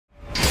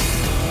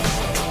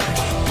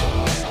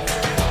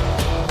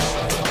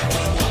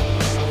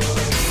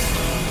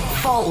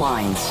Fault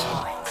Lines.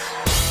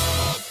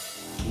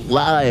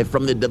 Live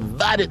from the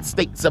divided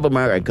states of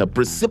America,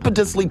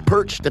 precipitously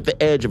perched at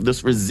the edge of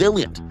this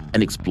resilient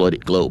and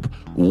exploited globe.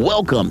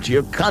 Welcome to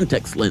your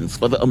context lens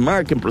for the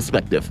American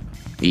perspective.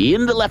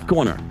 In the left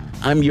corner,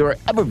 I'm your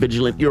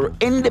ever-vigilant, your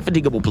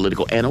indefatigable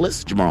political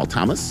analyst, Jamarl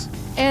Thomas.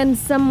 And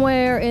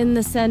somewhere in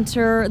the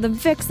center, the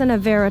vixen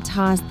of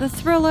Veritas, the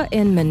thriller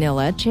in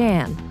Manila,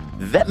 Chan.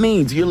 That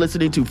means you're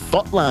listening to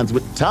Fault Lines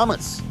with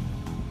Thomas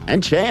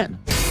and Chan.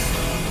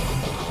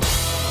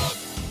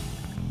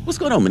 What's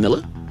going on,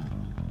 Manila?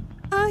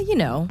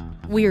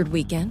 Weird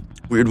weekend.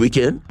 Weird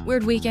weekend?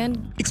 Weird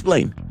weekend.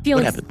 Explain.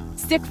 Feeling what happened?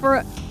 sick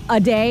for a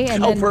day.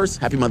 And then, first,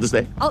 happy Mother's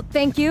Day. Oh,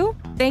 thank you.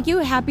 Thank you.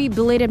 Happy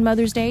belated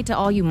Mother's Day to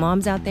all you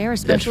moms out there,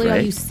 especially all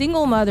you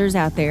single mothers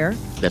out there.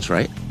 That's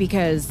right.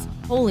 Because,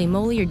 holy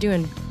moly, you're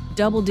doing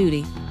double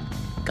duty.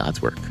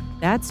 God's work.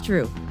 That's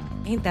true.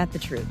 Ain't that the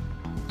truth?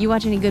 You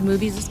watch any good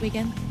movies this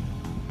weekend?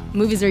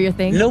 Movies are your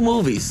thing? No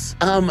movies.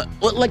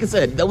 Well, like I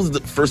said, that was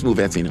the first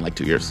movie I'd seen in like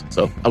 2 years.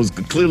 So I was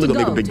clearly going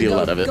to make a big deal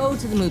out of it. Go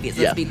to the movies,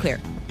 let's be clear.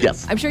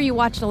 Yes. I'm sure you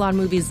watched a lot of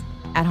movies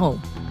at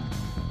home.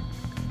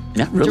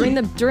 Not really.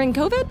 During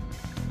COVID?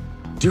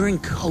 During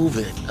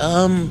COVID.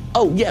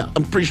 Oh, yeah.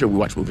 I'm pretty sure we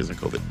watched movies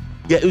during COVID.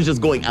 Yeah, it was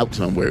just going out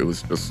somewhere. It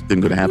was just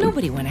didn't going to happen.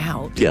 Nobody went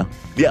out. Yeah.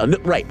 Yeah, no,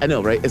 right. I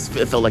know, right? It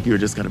felt like you were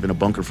just kind of in a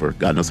bunker for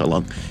God knows how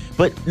long.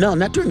 But no,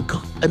 not during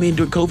during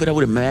COVID, I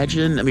would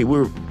imagine. I mean, we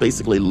were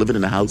basically living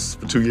in a house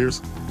for 2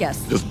 years.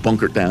 Yes. Just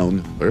bunkered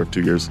down for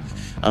 2 years.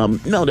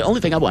 No, the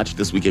only thing I watched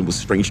this weekend was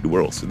Strange New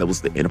Worlds, and that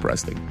was the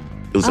Enterprise thing.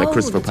 It was like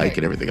Christopher Pike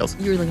and everything else.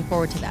 You were looking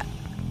forward to that.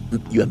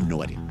 You have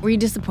no idea. Were you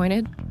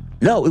disappointed?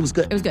 No, it was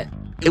good. It was good.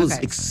 It was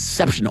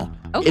exceptional.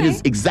 Okay. It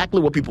is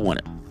exactly what people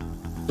wanted.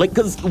 Like,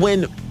 because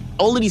when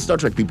all of these Star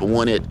Trek people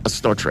wanted a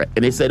Star Trek,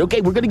 and they said, okay,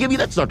 we're going to give you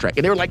that Star Trek.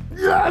 And they were like,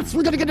 yes,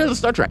 we're going to get another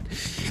Star Trek.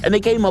 And they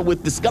came up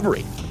with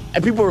Discovery.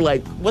 And people were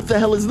like, what the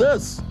hell is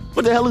this?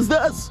 What the hell is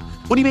this?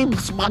 What do you mean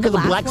Spock is a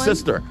black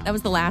sister? That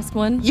was the last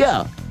one?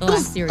 Yeah. The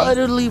last series.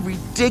 Utterly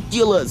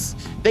ridiculous.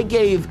 They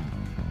gave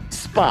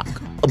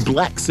Spock a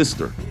black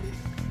sister.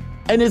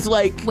 And it's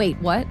like... Wait,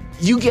 what?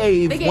 You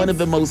gave one of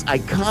the most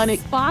iconic...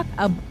 Spock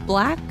a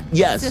black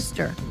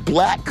sister.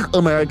 Black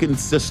American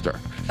sister.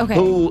 Okay.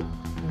 Who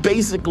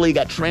basically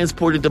got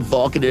transported to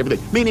Vulcan and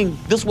everything. Meaning,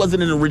 this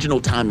wasn't an original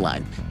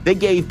timeline. They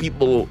gave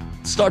people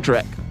Star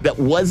Trek that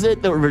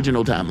wasn't the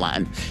original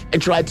timeline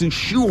and tried to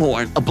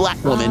shoehorn a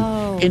black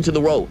woman into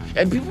the role.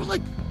 And people were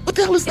like, what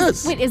the hell is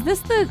this? Wait, is this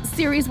the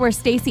series where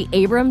Stacey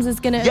Abrams is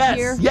going to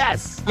appear?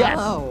 Yes.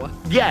 Oh.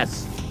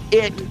 Yes.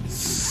 It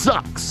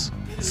sucks.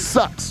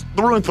 Sucks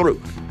through and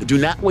through. Do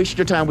not waste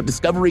your time with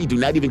Discovery. Do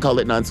not even call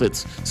it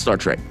nonsense Star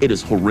Trek. It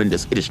is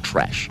horrendous. It is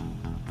trash.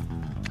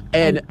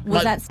 And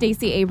was that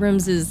Stacey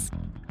Abrams'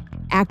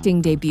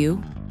 acting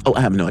debut? Oh,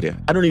 I have no idea.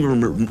 I don't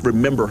even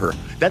remember her.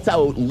 That's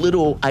how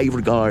little I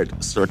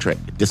regard Star Trek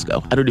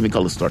Disco. I don't even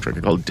call it Star Trek. I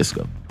call it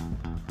Disco.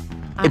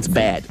 It's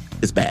bad.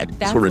 It's bad.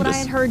 That's it's horrendous. What I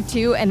had heard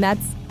too, and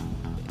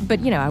but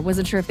I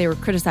wasn't sure if they were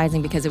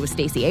criticizing because it was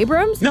Stacey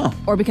Abrams. No.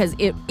 Or because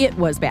it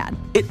was bad.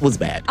 It was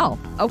bad. Oh,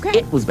 okay.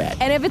 It was bad.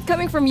 And if it's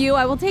coming from you,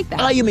 I will take that.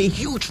 I am a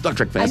huge Star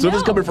Trek fan, so if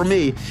it's coming from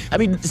me, I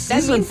mean,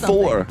 season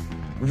 4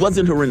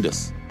 wasn't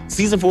horrendous.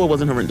 Season 4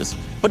 wasn't horrendous.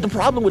 But the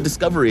problem with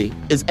Discovery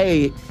is,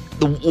 A,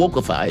 the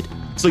wokeified.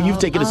 So you've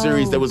taken a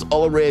series that was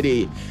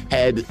already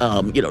had,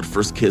 the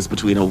first kiss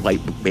between a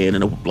white man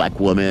and a black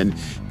woman,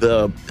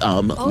 the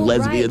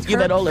lesbians.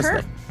 You've had all that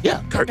stuff.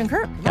 Yeah, Captain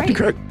Kirk. Captain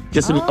Kirk.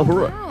 Just an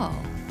Uhura. Wow.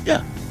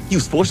 Yeah. He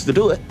was forced to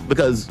do it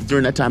because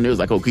during that time, they was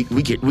like, we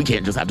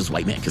can't just have this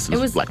white man kissing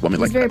this black woman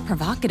like that. It was very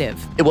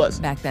provocative. It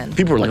was. Back then.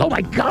 People were like, oh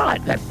my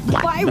God, that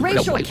black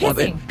biracial white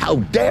kissing. woman. How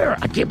dare.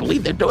 I can't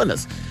believe they're doing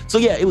this. So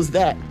yeah, it was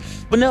that.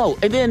 But no,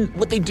 and then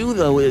what they do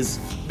though is,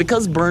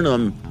 because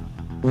Burnham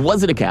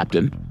wasn't a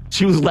captain,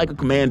 she was like a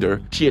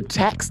commander, she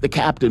attacks the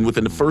captain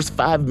within the first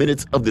 5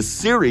 minutes of the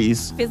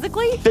series.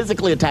 Physically?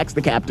 Physically attacks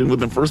the captain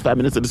within the first 5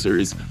 minutes of the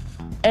series.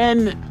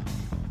 And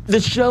the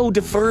show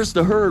defers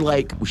to her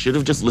like, we should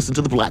have just listened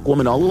to the black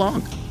woman all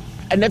along.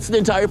 And that's the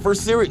entire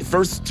first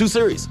 2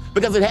 series,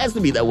 because it has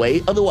to be that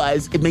way.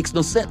 Otherwise, it makes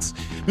no sense.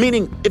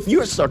 Meaning, if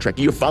you're a Star Trek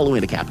and you're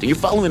following a captain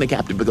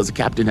because the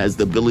captain has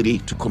the ability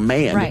to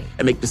command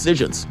and make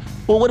decisions.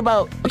 Well, what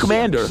about a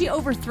commander? She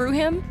overthrew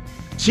him?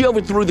 She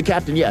overthrew the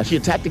captain, yeah. She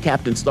attacked the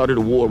captain, started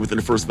a war within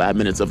the first 5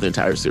 minutes of the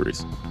entire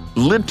series.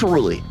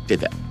 Literally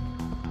did that.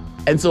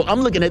 And so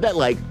I'm looking at that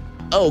like,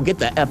 oh, get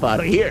the F out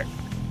of here.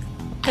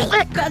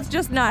 That's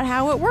just not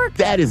how it works.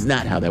 That is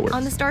not how that works.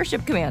 On the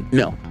Starship Command.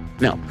 No.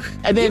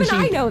 And then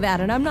I know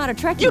that, and I'm not a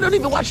Trekkie. You don't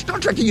even watch Star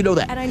Trek, and you know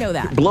that. And I know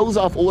that. Blows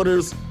off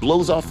orders,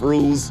 blows off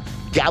rules,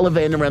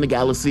 gallivanting around the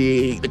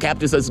galaxy. The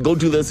captain says, go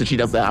do this, and she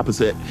does the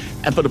opposite.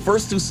 And for the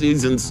first 2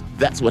 seasons,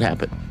 that's what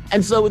happened.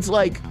 And so it's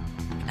like...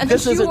 And then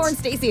shoehorn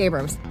Stacey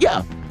Abrams.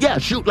 Yeah,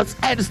 shoot, let's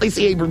add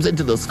Stacey Abrams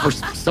into this for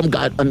some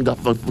God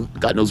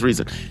knows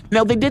reason.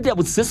 Now, they did that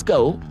with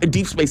Cisco in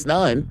Deep Space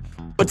Nine,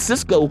 but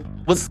Cisco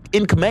was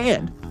in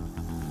command.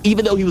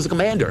 Even though he was a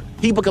commander,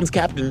 he becomes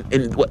captain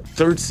in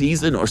 3rd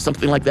season or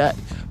something like that.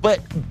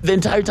 But the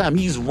entire time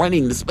he's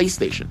running the space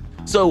station.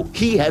 So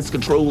he has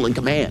control and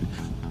command.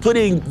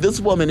 Putting this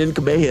woman in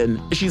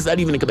command, she's not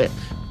even in command.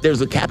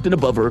 There's a captain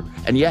above her,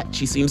 and yet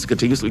she seems to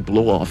continuously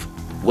blow off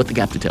what the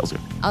captain tells her.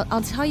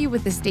 I'll tell you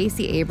with the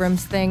Stacey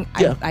Abrams thing,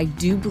 Yeah. I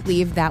do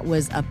believe that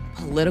was a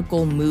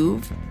political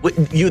move.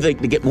 You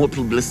think to get more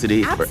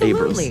publicity for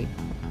Abrams? Absolutely.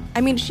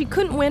 I mean, she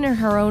couldn't win in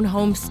her own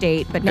home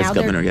state, but now As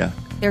governor,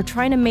 they're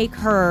trying to make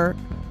her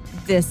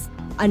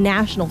a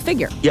national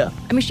figure. Yeah.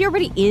 I mean, she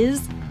already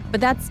is,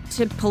 but that's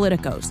to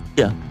politicos.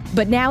 Yeah.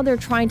 But now they're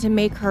trying to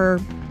make her,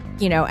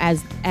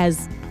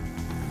 as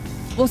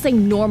we'll say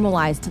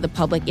normalized to the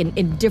public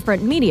in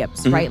different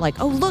mediums, right? Like,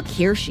 oh, look,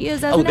 here she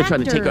is as an actor. Oh, they're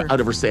trying to take her out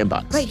of her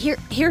sandbox. Right,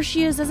 here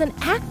she is as an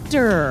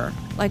actor.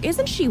 Like,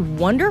 isn't she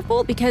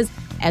wonderful? Because,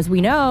 as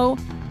we know,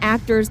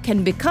 actors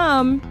can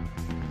become,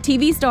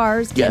 TV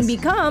stars can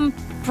become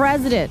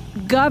president,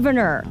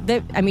 governor.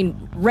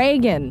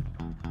 Reagan,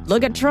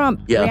 look at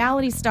Trump,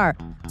 reality star.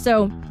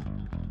 So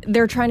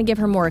they're trying to give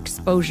her more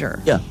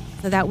exposure. Yeah.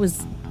 So that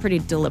was pretty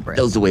deliberate.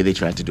 That was the way they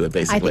tried to do it,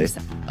 basically. I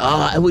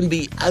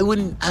think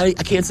so.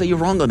 I can't say you're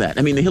wrong on that.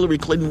 I mean, the Hillary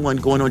Clinton one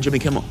going on Jimmy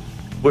Kimmel,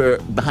 where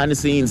behind the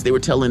scenes they were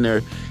telling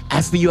her,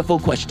 ask the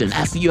UFO question,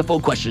 ask the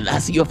UFO question,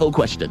 ask the UFO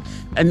question.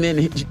 And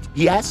then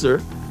he asked her,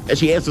 and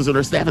she answers, and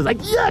her staff is like,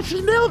 yeah, she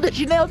nailed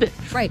it.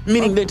 Right.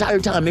 Meaning the entire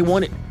time they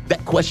wanted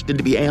that question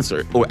to be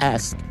answered or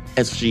asked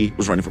as she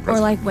was running for president.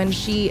 Or like when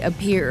she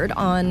appeared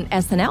on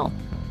SNL.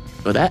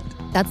 Or that.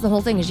 That's the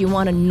whole thing, is you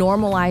want to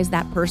normalize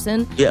that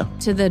person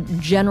to the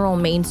general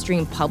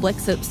mainstream public.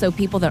 So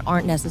people that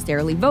aren't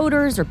necessarily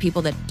voters or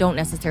people that don't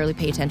necessarily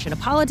pay attention to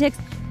politics,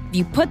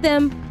 you put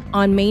them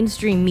on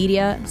mainstream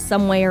media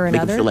some way or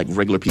another. Make them feel like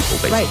regular people,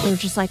 basically. Right. They're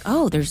just like,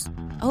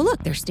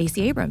 look, there's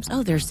Stacey Abrams.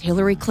 Oh, there's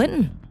Hillary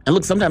Clinton. And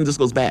look, sometimes this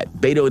goes bad.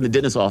 Beto in the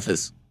dentist's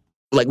office,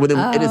 like with him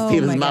in his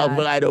teeth, his mouth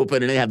wide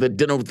open, and they have the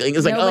dental thing.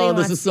 It's like,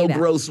 this is so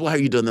gross. Why are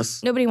you doing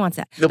this? Nobody wants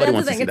that. Nobody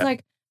wants to see that. It's that.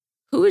 like,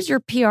 who is your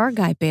PR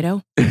guy,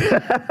 Beto?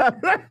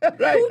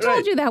 Who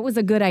told you that was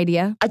a good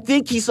idea? I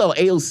think he saw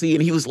AOC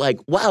and he was like,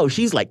 wow,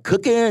 she's like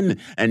cooking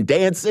and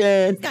dancing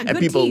and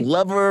people teeth.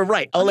 love her.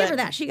 Right. All I'll give her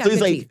that. She got so he's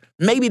good like, teeth.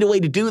 maybe the way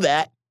to do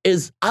that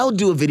is I'll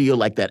do a video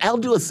like that. I'll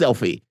do a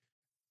selfie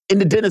in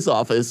the dentist's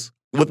office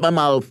with my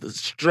mouth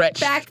stretched.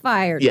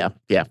 Backfired. Yeah.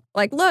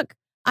 Like, look,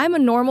 I'm a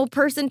normal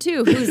person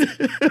too who's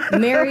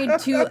married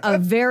to a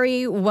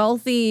very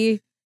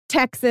wealthy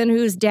Texan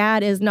whose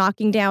dad is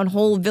knocking down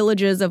whole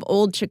villages of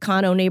old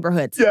Chicano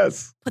neighborhoods.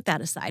 Yes. Put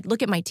that aside.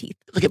 Look at my teeth.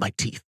 Look at my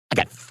teeth. I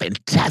got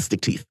fantastic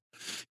teeth.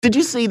 Did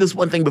you see this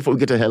one thing before we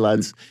get to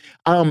headlines?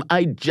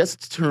 I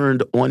just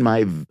turned on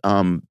my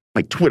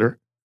Twitter.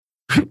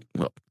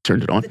 Well,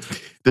 turned it on,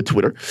 the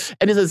Twitter.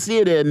 And it says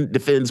CNN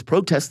defends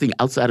protesting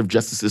outside of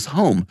justice's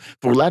home.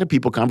 For a lot of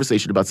people,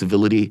 conversation about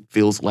civility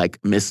feels like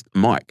missed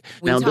mark.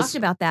 We talked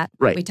about that.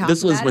 Right. We talked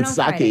this was about when it on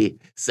Saki Friday.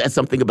 said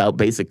something about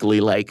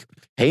basically like,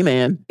 hey,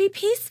 man. Be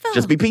peaceful.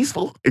 Just be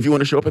peaceful if you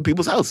want to show up at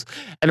people's house.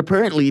 And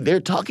apparently they're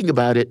talking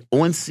about it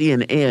on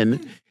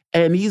CNN.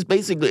 And he's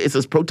basically, it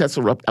says protests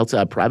erupt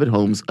outside private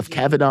homes of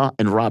Kavanaugh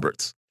and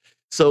Roberts.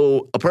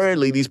 So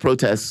apparently these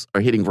protests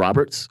are hitting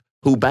Roberts,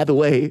 who, by the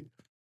way,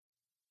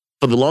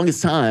 for the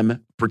longest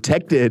time,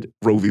 protected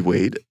Roe v.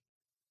 Wade.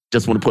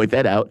 Just want to point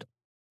that out.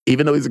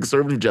 Even though he's a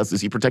conservative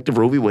justice, he protected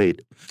Roe v.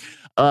 Wade.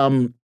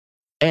 And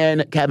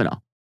Kavanaugh.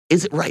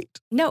 Is it right?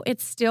 No,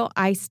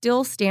 I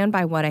still stand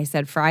by what I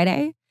said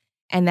Friday,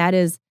 and that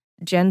is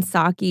Jen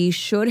Psaki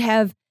should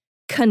have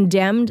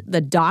condemned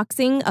the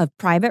doxing of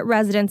private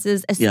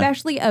residences,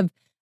 especially of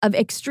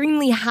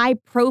extremely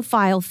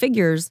high-profile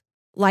figures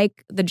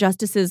like the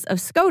justices of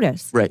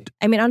SCOTUS. Right.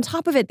 I mean, on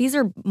top of it, these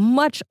are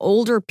much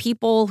older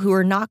people who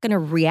are not going to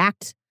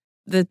react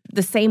the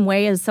same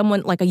way as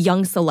someone like a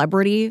young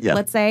celebrity,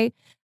 let's say.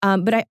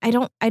 But I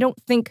don't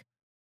think,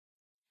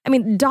 I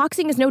mean,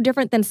 doxing is no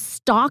different than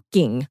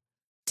stalking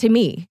to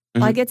me.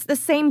 Mm-hmm. Like, it's the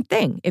same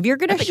thing. If you're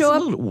going to show up.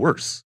 It's a little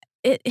worse.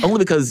 Only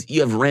because you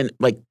have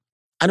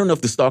I don't know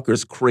if the stalker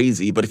is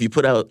crazy, but if you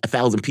put out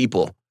 1,000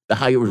 people,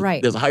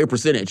 there's a higher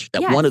percentage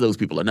that one of those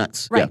people are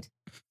nuts. Right.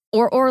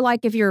 Yeah. Or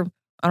like if you're,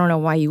 I don't know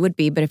why you would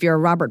be, but if you're a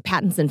Robert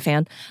Pattinson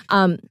fan,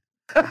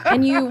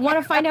 and you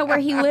want to find out where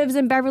he lives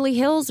in Beverly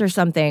Hills or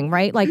something,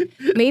 right? Like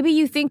maybe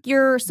you think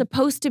you're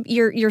supposed to,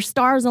 your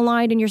stars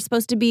aligned and you're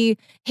supposed to be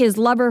his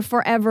lover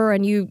forever,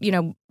 and you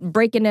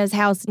break into his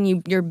house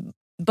and you're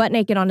butt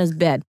naked on his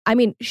bed. I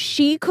mean,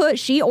 she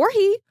or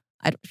he,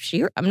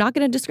 I'm not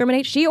going to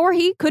discriminate. She or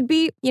he could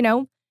be,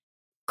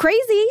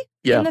 crazy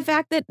in the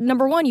fact that,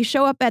 number one, you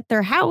show up at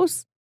their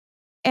house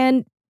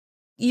and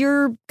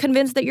you're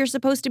convinced that you're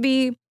supposed to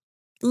be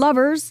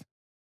lovers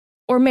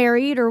or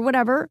married or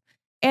whatever.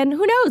 And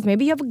who knows?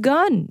 Maybe you have a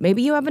gun.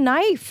 Maybe you have a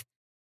knife.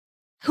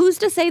 Who's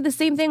to say the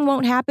same thing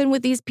won't happen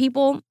with these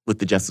people? With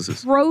the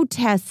justices.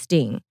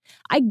 Protesting.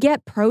 I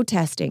get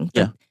protesting.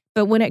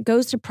 But when it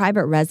goes to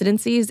private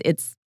residencies,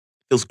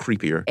 feels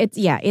creepier.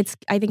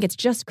 I think it's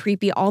just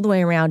creepy all the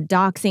way around.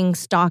 Doxing,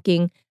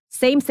 stalking,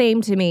 same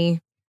to me.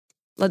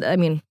 I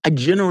mean, I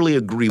generally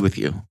agree with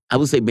you. I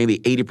would say maybe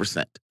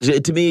 80%.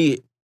 To me,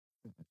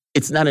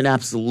 it's not an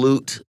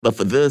absolute, but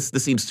for this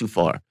seems too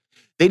far.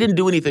 they didn't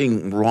do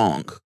anything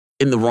wrong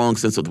in the wrong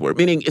sense of the word.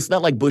 Meaning, it's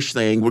not like Bush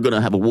saying we're going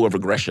to have a war of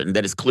aggression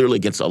that is clearly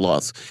against our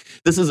laws.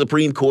 This is a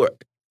Supreme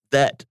Court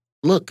that,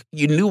 look,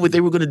 you knew what they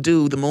were going to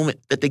do the moment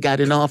that they got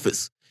in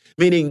office.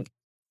 Meaning,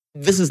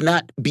 this is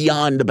not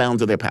beyond the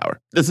bounds of their power.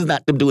 This is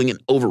not them doing an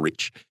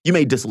overreach. You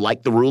may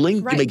dislike the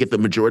ruling. Right. You may get the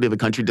majority of the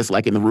country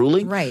disliking the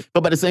ruling. Right.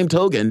 But by the same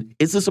token,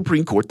 is the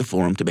Supreme Court the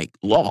forum to make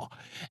law?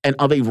 And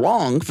are they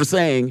wrong for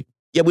saying,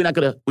 yeah, we're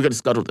going to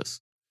scuttle this?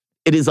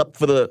 It is up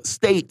for the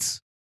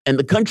states and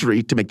the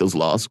country to make those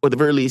laws, or at the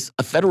very least,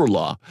 a federal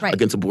law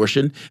against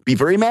abortion. Be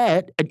very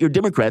mad at your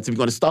Democrats. If you're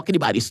going to stalk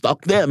anybody,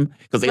 stalk them,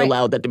 because they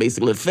allowed that to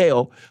basically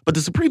fail. But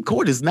the Supreme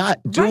Court is not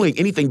doing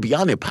anything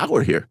beyond their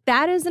power here.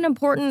 That is an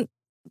important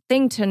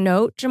thing to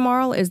note,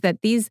 Jamarl, is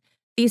that these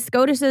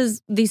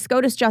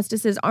SCOTUS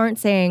justices aren't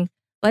saying,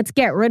 let's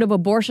get rid of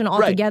abortion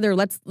altogether.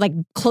 Let's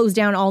close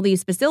down all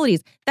these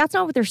facilities. That's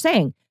not what they're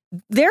saying.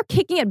 They're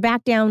kicking it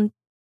back down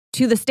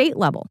to the state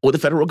level. Or the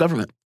federal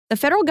government. The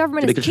federal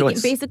government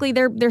is basically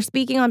they're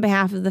speaking on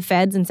behalf of the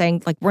feds and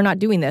saying, we're not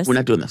doing this. We're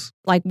not doing this.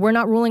 We're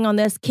not ruling on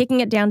this, kicking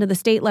it down to the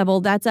state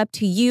level. That's up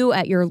to you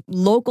at your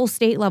local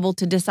state level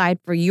to decide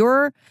for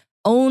your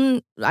own,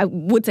 I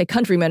would say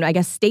countrymen, I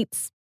guess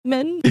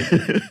statesmen,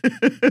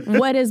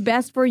 what is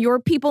best for your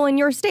people in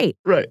your state.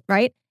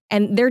 Right?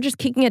 And they're just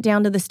kicking it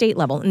down to the state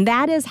level. And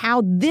that is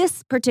how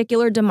this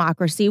particular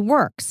democracy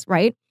works,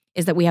 right?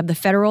 Is that we have the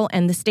federal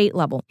and the state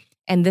level.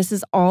 And this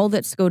is all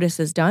that SCOTUS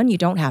has done. You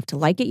don't have to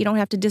like it. You don't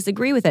have to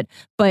disagree with it.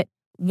 But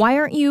why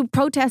aren't you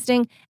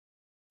protesting,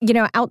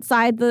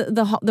 outside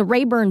the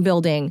Rayburn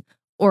building,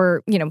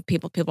 or,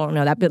 people don't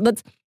know that,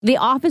 but the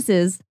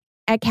offices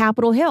at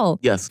Capitol Hill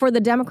for the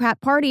Democrat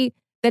Party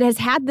that has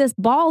had this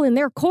ball in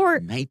their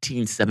court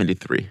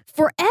 1973.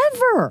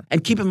 Forever.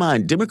 And keep in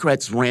mind,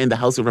 Democrats ran the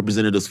House of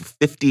Representatives for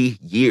 50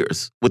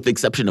 years, with the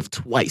exception of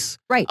twice.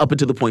 Right. Up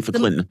until the point for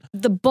Clinton.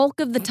 The bulk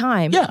of the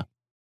time. Yeah.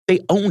 They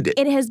owned it.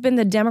 It has been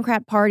the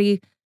Democrat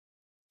Party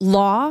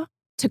law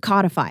to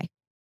codify,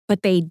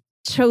 but they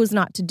chose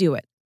not to do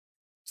it.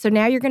 So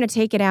now you're going to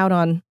take it out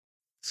on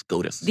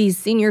SCOTUS, these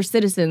senior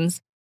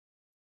citizens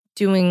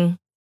doing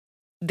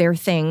their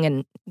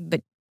thing,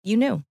 but you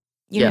knew.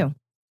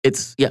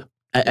 It's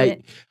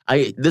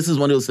this is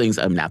one of those things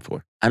I'm not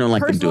for. I don't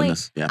like them doing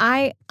this. Yeah.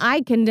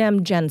 I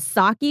condemn Jen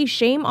Psaki.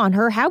 Shame on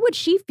her. How would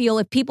she feel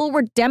if people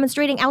were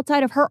demonstrating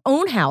outside of her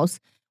own house,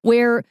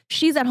 where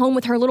she's at home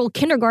with her little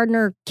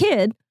kindergartner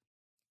kid,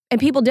 and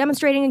people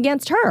demonstrating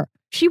against her?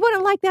 She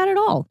wouldn't like that at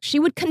all. She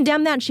would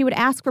condemn that, and she would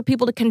ask for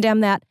people to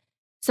condemn that.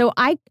 So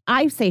I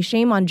say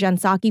shame on Jen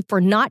Psaki for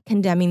not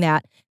condemning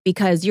that,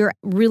 because you're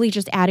really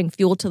just adding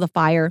fuel to the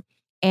fire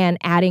and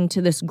adding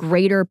to this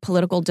greater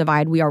political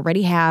divide we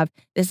already have.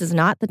 This is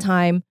not the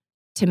time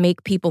to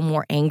make people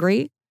more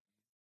angry.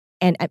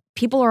 And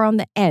people are on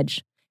the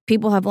edge.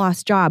 People have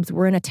lost jobs.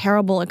 We're in a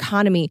terrible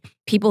economy.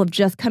 People have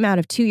just come out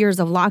of 2 years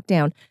of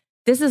lockdown.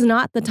 This is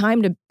not the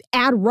time to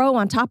add Roe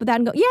on top of that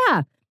and go,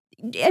 yeah,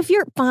 if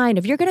you're going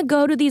to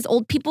go to these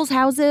old people's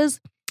houses,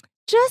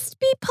 just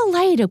be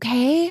polite,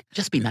 okay?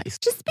 Just be nice.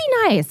 Just be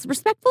nice.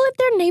 Respectful of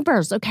their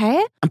neighbors,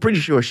 okay? I'm pretty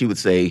sure she would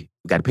say,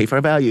 we got to pay for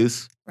our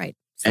values. Right.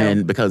 So,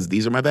 and because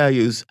these are my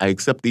values, I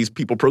accept these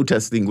people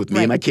protesting with me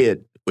and my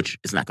kid, which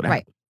is not going to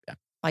happen.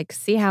 Yeah.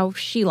 See how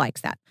she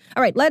likes that.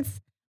 All right, let's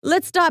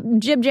stop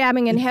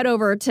jib-jabbing and head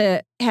over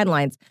to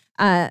headlines.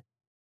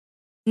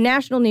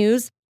 National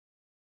news.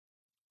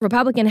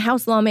 Republican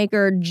House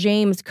lawmaker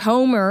James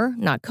Comer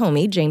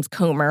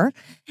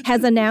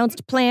has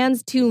announced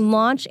plans to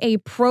launch a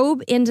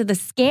probe into the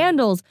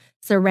scandals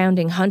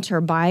surrounding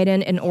Hunter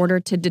Biden in order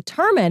to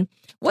determine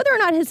whether or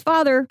not his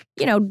father,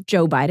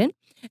 Joe Biden,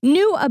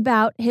 knew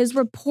about his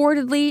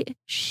reportedly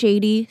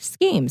shady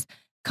schemes.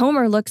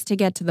 Comer looks to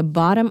get to the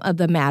bottom of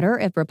the matter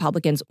if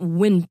Republicans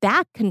win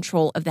back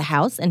control of the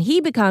House, and he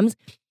becomes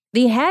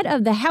the head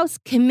of the House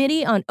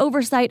Committee on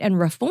Oversight and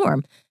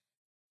Reform.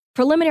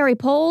 Preliminary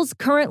polls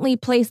currently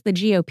place the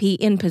GOP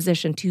in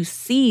position to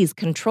seize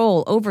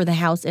control over the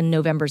House in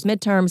November's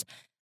midterms.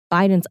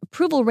 Biden's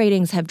approval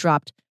ratings have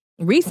dropped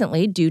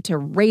recently due to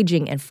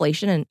raging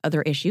inflation and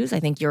other issues.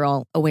 I think you're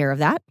all aware of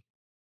that.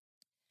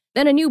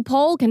 Then a new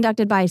poll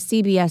conducted by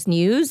CBS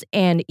News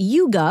and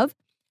YouGov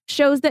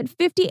shows that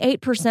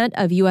 58%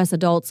 of U.S.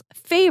 adults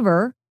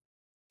favor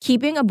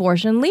keeping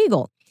abortion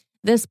legal.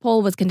 This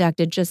poll was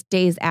conducted just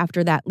days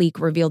after that leak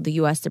revealed the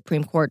U.S.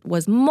 Supreme Court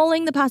was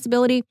mulling the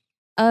possibility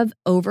of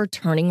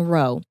overturning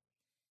Roe.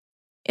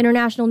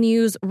 International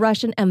news,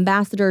 Russian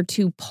ambassador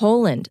to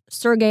Poland,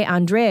 Sergei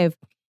Andreev,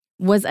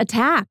 was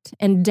attacked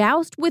and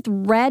doused with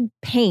red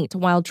paint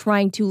while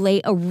trying to lay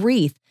a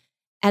wreath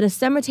at a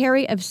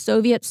cemetery of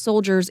Soviet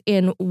soldiers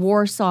in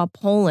Warsaw,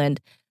 Poland.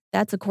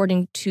 That's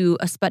according to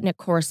a Sputnik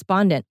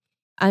correspondent.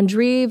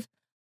 Andreev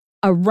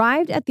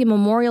arrived at the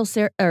memorial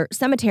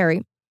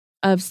cemetery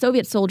of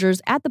Soviet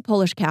soldiers at the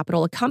Polish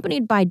capital,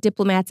 accompanied by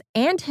diplomats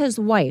and his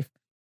wife.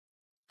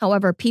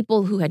 However,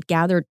 people who had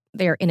gathered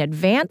there in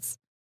advance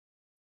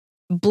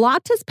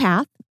blocked his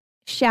path,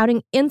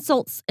 shouting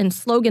insults and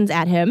slogans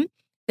at him.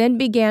 then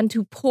began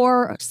to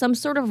pour some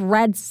sort of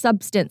red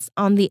substance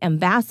on the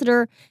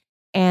ambassador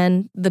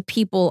and the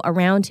people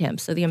around him.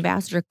 So the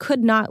ambassador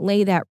could not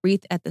lay that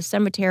wreath at the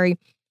cemetery.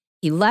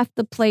 He left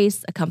the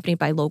place accompanied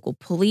by local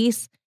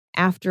police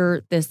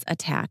after this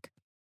attack.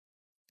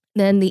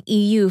 Then the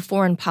EU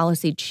foreign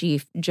policy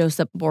chief,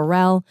 Josep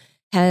Borrell,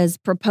 has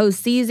proposed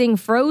seizing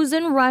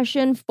frozen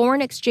Russian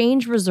foreign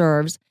exchange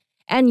reserves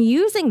and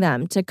using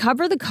them to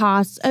cover the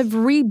costs of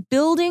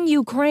rebuilding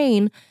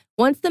Ukraine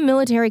once the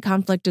military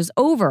conflict is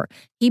over.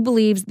 He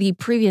believes the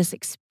previous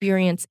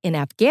experience in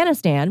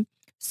Afghanistan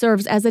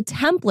serves as a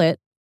template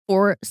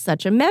for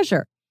such a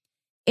measure.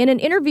 In an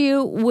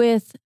interview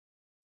with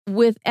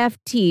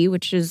FT,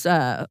 which is,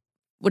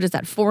 what is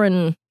that,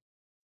 foreign,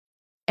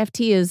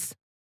 FT is,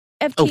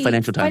 FT. Oh,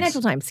 Financial Times.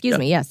 Financial Times, excuse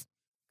me, yes.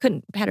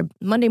 Had a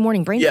Monday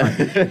morning brain fart.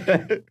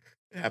 It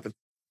happens.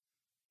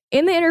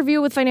 In the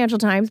interview with Financial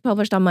Times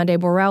published on Monday,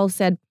 Borrell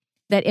said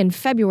that in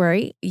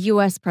February,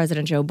 U.S.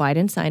 President Joe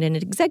Biden signed an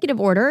executive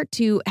order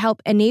to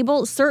help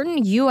enable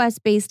certain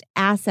U.S.-based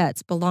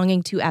assets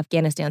belonging to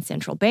Afghanistan's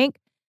central bank,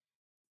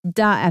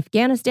 the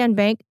Afghanistan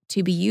Bank,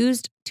 to be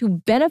used to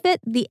benefit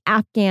the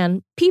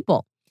Afghan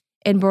people.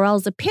 In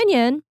Borrell's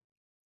opinion,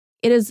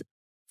 it is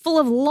full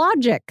of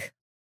logic,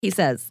 he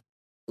says.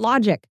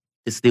 Logic.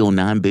 To steal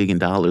 $9 billion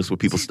with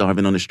people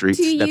starving on the streets.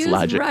 To That's use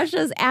logic.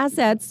 Russia's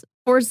assets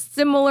for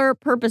similar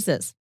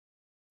purposes.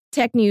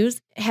 Tech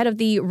News, head of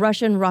the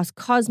Russian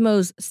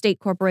Roscosmos state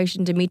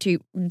corporation,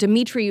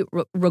 Dmitry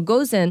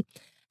Rogozin,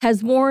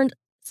 has warned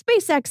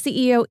SpaceX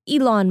CEO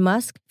Elon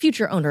Musk,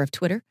 future owner of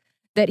Twitter,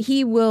 that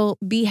he will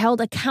be held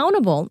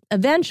accountable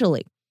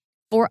eventually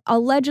for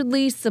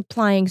allegedly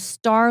supplying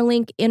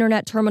Starlink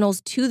internet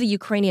terminals to the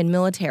Ukrainian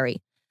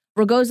military.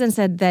 Rogozin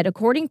said that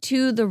according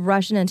to the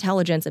Russian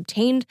intelligence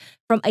obtained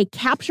from a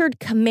captured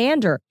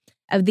commander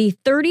of the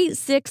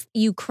 36th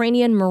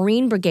Ukrainian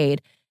Marine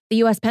Brigade, the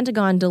U.S.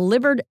 Pentagon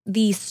delivered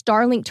the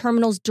Starlink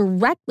terminals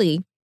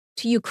directly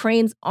to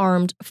Ukraine's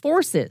armed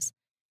forces.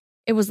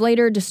 It was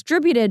later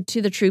distributed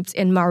to the troops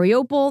in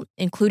Mariupol,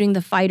 including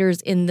the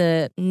fighters in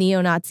the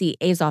neo-Nazi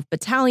Azov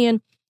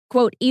Battalion.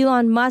 Quote,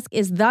 Elon Musk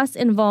is thus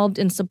involved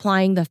in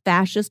supplying the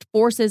fascist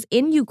forces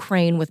in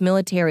Ukraine with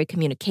military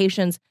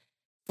communications.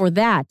 For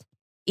that,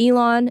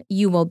 Elon,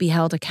 you will be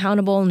held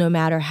accountable no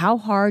matter how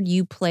hard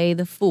you play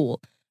the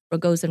fool.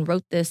 Rogozin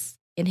wrote this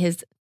in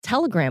his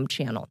Telegram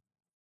channel.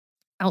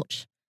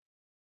 Ouch.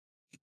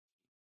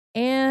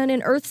 And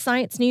in Earth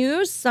Science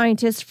News,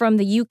 scientists from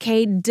the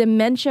UK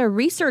Dementia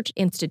Research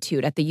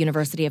Institute at the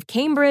University of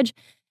Cambridge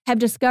have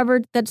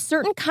discovered that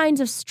certain kinds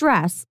of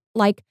stress,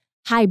 like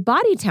high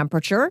body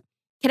temperature,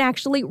 can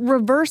actually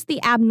reverse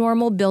the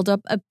abnormal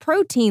buildup of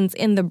proteins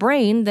in the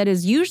brain that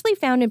is usually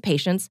found in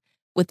patients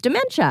with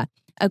dementia,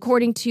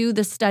 according to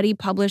the study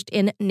published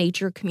in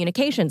Nature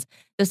Communications.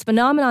 This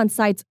phenomenon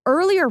cites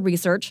earlier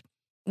research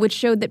which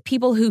showed that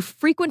people who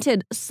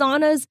frequented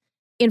saunas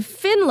in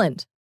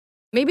Finland,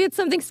 maybe it's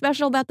something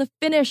special about the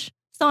Finnish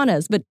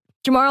saunas, but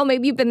Jamarl,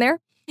 maybe you've been there.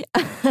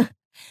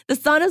 The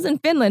saunas in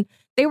Finland,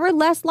 they were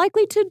less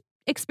likely to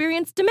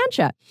experience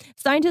dementia.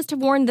 Scientists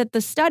have warned that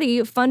the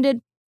study,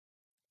 funded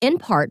in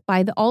part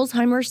by the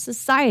Alzheimer's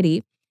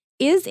Society,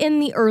 is in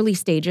the early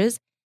stages.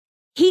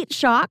 Heat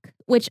shock,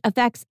 which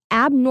affects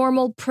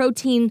abnormal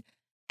protein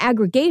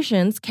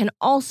aggregations, can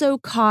also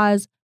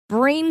cause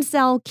brain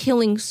cell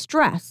killing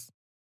stress,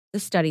 the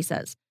study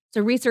says.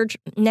 So research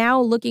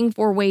now looking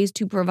for ways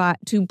to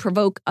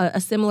provoke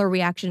a similar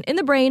reaction in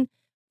the brain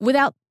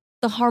without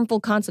the harmful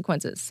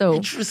consequences. So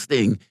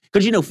interesting.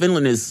 Because,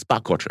 Finland is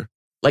spot culture.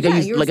 Like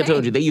I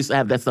told you, they used to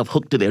have that stuff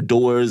hooked to their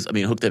doors.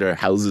 Hooked to their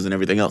houses and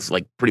everything else.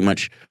 Like pretty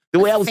much the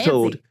way I was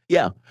told.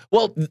 Yeah.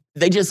 Well,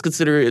 they just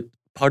consider it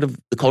part of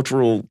the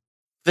cultural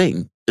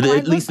thing.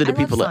 At least to the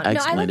people that I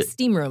explained I like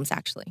steam rooms,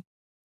 actually.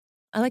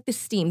 I like the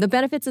steam. The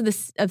benefits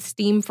of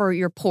steam for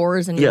your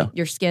pores and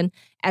your skin,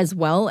 as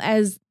well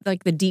as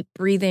like the deep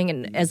breathing.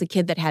 And as a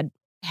kid that had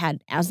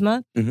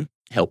asthma,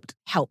 helped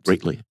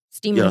greatly.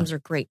 Steam rooms are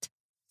great.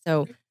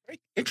 So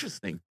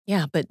interesting.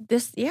 Yeah, but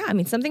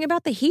something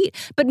about the heat.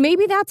 But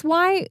maybe that's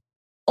why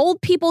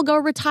old people go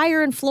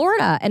retire in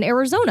Florida and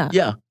Arizona.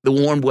 Yeah, the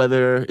warm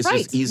weather is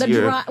just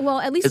easier.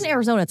 At least in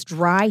Arizona, it's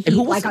dry heat. And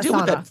who wants like to deal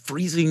with that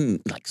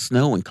freezing, like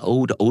snow and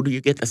cold? The older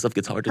you get, that stuff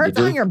gets harder to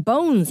do. Hurts on your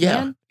bones,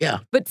 man. Yeah.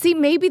 But see,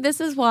 maybe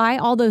this is why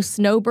all those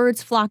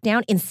snowbirds flock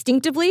down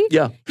instinctively.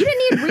 Yeah. You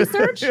didn't need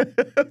research.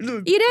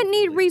 You didn't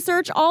need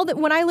research.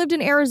 When I lived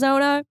in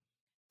Arizona,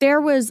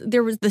 there was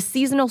the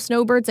seasonal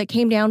snowbirds that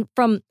came down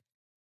from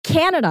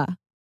Canada.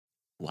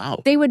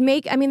 Wow. They would they're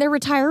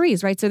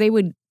retirees, right? So they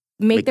would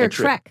make their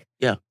trek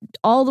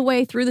all the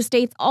way through the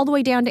states, all the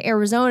way down to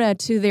Arizona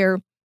to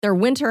their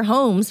winter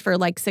homes for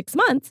like 6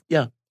 months.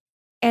 Yeah.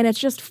 And it's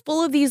just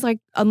full of these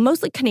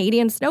mostly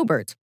Canadian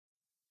snowbirds.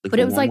 But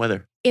it was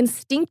weather.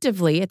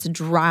 Instinctively, it's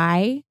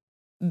dry,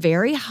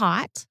 very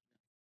hot,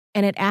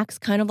 and it acts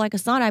kind of like a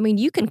sauna.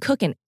 You can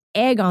cook an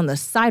egg on the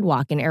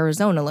sidewalk in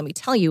Arizona, let me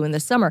tell you, in the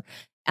summer.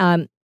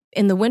 In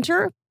the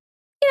winter,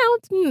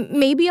 it's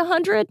maybe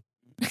 100.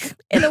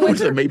 In the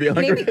winter, maybe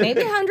 100.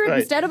 Maybe 100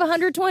 instead of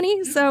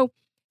 120. So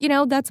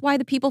that's why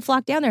the people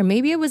flock down there.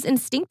 Maybe it was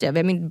instinctive.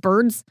 I mean,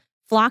 birds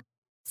flock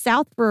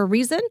south for a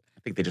reason.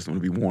 I think they just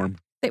want to be warm.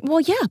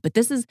 Well, yeah, but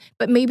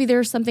maybe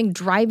there's something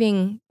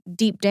driving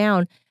deep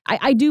down.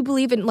 I do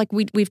believe in, like,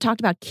 we've talked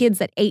about kids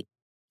that ate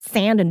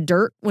sand and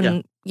dirt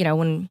when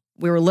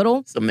we were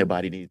little. Something their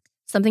body needs.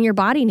 Something your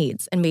body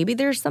needs. And maybe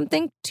there's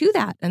something to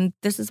that. And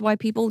this is why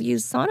people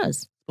use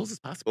saunas. I suppose it's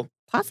possible.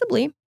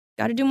 Possibly.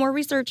 Got to do more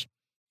research.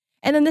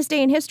 And then this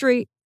day in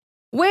history,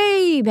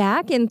 way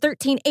back in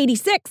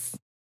 1386,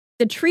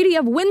 the Treaty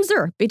of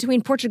Windsor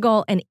between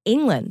Portugal and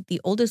England,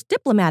 the oldest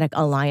diplomatic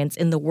alliance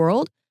in the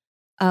world,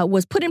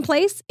 was put in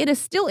place. It is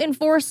still in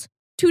force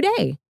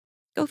today.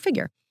 Go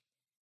figure.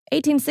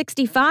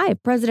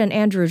 1865, President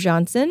Andrew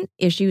Johnson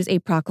issues a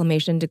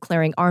proclamation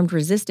declaring armed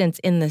resistance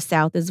in the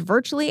South is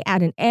virtually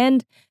at an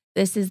end.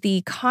 This is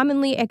the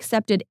commonly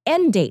accepted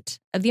end date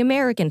of the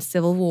American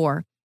Civil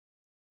War.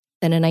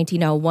 Then in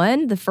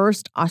 1901, the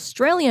first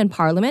Australian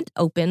Parliament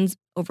opens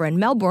over in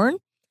Melbourne.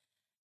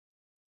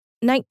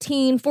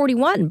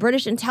 1941,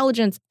 British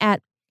intelligence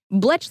at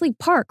Bletchley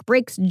Park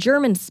breaks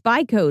German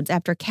spy codes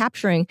after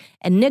capturing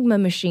Enigma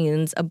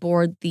machines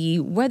aboard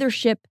the weather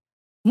ship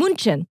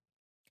München.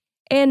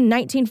 In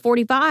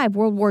 1945,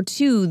 World War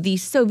II, the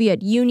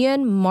Soviet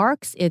Union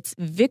marks its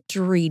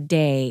Victory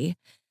Day.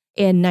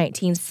 In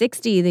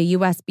 1960, the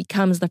U.S.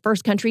 becomes the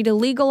first country to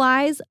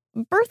legalize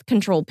birth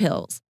control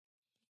pills.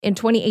 In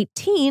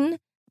 2018,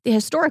 the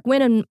historic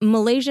win in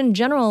Malaysian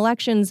general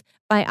elections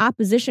by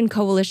opposition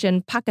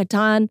coalition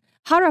Pakatan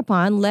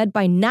Harapan, led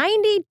by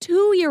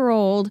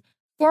 92-year-old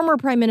former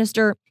Prime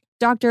Minister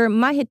Dr.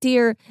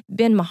 Mahathir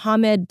bin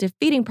Mohamad,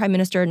 defeating Prime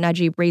Minister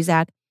Najib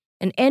Razak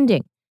and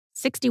ending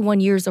 61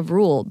 years of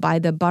rule by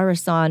the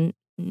Barisan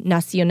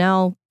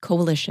Nasional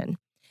coalition.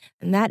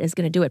 And that is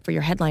going to do it for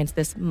your headlines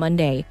this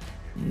Monday,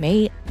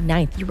 May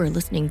 9th. You are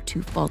listening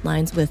to Fault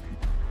Lines with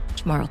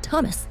Jamarl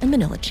Thomas and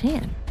Manila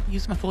Chan.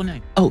 Use my full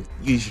name. Oh,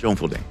 you use your own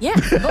full name. Yeah.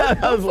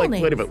 I was like,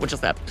 wait a minute, what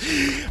just happened?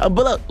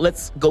 But look,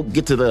 let's go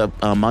get to the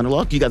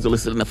monologue. You guys are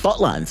listening to Fault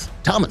Lines.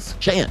 Thomas,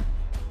 Chan.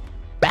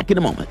 Back in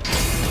a moment.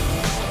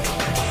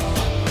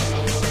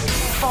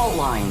 Fault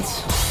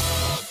Lines.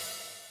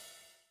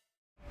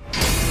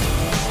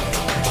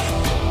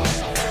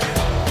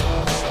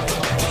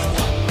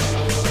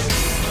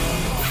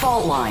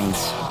 Fault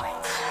Lines.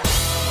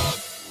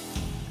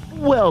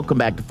 Welcome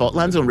back to Fault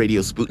Lines on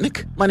Radio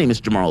Sputnik. My name is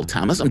Jamarl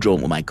Thomas. I'm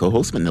joined with my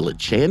co-host, Manila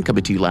Chan,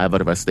 coming to you live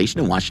out of our station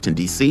in Washington,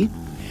 D.C.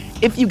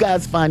 If you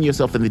guys find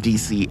yourself in the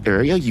D.C.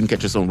 area, you can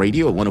catch us on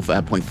radio at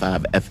 105.5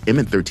 FM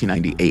and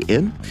 1390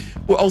 AM.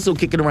 We're also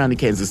kicking around in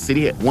Kansas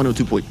City at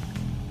 102.9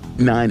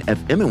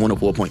 FM and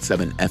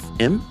 104.7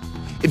 FM.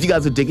 If you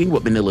guys are digging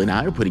what Manila and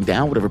I are putting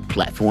down, whatever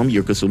platform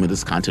you're consuming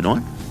this content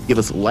on, give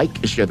us a like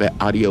and share that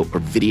audio or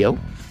video.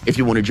 If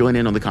you want to join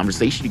in on the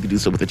conversation, you can do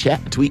so with a chat,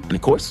 a tweet, and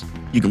of course,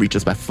 you can reach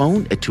us by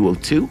phone at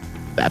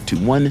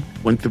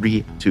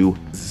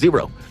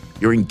 202-521-1320.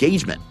 Your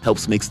engagement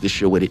helps make this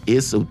show what it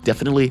is, so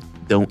definitely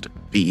don't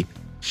be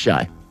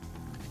shy.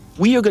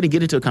 We are going to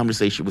get into a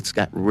conversation with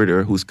Scott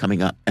Ritter, who's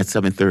coming up at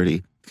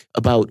 7:30,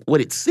 about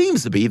what it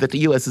seems to be that the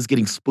U.S. is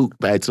getting spooked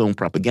by its own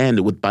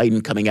propaganda, with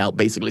Biden coming out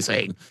basically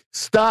saying,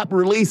 stop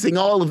releasing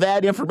all of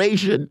that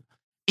information,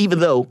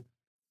 even though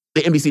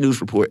the NBC News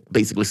report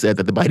basically said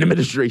that the Biden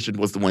administration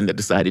was the one that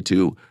decided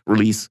to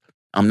release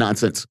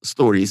nonsense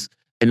stories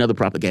and other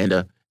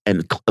propaganda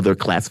and other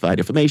classified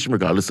information,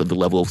 regardless of the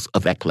levels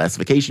of that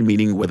classification,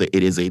 meaning whether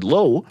it is a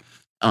low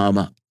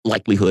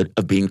likelihood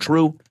of being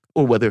true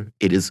or whether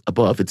it is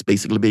above. It's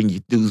basically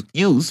being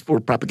used for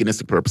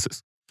propagandistic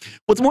purposes.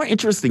 What's more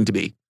interesting to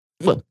me,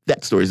 well,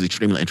 that story is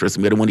extremely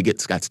interesting, but I want to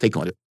get Scott's take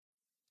on it,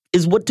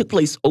 is what took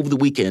place over the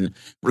weekend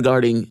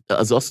regarding the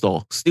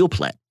Azov steel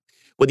plant,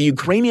 where the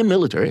Ukrainian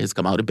military has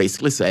come out and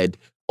basically said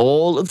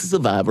all of the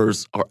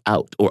survivors are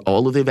out, or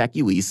all of the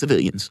evacuees,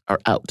 civilians, are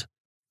out.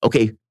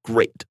 Okay,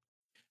 great.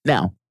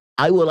 Now,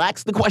 I will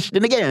ask the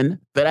question again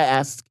that I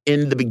asked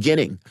in the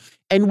beginning,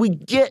 and we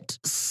get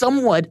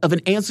somewhat of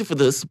an answer for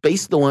this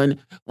based on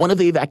one of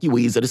the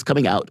evacuees that is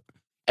coming out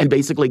and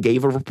basically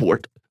gave a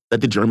report that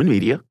the German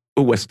media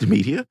or Western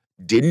media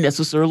didn't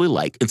necessarily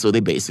like, and so they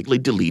basically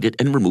deleted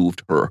and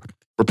removed her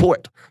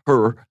report,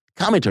 her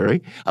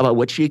commentary about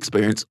what she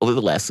experienced over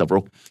the last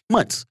several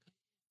months.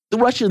 The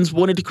Russians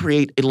wanted to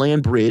create a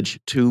land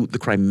bridge to the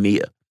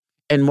Crimea,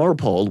 and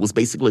Mariupol was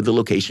basically the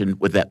location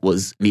where that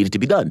was needed to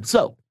be done.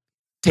 So,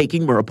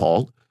 taking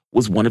Mariupol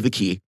was one of the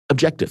key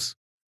objectives.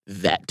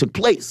 That took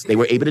place. They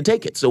were able to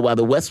take it. So while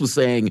the West was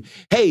saying,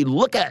 hey,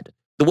 look at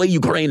the way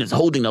Ukraine is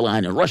holding the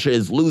line and Russia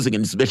is losing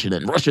in its mission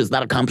and Russia is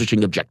not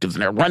accomplishing objectives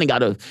and they're running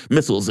out of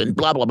missiles and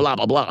blah, blah, blah,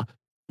 blah, blah,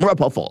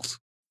 Mariupol falls.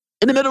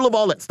 In the middle of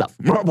all that stuff,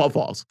 Mariupol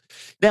falls.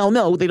 Now,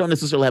 no, they don't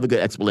necessarily have a good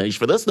explanation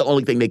for this. The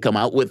only thing they come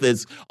out with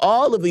is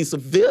all of these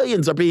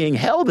civilians are being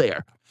held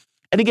there.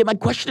 And again, my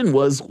question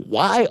was,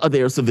 why are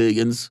there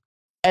civilians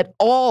at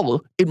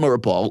all in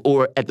Mariupol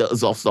or at the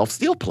Azov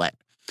steel plant?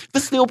 The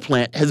steel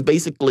plant has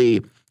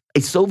basically a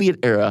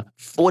Soviet-era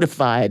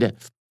fortified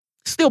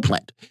steel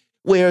plant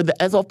where the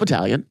Azov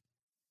Battalion,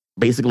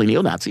 basically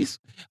neo-Nazis,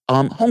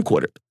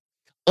 homequartered.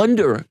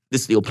 under the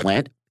steel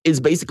plant is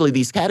basically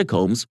these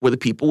catacombs where the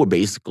people were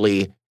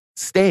basically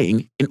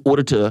staying in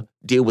order to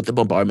deal with the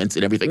bombardments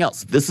and everything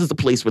else. This is the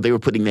place where they were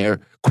putting their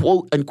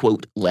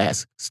quote-unquote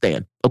last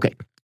stand. Okay,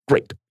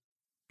 great.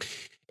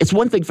 It's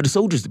one thing for the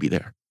soldiers to be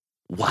there.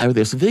 Why are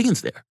there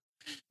civilians there?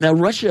 Now,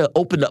 Russia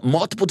opened up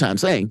multiple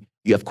times saying,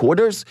 you have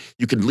quarters,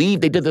 you can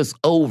leave. They did this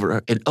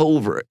over and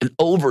over and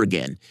over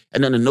again.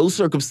 And under no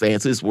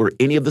circumstances were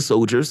any of the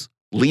soldiers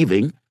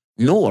leaving,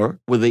 nor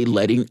were they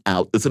letting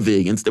out the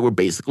civilians that were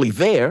basically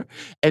there.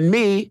 And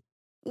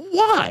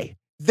why?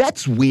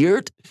 That's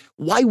weird.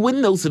 Why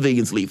wouldn't those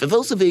civilians leave? If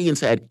those civilians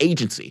had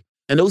agency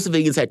and those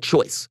civilians had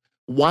choice,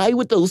 why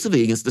would those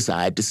civilians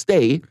decide to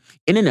stay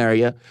in an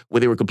area where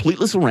they were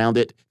completely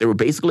surrounded? They were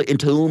basically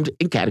entombed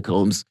in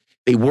catacombs.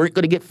 They weren't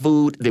going to get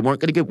food. They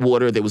weren't going to get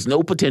water. There was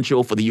no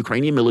potential for the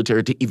Ukrainian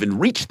military to even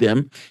reach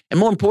them. And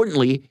more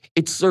importantly,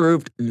 it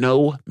served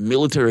no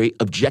military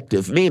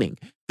objective, meaning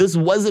this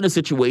wasn't a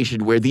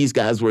situation where these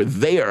guys were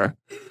there,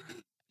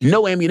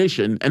 no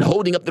ammunition, and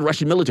holding up the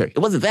Russian military. It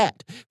wasn't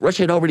that.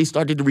 Russia had already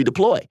started to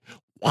redeploy.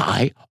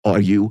 Why are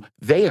you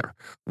there?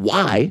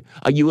 Why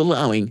are you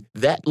allowing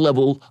that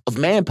level of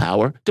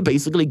manpower to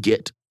basically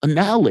get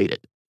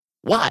annihilated?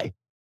 Why?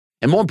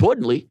 And more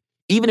importantly,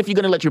 even if you're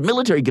going to let your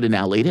military get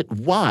annihilated,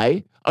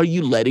 why are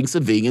you letting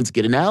civilians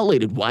get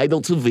annihilated? Why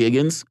don't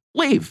civilians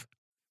leave?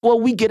 Well,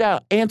 we get our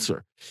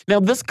answer. Now,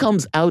 this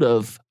comes out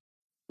of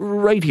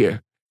right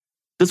here.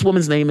 This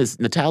woman's name is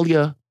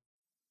Natalia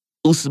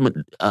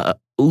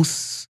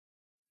Usmanova.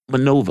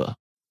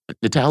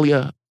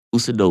 Natalia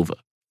Usanova.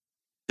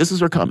 This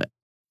is her comment.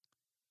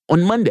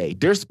 On Monday,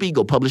 Der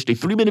Spiegel published a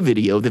 3-minute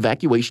video of the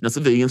evacuation of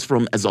civilians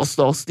from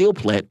Azov steel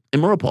plant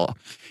in Mariupol.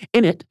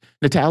 In it,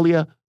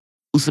 Natalia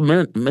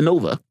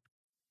Usmanova,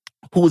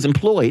 who was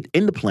employed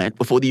in the plant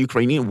before the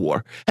Ukrainian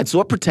war, had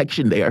sought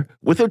protection there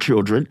with her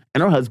children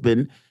and her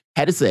husband,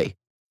 had to say,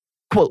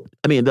 quote,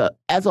 the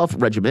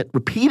Azov regiment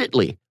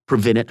repeatedly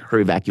prevented her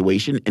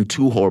evacuation in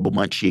 2 horrible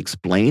months, she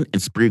explained in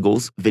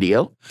Spiegel's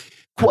video.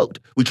 Quote,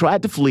 we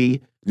tried to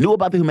flee, knew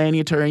about the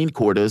humanitarian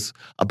quarters,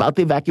 about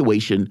the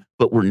evacuation,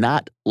 but were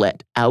not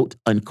let out,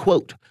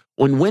 unquote.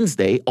 On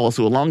Wednesday,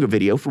 also a longer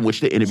video from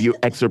which the interview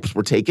excerpts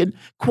were taken,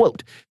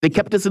 quote, they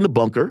kept us in the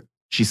bunker,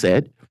 she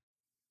said.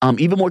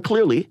 Even more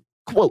clearly,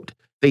 quote,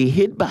 they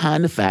hid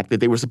behind the fact that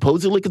they were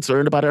supposedly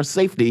concerned about our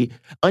safety,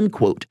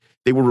 unquote.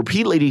 They were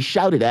repeatedly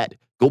shouted at,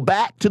 go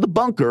back to the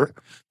bunker.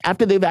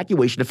 After the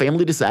evacuation, the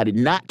family decided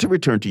not to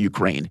return to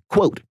Ukraine.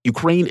 Quote,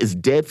 Ukraine is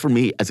dead for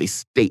me as a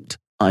state,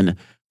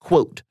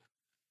 unquote.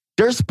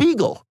 Der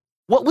Spiegel,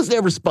 what was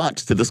their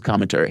response to this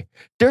commentary?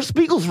 Der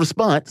Spiegel's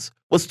response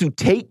was to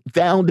take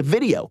down the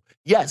video.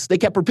 Yes, they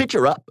kept her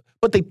picture up,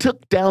 but they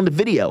took down the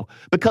video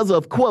because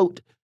of, quote,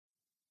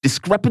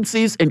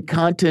 discrepancies in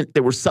content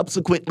that were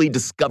subsequently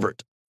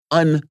discovered,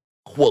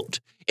 unquote.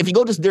 If you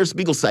go to Der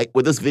Spiegel's site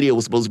where this video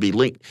was supposed to be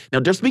linked, now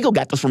Der Spiegel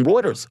got this from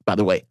Reuters, by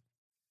the way.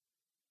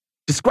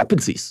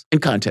 Discrepancies in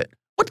content.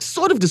 What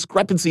sort of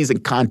discrepancies in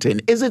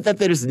content? Is it that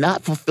that is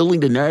not fulfilling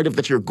the narrative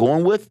that you're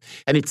going with?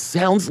 And it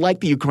sounds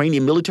like the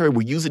Ukrainian military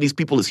were using these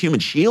people as human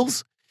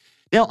shields?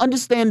 Now,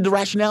 understand the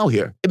rationale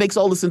here. It makes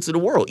all the sense in the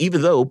world.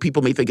 Even though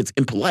people may think it's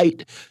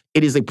impolite,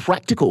 it is a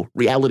practical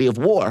reality of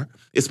war,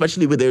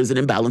 especially where there's an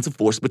imbalance of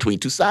force between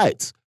two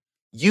sides.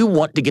 You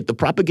want to get the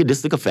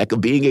propagandistic effect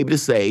of being able to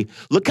say,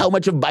 look how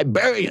much of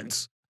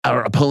barbarians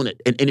our opponent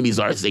and enemies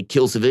are as they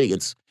kill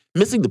civilians,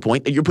 missing the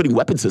point that you're putting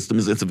weapon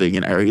systems in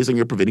civilian areas and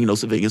you're preventing those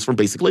civilians from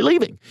basically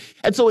leaving.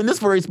 And so in this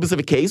very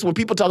specific case, when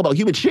people talk about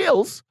human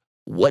shields,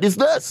 what is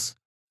this?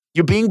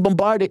 You're being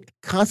bombarded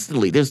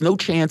constantly. There's no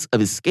chance of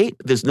escape.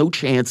 There's no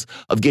chance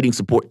of getting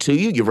support to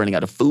you. You're running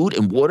out of food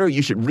and water.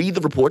 You should read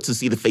the reports and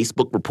see the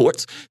Facebook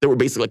reports that were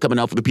basically coming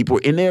out for the people who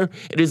are in there.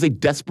 It is a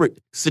desperate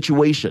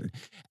situation.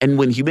 And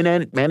when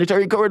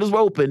humanitarian corridors were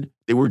open,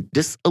 they were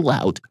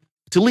disallowed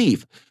to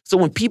leave. So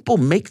when people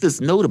make this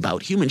note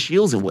about human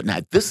shields and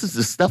whatnot, this is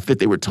the stuff that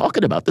they were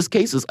talking about. This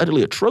case is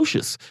utterly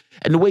atrocious.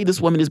 And the way this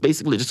woman is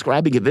basically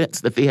describing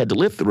events that they had to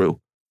live through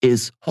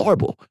is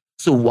horrible.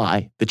 So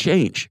why the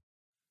change?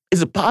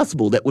 Is it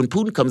possible that when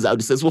Putin comes out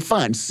and says, well,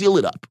 fine, seal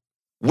it up.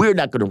 We're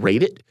not going to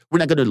raid it. We're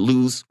not going to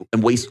lose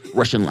and waste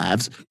Russian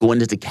lives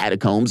going into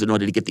catacombs in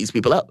order to get these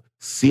people out.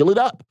 Seal it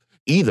up.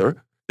 Either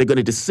they're going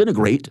to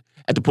disintegrate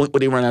at the point where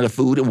they run out of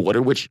food and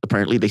water, which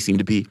apparently they seem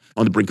to be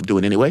on the brink of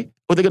doing anyway,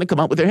 or they're going to come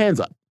out with their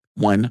hands up,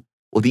 one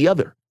or the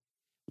other.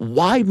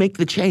 Why make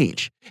the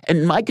change?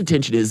 And my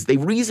contention is the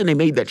reason they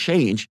made that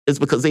change is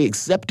because they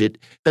accepted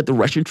that the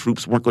Russian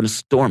troops weren't going to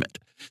storm it.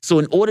 So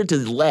in order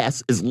to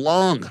last as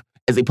long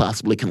as they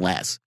possibly can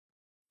last,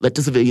 let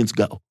the civilians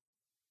go.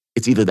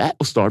 It's either that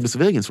or starve the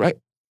civilians, right?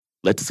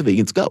 Let the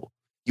civilians go.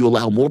 You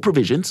allow more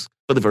provisions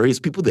for the various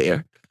people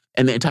there.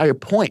 And the entire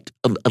point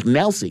of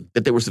announcing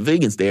that there were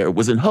civilians there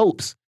was in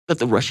hopes that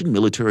the Russian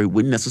military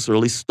wouldn't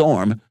necessarily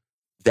storm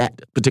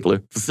that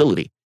particular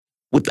facility,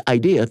 with the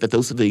idea that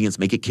those civilians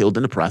may get killed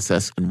in the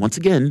process. And once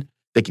again,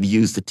 they could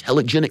use the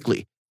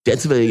telegenically dead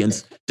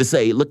civilians to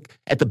say, look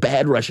at the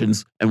bad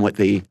Russians and what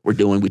they were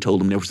doing. We told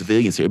them there were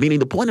civilians here. Meaning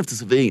the point of the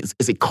civilians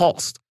is a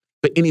cost.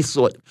 but any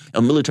sort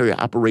of military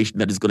operation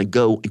that is going to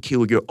go and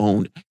kill your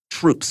own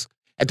troops.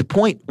 At the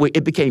point where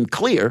it became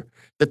clear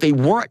that they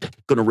weren't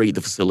going to raid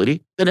the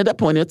facility, then at that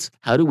point it's,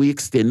 how do we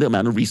extend the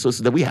amount of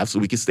resources that we have so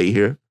we can stay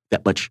here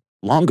that much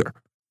longer?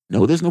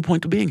 No, there's no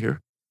point to being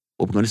here,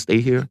 but we're going to stay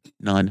here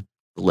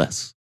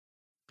nonetheless.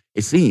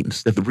 It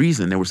seems that the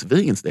reason there were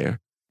civilians there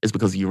is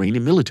because the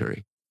Iranian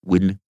military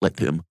wouldn't let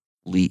them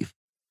leave.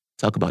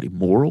 Talk about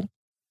immoral,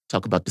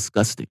 talk about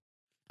disgusting.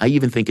 I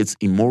even think it's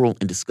immoral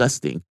and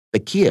disgusting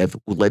that Kiev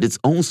would let its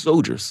own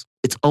soldiers,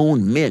 its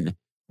own men,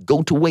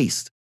 go to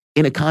waste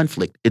in a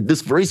conflict, in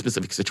this very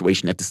specific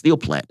situation at the steel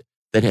plant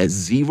that has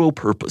zero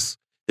purpose.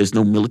 There's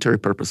no military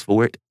purpose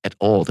for it at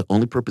all. The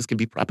only purpose can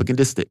be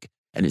propagandistic.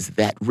 And is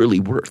that really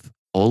worth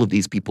all of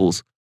these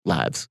people's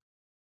lives?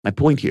 My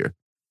point here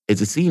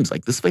is it seems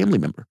like this family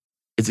member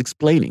is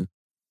explaining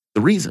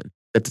the reason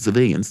that the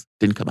civilians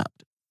didn't come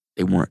out.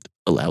 They weren't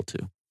allowed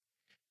to.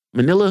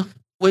 Manila,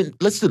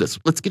 let's do this.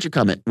 Let's get your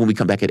comment when we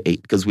come back at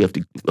 8 because we have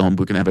to. We're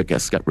going to have our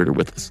guest Scott Ritter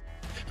with us.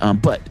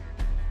 But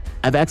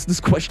I've asked this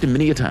question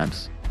many a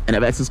times, and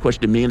I've asked this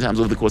question many times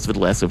over the course of the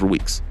last several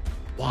weeks.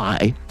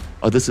 Why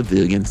are the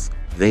civilians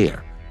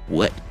there?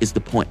 What is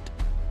the point?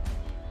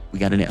 We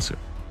got an answer.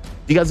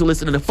 You guys are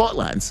listening to Fault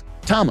Lines.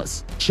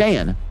 Thomas,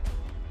 Chan,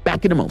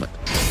 back in a moment.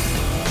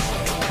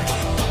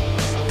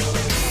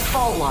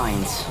 Fault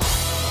Lines.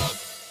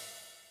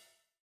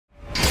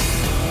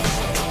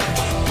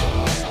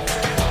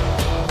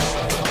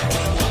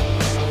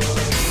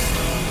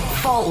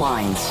 Fault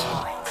Lines.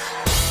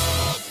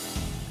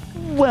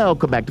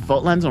 Welcome back to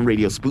Fault Lines on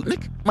Radio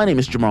Sputnik. My name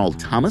is Jamarl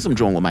Thomas. I'm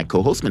joined with my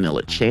co-host,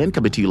 Manila Chan,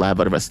 coming to you live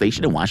out of our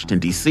station in Washington,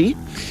 D.C.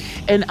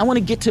 And I want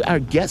to get to our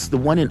guest, the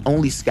one and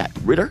only Scott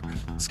Ritter.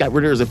 Scott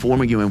Ritter is a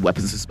former UN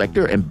weapons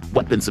inspector and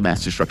weapons of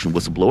mass destruction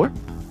whistleblower.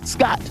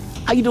 Scott,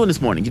 how you doing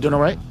this morning? You doing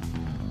all right?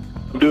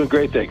 I'm doing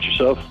great, thanks.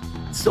 Yourself?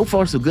 So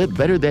far, so good.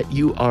 Better that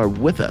you are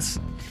with us.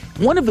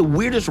 One of the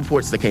weirdest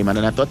reports that came out,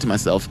 and I thought to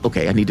myself,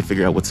 okay, I need to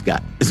figure out what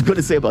Scott is going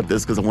to say about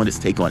this because I want his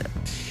take on it.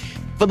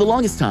 For the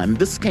longest time,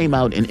 this came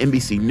out in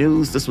NBC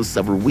News. This was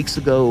several weeks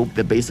ago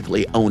that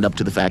basically owned up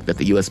to the fact that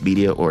the U.S.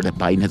 media or that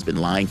Biden has been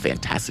lying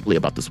fantastically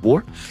about this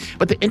war.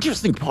 But the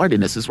interesting part in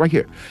this is right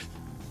here.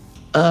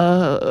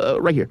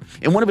 Right here.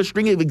 In one of a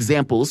string of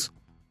examples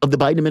of the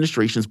Biden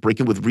administration's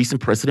breaking with recent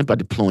precedent by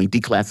deploying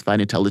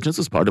declassified intelligence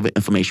as part of an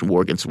information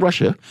war against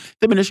Russia,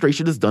 the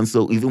administration has done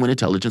so even when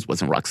intelligence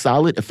wasn't rock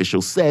solid,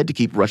 officials said, to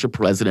keep Russia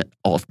president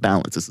off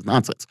balance. This is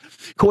nonsense.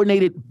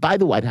 Coordinated by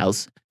the White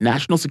House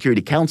National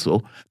Security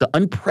Council, the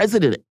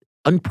unprecedented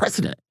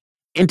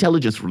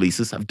intelligence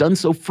releases have done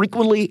so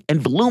frequently and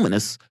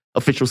voluminous,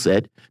 officials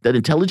said, that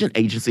intelligence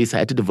agencies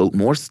had to devote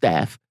more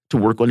staff to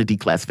work on the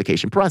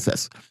declassification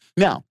process.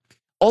 Now,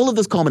 all of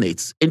this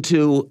culminates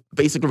into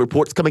basically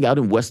reports coming out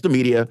in Western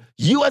media.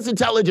 U.S.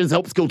 intelligence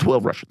helps kill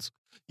 12 Russians.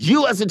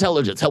 U.S.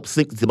 intelligence helps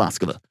sink the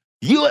Moskva.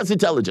 U.S.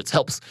 intelligence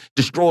helps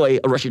destroy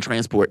a Russian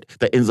transport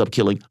that ends up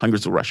killing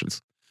hundreds of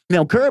Russians.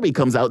 Now, Kirby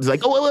comes out and is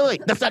like, oh,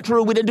 wait, that's not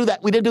true. We didn't do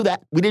that. We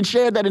didn't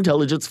share that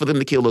intelligence for them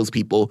to kill those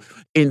people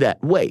in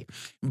that way.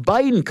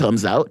 Biden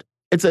comes out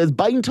and says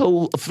Biden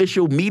told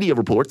official media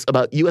reports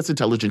about U.S.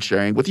 intelligence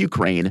sharing with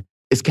Ukraine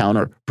is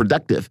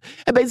counterproductive.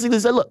 And basically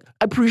said, look,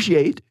 I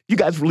appreciate you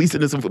guys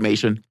releasing this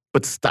information,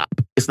 but stop.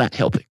 It's not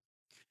helping.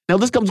 Now,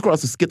 this comes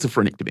across as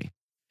schizophrenic to me.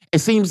 It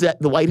seems that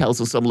the White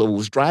House on some level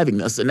was driving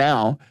this, and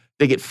now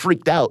they get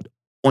freaked out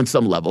on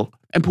some level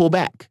and pull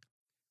back.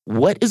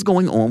 What is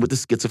going on with the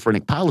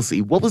schizophrenic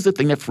policy? What was the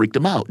thing that freaked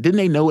them out? Didn't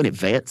they know in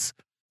advance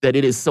that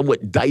it is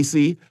somewhat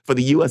dicey for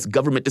the U.S.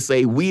 government to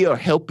say we are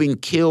helping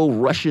kill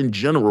Russian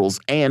generals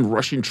and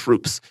Russian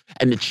troops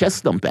and to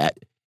chest thump that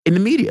in the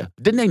media?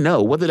 Didn't they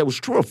know, whether that was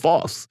true or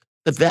false,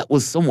 that that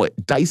was somewhat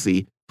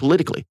dicey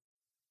politically?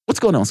 What's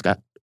going on, Scott?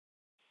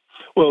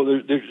 Well,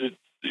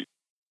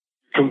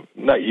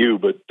 not you,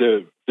 but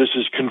this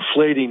is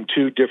conflating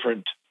two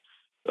different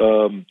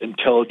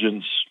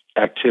intelligence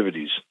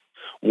activities.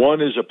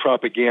 One is a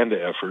propaganda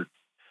effort,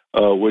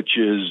 which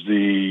is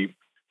the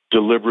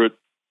deliberate,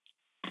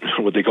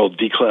 what they call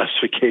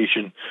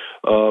declassification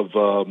of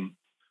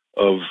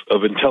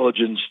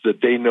intelligence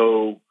that they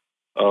know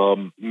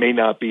may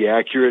not be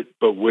accurate,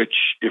 but which,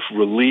 if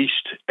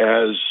released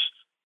as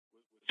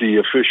the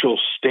official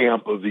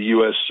stamp of the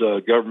U.S.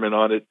 Government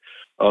on it,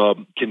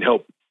 can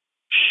help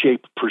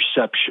shape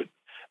perception.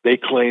 They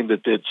claim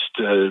that it's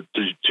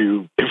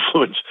to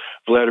influence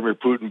Vladimir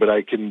Putin, but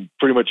I can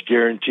pretty much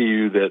guarantee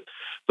you that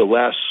the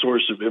last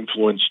source of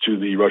influence to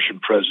the Russian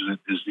president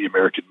is the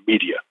American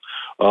media.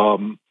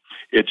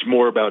 It's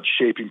more about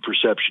shaping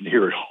perception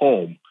here at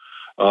home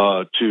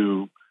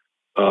to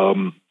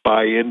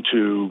buy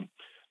into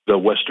the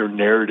Western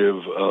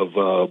narrative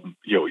of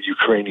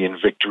Ukrainian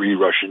victory,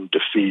 Russian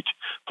defeat,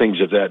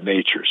 things of that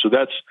nature. So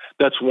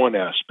that's one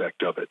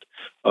aspect of it.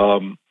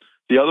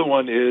 The other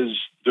one is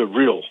the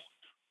real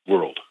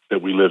world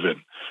that we live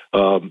in.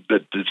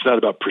 That it's not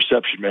about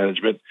perception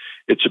management.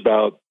 It's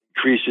about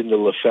increasing the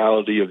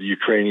lethality of the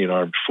Ukrainian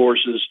armed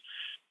forces.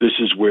 This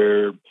is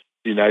where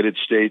the United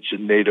States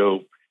and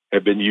NATO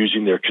have been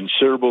using their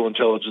considerable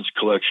intelligence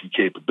collection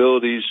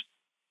capabilities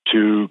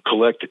to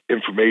collect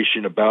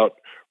information about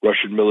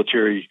Russian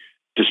military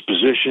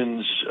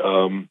dispositions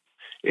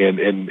and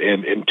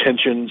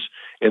intentions,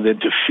 and then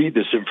to feed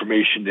this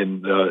information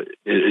in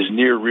as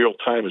near real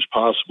time as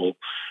possible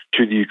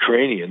to the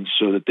Ukrainians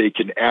so that they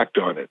can act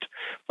on it.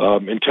 I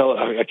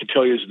can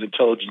tell you as an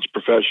intelligence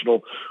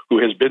professional who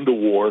has been to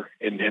war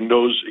and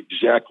knows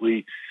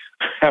exactly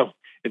how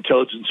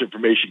intelligence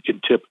information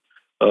can tip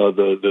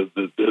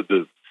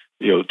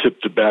tip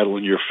the battle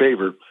in your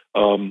favor.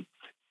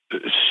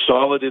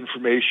 Solid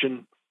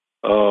information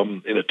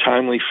in a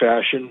timely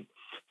fashion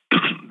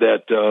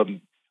that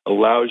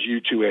allows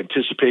you to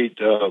anticipate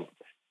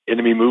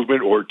enemy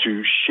movement or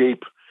to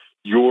shape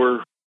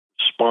your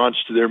response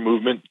to their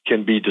movement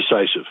can be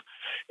decisive.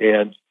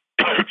 And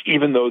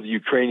even though the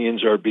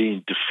Ukrainians are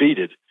being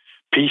defeated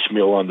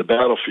piecemeal on the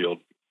battlefield,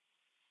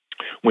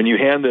 when you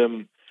hand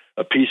them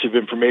a piece of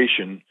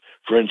information,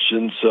 for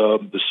instance,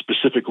 the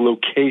specific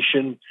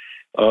location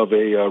of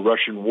a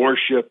Russian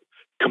warship,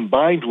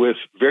 combined with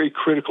very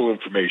critical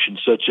information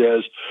such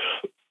as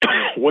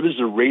what is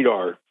the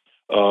radar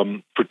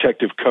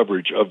protective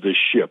coverage of this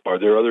ship? Are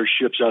there other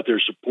ships out there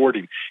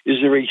supporting? Is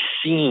there a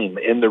seam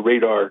in the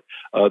radar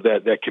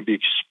that can be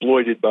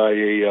exploited by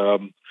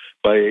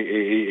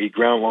a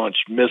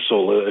ground-launched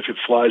missile if it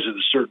flies at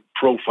a certain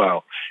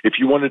profile? If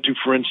you wanted to,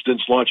 for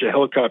instance, launch a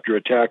helicopter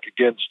attack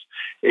against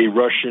a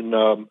Russian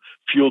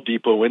fuel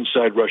depot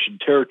inside Russian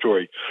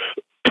territory,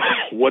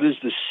 what is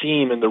the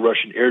seam in the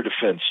Russian air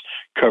defense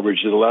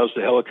coverage that allows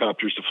the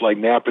helicopters to fly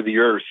nap of the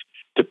earth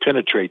to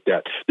penetrate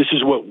that? This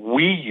is what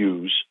we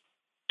use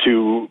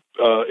to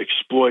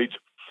exploit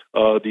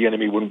the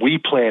enemy. When we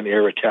plan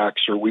air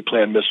attacks or we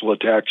plan missile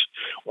attacks,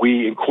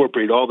 we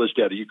incorporate all this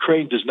data.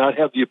 Ukraine does not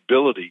have the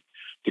ability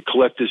to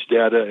collect this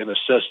data and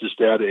assess this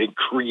data and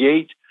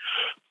create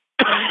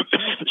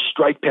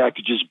strike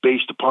packages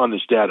based upon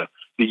this data.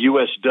 The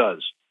U.S.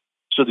 does.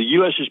 So the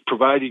U.S. is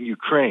providing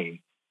Ukraine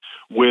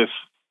with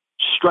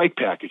strike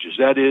packages.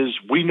 That is,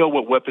 we know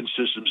what weapon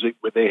systems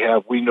they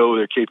have. We know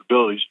their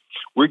capabilities.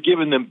 We're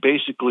giving them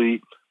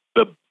basically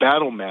the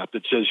battle map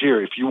that says,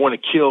 here, if you want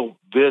to kill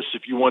this,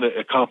 if you want to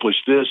accomplish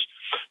this,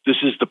 this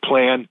is the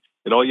plan,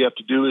 and all you have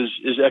to do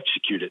is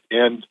execute it.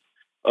 And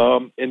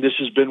this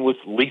has been with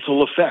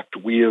lethal effect.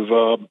 We have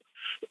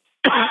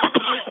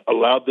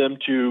allowed them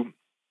to,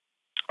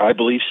 I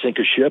believe, sink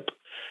a ship.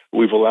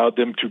 We've allowed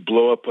them to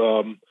blow up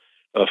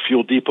a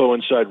fuel depot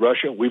inside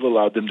Russia. We've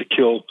allowed them to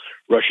kill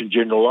Russian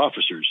general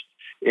officers.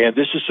 And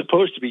this is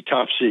supposed to be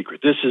top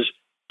secret. This is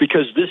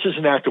because this is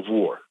an act of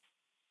war.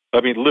 I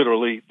mean,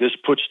 literally, this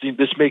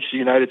makes the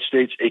United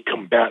States a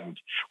combatant.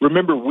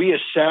 Remember, we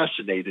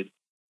assassinated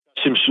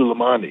Qasem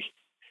Soleimani,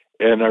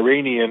 an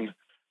Iranian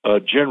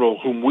general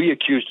whom we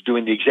accused of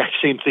doing the exact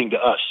same thing to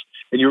us.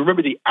 And you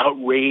remember the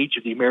outrage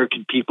of the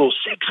American people?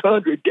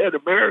 600 dead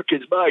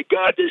Americans. My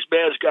God, this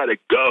man's got to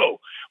go.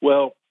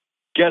 Well,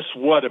 guess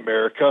what,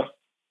 America?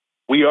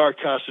 We are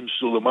Qasem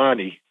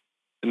Soleimani,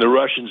 and the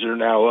Russians are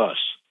now us.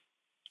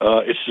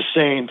 It's the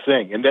same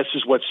thing. And this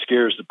is what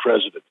scares the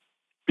president.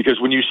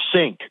 Because when you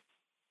sink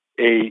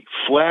a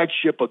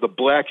flagship of the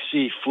Black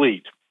Sea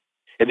Fleet,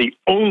 and the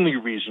only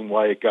reason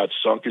why it got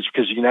sunk is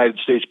because the United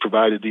States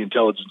provided the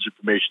intelligence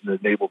information that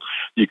enabled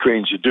the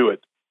Ukrainians to do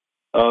it,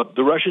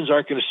 the Russians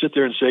aren't going to sit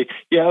there and say,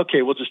 yeah,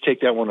 okay, we'll just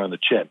take that one on the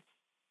chin.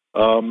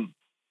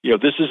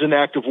 This is an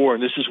act of war,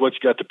 and this is what's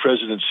got the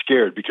president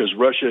scared, because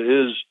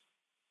Russia is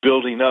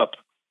building up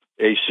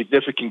a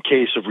significant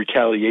case of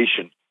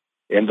retaliation.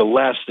 And the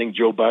last thing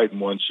Joe Biden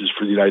wants is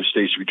for the United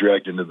States to be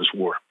dragged into this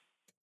war.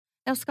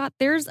 Now, Scott,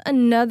 there's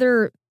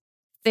another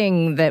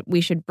thing that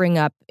we should bring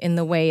up in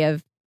the way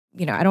of,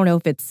 I don't know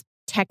if it's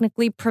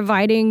technically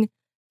providing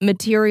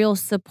material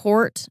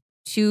support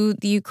to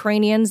the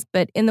Ukrainians,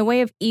 but in the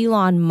way of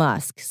Elon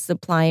Musk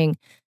supplying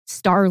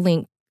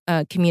Starlink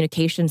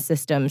communication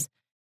systems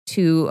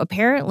to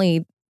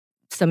apparently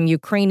some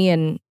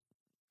Ukrainian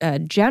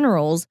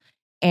generals,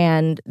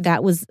 and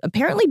that was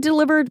apparently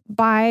delivered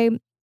by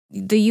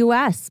the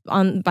U.S.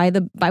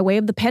 by way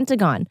of the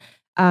Pentagon.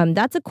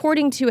 That's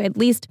according to at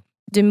least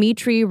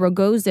Dmitry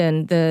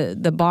Rogozin,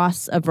 the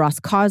boss of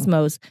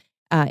Roscosmos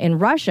in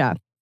Russia.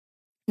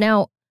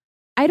 Now,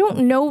 I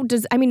don't know.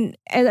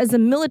 As a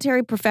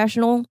military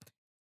professional,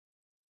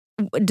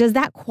 does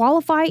that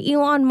qualify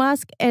Elon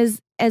Musk as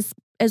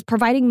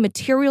providing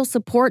material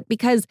support?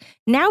 Because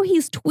now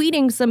he's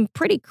tweeting some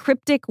pretty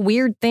cryptic,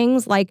 weird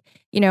things like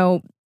he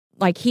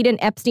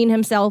didn't Epstein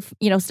himself,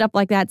 stuff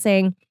like that,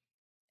 saying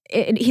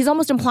he's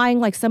almost implying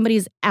like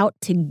somebody's out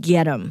to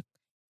get him.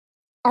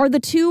 Are the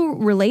two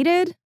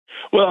related?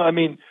 Well, I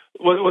mean,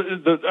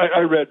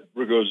 I read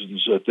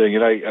Rogozin's thing,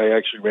 and I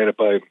actually ran it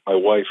by my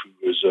wife,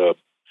 who is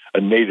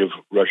a native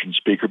Russian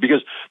speaker,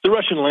 because the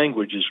Russian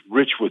language is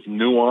rich with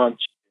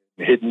nuance,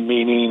 hidden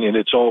meaning, and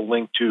it's all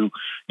linked to,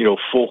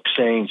 folk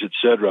sayings,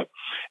 etc.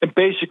 And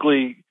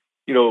basically,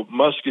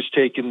 Musk has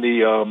taken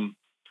you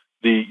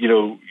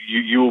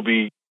will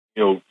be,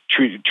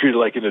 treated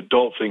like an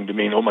adult thing to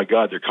mean, oh my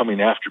God, they're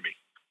coming after me.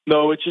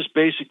 No, it's just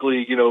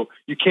basically,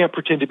 you can't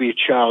pretend to be a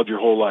child your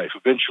whole life.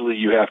 Eventually,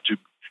 you have to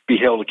be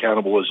held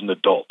accountable as an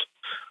adult.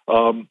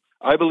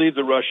 I believe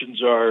the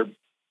Russians are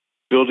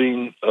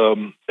building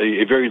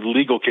a very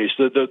legal case.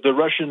 The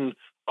Russian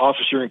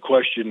officer in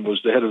question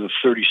was the head of the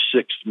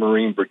 36th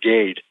Marine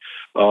Brigade,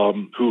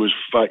 who was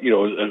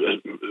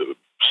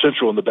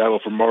central in the battle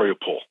for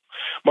Mariupol.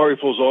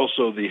 Mariupol is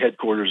also the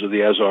headquarters of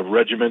the Azov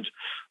Regiment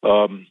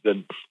and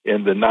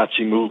the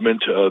Nazi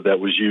movement that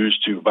was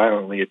used to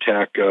violently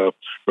attack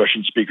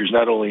Russian speakers,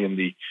 not only in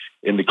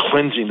the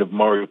cleansing of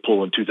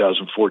Mariupol in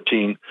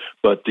 2014,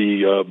 but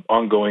the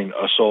ongoing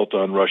assault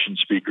on Russian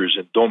speakers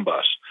in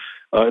Donbas.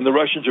 And the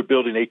Russians are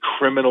building a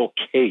criminal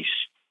case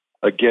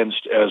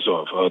against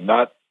Azov.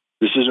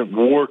 This isn't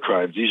war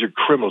crimes; these are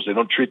criminals. They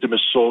don't treat them as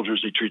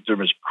soldiers; they treat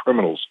them as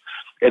criminals,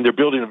 and they're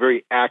building a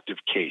very active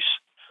case.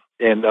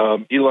 And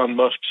Elon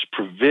Musk's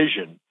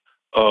provision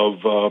of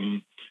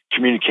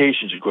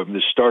communications equipment,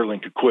 this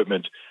Starlink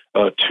equipment,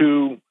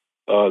 to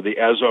the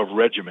Azov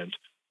Regiment,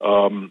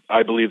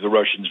 I believe the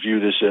Russians view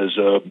this as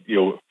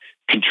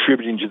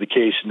contributing to the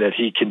case, and that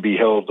he can be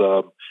held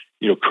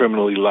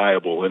criminally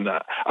liable. And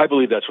I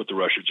believe that's what the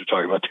Russians are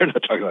talking about. They're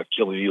not talking about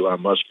killing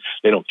Elon Musk.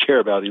 They don't care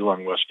about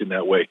Elon Musk in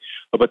that way.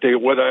 But what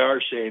they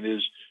are saying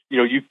is,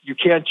 you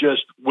can't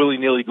just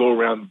willy-nilly go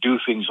around and do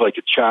things like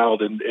a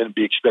child and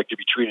be expected to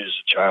be treated as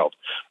a child.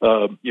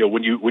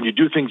 When you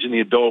do things in the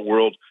adult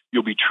world,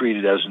 you'll be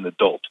treated as an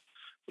adult.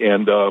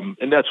 And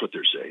that's what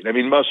they're saying. I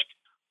mean, Musk,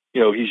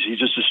 he's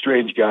just a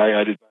strange guy.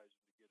 I'd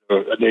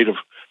advise a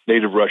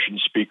native Russian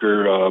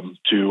speaker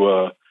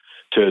to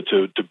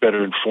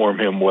better inform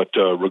him what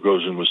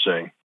Rogozin was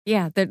saying.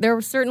 Yeah,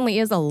 there certainly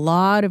is a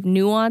lot of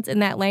nuance in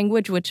that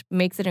language, which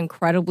makes it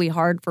incredibly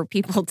hard for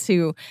people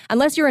to,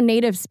 unless you're a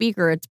native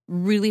speaker, it's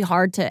really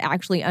hard to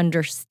actually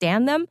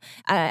understand them.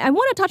 I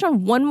want to touch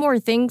on one more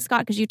thing,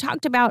 Scott, because you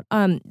talked about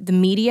the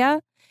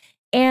media.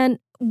 And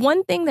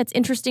one thing that's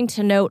interesting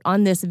to note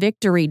on this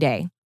Victory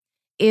Day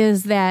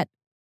is that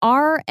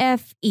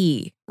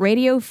RFE,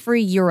 Radio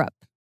Free Europe,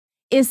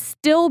 is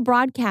still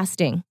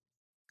broadcasting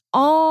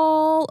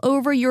all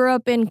over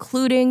Europe,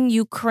 including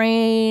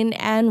Ukraine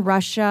and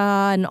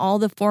Russia and all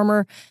the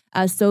former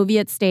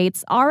Soviet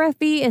states.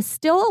 RFE is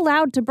still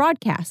allowed to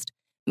broadcast.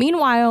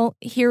 Meanwhile,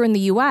 here in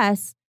the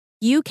U.S.,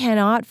 you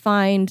cannot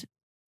find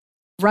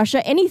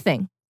Russia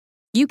anything.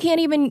 You can't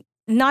even,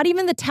 not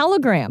even the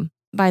Telegram,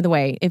 by the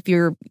way, if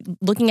you're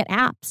looking at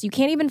apps. You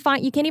can't even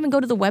go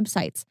to the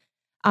websites.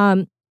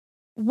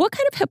 What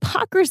kind of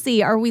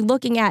hypocrisy are we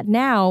looking at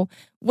now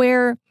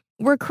where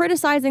we're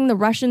criticizing the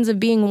Russians of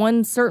being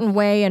one certain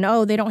way and,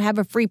 they don't have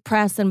a free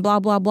press and blah,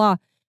 blah, blah.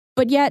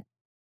 But yet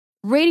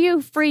Radio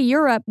Free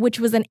Europe, which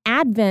was an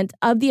advent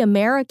of the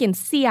American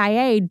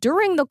CIA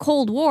during the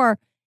Cold War,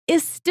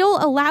 is still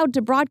allowed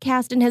to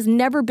broadcast and has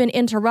never been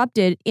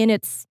interrupted in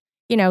its,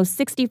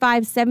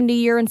 65,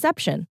 70-year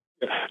inception.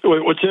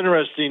 What's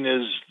interesting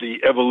is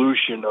the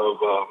evolution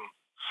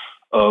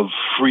of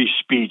free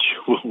speech,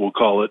 we'll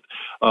call it,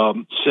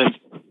 since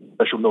the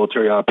special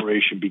military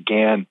operation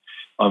began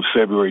on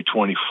February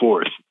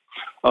 24th.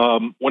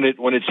 When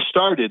it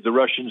started, the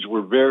Russians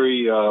were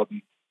very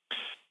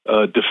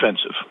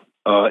defensive,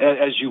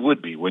 as you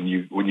would be when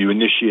you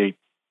initiate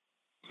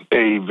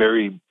a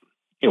very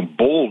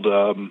bold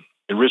and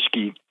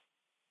risky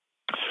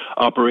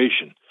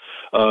operation.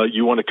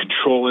 You want to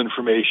control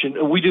information,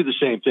 and we do the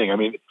same thing. I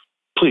mean,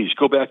 please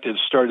go back to the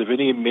start of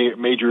any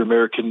major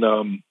American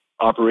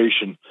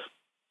operation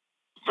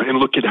and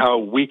look at how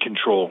we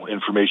control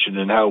information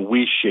and how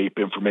we shape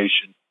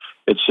information,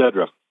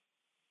 etc.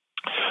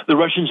 The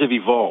Russians have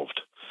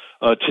evolved.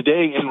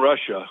 Today in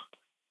Russia,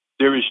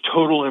 there is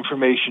total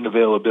information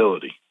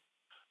availability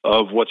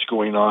of what's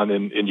going on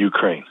in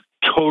Ukraine.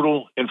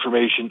 Total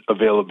information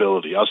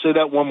availability. I'll say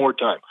that one more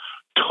time.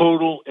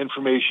 Total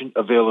information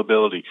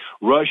availability.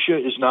 Russia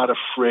is not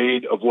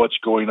afraid of what's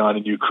going on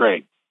in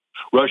Ukraine.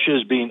 Russia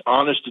is being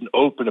honest and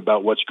open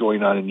about what's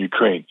going on in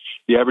Ukraine.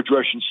 The average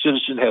Russian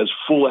citizen has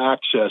full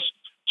access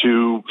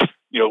to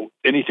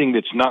anything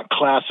that's not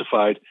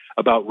classified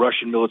about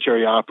Russian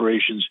military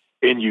operations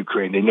in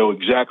Ukraine. They know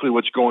exactly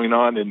what's going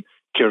on in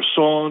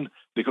Kherson.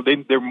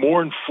 They're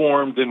more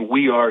informed than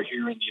we are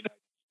here in the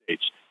United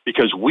States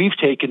because we've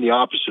taken the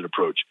opposite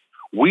approach.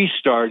 We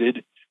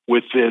started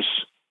with this,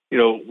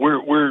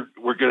 we're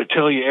going to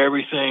tell you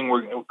everything.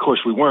 Of course,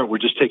 we weren't. We're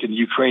just taking the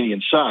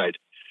Ukrainian side.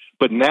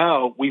 But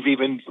now we've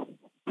even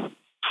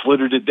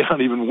flittered it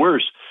down even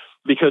worse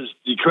because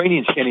the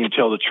Ukrainians can't even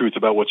tell the truth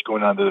about what's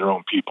going on to their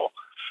own people.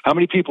 How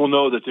many people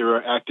know that there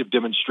are active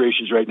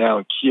demonstrations right now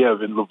in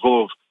Kiev and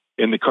Lvov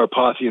in the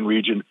Carpathian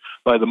region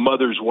by the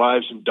mothers,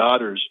 wives, and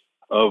daughters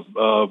of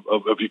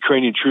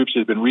Ukrainian troops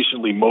that have been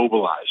recently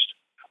mobilized,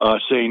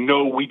 saying,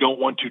 no, we don't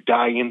want to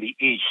die in the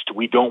East.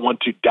 We don't want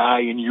to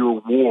die in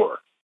your war.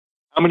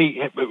 How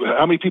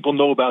many people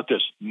know about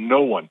this?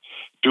 No one.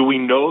 Do we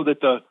know that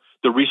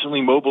the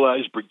recently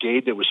mobilized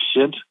brigade that was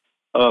sent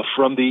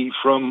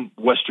from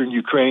Western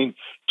Ukraine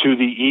to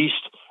the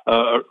East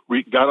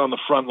got on the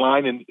front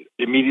line and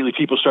immediately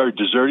people started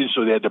deserting,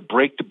 so they had to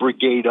break the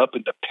brigade up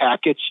into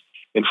packets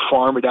and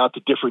farm it out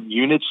to different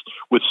units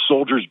with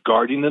soldiers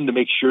guarding them to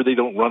make sure they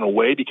don't run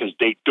away because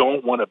they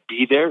don't want to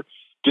be there?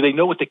 Do they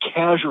know what the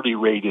casualty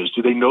rate is?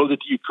 Do they know that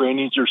the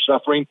Ukrainians are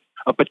suffering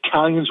a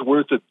battalion's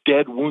worth of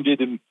dead,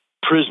 wounded, and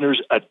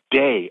prisoners a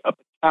day? A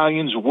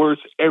battalion's worth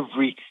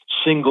every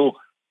single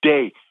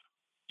day.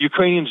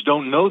 Ukrainians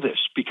don't know this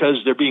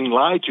because they're being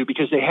lied to,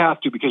 because they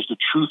have to, because the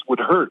truth would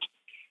hurt.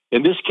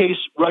 In this case,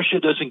 Russia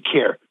doesn't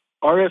care.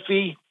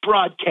 RFE,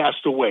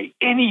 broadcast away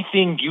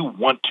anything you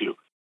want to.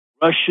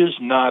 Russia's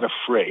not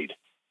afraid.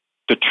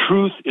 The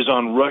truth is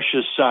on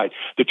Russia's side.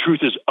 The truth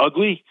is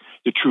ugly.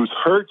 The truth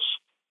hurts,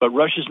 but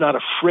Russia's not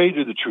afraid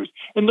of the truth.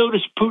 And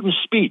notice Putin's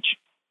speech.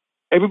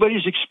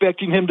 Everybody's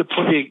expecting him to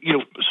play,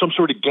 some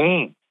sort of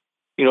game,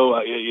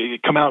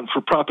 come out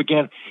for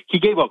propaganda. He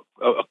gave a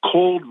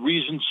cold,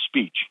 reasoned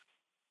speech.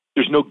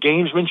 There's no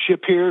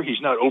gamesmanship here.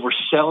 He's not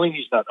overselling.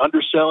 He's not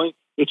underselling.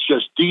 It's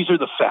just, these are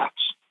the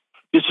facts.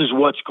 This is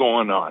what's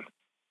going on.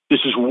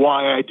 This is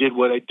why I did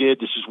what I did.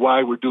 This is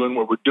why we're doing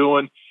what we're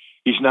doing.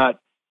 He's not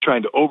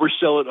trying to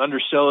oversell it,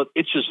 undersell it.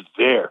 It's just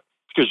there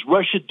because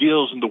Russia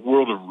deals in the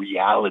world of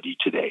reality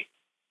today.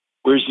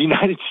 Whereas the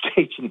United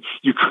States and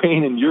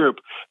Ukraine and Europe,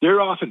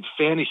 they're off in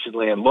fantasy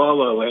land,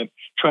 la-la land,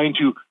 trying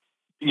to,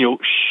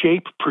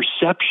 shape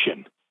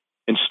perception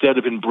instead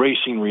of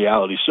embracing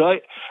reality. So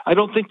I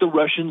don't think the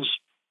Russians,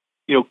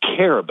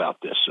 care about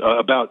this,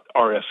 about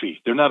RFE.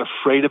 They're not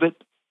afraid of it.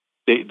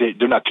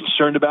 They're not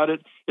concerned about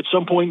it. At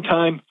some point in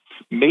time,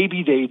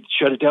 maybe they'd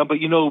shut it down. But,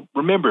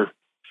 remember,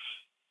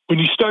 when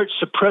you start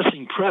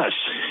suppressing press,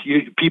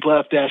 people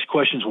have to ask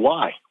questions,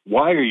 why?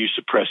 Why are you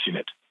suppressing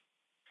it?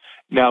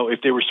 Now, if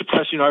they were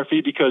suppressing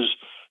RFE because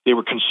they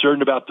were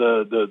concerned about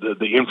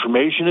the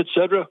information, et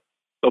cetera,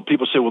 well,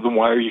 people say, well, then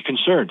why are you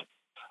concerned?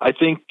 I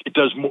think it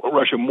does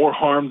Russia more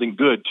harm than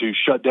good to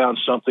shut down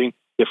something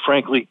that,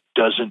 frankly,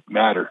 doesn't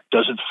matter,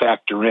 doesn't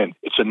factor in.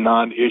 It's a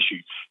non-issue.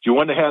 If you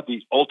want to have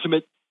the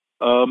ultimate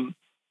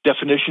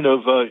definition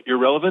of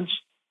irrelevance,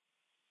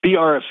 be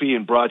RFE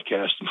and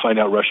broadcast and find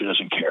out Russia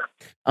doesn't care.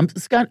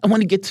 Scott, I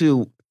want to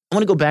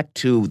go back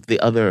to the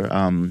other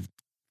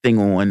thing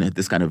on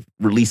this kind of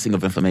releasing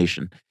of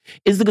information.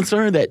 Is the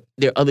concern that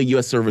there are other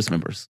U.S. service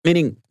members,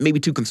 meaning maybe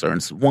two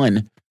concerns.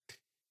 One,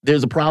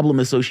 there's a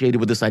problem associated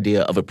with this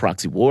idea of a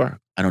proxy war.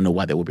 I don't know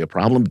why there would be a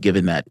problem,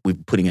 given that we're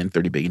putting in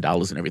 $30 billion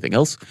and everything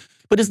else.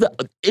 But is the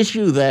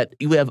issue that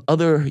you have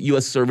other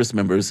U.S. service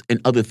members in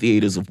other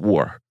theaters of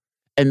war,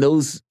 and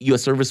those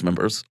U.S. service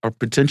members are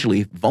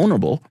potentially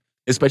vulnerable,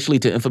 especially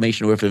to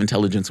information or if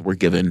intelligence were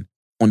given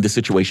on the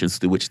situations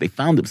through which they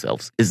found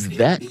themselves. Is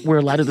that where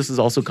a lot of this is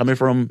also coming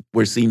from,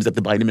 where it seems that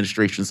the Biden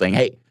administration is saying,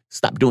 hey,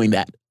 stop doing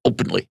that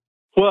openly?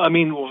 Well, I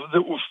mean,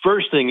 the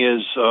first thing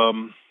is,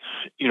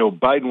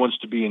 Biden wants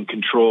to be in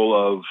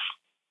control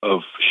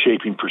of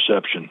shaping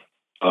perception.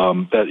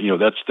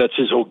 That's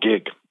his whole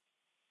gig.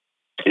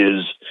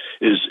 Is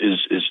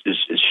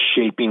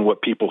shaping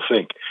what people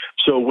think.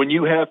 So when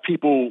you have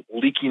people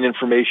leaking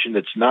information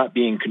that's not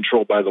being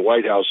controlled by the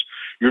White House,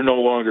 you're no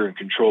longer in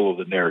control of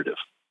the narrative.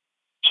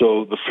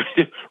 So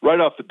right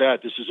off the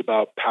bat, this is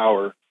about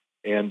power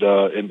and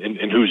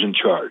who's in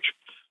charge.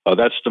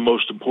 That's the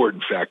most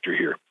important factor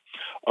here.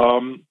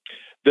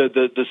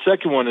 The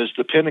second one is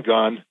the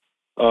Pentagon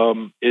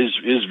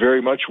is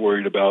very much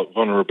worried about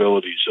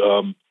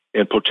vulnerabilities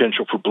and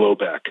potential for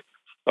blowback.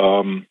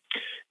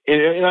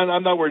 And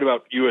I'm not worried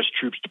about U.S.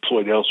 troops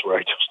deployed elsewhere.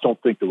 I just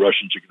don't think the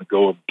Russians are going to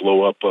go and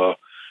blow up,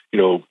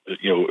 an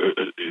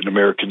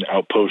American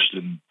outpost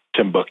in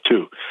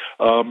Timbuktu.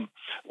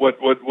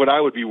 What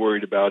I would be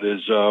worried about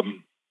is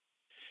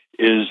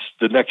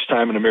the next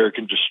time an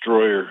American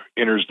destroyer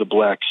enters the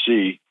Black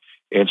Sea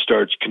and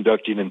starts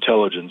conducting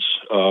intelligence,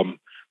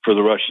 for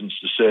the Russians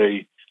to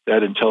say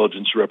that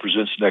intelligence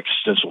represents an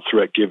existential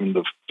threat given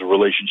the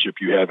relationship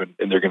you have,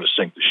 and they're going to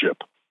sink the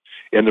ship.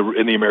 And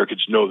the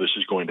Americans know this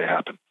is going to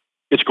happen.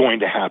 It's going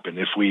to happen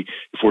if we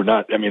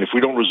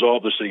don't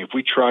resolve this thing. If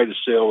we try to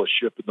sail a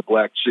ship in the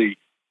Black Sea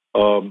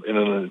in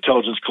an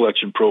intelligence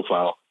collection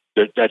profile,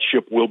 that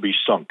ship will be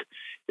sunk.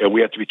 And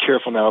we have to be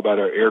careful now about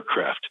our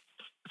aircraft.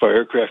 If our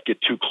aircraft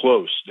get too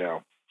close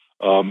now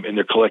and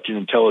they're collecting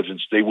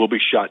intelligence, they will be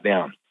shot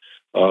down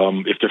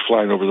if they're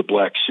flying over the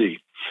Black Sea,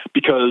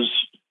 because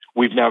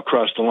we've now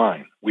crossed the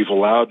line. We've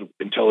allowed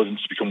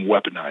intelligence to become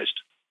weaponized.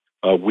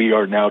 We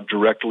are now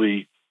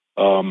directly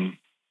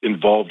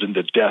involved in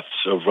the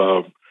deaths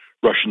of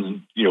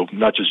Russian,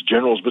 not just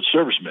generals, but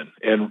servicemen.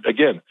 And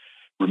again,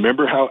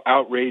 remember how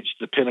outraged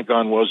the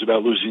Pentagon was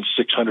about losing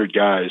 600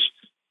 guys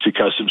to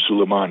Qasem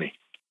Soleimani.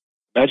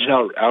 Imagine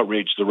how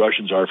outraged the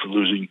Russians are for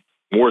losing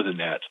more than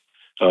that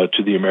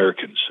to the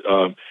Americans.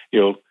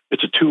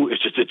 It's a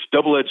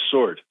double-edged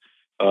sword.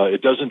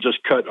 It doesn't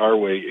just cut our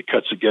way; it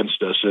cuts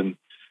against us. And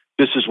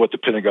this is what the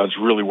Pentagon's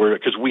really worried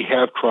about, because we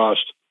have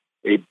crossed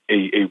a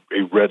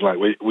red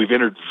line. We've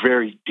entered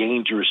very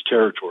dangerous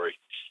territory,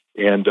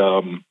 and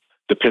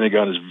the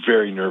Pentagon is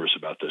very nervous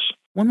about this.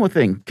 One more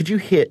thing. Could you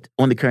hit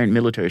on the current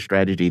military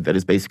strategy that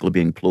is basically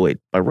being employed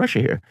by Russia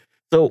here?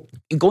 So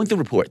in going through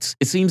reports,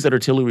 it seems that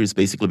artillery is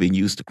basically being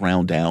used to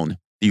ground down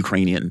the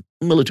Ukrainian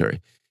military.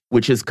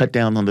 which has cut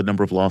down on the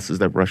number of losses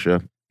that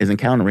Russia is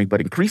encountering,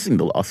 but increasing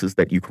the losses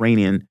that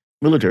Ukrainian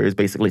military is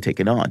basically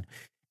taking on.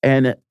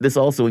 And this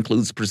also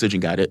includes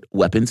precision-guided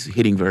weapons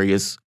hitting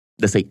various,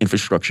 let's say,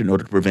 infrastructure in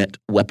order to prevent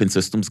weapon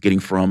systems getting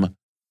from,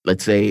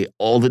 let's say,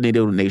 all the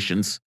NATO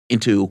nations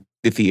into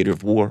the theater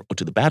of war or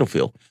to the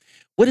battlefield.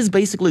 What is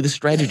basically the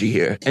strategy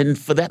here? And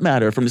for that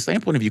matter, from the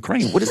standpoint of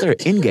Ukraine, what is their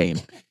end game?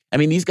 I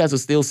mean, these guys are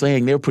still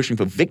saying they're pushing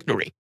for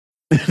victory.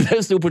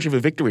 They're still pushing for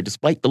victory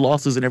despite the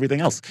losses and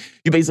everything else.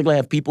 You basically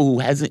have people who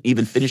hasn't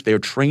even finished their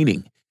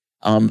training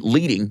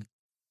leading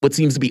what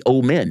seems to be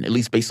old men, at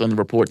least based on the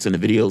reports and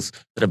the videos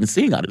that I've been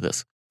seeing out of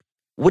this.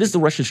 What is the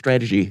Russian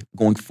strategy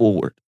going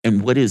forward?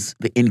 And what is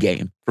the end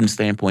game from the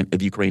standpoint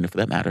of Ukraine, and for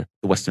that matter,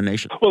 the Western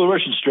nation? Well, the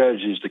Russian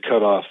strategy is to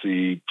cut off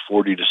the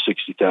 40 to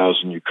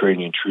 60,000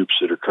 Ukrainian troops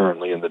that are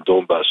currently in the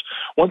Donbas.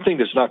 One thing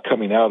that's not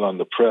coming out on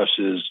the press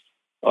is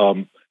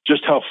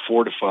just how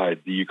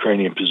fortified the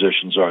Ukrainian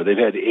positions are. They've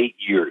had 8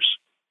 years.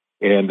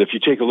 And if you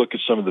take a look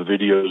at some of the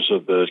videos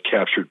of the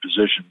captured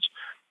positions,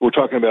 we're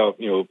talking about,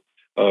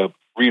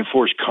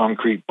 reinforced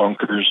concrete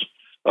bunkers,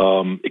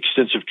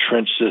 extensive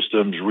trench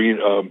systems,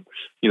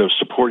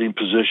 supporting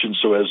positions.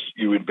 So as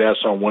you advance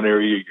on one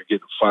area, you're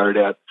getting fired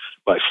at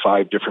by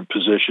 5 different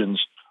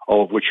positions,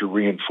 all of which are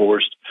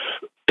reinforced.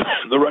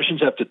 The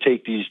Russians have to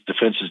take these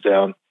defenses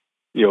down,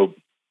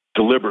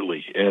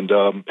 deliberately. And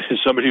as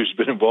somebody who's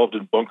been involved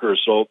in bunker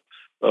assault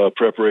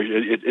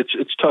preparation,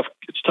 it's tough.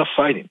 It's tough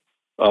fighting.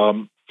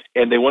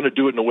 And they want to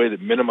do it in a way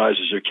that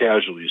minimizes their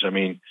casualties. I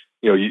mean,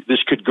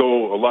 this could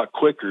go a lot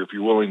quicker if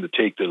you're willing to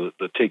take the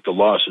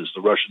losses.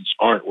 The Russians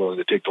aren't willing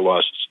to take the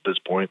losses at this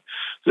point,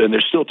 and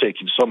they're still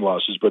taking some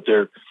losses, but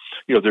they're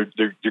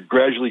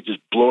gradually just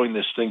blowing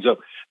these things up.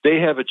 They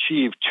have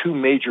achieved 2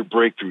 major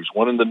breakthroughs,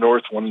 one in the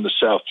north, one in the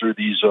south, through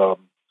these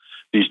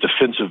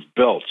defensive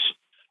belts.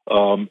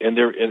 And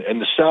in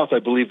the south, I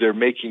believe they're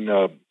making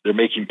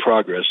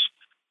progress.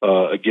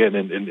 Again,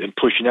 and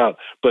pushing out.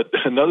 But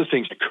another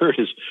thing that occurred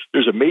is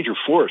there's a major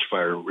forest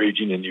fire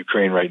raging in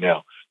Ukraine right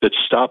now that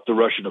stopped the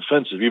Russian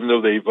offensive, even though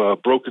they've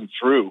broken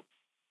through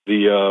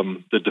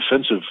the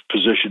defensive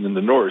position in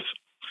the north.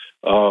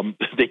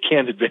 They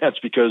can't advance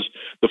because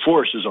the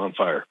forest is on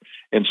fire.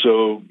 And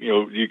so,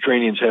 the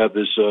Ukrainians have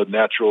this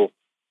natural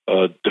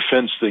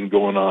defense thing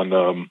going on.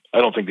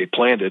 I don't think they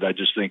planned it. I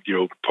just think,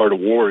 part of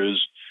war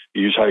is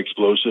you use high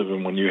explosive,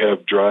 and when you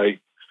have dry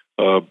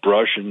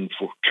brush and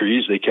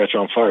trees, they catch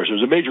on fire. So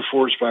there's a major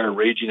forest fire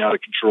raging out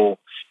of control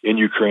in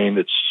Ukraine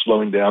that's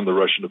slowing down the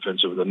Russian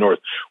offensive in the north.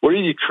 What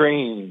are the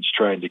Ukrainians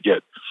trying to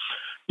get?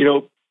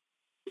 We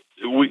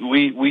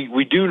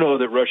do know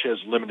that Russia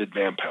has limited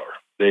manpower.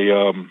 They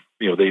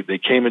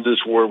came into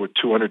this war with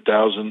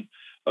 200,000,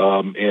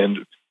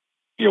 and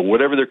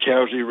whatever their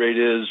casualty rate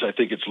is, I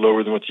think it's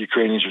lower than what the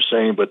Ukrainians are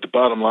saying. But the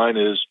bottom line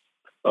is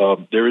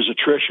there is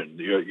attrition.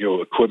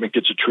 Equipment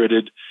gets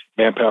attrited,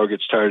 manpower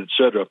gets tired,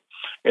 etc.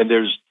 And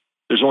there's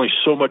only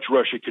so much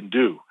Russia can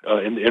do,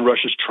 and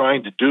Russia's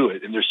trying to do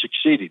it, and they're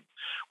succeeding.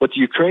 What the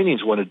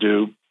Ukrainians want to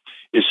do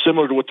is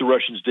similar to what the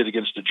Russians did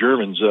against the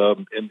Germans in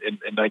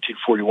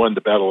 1941,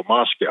 the Battle of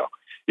Moscow,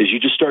 is you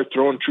just start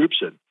throwing troops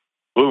in.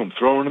 Boom,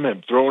 throwing them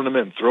in.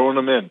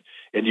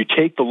 And you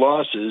take the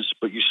losses,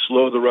 but you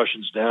slow the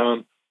Russians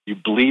down. You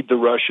bleed the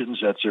Russians.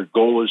 That's their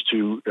goal, is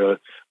to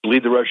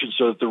bleed the Russians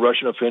so that the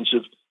Russian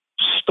offensive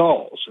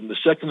stalls. And the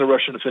second the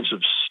Russian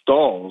offensive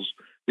stalls,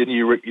 then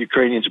the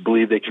Ukrainians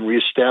believe they can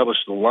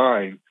reestablish the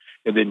line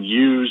and then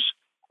use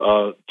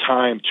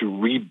time to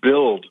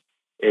rebuild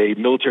a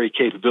military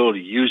capability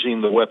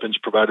using the weapons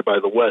provided by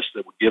the West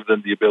that would give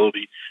them the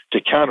ability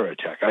to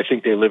counterattack. I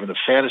think they live in a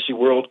fantasy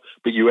world,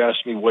 but you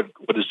asked me what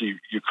is the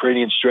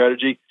Ukrainian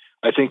strategy?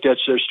 I think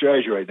that's their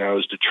strategy right now,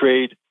 is to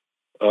trade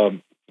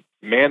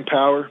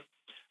manpower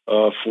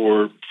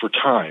for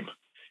time,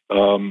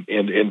 and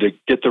to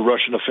get the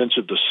Russian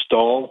offensive to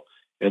stall,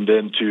 and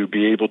then to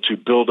be able to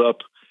build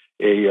up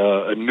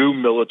a new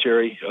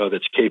military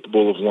that's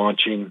capable of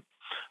launching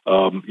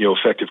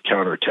effective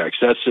counterattacks.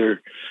 That's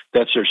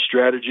their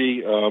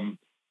strategy.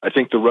 I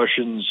think the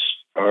Russians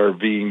are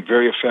being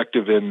very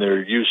effective in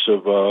their use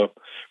of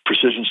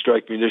precision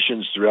strike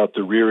munitions throughout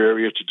the rear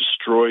area to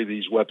destroy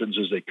these weapons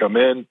as they come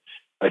in.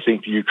 I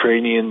think the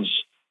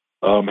Ukrainians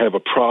have a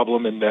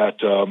problem in that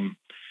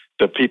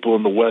the people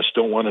in the West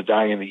don't want to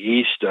die in the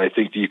East. I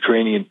think the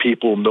Ukrainian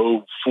people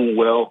know full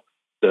well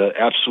the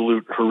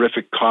absolute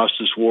horrific cost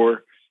this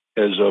war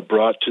has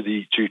brought to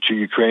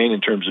Ukraine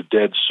in terms of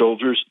dead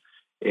soldiers.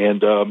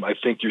 And I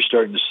think you're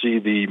starting to see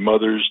the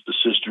mothers, the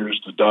sisters,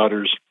 the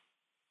daughters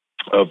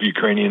of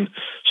Ukrainian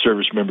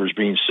service members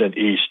being sent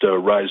east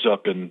rise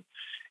up and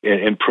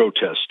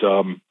protest.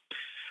 So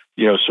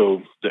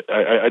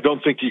I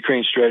don't think the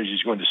Ukrainian strategy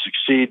is going to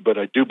succeed, but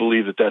I do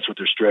believe that that's what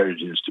their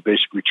strategy is, to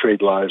basically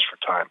trade lives for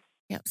time.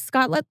 Yeah.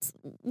 Scott,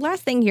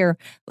 last thing here.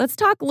 Let's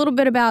talk a little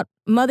bit about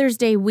Mother's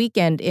Day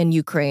weekend in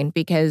Ukraine,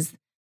 because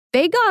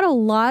they got a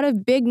lot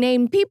of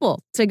big-name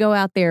people to go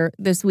out there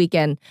this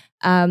weekend.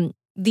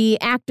 The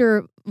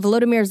actor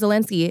Volodymyr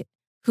Zelensky,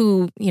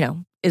 who,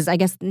 is, I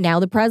guess, now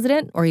the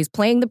president, or he's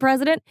playing the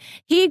president.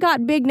 He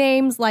got big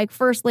names like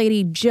First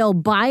Lady Jill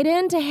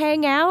Biden to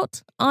hang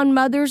out on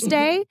Mother's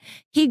Day.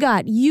 He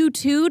got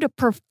U2 to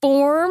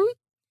perform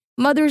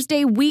Mother's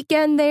Day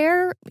weekend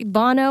there.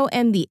 Bono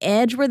and The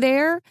Edge were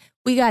there.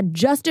 We got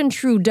Justin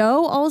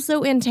Trudeau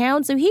also in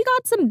town. So he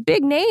got some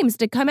big names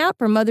to come out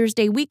for Mother's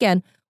Day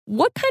weekend.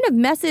 What kind of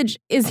message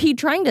is he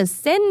trying to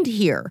send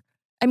here?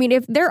 I mean,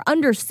 if they're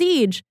under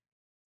siege,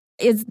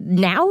 is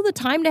now the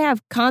time to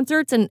have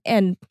concerts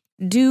and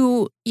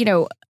do,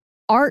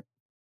 art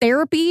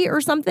therapy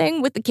or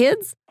something with the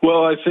kids?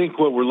 Well, I think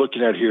what we're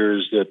looking at here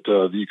is that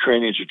the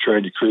Ukrainians are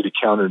trying to create a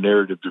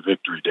counter-narrative to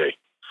Victory Day.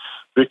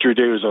 Victory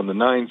Day was on the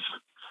 9th.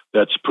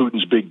 That's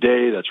Putin's big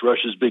day. That's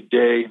Russia's big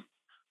day.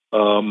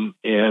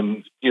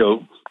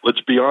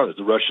 Let's be honest.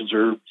 The Russians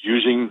are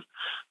using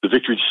the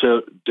Victory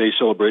Day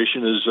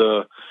celebration as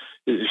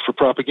for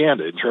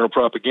propaganda, internal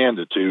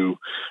propaganda, to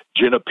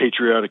gin up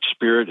patriotic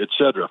spirit,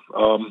 etc.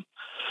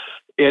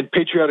 And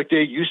Patriotic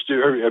Day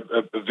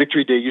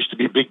Victory Day used to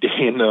be a big day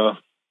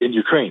in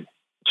Ukraine.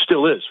 It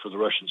still is for the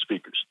Russian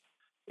speakers,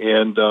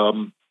 and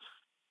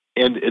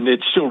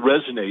it still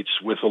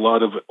resonates with a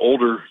lot of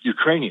older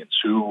Ukrainians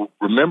who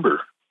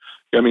remember.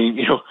 I mean,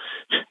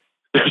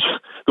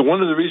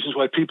 one of the reasons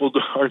why people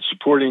aren't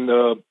supporting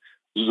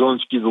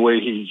Zelensky the way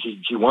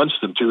he wants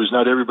them to is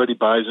not everybody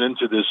buys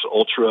into this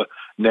ultra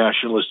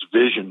nationalist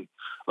vision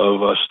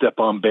of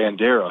Stepan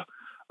Bandera.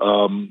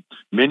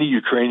 Many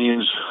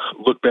Ukrainians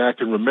look back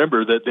and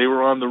remember that they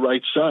were on the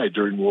right side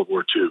during World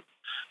War II,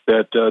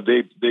 that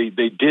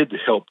they did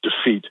help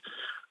defeat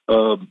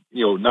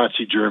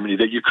Nazi Germany,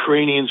 that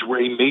Ukrainians were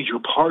a major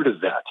part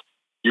of that.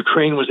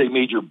 Ukraine was a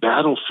major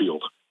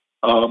battlefield.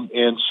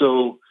 And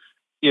so,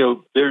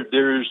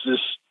 there's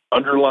this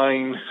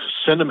underlying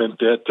sentiment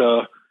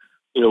that,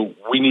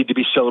 we need to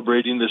be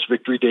celebrating this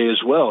Victory Day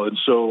as well. And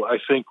so I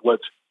think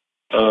what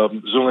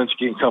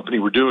Zelensky and company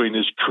were doing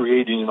is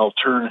creating an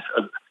alternative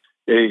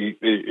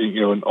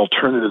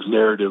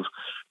narrative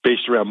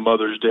based around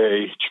Mother's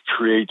Day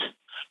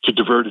to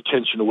divert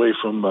attention away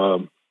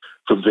from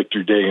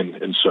Victory Day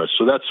and such.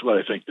 So that's what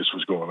I think this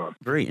was going on.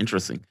 Very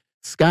interesting.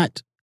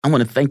 Scott, I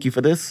want to thank you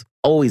for this.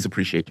 Always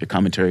appreciate your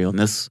commentary on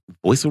this.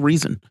 Voice of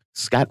reason,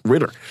 Scott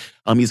Ritter.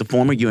 He's a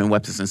former UN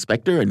weapons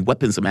inspector and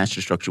weapons of mass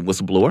destruction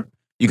whistleblower.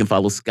 You can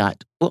follow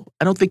Scott. Well,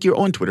 I don't think you're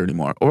on Twitter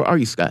anymore. Or are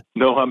you, Scott?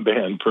 No, I'm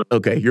banned.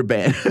 Okay, you're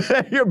banned.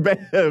 You're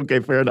banned.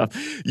 Okay, fair enough.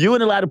 You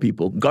and a lot of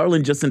people.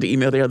 Garland just sent an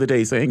email the other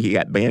day saying he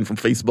got banned from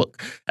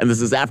Facebook. And this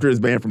is after his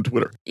ban from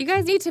Twitter. You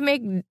guys need to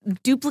make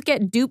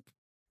duplicate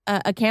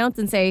accounts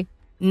and say,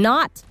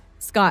 not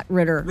Scott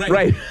Ritter.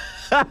 Right.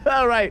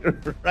 Right.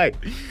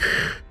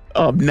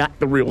 Not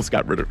the real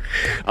Scott Ritter.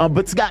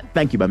 But Scott,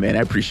 thank you, my man.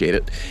 I appreciate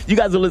it. You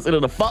guys are listening to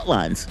the Fault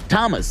Lines.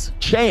 Thomas,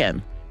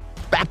 Chan,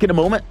 back in a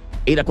moment.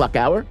 8 o'clock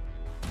hour.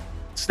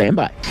 Stand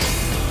by.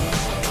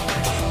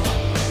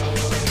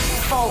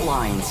 Fault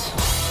Lines.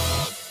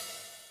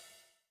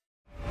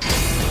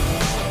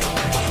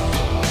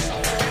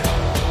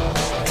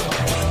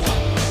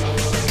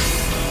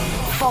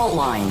 Fault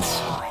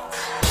Lines.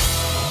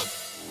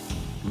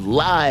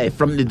 Live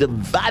from the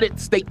divided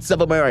states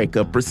of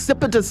America,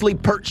 precipitously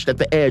perched at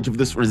the edge of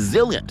this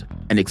resilient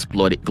and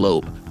exploited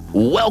globe.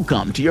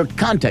 Welcome to your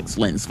context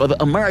lens for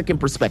the American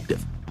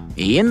perspective.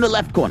 In the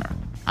left corner,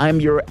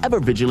 I'm your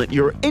ever-vigilant,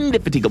 your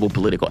indefatigable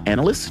political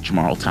analyst,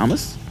 Jamarl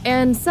Thomas.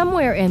 And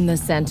somewhere in the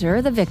center,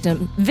 the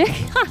victim of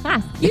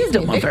Veritas.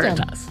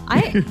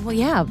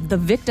 The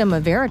victim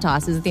of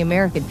Veritas is the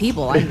American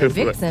people. I'm the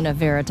vixen of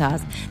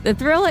Veritas. The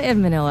thriller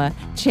in Manila,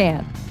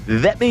 Chan.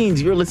 That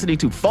means you're listening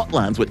to Fault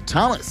Lines with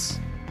Thomas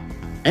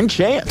and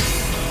Chan.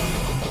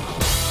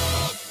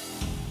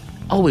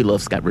 Oh, we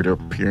love Scott Ritter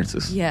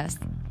appearances. Yes.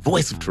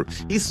 Voice of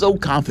truth. He's so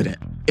confident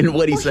in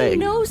what he's saying. He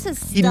knows his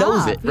stuff. He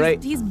knows it,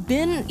 right? He's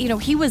been,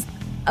 he was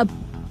I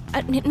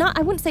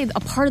wouldn't say a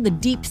part of the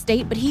deep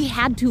state, but he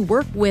had to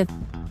work with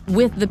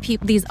the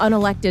people, these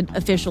unelected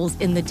officials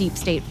in the deep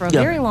state for a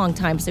very long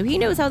time. So he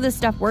knows how this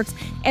stuff works.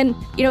 And,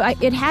 he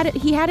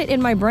had it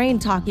in my brain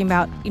talking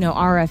about,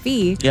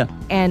 RFE. Yeah.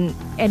 And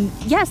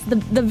yes,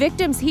 the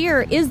victims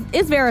here is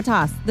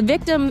Veritas. The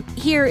victim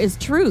here is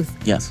truth.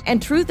 Yes.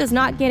 And truth is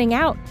not getting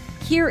out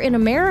here in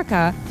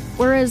America,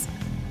 whereas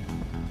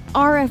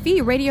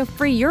RFE, Radio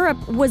Free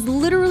Europe, was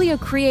literally a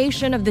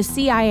creation of the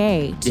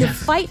CIA to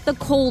fight the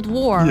Cold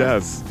War,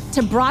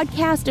 to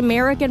broadcast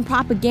American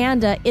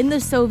propaganda in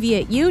the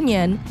Soviet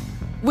Union,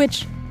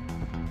 which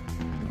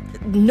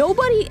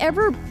nobody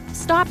ever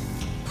stopped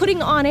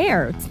putting on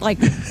air. It's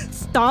like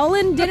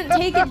Stalin didn't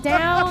take it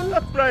down.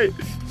 Right.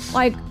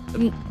 Like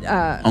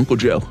Uncle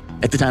Joe.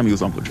 At the time, he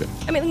was Uncle Joe.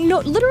 I mean,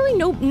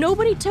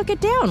 nobody took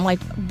it down.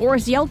 Like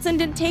Boris Yeltsin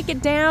didn't take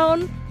it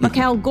down.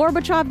 Mikhail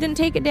Gorbachev didn't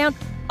take it down.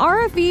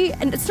 RFE,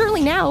 and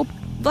certainly now,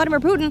 Vladimir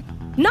Putin,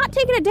 not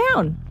taking it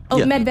down.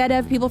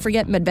 Medvedev, people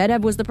forget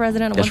Medvedev was the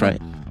president. That's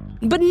right.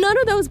 But none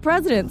of those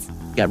presidents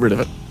got rid of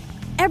it.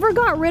 Ever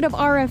got rid of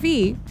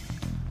RFE.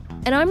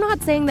 And I'm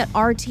not saying that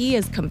RT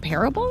is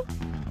comparable,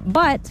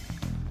 but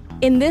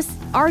in this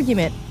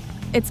argument,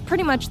 it's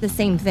pretty much the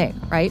same thing,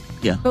 right?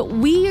 Yeah. But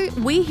we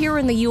here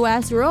in the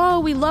U.S.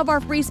 we love our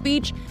free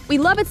speech. We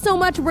love it so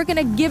much we're going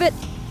to give it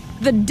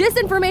the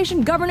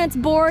Disinformation Governance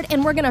Board,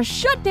 and we're going to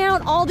shut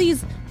down all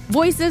these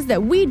voices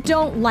that we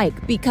don't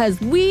like because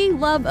we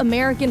love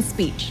American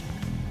speech.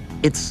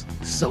 It's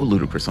so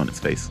ludicrous on its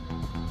face.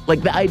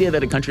 Like the idea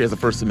that a country has a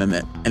First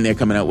Amendment and they're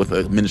coming out with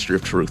a Ministry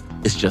of Truth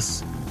is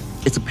just,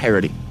 it's a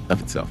parody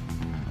of itself.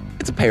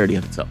 It's a parody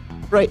of itself,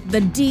 right?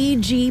 The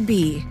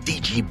DGB.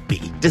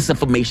 DGB,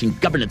 Disinformation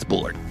Governance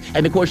Board.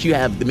 And of course you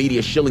have the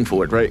media shilling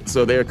for it, right?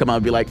 So they'll come out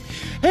and be like,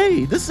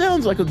 hey, this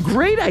sounds like a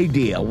great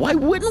idea. Why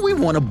wouldn't we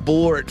want a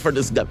board for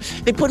this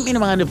stuff? They put me in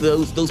mind of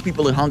those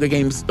people in Hunger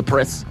Games, the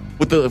press,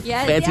 with the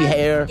fancy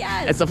hair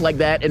and stuff like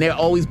that, and they're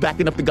always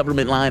backing up the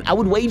government line. I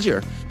would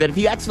wager that if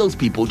you ask those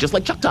people, just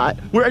like Chuck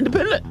Todd, we're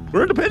independent.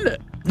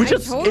 We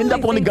just totally end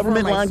up on the think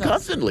government for line myself.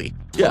 constantly.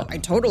 Yeah. I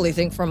totally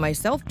think for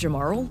myself,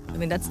 Jamarl. I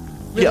mean, that's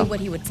really what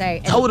he would say.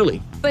 And,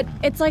 Totally. But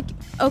it's like,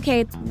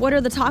 okay, what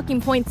are the talking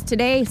points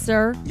today,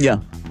 sir? Yeah.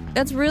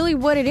 That's really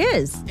what it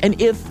is. And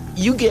if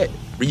you get,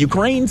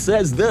 Ukraine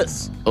says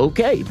this,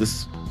 okay,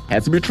 this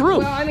has to be true.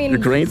 Well, I mean,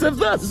 Ukraine says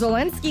this.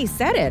 Zelensky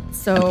said it,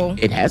 so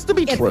It has to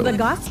be it's true. the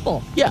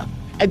gospel. Yeah.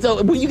 And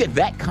so when you get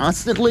that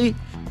constantly,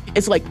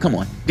 it's like, come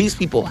on, these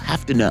people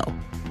have to know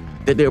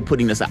that they're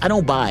putting this out. I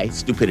don't buy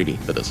stupidity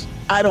for this.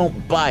 I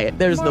don't buy it.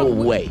 There's no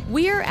way.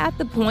 We're at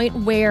the point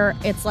where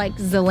it's like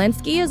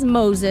Zelensky is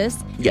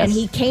Moses, Yes. and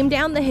he came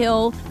down the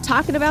hill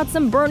talking about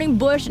some burning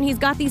bush, and he's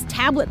got these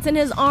tablets in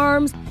his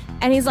arms,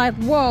 and he's like,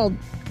 well,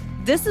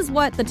 this is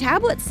what the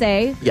tablets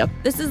say. Yep.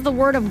 This is the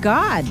word of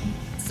God.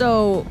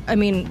 So, I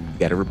mean, You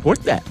got to report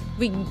that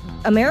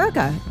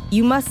America,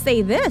 you must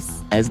say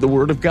this. as the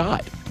word of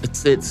God.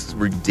 It's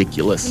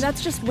ridiculous. And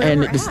that's just where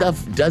And we're the at.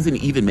 stuff doesn't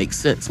even make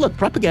sense. Look,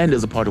 propaganda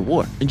is a part of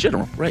war in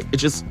general, right?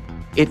 It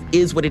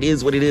is what it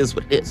is, what it is,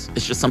 what it is.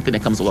 It's just something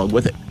that comes along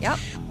with it. Yep.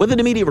 Whether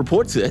the media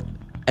reports it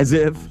as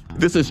if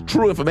this is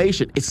true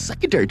information is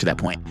secondary to that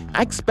point.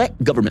 I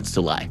expect governments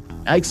to lie.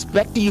 I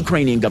expect the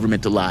Ukrainian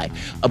government to lie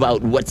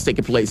about what's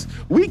taking place.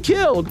 We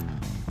killed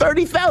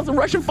 30,000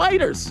 Russian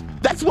fighters.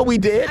 That's what we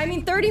did. I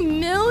mean, 30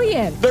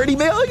 million. 30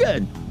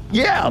 million.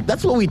 Yeah,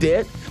 that's what we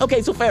did.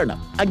 Okay, so fair enough.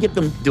 I get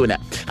them doing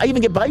that. I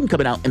even get Biden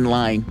coming out and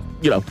lying.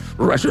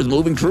 Russia's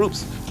moving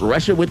troops.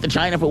 Russia went to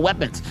China for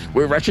weapons.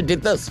 Where Russia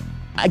did this.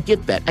 I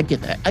get that.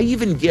 I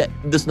even get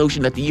this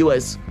notion that the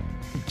U.S.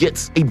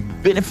 gets a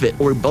benefit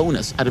or a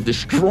bonus out of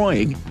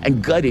destroying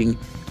and gutting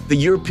the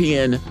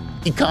European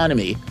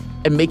economy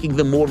and making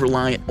them more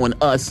reliant on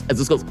us as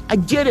this goes. I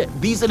get it.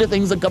 These are the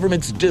things that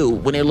governments do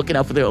when they're looking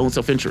out for their own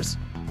self-interest.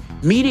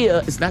 Media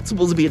is not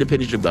supposed to be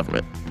independent of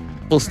government.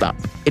 Full stop.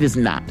 It is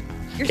not.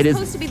 You're It is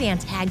supposed to be the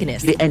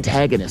antagonist. the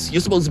antagonist.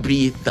 You're supposed to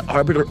be the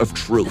arbiter of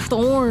truth,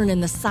 Thorn in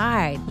the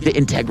side. the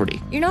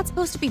integrity. You're not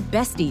supposed to be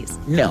besties.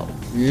 No,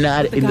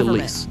 not the in the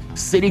government. least.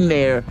 Sitting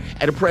there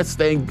at a press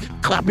thing,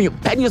 clapping,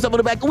 patting yourself on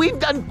the back. We've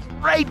done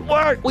great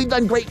work. We've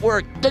done great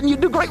work. Didn't you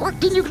do great work?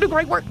 Didn't you do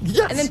great work?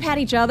 Yes. And then pat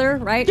each other,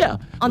 right? Yeah.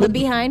 On the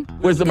behind.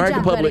 Whereas the Good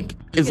American job, public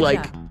buddy. is Good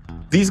like, job.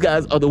 these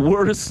guys are the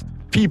worst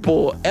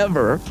people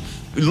ever.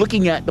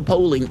 Looking at the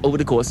polling over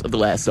the course of the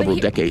last several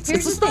decades,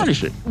 here's it's the thing.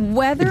 astonishing.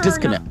 Whether The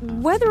disconnect.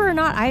 or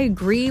not I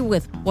agree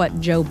with what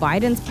Joe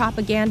Biden's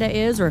propaganda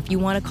is, or if you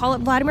want to call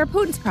it Vladimir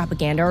Putin's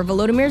propaganda, or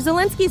Volodymyr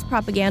Zelensky's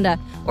propaganda,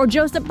 or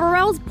Joseph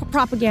Borrell's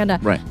propaganda.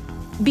 Right.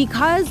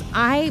 Because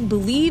I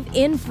believe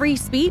in free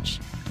speech,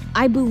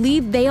 I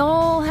believe they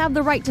all have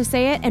the right to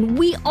say it, and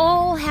we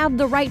all have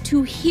the right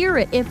to hear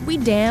it if we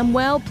damn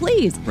well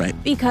please. Right.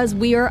 Because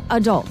we are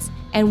adults,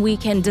 and we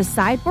can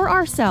decide for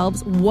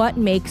ourselves what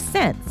makes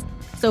sense.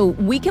 So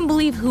we can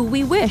believe who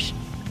we wish.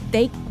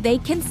 They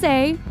can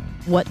say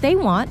what they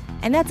want,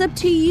 and that's up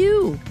to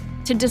you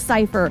to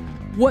decipher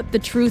what the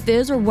truth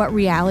is or what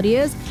reality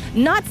is,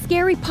 not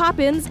scary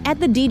pop-ins at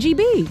the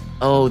DGB.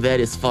 Oh, that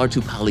is far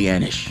too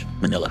Pollyannish,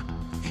 Manila.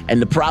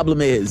 And the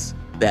problem is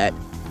that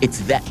it's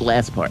that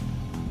last part.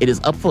 It is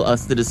up for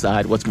us to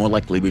decide what's more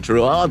likely to be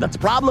true. Oh, that's a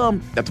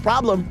problem. That's a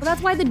problem. Well,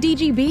 that's why the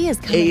DGB is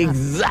coming up.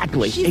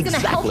 Exactly. She's gonna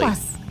help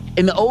us.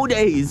 In the old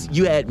days,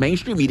 you had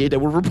mainstream media that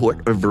would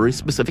report a very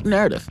specific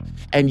narrative.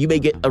 And you may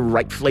get a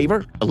right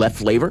flavor, a left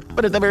flavor,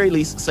 but at the very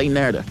least, same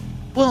narrative.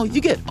 Well,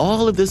 you get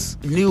all of this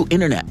new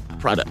internet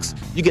products.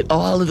 You get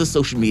all of the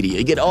social media.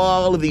 You get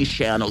all of these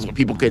channels where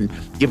people can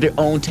give their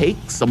own take.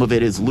 Some of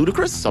it is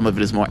ludicrous. Some of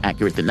it is more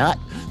accurate than not.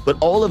 But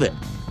all of it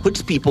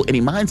puts people in a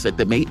mindset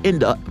that may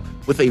end up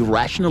with a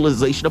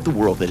rationalization of the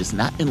world that is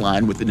not in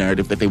line with the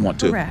narrative that they want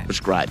to Correct.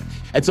 prescribe.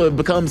 And so it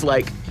becomes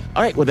like,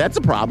 all right, well, that's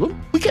a problem.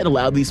 We can't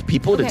allow these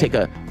people to Okay. take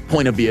a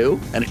point of view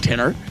and a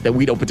tenor that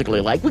we don't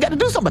particularly like. We got to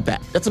do something about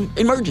that. That's an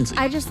emergency.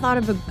 I just thought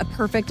of a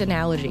perfect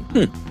analogy.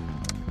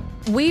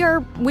 We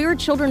are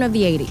children of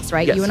the 80s,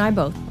 right? Yes. You and I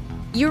both.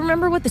 You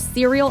remember what the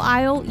cereal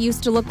aisle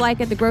used to look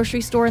like at the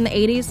grocery store in the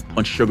 80s?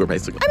 On sugar,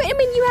 basically. I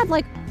mean, you had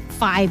like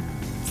 5,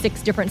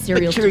 6 different Like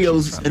cereals. to choose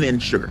Cheerios from. and then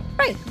sugar.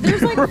 Right.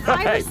 There's like 5 or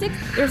Right. 6.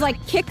 There's like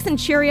Kix and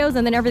Cheerios,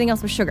 and then everything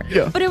else was sugar.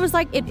 Yeah. But it was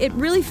like it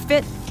really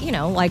fit,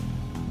 like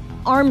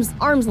arm's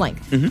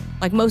length, Mm-hmm.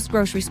 like most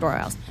grocery store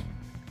aisles.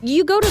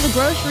 You go to the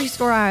grocery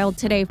store aisle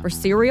today for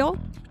cereal,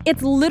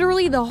 it's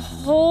literally the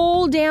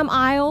whole damn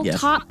aisle,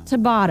 top to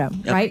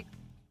bottom, right?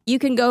 You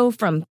can go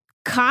from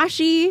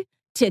Kashi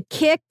to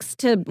Kix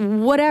to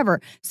whatever.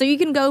 So you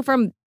can go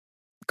from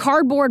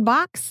cardboard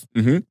box,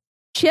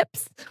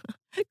 chips,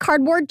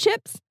 cardboard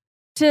chips,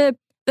 to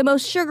the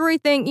most sugary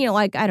thing,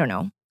 like, I don't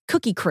know,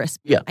 Cookie Crisp.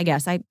 Yeah. I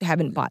guess I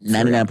haven't bought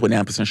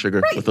 99.9%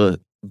 sugar with a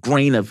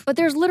grain of... But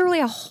there's literally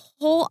a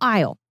whole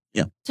aisle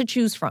to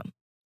choose from.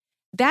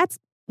 That's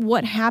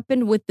what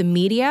happened with the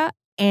media,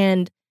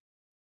 and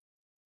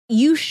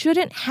you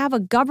shouldn't have a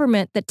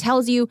government that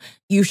tells you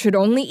you should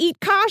only eat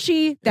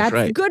kashi.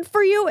 That's good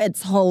for you.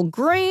 It's whole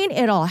grain.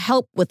 It'll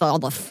help with all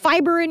the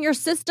fiber in your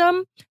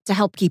system to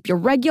help keep you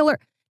regular.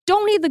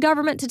 Don't need the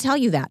government to tell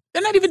you that.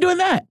 They're not even doing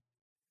that.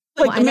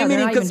 They're not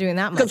even doing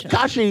that much. Because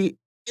kashi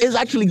is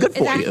actually good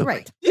for you.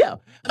 Right. Yeah.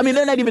 I mean,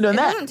 they're not even doing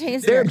that.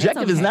 Their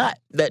objective is not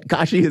that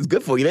kashi is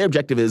good for you. Their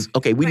objective is,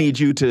 okay, we need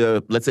you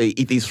to, let's say,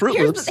 eat these Fruit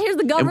Loops. Here's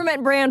the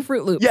government brand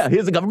Fruit Loops. Yeah,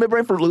 here's the government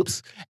brand Fruit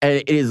Loops. And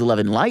it is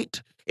 11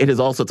 light. It has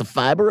all sorts of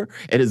fiber.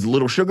 It is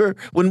little sugar.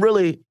 When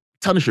really,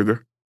 ton of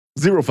sugar,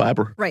 zero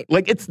fiber. Right.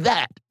 Like, it's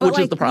that, which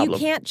is the problem.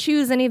 You can't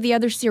choose any of the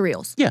other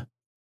cereals. Yeah.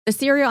 The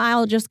cereal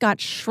aisle just got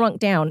shrunk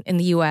down in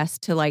the U.S.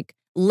 to like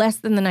less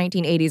than the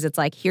 1980s. It's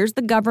like, here's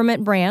the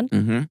government brand.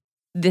 Mm-hmm.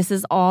 This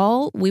is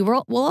all we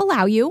will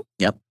allow you.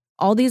 Yep.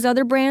 All these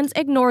other brands,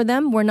 ignore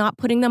them. We're not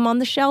putting them on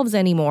the shelves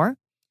anymore.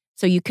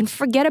 So you can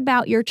forget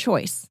about your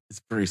choice.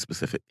 It's very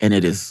specific, and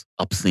it is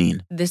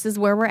obscene. This is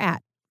where we're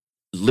at.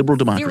 Liberal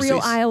democracies.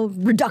 Cereal aisle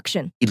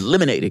reduction.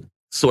 Eliminating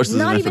sources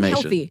of information. Not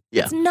even healthy.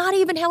 Yeah. It's not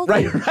even healthy.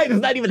 Right.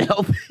 It's not even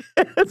healthy.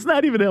 It's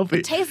not even healthy.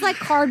 It tastes like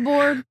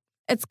cardboard.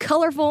 It's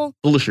colorful.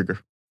 Full of sugar.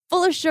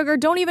 Full of sugar.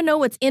 Don't even know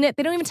what's in it.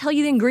 They don't even tell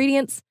you the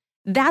ingredients.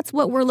 That's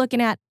what we're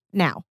looking at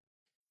now.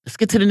 Let's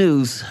get to the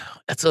news.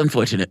 That's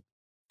unfortunate.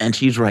 And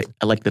she's right.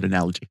 I like that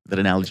analogy. That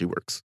analogy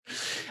works.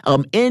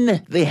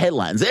 In the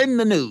headlines, in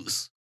the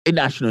news, in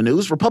national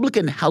news,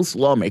 Republican House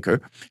lawmaker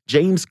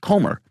James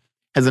Comer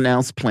has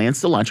announced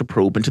plans to launch a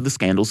probe into the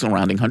scandals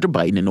surrounding Hunter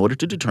Biden in order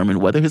to determine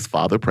whether his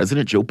father,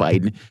 President Joe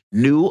Biden,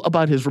 knew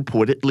about his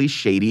reportedly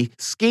shady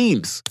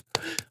schemes.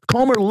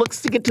 Comer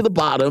looks to get to the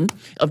bottom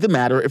of the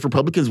matter if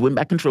Republicans win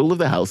back control of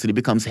the House and he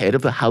becomes head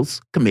of the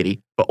House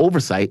Committee for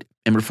Oversight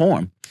and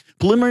Reform.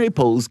 Preliminary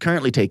polls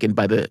currently taking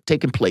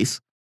place,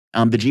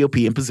 the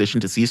GOP in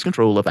position to seize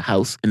control of the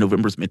House in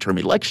November's midterm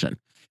election.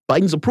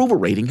 Biden's approval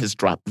rating has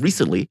dropped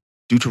recently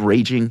due to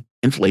raging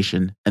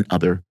inflation and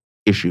other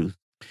issues.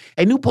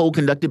 A new poll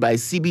conducted by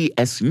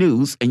CBS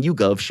News and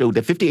YouGov showed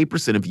that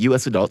 58% of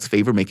U.S. adults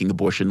favor making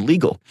abortion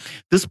legal.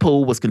 This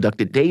poll was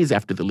conducted days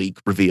after the leak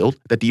revealed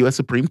that the U.S.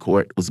 Supreme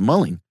Court was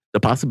mulling the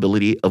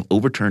possibility of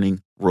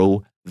overturning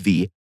Roe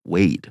v.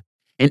 Wade.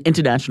 In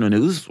international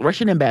news,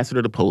 Russian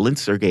ambassador to Poland,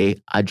 Sergei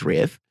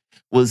Andreev,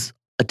 was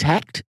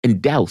attacked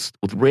and doused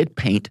with red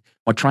paint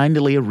while trying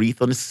to lay a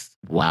wreath on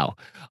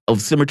the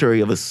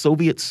cemetery of a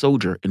Soviet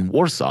soldier in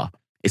Warsaw,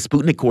 a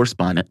Sputnik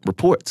correspondent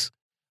reports.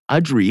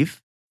 Andreev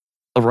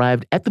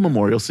arrived at the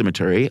memorial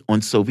cemetery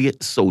on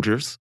Soviet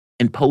soldiers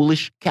in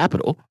Polish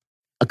capital,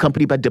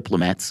 accompanied by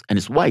diplomats and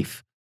his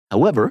wife.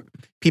 However,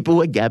 people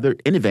who had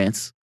gathered in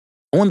advance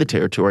on the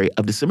territory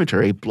of the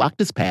cemetery blocked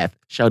his path,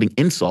 shouting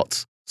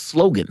insulting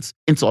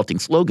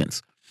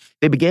slogans.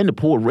 They began to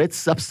pour red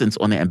substance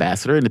on the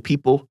ambassador and the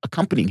people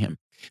accompanying him.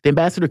 The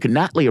ambassador could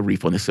not lay a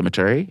wreath on the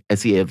cemetery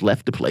as he had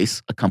left the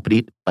place,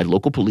 accompanied by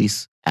local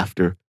police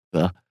after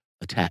the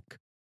attack.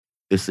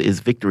 This is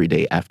Victory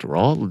Day after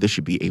all. This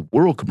should be a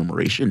world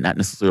commemoration, not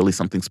necessarily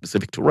something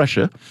specific to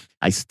Russia.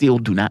 I still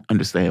do not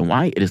understand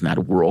why it is not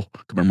a world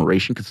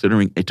commemoration,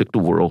 considering it took the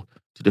world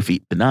to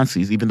defeat the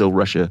Nazis, even though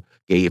Russia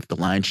gave the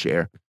lion's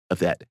share of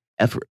that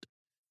effort.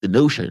 The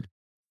notion,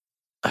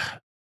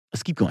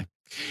 let's keep going.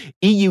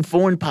 EU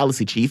Foreign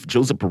Policy Chief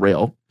Joseph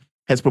Borrell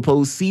has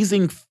proposed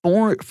seizing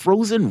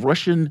frozen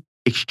Russian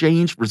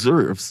exchange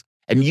reserves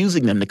and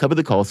using them to cover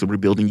the cost of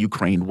rebuilding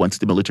Ukraine once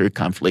the military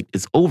conflict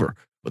is over.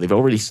 Well, they've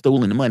already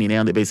stolen the money.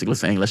 Now they're basically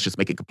saying, let's just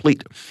make it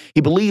complete. He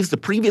believes the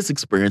previous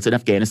experience in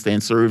Afghanistan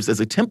serves as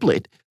a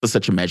template for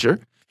such a measure.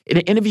 In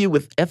an interview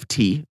with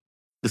FT,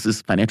 this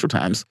is Financial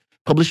Times,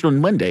 published on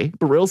Monday,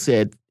 Borrell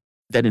said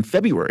that in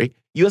February,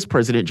 U.S.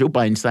 President Joe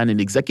Biden signed an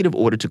executive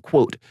order to,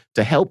 quote,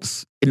 to help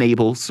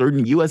enable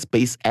certain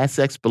U.S.-based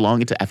assets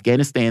belonging to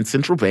Afghanistan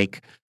Central Bank,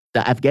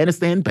 the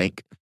Afghanistan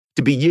Bank,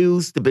 to be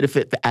used to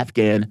benefit the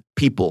Afghan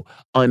people,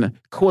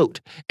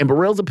 unquote. In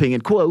Borrell's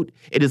opinion, quote,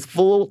 it is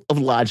full of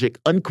logic,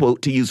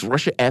 unquote, to use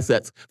Russia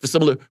assets for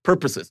similar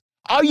purposes.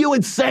 Are you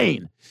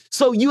insane?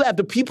 So you have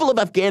the people of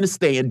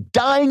Afghanistan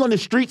dying on the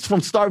streets from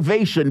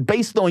starvation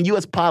based on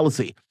U.S.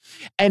 policy.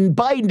 And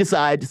Biden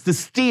decides to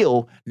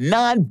steal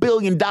 $9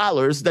 billion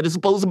that is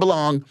supposed to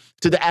belong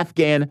to the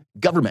Afghan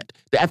government.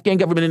 The Afghan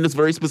government in this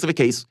very specific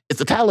case is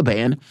the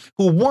Taliban,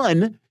 who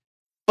won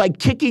by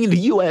kicking the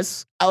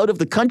U.S. out of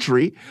the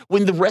country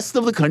when the rest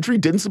of the country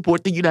didn't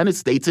support the United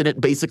States and it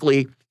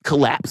basically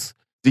collapsed.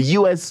 The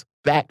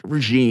U.S.-backed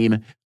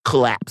regime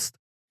collapsed.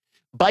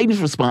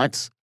 Biden's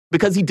response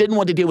because he didn't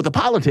want to deal with the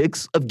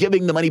politics of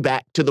giving the money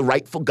back to the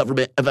rightful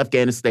government of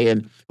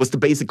Afghanistan, was to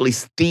basically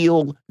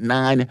steal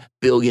 $9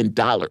 billion.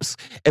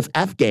 If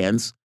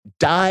Afghans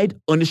died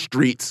on the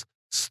streets,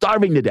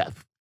 starving to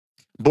death,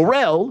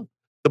 Borrell,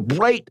 the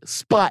bright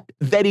spot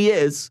that he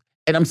is,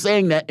 and I'm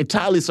saying that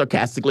entirely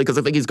sarcastically because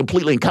I think he's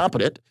completely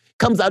incompetent,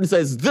 comes out and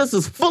says, this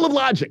is full of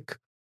logic.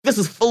 This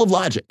is full of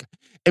logic.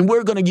 And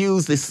we're going to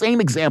use the same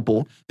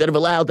example that have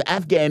allowed the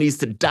Afghanis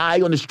to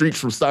die on the streets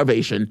from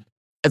starvation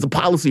as a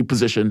policy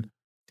position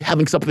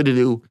having something to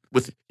do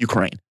with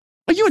Ukraine.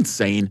 Are you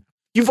insane?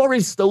 You've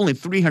already stolen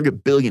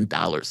 $300 billion.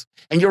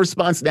 And your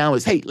response now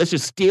is, hey, let's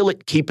just steal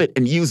it, keep it,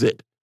 and use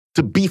it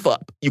to beef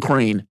up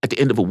Ukraine at the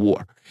end of a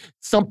war.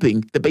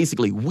 Something that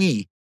basically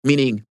we,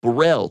 meaning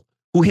Borrell,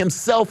 who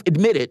himself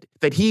admitted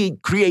that he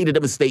created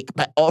a mistake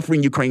by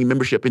offering Ukraine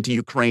membership into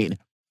Ukraine,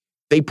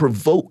 they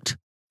provoked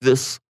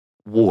this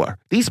war.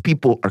 These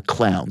people are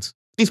clowns.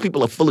 These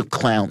people are full of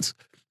clowns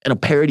and are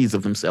parodies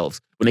of themselves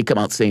when they come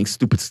out saying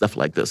stupid stuff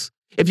like this.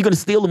 If you're going to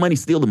steal the money,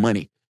 steal the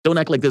money. Don't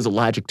act like there's a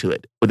logic to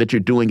it or that you're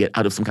doing it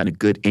out of some kind of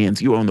good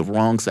ends. You are on the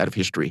wrong side of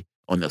history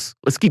on this.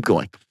 Let's keep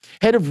going.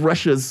 Head of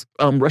Russia's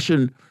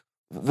Russian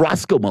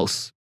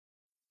Roscosmos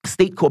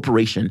state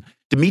corporation,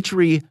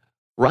 Dmitry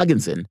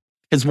Rogozin,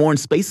 has warned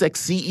SpaceX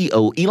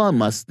CEO Elon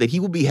Musk that he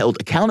will be held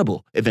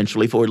accountable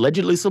eventually for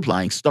allegedly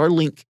supplying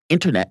Starlink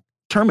internet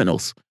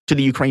terminals to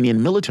the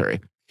Ukrainian military.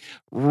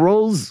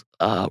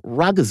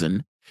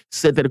 Rogozin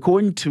said that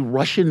according to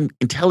Russian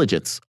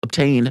intelligence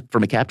obtained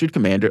from a captured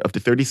commander of the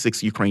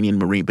 36th Ukrainian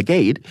Marine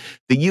Brigade,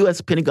 the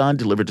U.S. Pentagon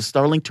delivered the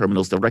Starlink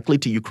terminals directly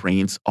to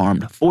Ukraine's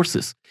armed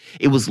forces.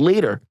 It was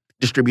later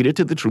distributed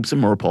to the troops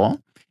in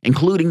Mariupol,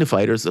 including the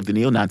fighters of the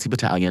neo-Nazi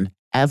battalion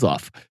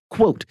Azov.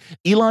 Quote,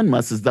 Elon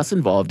Musk is thus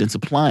involved in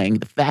supplying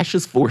the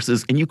fascist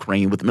forces in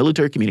Ukraine with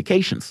military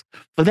communications.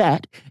 For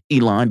that,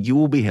 Elon, you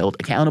will be held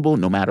accountable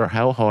no matter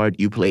how hard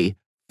you play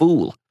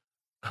fool.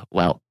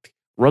 Wow.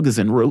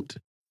 Rogozin wrote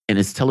in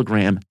his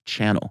Telegram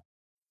channel.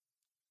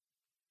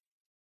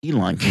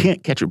 Elon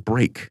can't catch a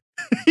break.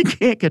 He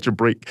can't catch a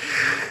break.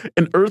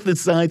 In Earth and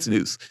Science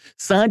news,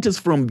 scientists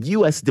from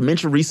U.S.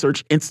 Dementia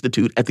Research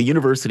Institute at the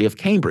University of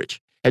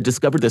Cambridge had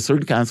discovered that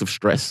certain kinds of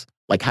stress,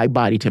 like high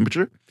body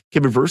temperature,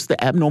 can reverse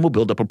the abnormal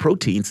buildup of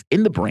proteins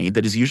in the brain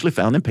that is usually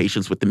found in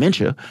patients with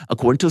dementia,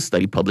 according to a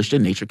study published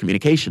in Nature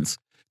Communications.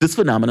 This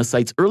phenomenon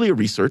cites earlier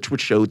research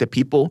which showed that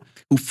people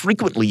who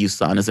frequently use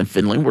saunas in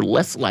Finland were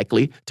less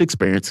likely to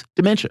experience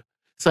dementia.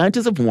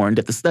 Scientists have warned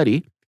that the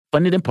study,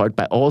 funded in part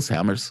by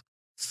Alzheimer's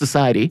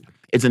Society,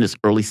 is in its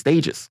early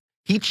stages.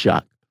 Heat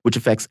shock, which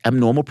affects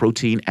abnormal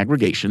protein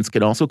aggregations,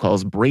 can also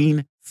cause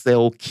brain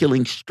cell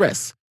killing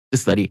stress, the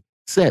study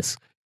says.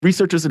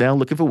 Researchers are now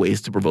looking for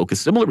ways to provoke a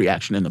similar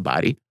reaction in the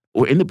body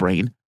or in the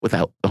brain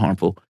without the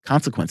harmful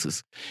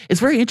consequences. It's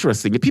very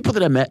interesting. The people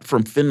that I met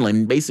from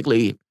Finland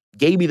basically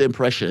gave me the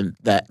impression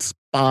that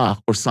spa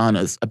or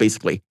saunas are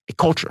basically a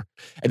culture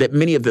and that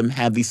many of them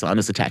have these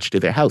saunas attached to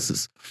their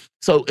houses.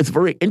 So it's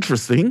very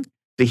interesting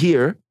to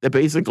hear that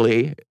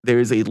basically there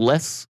is a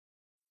less,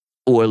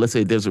 or let's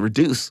say there's a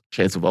reduced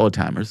chance of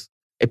Alzheimer's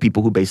at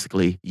people who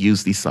basically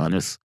use these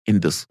saunas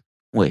in this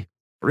way.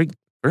 Very,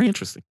 very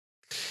interesting.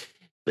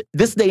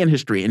 This day in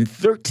history, in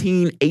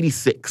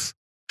 1386,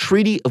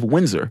 Treaty of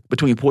Windsor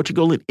between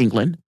Portugal and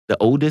England, the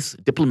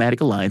oldest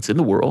diplomatic alliance in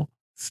the world,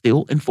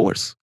 still in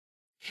force.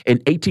 In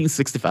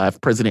 1865,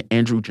 President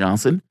Andrew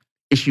Johnson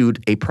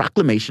issued a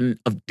proclamation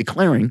of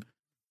declaring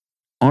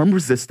armed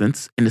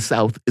resistance in the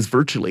South is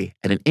virtually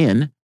at an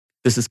end.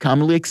 This is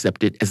commonly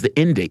accepted as the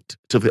end date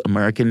to the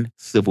American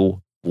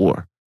Civil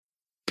War.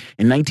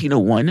 In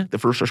 1901, the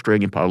first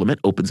Australian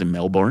Parliament opens in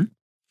Melbourne.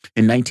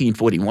 In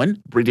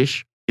 1941,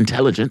 British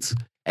intelligence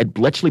at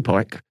Bletchley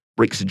Park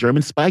breaks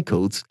German spy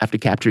codes after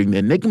capturing the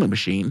Enigma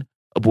machine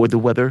aboard the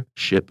weather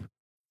ship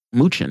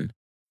Muchen.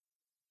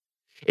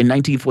 In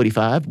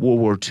 1945, World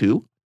War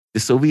II,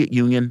 the Soviet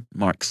Union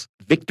marks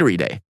Victory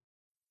Day.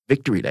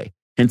 Victory Day.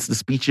 Hence the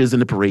speeches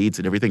and the parades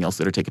and everything else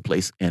that are taking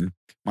place in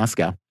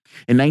Moscow.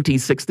 In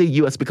 1960,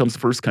 U.S. becomes the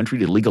first country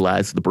to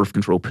legalize the birth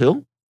control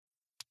pill.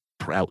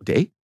 Proud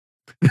day.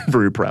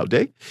 Very proud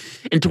day.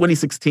 In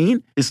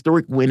 2016,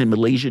 historic win in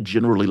Malaysia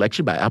general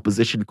election by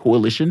opposition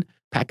coalition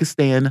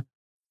Pakistan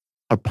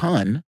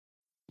Arpan,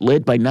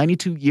 led by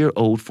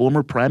 92-year-old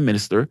former Prime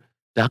Minister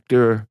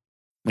Dr.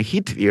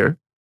 Mahathir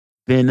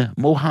bin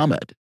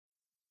Mohammed.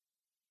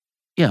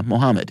 Yeah,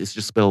 Mohammed is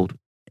just spelled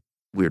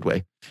weird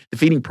way.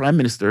 Defeating Prime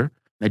Minister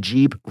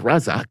Najib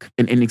Razak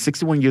and ending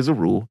 61 years of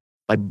rule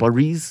by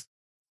Bari's,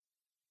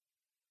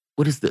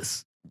 what is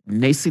this?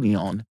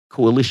 Nacional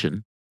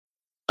Coalition.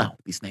 Oh,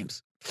 these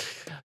names.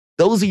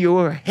 Those are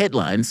your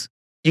headlines.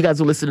 You guys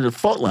are listening to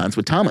Fault Lines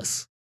with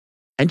Thomas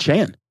and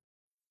Chan.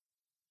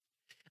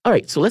 All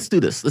right, so let's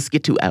do this. Let's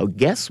get to our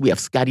guests. We have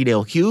Scottie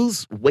Nell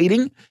Hughes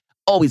waiting.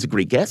 Always a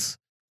great guest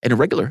and a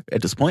regular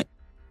at this point.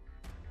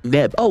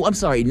 Neb. Oh, I'm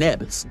sorry, Neb.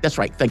 That's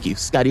right. Thank you.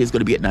 Scottie is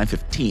going to be at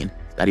 9:15.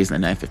 Scottie is at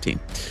 9:15.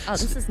 Oh,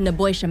 this is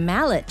Nebojsa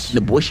Malic.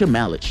 Nebojsa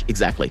Malic,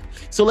 exactly.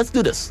 So let's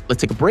do this.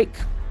 Let's take a break.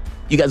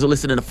 You guys are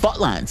listening to Fault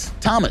Lines.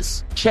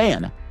 Thomas,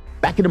 Chan,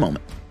 back in a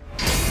moment.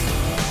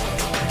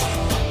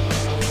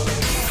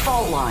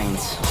 Fault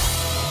lines.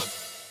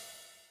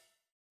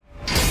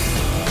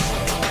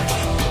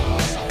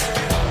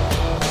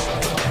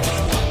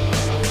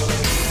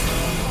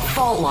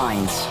 Fault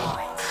lines.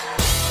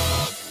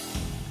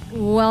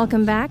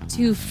 Welcome back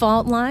to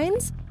Fault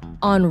Lines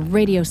on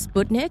Radio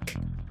Sputnik.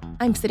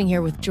 I'm sitting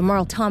here with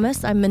Jamarl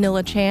Thomas. I'm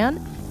Manila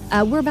Chan.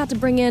 We're about to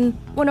bring in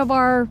one of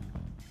our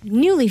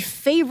newly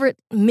favorite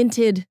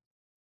minted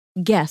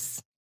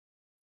guests.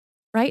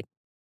 Right?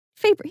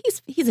 Favorite.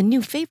 He's a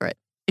new favorite.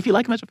 If you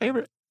like him as a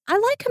favorite. I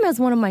like him as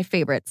one of my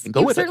favorites.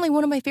 He's certainly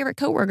one of my favorite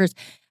coworkers.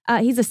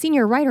 He's a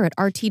senior writer at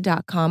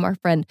RT.com. Our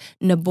friend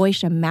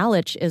Nebojsa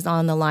Malic is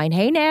on the line.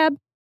 Hey, Neb.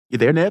 You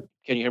there, Neb?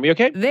 Can you hear me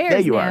okay? There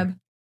you Neb. are.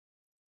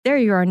 There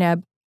you are,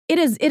 Neb. It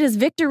is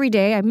Victory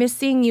Day. I miss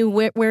seeing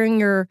you wearing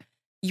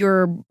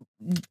your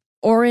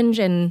orange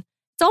and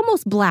it's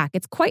almost black.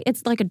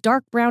 It's like a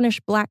dark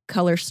brownish black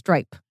color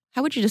stripe.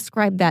 How would you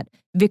describe that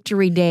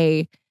Victory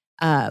Day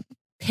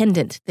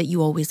pendant that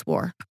you always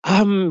wore?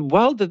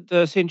 Well,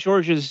 the St.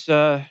 George's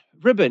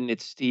ribbon.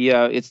 It's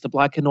the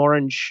black and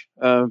orange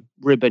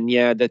ribbon.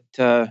 Yeah,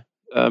 that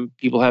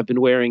people have been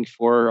wearing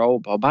for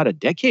about a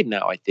decade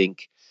now, I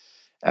think,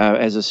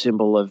 as a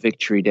symbol of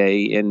Victory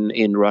Day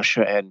in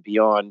Russia and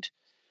beyond.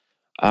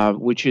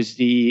 Which is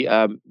the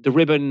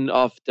ribbon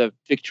of the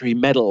Victory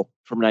Medal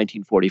from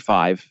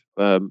 1945,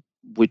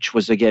 which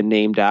was again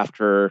named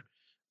after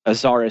a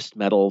Tsarist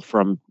medal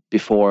from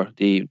before,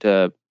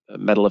 the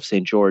Medal of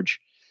St. George,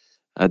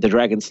 the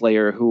Dragon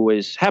Slayer, who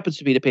happens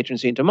to be the patron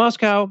saint of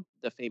Moscow,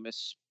 the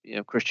famous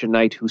Christian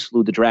knight who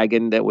slew the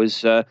dragon that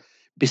was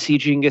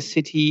besieging a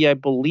city, I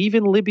believe,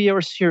 in Libya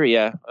or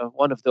Syria,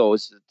 one of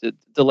those.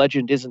 The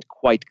legend isn't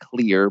quite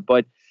clear,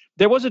 but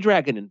there was a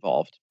dragon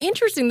involved.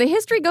 Interesting. The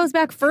history goes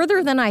back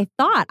further than I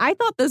thought. I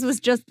thought this was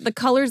just the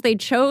colors they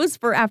chose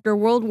for after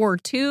World War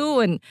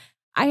II, and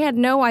I had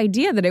no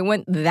idea that it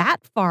went that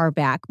far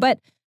back. But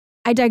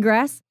I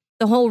digress.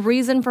 The whole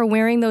reason for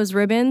wearing those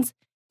ribbons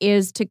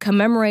is to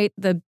commemorate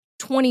the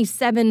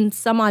 27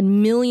 some odd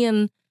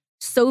million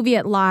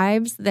Soviet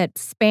lives that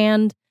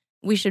spanned,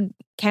 we should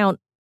count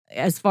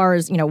as far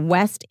as,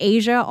 West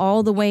Asia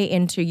all the way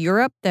into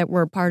Europe that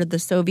were part of the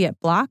Soviet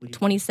bloc,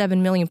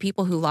 27 million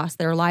people who lost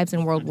their lives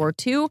in World War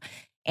II.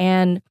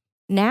 And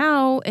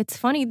now it's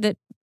funny that,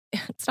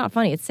 it's not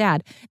funny, it's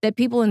sad, that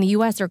people in the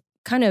U.S. are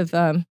kind of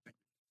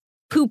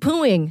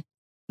poo-pooing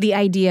the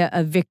idea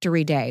of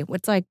Victory Day.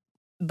 It's like,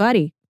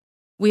 buddy,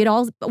 we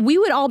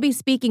would all be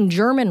speaking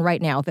German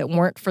right now if it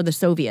weren't for the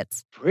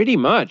Soviets. Pretty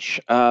much.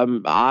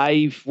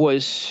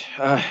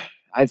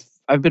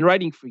 I've been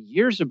writing for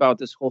years about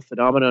this whole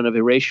phenomenon of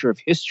erasure of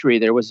history.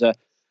 There was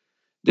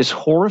this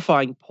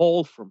horrifying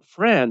poll from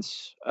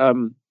France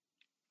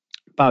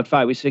about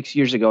 5 or 6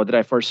 years ago that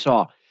I first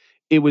saw.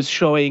 It was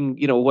showing,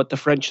 what the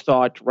French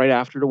thought right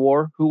after the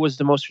war, who was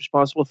the most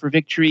responsible for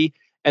victory,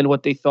 and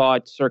what they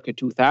thought circa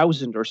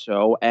 2000 or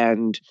so.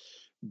 And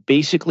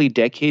basically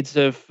decades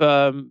of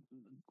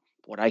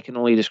what I can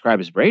only describe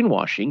as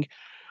brainwashing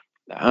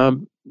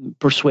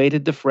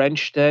persuaded the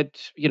French that,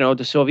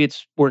 the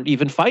Soviets weren't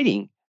even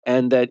fighting.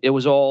 And that it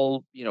was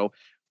all,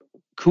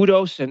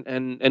 kudos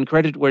and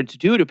credit where it's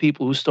due to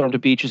people who stormed the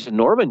beaches in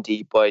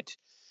Normandy. But,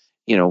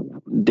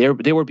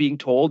 they were being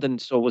told,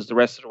 and so was the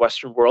rest of the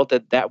Western world,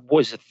 that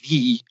was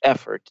the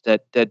effort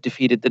that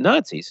defeated the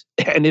Nazis.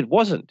 And it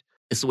wasn't.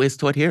 It's the way it's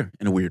taught here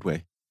in a weird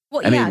way.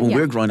 Well, when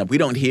we're growing up, we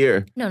don't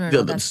hear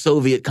the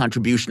Soviet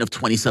contribution of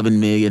 27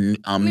 million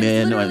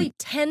men. Literally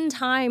 10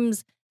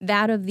 times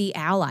that of the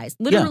Allies.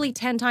 Literally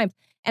 10 times.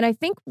 And I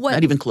think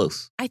not even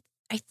close. I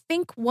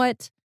think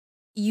what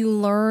you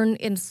learn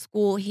in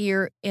school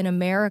here in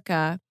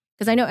America,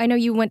 because I know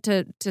you went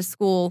to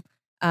school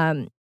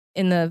in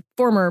the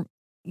former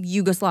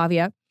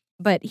Yugoslavia,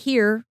 but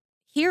here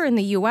in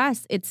the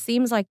U.S., it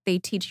seems like they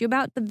teach you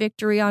about the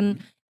victory on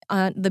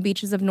the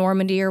beaches of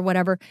Normandy or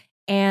whatever,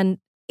 and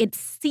it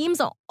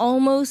seems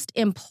almost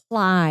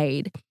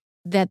implied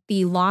that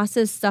the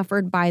losses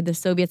suffered by the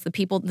Soviets,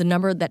 the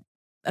number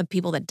of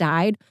people that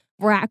died,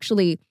 were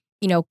actually,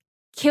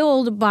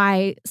 killed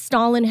by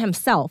Stalin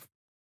himself.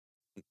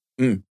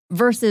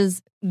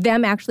 Versus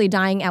them actually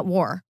dying at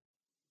war.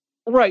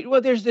 Right.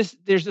 Well, there's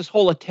this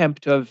whole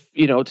attempt of,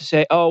 to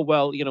say, oh,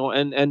 well,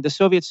 and the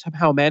Soviets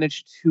somehow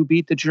managed to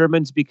beat the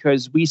Germans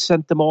because we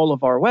sent them all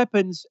of our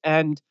weapons.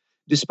 And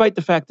despite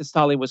the fact that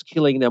Stalin was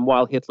killing them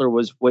while Hitler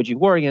was waging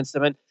war against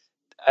them. And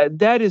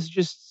that is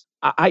just,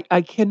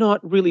 I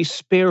cannot really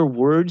spare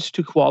words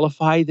to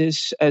qualify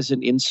this as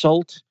an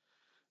insult,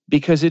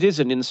 because it is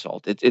an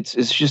insult.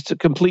 It's just a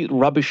complete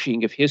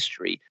rubbishing of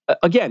history.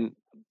 Again,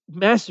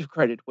 massive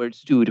credit where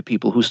it's due to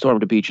people who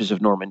stormed the beaches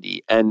of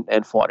Normandy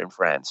and fought in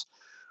France.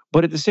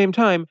 But at the same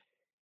time,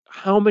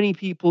 how many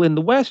people in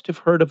the West have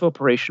heard of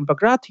Operation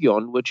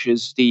Bagration, which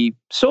is the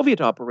Soviet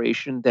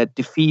operation that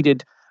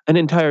defeated an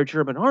entire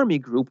German army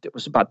group that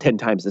was about 10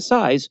 times the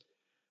size,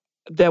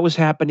 that was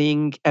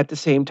happening at the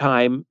same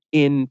time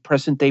in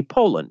present-day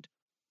Poland?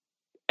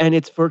 And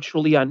it's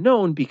virtually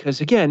unknown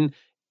because, again,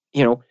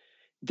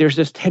 there's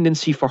this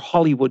tendency for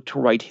Hollywood to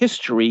write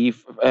history,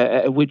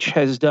 which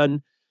has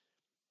done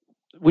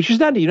which has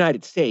done the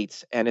United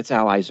States and its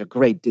allies a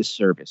great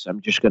disservice.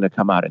 I'm just going to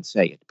come out and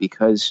say it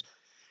because,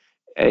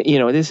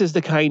 this is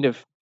the kind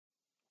of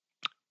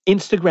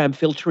Instagram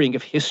filtering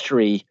of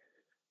history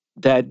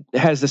that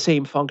has the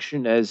same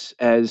function as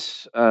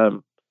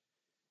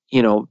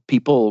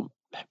people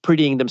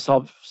prettying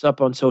themselves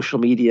up on social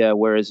media,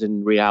 whereas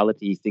in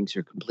reality things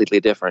are completely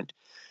different.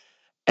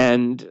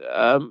 And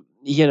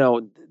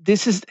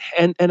this is,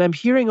 and I'm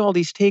hearing all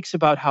these takes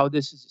about how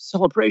this is a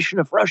celebration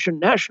of Russian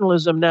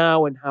nationalism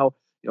now, and how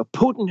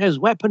Putin has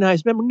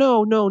weaponized. Remember,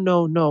 no.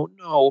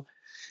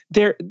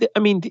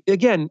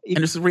 Again,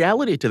 and it's a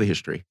reality to the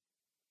history,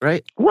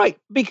 right? Right,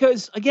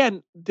 because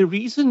again, the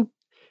reason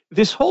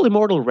this whole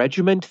Immortal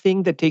Regiment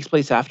thing that takes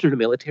place after the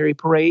military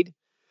parade,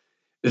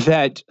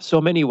 that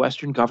so many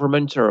Western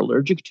governments are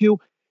allergic to,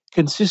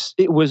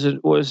 was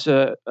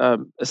a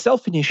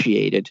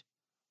self-initiated.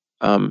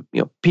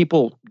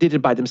 People did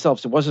it by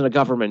themselves. It wasn't a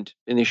government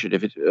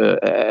initiative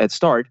at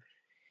start.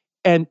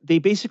 And they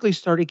basically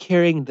started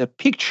carrying the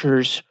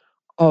pictures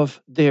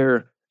of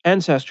their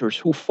ancestors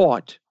who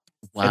fought.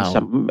 Wow.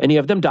 And many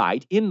of them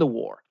died in the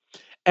war.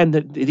 And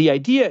the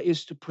idea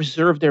is to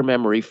preserve their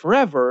memory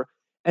forever,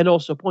 and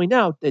also point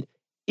out that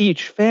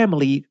each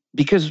family,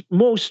 because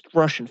most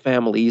Russian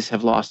families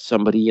have lost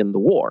somebody in the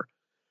war.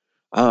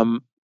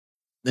 The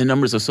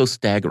numbers are so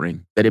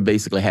staggering that it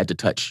basically had to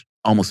touch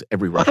almost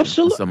every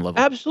Russian on some level.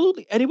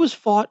 Absolutely. And it was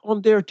fought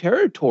on their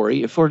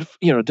territory for,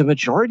 the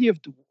majority of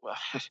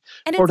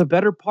the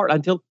better part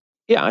until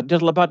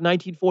about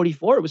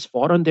 1944, it was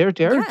fought on their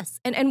territory. Yes.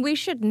 And we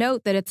should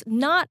note that it's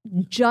not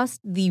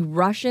just the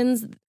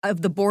Russians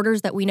of the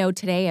borders that we know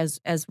today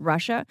as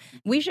Russia.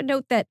 We should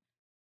note that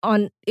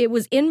it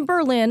was in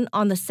Berlin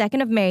on the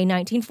 2nd of May,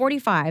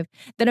 1945,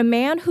 that a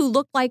man who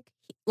looked like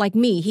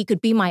me, he could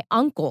be my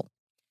uncle,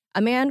 a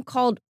man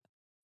called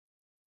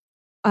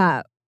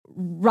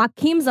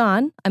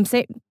Rakimzan.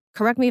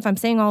 Correct me if I'm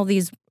saying all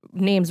these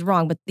names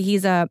wrong, but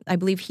I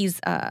believe he's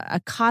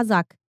a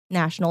Kazakh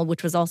national,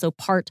 which was also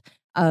part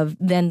of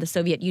then the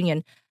Soviet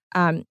Union.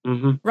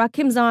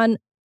 Rakimzan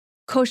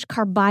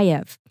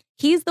Koshkarbayev.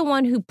 He's the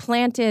one who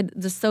planted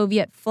the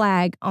Soviet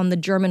flag on the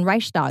German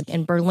Reichstag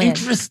in Berlin.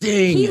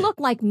 Interesting. He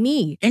looked like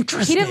me.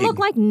 Interesting. He didn't look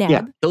like Neb.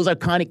 Yeah. Those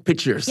iconic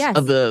pictures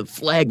of the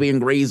flag being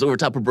raised over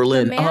top of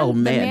Berlin. The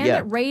man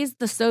that raised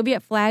the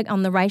Soviet flag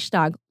on the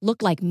Reichstag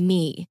looked like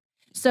me.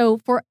 So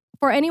for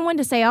anyone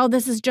to say, oh,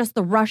 this is just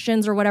the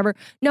Russians or whatever,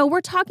 no,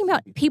 we're talking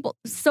about people,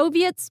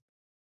 Soviets,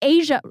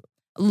 Asia,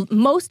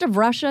 most of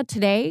Russia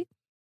today,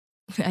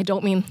 I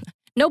don't mean,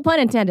 no pun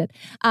intended,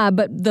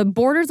 but the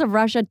borders of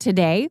Russia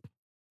today,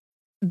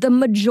 the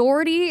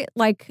majority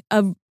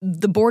of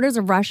the borders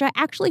of Russia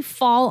actually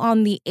fall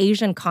on the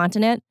Asian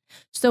continent.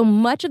 So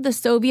much of the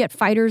Soviet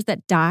fighters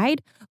that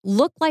died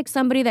looked like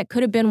somebody that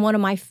could have been one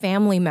of my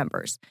family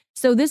members.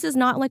 So this is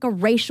not like a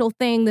racial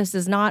thing. This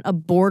is not a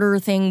border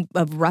thing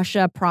of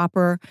Russia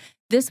proper.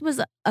 This was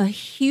a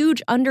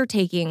huge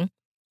undertaking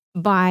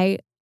by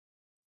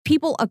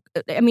people.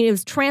 It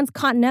was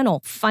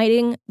transcontinental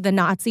fighting the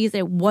Nazis.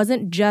 It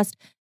wasn't just,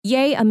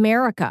 yay,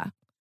 America.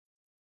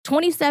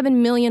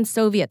 27 million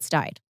Soviets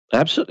died.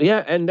 Absolutely,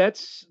 yeah, and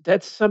that's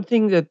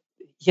something that,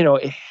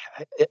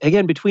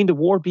 again, between the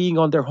war being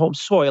on their home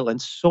soil and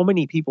so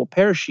many people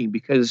perishing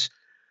because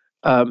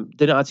the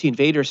Nazi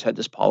invaders had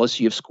this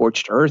policy of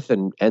scorched earth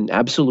and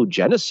absolute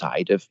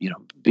genocide of,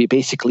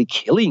 basically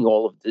killing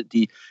all of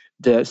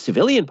the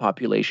civilian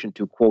population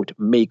to, quote,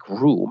 make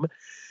room.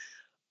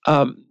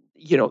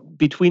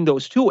 Between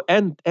those two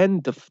and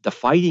the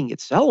fighting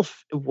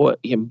itself,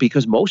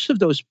 because most of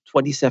those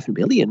 27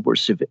 million were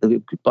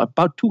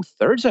about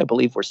 2/3, I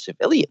believe, were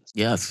civilians.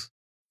 Yes.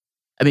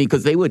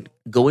 Because they would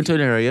go into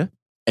an area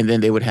and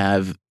then they would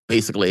have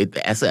basically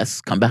the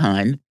SS come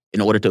behind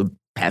in order to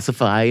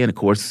pacify and, of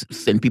course,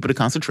 send people to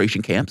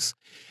concentration camps.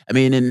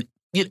 And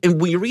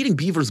when you're reading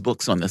Beaver's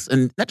books on this,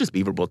 and not just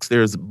Beaver books,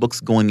 there's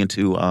books going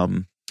into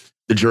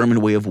the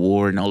German way of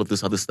war and all of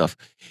this other stuff.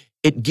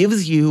 It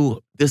gives you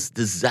this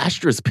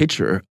disastrous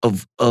picture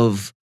of,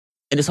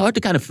 and it's hard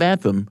to kind of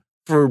fathom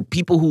for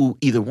people who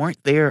either weren't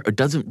there or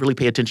doesn't really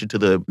pay attention to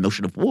the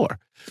notion of war.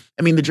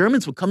 The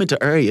Germans would come into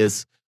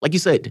areas, like you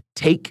said,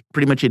 take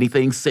pretty much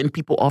anything, send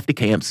people off to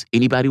camps.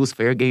 Anybody was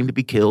fair game to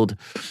be killed.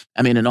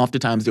 And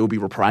oftentimes there would be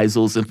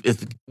reprisals.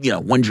 If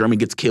one German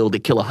gets killed, they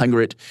kill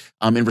 100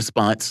 in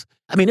response.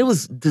 It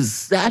was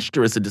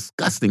disastrous and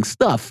disgusting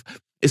stuff,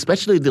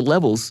 especially the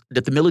levels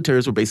that the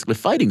militaries were basically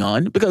fighting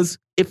on, because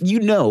if you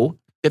know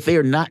that they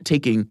are not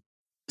taking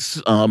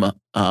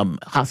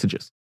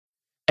hostages,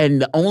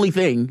 and the only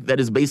thing that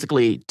is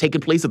basically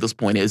taking place at this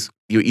point is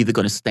you're either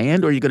going to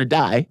stand or you're going to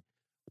die,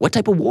 what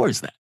type of war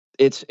is that?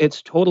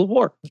 It's total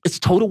war. It's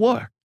total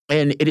war.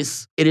 And it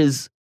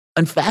is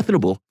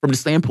unfathomable from the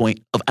standpoint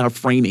of our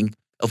framing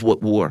of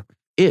what war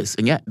is.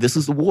 And yet, this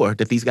is the war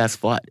that these guys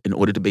fought in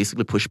order to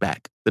basically push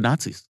back the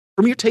Nazis.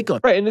 From your take on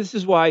it. Right, and this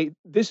is why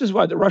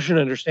the Russian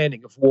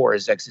understanding of war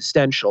is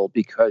existential,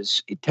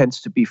 because it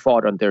tends to be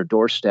fought on their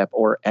doorstep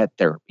or at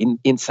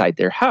inside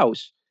their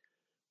house,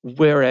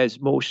 whereas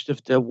most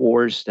of the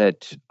wars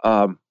that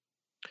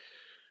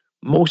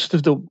most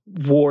of the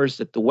wars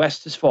that the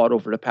West has fought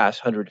over the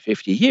past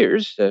 150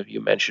 years,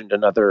 you mentioned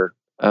another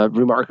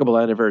remarkable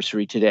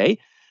anniversary today,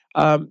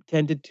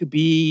 tended to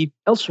be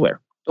elsewhere,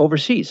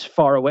 overseas,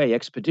 far away,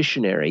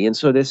 expeditionary. And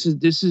so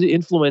this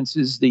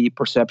influences the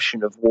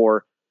perception of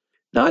war.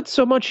 Not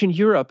so much in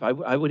Europe.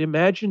 I would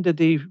imagine that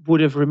they would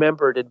have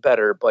remembered it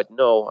better, but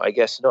no, I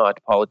guess not.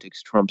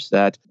 Politics trumps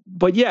that.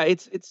 But yeah,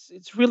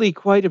 it's really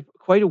quite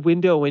a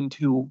window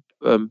into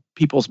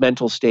people's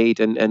mental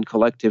state and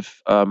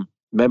collective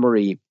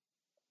memory,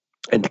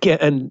 and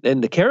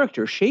the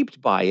character shaped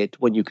by it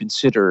when you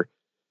consider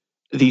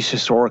these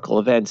historical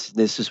events.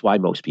 This is why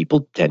most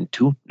people tend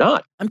to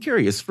not. I'm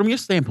curious, from your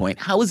standpoint,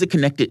 how is it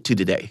connected to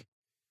today?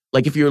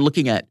 Like if you're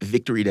looking at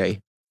Victory Day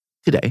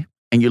today,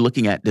 and you're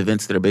looking at the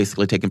events that are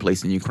basically taking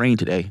place in Ukraine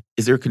today,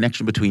 is there a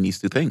connection between these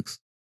two things?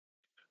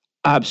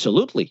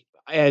 Absolutely.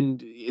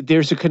 And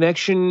there's a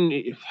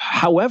connection,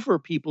 however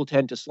people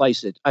tend to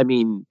slice it. I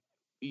mean,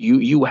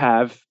 you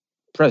have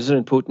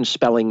President Putin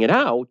spelling it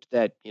out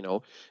that,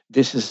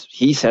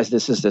 he says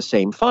this is the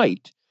same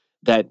fight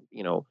that,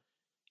 in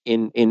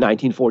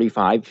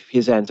 1945,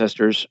 his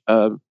ancestors,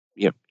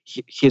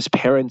 his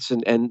parents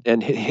and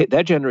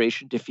that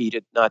generation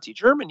defeated Nazi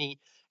Germany.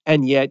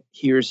 And yet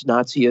here's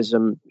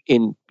Nazism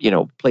in,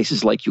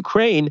 places like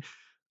Ukraine,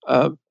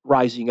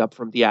 rising up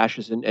from the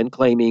ashes and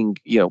claiming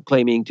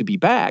to be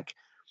back.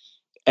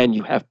 And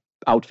you have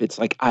outfits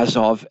like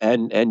Azov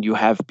and you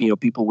have,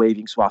 people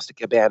waving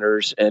swastika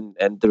banners and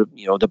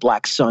the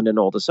Black Sun and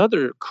all this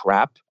other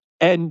crap.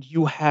 And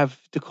you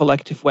have the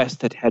collective West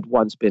that had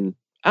once been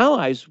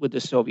allies with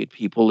the Soviet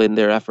people in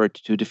their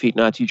effort to defeat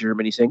Nazi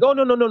Germany saying, oh,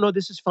 no,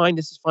 this is fine.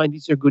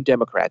 These are good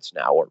Democrats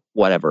now, or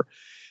whatever.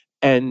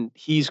 And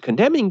he's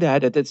condemning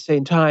that at the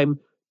same time,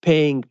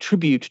 paying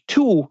tribute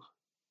to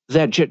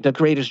the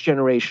greatest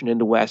generation in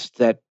the West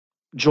that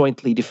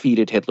jointly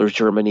defeated Hitler's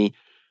Germany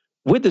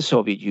with the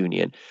Soviet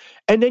Union.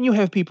 And then you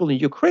have people in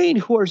Ukraine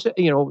who are,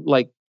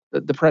 like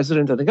the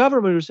president of the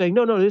government, who are saying,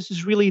 no, this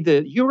is really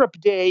the Europe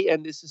Day,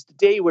 and this is the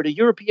day where the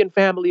European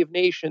family of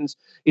nations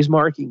is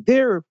marking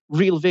their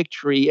real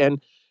victory. And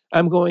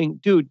I'm going,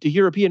 dude, the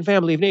European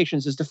family of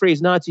nations is the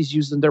phrase Nazis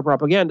used in their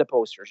propaganda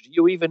posters. Do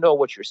you even know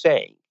what you're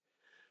saying?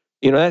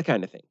 That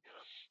kind of thing.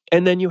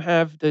 And then you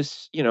have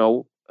this,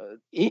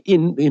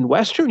 in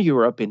Western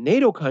Europe, in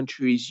NATO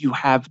countries, you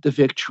have the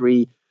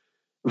victory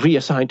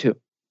reassigned to,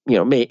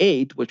 May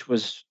 8th, which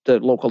was the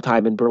local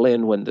time in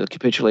Berlin when the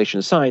capitulation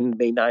is signed.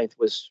 May 9th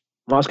was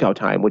Moscow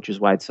time, which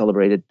is why it's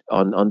celebrated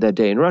on that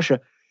day in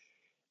Russia.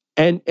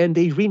 And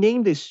they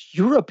renamed this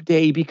Europe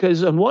Day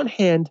because on one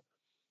hand,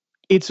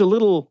 it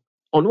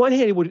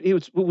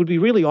would be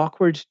really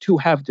awkward to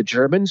have the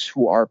Germans,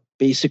 who are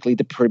basically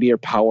the premier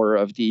power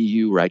of the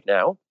EU right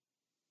now.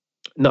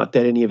 Not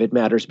that any of it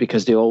matters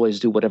because they always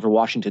do whatever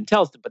Washington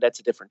tells them, but that's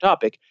a different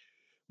topic.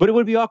 But it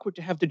would be awkward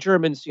to have the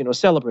Germans,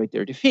 celebrate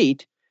their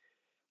defeat.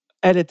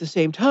 And at the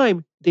same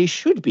time, they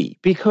should be,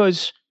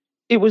 because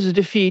it was a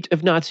defeat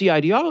of Nazi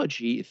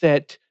ideology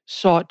that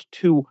sought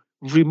to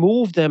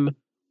remove them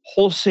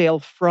wholesale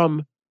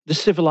from the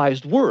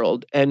civilized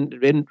world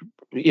and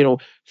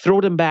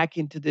throw them back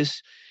into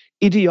this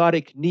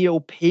idiotic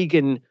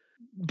neo-pagan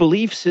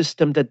belief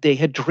system that they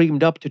had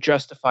dreamed up to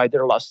justify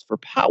their lust for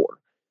power.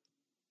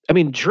 I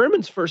mean,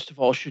 Germans, first of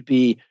all, should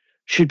be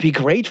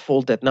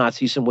grateful that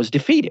Nazism was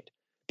defeated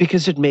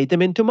because it made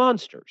them into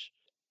monsters.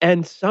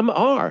 And some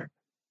are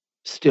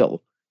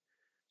still.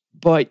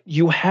 But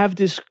you have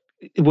this,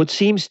 what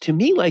seems to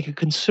me like a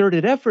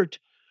concerted effort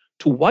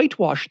to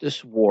whitewash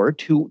this war,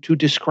 to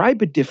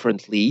describe it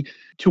differently,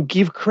 to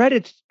give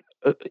credit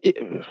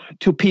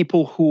to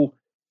people who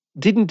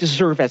didn't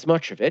deserve as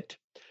much of it,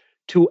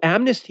 to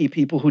amnesty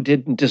people who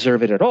didn't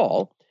deserve it at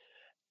all,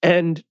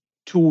 and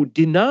to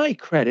deny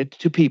credit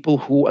to people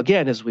who,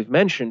 again, as we've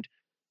mentioned,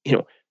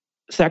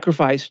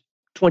 sacrificed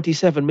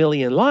 27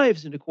 million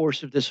lives in the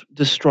course of this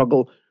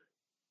struggle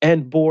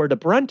and bore the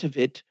brunt of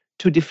it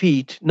to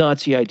defeat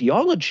Nazi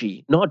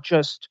ideology, not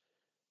just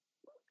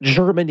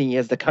Germany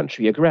as the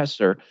country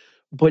aggressor,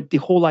 but the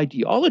whole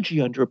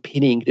ideology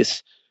underpinning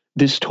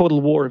this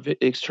total war of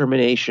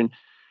extermination.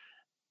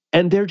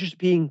 And they're just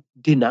being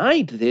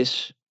denied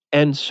this.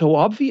 And so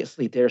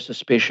obviously they're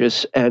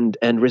suspicious and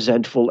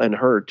resentful and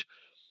hurt.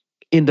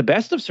 In the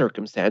best of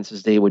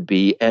circumstances, they would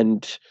be.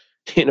 And,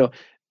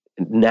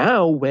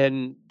 now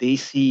when they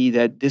see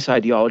that this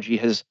ideology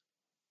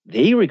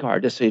they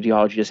regard this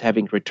ideology as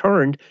having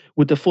returned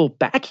with the full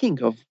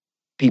backing of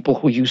people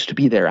who used to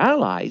be their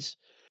allies,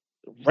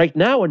 right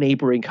now a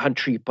neighboring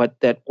country, but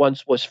that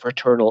once was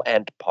fraternal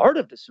and part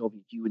of the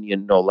Soviet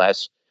Union, no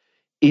less,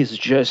 is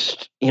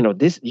just,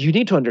 this. You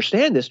need to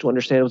understand this to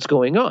understand what's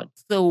going on.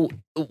 So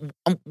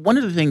one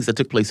of the things that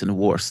took place in the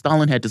war,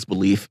 Stalin had this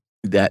belief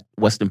that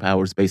Western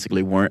powers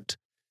basically weren't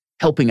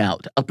helping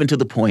out up until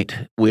the point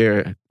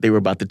where they were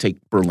about to take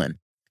Berlin,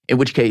 in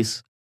which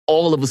case,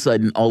 all of a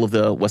sudden, all of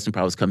the Western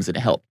powers comes in to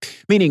help.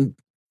 Meaning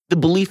the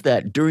belief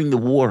that during the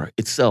war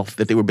itself,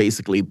 that they were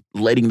basically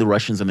letting the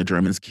Russians and the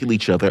Germans kill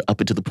each other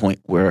up until the point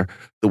where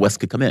the West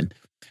could come in.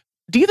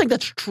 Do you think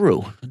that's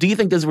true? Do you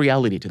think there's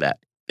reality to that?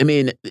 I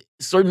mean,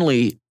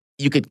 certainly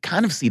you could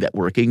kind of see that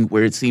working,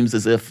 where it seems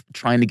as if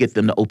trying to get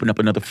them to open up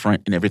another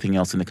front and everything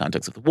else in the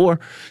context of the war.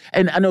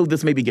 And I know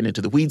this may be getting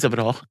into the weeds of it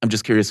all. I'm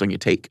just curious on your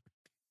take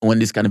on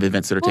these kind of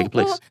events that are taking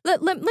place.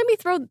 Let me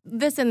throw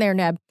this in there,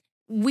 Neb.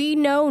 We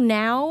know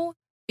now,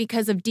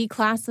 because of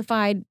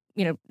declassified,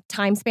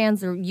 time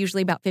spans are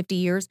usually about 50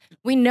 years.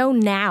 We know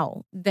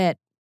now that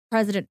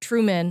President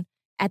Truman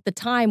at the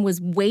time was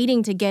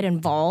waiting to get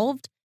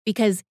involved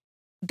because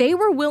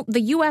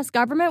the U.S.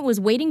 government was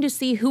waiting to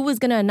see who was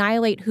going to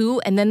annihilate who,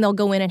 and then they'll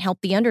go in and help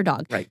the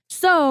underdog. Right.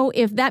 So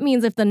if that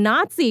means if the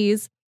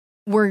Nazis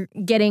were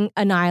getting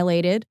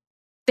annihilated,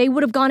 they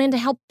would have gone in to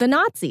help the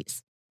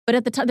Nazis. But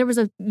at the time, there was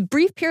a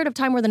brief period of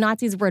time where the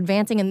Nazis were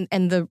advancing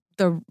and the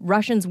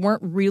Russians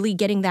weren't really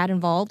getting that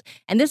involved.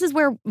 And this is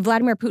where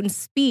Vladimir Putin's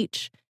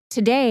speech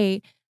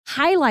today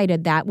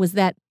highlighted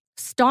that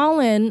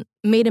Stalin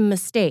made a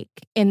mistake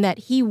in that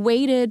he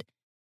waited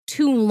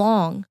too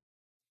long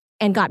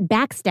and got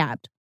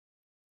backstabbed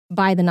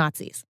by the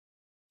Nazis.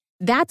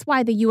 That's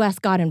why the U.S.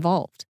 got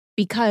involved,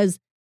 because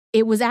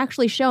it was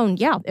actually shown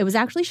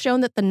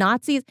that the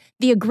Nazis,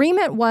 the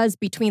agreement was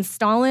between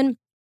Stalin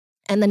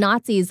and the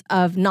Nazis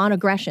of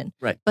non-aggression.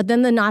 Right. But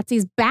then the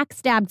Nazis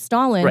backstabbed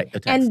Stalin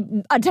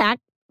and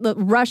attacked the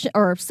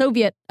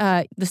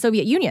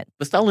Soviet Union.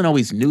 But Stalin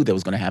always knew that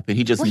was going to happen.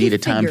 He just needed a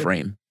time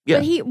frame.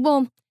 Yeah.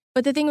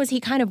 But the thing was, he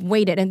kind of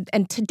waited.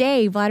 And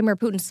today, Vladimir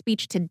Putin's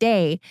speech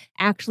today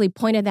actually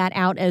pointed that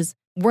out as,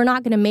 we're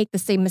not going to make the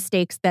same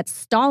mistakes that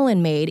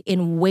Stalin made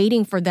in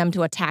waiting for them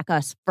to attack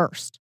us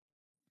first.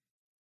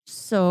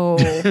 So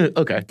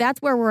okay,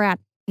 that's where we're at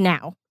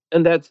now.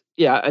 And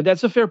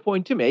that's a fair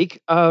point to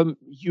make.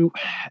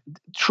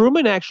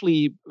 Truman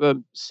actually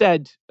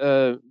said,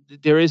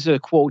 there is a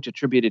quote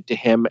attributed to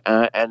him,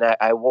 and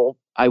I will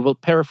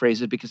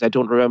paraphrase it because I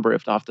don't remember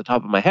it off the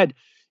top of my head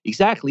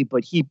exactly.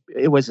 But he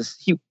was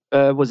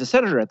a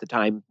senator at the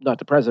time, not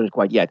the president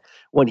quite yet,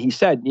 when he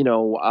said,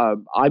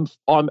 I'm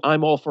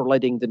all for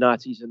letting the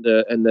Nazis and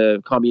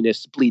the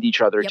communists bleed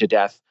each other to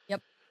death.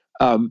 Yep.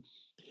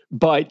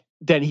 But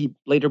then he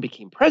later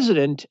became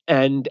president,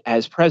 and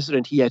as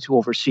president, he had to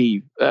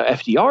oversee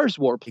FDR's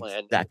war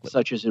plan,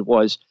 such as it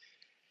was.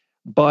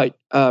 But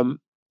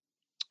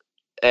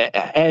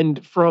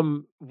and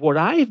from what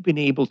I've been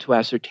able to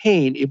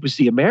ascertain, it was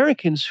the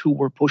Americans who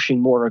were pushing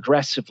more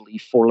aggressively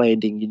for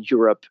landing in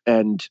Europe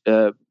and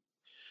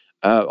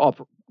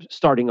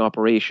starting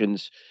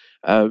operations.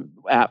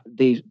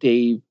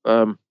 They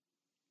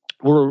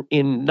were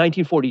in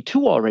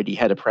 1942 already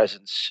had a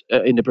presence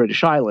in the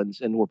British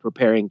Islands and were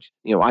preparing.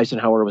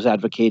 Eisenhower was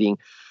advocating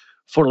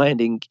for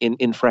landing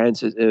in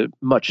France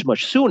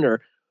much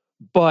sooner.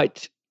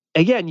 But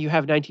again, you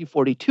have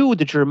 1942.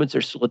 The Germans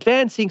are still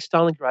advancing.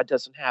 Stalingrad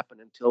doesn't happen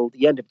until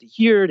the end of the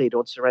year. They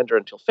don't surrender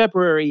until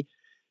February.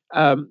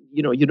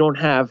 You don't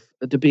have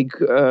the big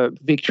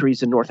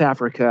victories in North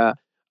Africa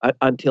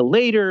until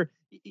later.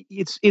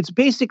 It's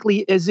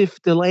basically as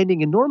if the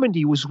landing in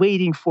Normandy was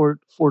waiting for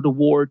the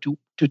war to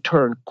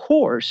turn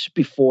course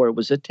before it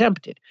was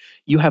attempted.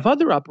 You have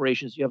other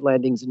operations. You have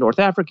landings in North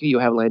Africa. You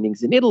have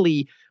landings in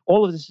Italy.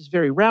 All of this is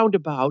very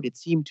roundabout. It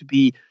seemed to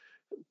be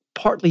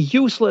partly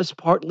useless,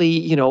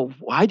 partly,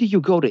 why do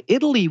you go to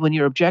Italy when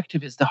your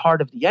objective is the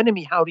heart of the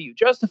enemy? How do you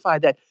justify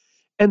that?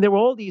 And there were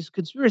all these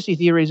conspiracy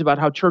theories about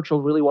how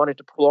Churchill really wanted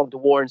to prolong the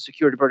war and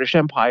secure the British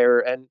Empire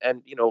and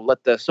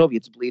let the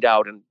Soviets bleed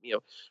out and,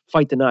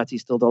 fight the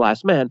Nazis till the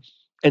last man.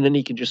 And then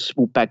he can just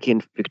swoop back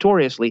in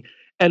victoriously.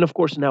 And of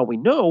course, now we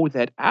know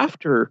that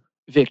after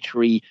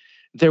victory,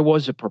 there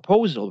was a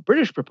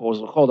British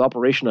proposal called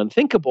Operation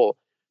Unthinkable,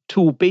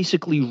 to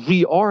basically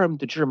rearm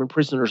the German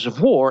prisoners of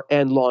war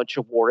and launch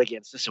a war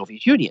against the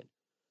Soviet Union.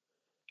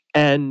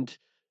 And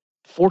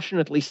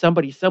fortunately,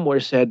 somebody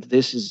somewhere said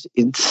this is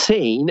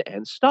insane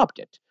and stopped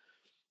it.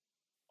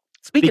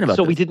 We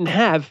didn't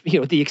have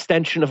the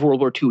extension of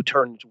World War II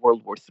turn into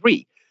World War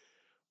III.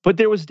 But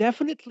there was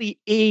definitely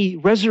a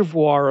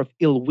reservoir of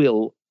ill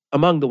will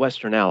among the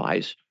Western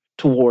allies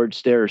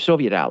towards their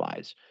Soviet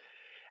allies.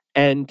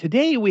 And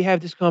today we have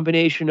this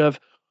combination of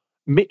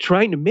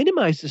trying to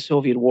minimize the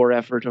Soviet war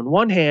effort on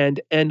one hand,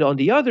 and on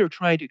the other,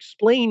 trying to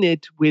explain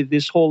it with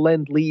this whole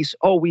lend-lease.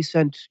 Oh, we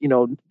sent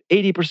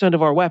 80%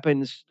 of our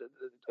weapons.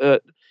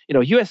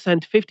 U.S.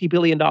 sent $50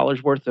 billion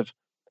worth of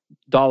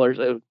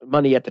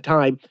money at the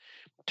time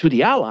to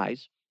the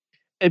Allies,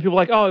 and people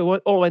are like, oh,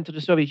 it all went to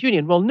the Soviet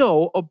Union. Well,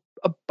 no,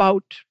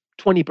 about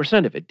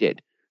 20% of it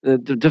did.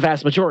 The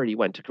vast majority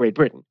went to Great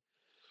Britain.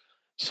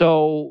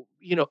 So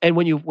and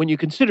when you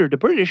consider the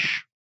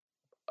British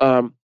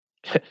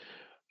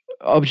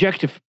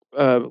objective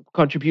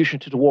contribution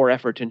to the war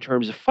effort in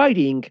terms of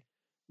fighting,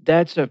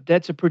 that's a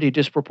pretty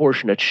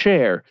disproportionate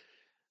share,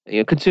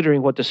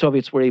 considering what the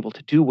Soviets were able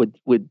to do with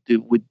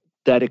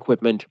that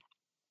equipment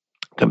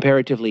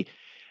comparatively.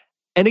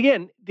 And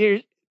again,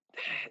 there's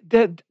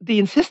the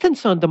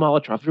insistence on the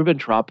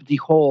Molotov-Ribbentrop, the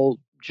whole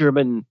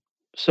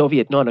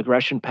German-Soviet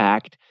non-aggression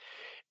pact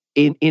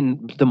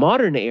in the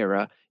modern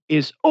era,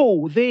 is,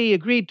 oh, they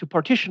agreed to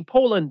partition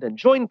Poland and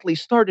jointly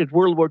started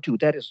World War II.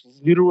 That is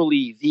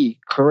literally the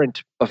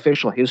current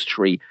official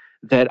history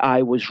that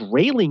I was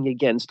railing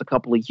against a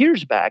couple of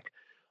years back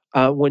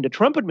when the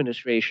Trump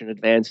administration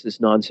advanced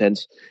this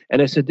nonsense.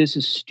 And I said, this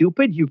is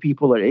stupid. You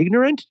people are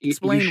ignorant. You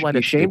Explain should why be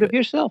that's ashamed of stupid.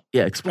 yourself.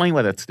 Yeah, explain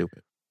why that's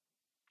stupid.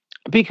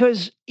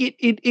 Because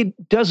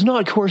it does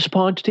not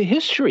correspond to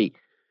history.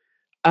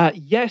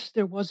 Yes,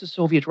 there was a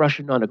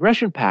Soviet-Russian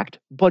non-aggression pact,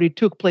 but it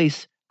took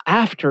place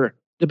after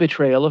the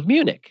betrayal of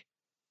Munich.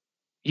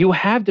 You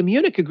have the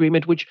Munich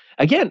Agreement, which,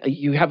 again,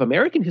 you have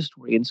American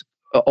historians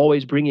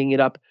always bringing it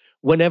up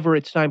whenever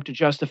it's time to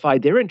justify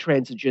their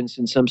intransigence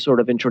in some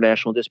sort of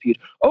international dispute.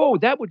 Oh,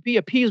 that would be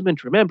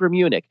appeasement. Remember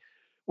Munich.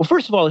 Well,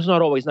 first of all, it's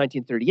not always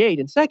 1938.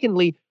 And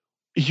secondly,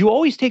 you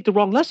always take the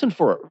wrong lesson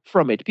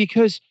from it,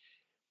 because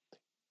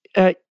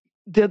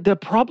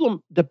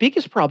the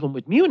biggest problem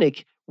with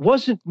Munich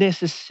wasn't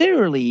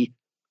necessarily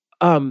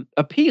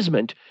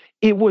appeasement.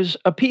 It was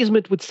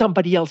appeasement with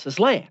somebody else's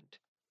land.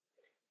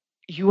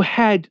 You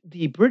had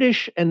the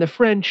British and the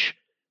French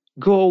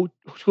go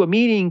to a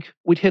meeting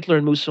with Hitler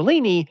and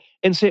Mussolini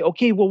and say,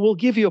 okay, well, we'll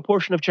give you a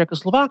portion of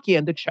Czechoslovakia,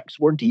 and the Czechs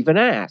weren't even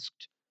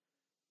asked.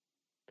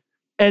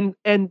 And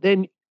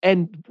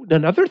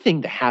another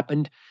thing that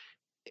happened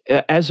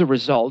as a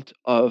result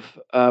of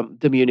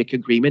the Munich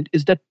Agreement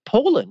is that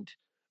Poland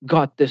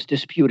got this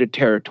disputed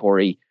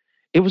territory.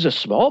 It was a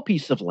small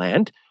piece of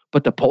land,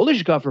 but the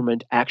Polish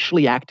government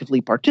actually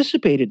actively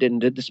participated in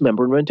the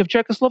dismemberment of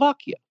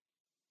Czechoslovakia.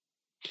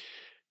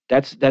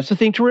 That's the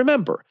thing to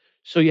remember.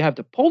 So you have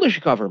the Polish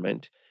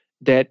government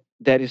that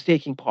is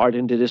taking part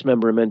in the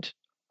dismemberment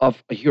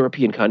of a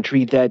European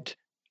country that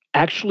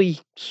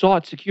actually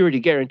sought security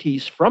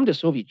guarantees from the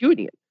Soviet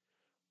Union,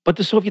 but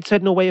the Soviets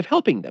had no way of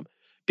helping them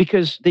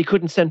because they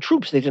couldn't send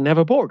troops. They didn't have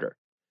a border.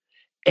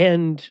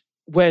 And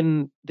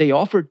when they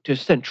offered to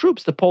send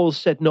troops, the Poles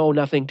said, no,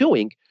 nothing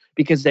doing,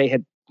 because they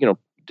had,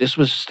 this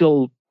was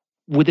still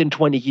within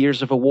 20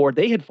 years of a war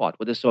they had fought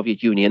with the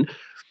Soviet Union.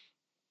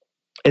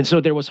 And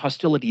so there was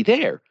hostility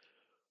there.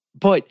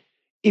 But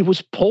it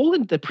was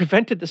Poland that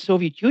prevented the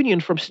Soviet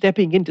Union from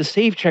stepping in to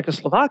save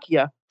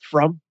Czechoslovakia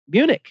from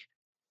Munich.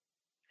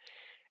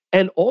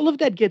 And all of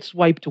that gets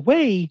wiped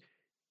away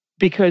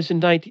because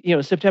in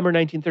September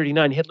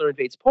 1939, Hitler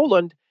invades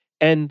Poland,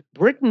 and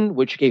Britain,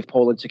 which gave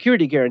Poland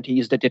security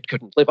guarantees that it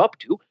couldn't live up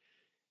to,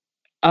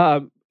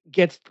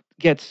 gets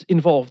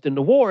involved in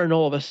the war, and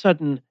all of a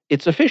sudden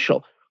it's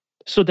official.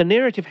 So the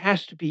narrative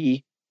has to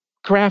be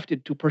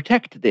crafted to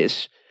protect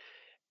this,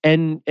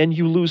 and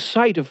you lose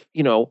sight of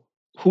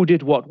who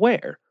did what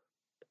where.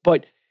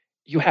 But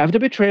you have the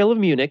betrayal of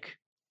Munich,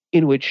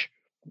 in which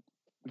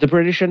the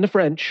British and the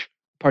French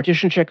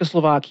partitioned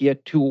Czechoslovakia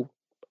to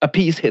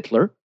appease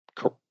Hitler.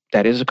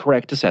 That is a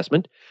correct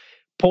assessment.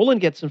 Poland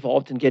gets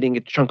involved in getting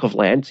a chunk of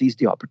land, sees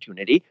the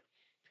opportunity.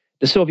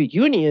 The Soviet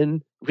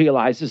Union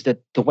realizes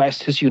that the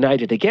West has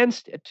united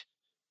against it,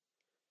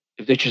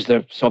 which is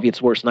the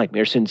Soviets' worst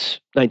nightmare since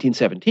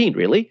 1917,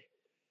 really.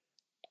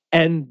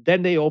 And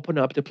then they open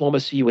up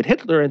diplomacy with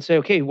Hitler and say,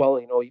 okay, well,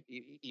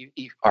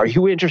 are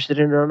you interested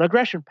in an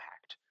aggression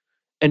pact?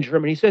 And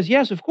Germany says,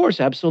 yes, of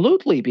course,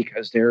 absolutely,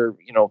 because they're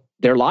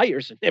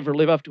liars and never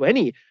live up to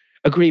any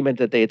agreement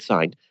that they had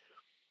signed.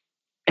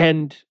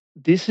 And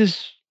this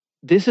is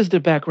the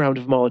background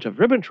of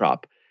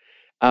Molotov-Ribbentrop.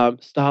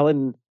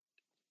 Stalin,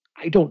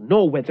 I don't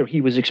know whether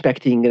he was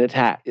expecting an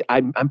attack.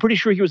 I'm pretty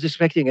sure he was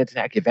expecting an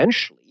attack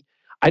eventually.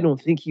 I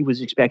don't think he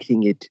was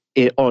expecting it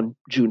on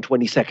June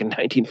 22nd,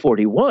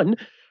 1941.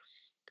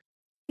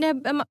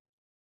 Neb,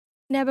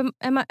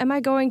 am I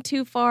going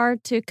too far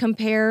to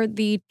compare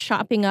the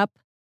chopping up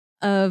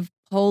of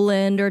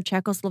Poland or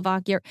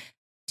Czechoslovakia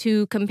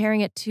to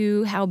comparing it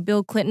to how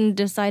Bill Clinton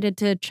decided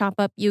to chop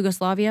up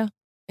Yugoslavia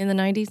in the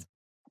 90s?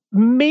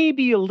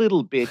 Maybe a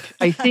little bit.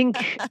 I think,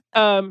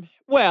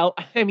 well,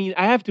 I mean,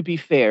 I have to be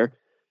fair.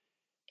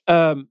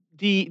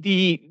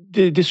 The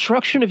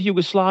destruction of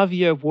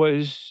Yugoslavia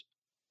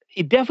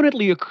it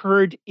definitely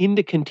occurred in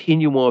the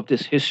continuum of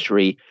this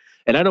history.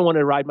 And I don't want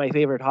to ride my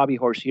favorite hobby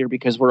horse here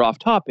because we're off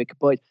topic,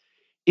 but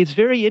it's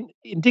very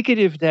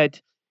indicative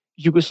that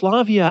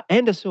Yugoslavia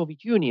and the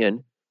Soviet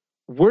Union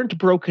weren't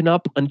broken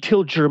up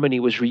until Germany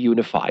was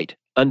reunified,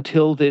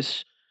 until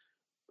this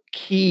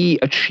key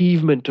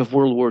achievement of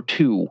World War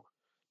II,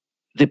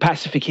 the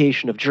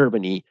pacification of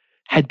Germany,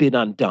 had been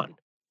undone.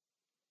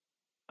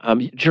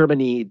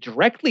 Germany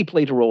directly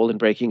played a role in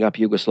breaking up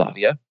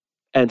Yugoslavia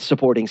and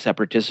supporting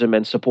separatism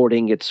and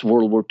supporting its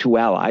World War II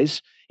allies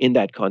in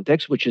that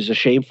context, which is a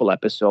shameful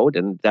episode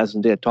and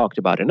doesn't get talked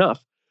about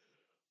enough.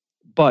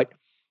 But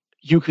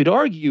you could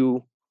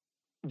argue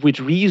with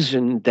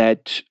reason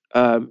that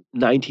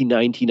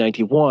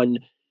 1990-91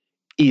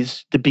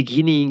 is the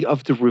beginning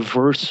of the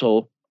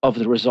reversal of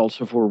the results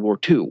of World War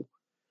II,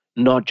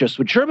 not just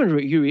with German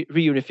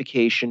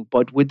reunification,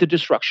 but with the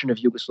destruction of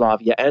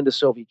Yugoslavia and the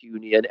Soviet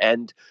Union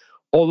and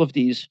all of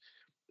these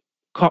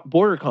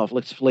border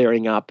conflicts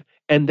flaring up.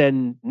 And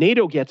then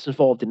NATO gets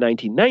involved in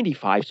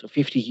 1995, so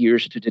 50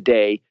 years to the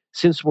day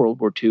since World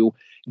War II,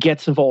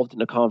 gets involved in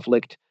a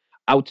conflict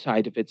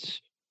outside of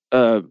its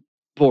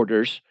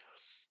borders,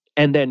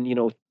 and then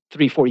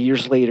 3-4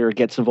 years later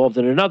gets involved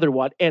in another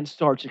one and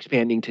starts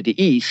expanding to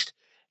the east.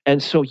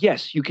 And so,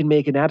 yes, you can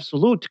make an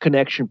absolute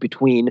connection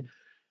between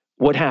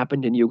what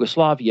happened in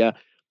Yugoslavia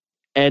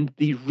and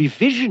the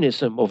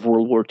revisionism of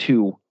World War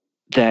II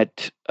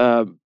that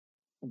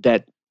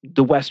that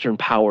the Western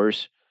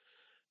powers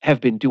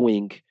have been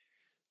doing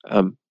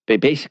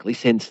basically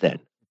since then.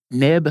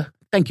 Neb,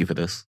 thank you for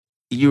this.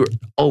 You're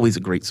always a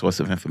great source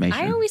of information.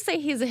 I always say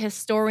he's a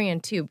historian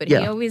too, but he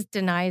always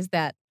denies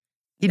that.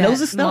 He knows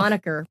his stuff.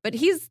 Moniker, but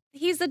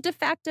he's a de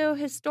facto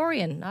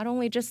historian, not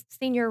only just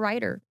senior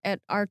writer at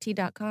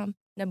RT.com.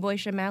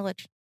 Nebojsa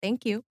Malic,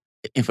 thank you.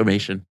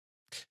 Information.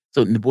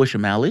 So Nebojsa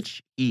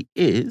Malic, he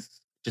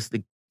is, just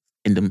to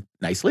end him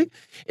nicely,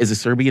 is a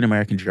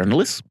Serbian-American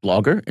journalist,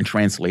 blogger, and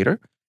translator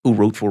who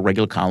wrote for a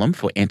regular column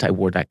for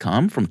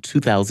antiwar.com from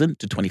 2000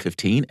 to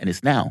 2015 and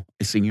is now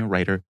a senior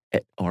writer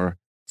at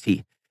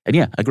RT. And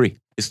yeah, I agree.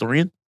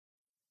 Historian,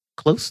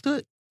 close to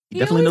it. He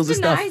definitely knows his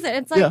stuff. It.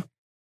 It's like,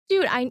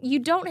 dude, you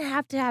don't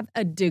have to have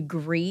a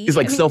degree. He's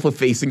like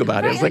self-effacing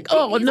about it. It's like,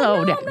 oh,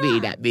 no,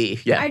 not me.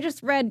 Yeah. I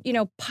just read,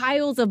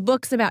 piles of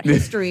books about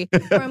history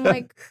where I'm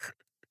like,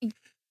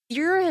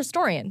 you're a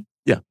historian.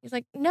 Yeah. He's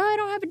like, no, I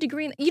don't have a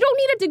degree. You don't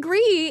need a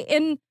degree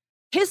in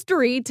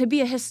history to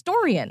be a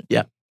historian.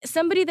 Yeah.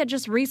 Somebody that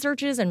just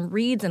researches and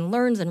reads and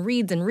learns and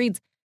reads,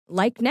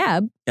 like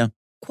Neb,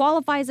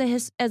 qualifies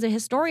as a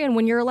historian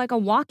when you're like a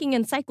walking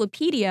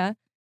encyclopedia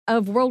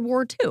of World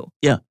War II.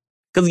 Yeah.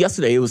 Because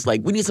yesterday it was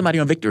like, we need somebody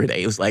on Victory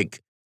Day. It was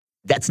like,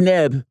 that's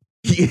Neb.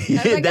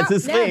 That's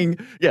his thing.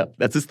 Yeah,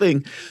 that's his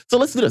thing. So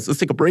let's do this. Let's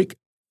take a break.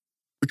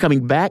 We're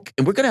coming back,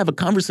 and we're going to have a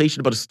conversation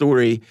about a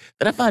story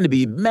that I find to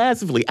be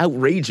massively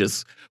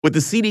outrageous with the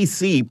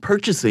CDC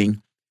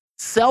purchasing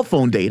cell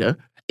phone data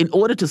in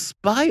order to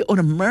spy on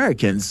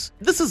Americans.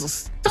 This is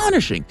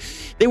astonishing.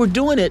 They were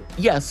doing it,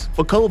 yes,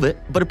 for COVID,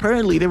 but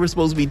apparently they were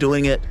supposed to be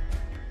doing it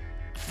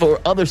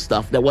for other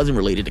stuff that wasn't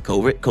related to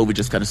COVID. COVID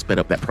just kind of sped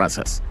up that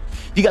process.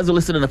 You guys are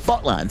listening to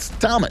Fault Lines.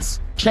 Thomas,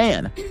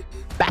 Chan,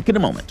 back in a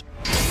moment.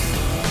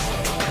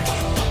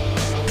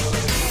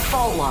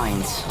 Fault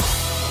Lines.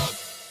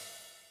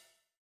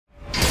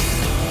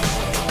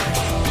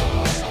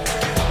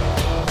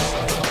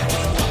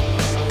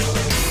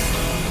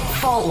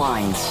 Fault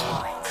Lines.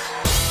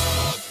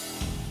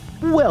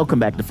 Welcome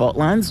back to Fault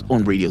Lines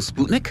on Radio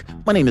Sputnik.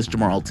 My name is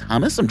Jamarl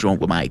Thomas. I'm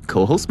joined with my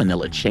co-host,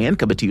 Manila Chan,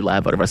 coming to you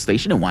live out of our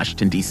station in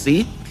Washington,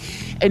 D.C.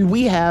 And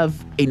we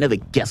have another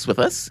guest with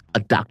us, a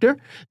doctor,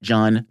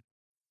 John,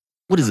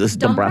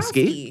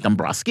 Dombrowski.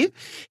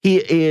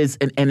 He is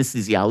an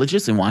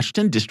anesthesiologist in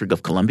Washington, District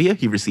of Columbia.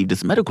 He received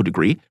his medical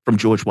degree from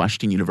George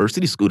Washington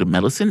University School of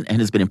Medicine and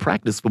has been in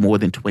practice for more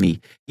than 20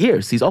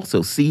 years. He's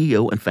also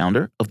CEO and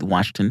founder of the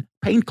Washington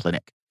Pain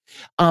Clinic.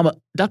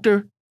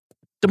 Dr.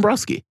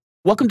 Dombrowski,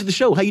 welcome to the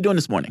show. How are you doing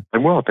this morning?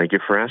 I'm well. Thank you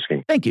for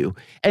asking. Thank you.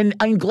 And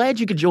I'm glad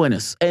you could join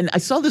us. And I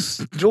saw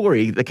this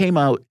story that came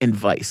out in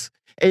Vice.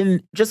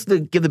 And just to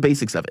give the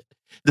basics of it,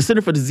 the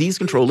Center for Disease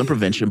Control and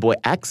Prevention bought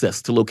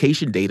access to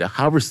location data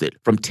harvested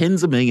from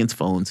tens of millions of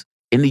phones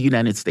in the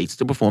United States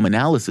to perform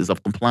analysis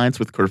of compliance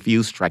with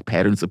curfews, track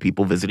patterns of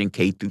people visiting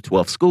K through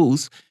 12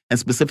 schools, and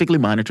specifically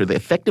monitor the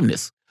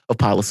effectiveness of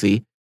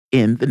policy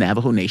in the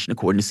Navajo Nation,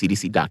 according to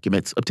CDC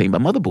documents obtained by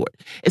Motherboard.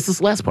 It's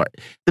this last part.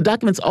 The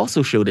documents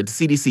also show that the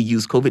CDC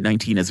used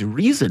COVID-19 as a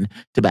reason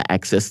to buy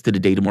access to the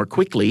data more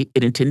quickly.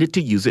 It intended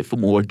to use it for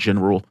more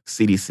general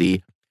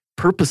CDC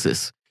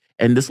purposes.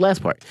 And this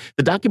last part,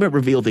 the document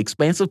revealed the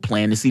expansive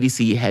plan the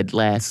CDC had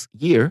last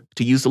year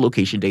to use the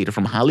location data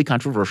from highly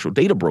controversial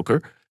data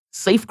broker,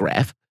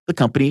 SafeGraph. The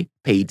company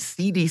paid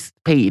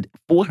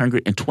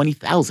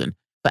 $420,000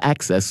 for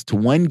access to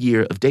 1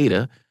 year of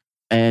data.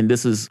 And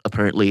this is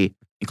apparently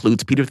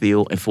includes Peter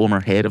Thiel and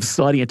former head of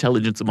Saudi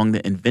intelligence among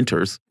the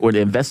inventors or the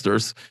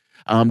investors.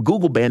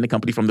 Google banned the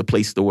company from the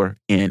Play Store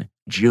in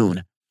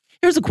June.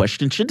 Here's a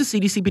question. Should the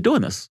CDC be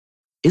doing this?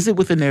 Is it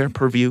within their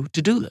purview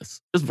to do this?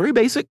 It's very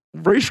basic,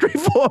 very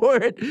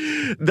straightforward.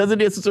 Doesn't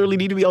necessarily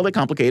need to be all that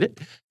complicated.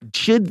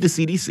 Should the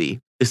CDC,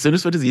 the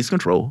Centers for Disease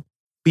Control,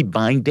 be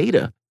buying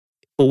data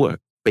for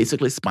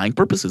basically spying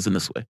purposes in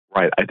this way?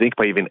 Right. I think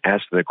by even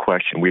asking the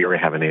question, we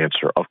already have an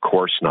answer. Of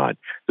course not.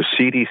 The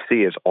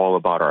CDC is all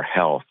about our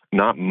health,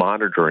 not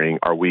monitoring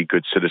are we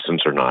good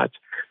citizens or not.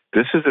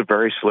 This is a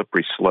very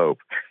slippery slope.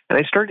 And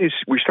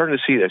we're starting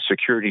to see that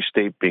security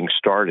state being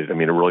started. I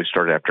mean, it really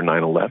started after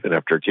 9/11,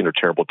 after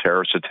terrible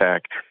terrorist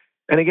attack.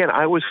 And again,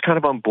 I was kind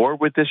of on board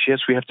with this.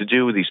 Yes, we have to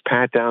do these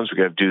pat downs.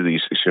 We have to do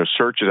these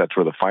searches. That's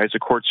where the FISA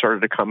court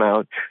started to come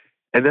out.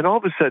 And then all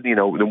of a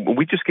sudden,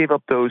 we just gave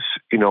up those,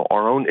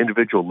 our own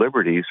individual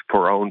liberties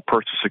for our own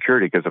personal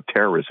security because of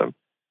terrorism.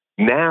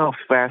 Now,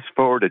 fast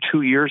forward to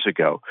 2 years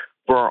ago,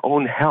 for our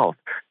own health,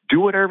 do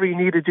whatever you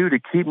need to do to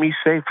keep me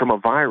safe from a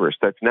virus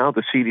that's now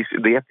the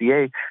CDC, the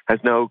FDA has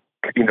now,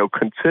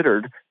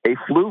 considered a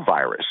flu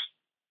virus.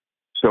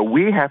 So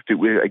we have to,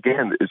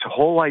 again, it's the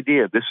whole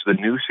idea of this is the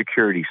new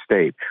security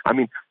state. I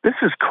mean, this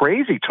is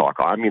crazy talk.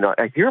 I mean,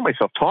 I hear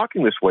myself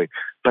talking this way,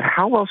 but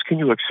how else can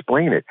you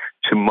explain it?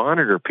 To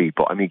monitor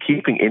people. I mean,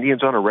 keeping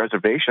Indians on a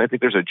reservation, I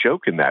think there's a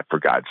joke in that, for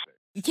God's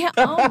sake. Yeah.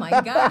 Oh, my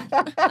God.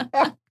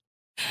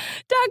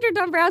 Dr.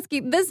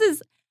 Dombrowski,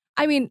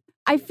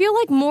 I feel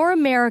like more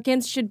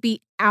Americans should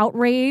be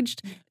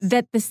outraged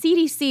that the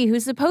CDC,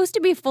 who's supposed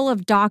to be full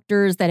of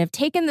doctors that have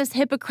taken this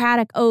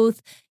Hippocratic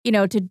oath,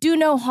 to do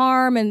no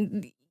harm,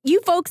 and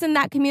you folks in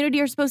that community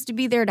are supposed to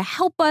be there to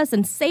help us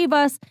and save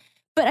us.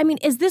 But I mean,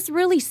 is this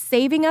really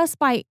saving us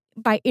by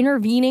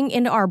intervening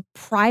into our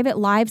private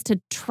lives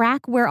to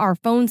track where our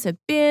phones have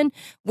been,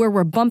 where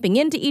we're bumping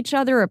into each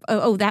other?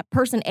 Oh, that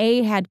person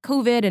A had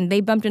COVID and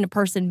they bumped into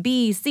person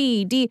B,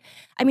 C, D.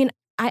 I mean,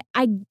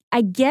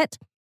 I get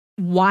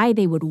why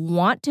they would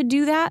want to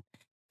do that.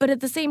 But at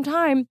the same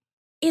time,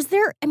 is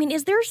there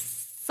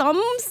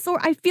some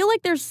sort, I feel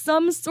like there's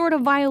some sort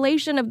of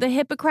violation of the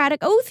Hippocratic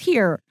Oath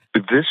here.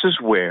 This is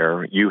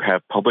where you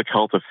have public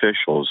health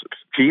officials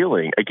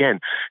feeling, again,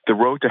 the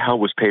road to hell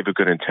was paved with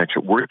good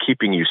intention. We're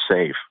keeping you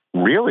safe.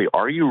 Really?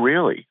 Are you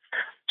really?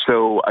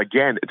 So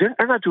again,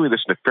 they're not doing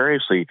this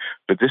nefariously,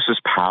 but this is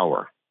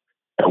power.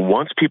 And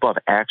once people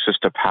have access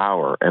to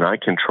power and I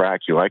can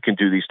track you, I can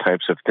do these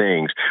types of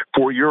things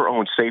for your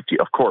own safety.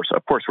 Of course,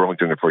 we're only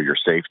doing it for your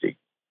safety.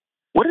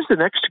 What is the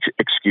next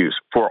excuse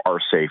for our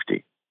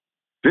safety?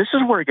 This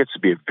is where it gets to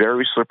be a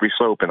very slippery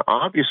slope. And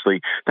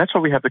obviously, that's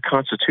why we have the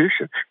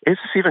Constitution. Is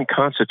this even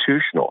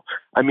constitutional?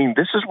 I mean,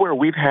 this is where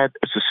we've had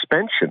a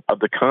suspension of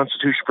the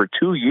Constitution for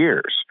 2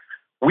 years.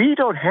 We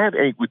don't have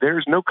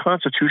there's no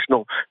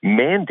constitutional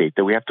mandate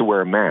that we have to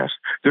wear a mask.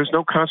 There's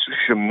no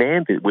constitutional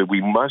mandate where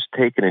we must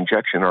take an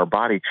injection in our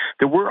body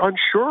that we're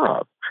unsure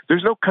of.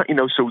 There's no,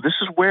 so this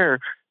is where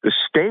the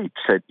state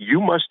said,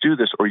 you must do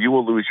this or you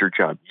will lose your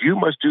job. You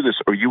must do this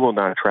or you will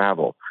not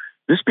travel.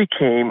 This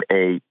became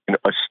a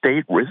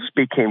state where this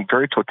became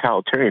very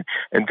totalitarian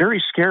and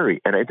very scary.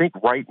 And I think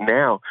right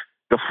now,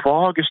 the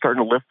fog is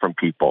starting to lift from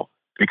people.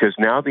 Because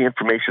now the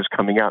information is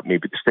coming out.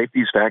 Maybe the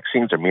safety of these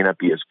vaccines may not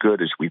be as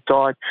good as we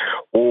thought,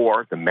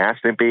 or the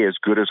mask may be as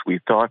good as we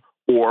thought,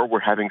 or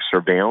we're having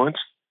surveillance.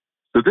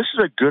 So this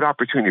is a good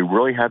opportunity to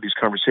really have these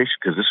conversations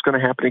because this is going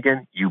to happen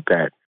again. You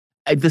bet.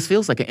 This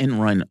feels like an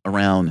end run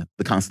around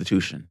the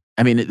Constitution.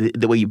 I mean,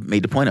 the way you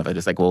made the point of it,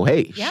 it's like, well,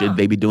 hey, should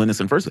they be doing this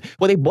in the first place?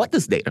 Well, they bought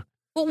this data.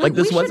 Well,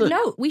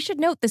 we should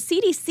note the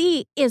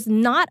CDC is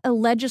not a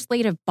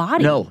legislative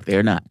body. No,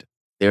 they're not.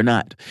 They're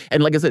not.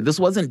 And like I said, this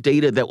wasn't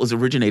data that was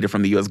originated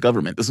from the U.S.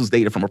 government. This was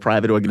data from a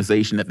private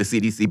organization that the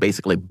CDC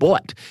basically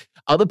bought.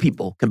 Other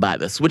people can buy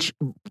this, which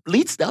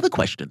leads to other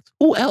questions.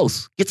 Who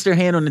else gets their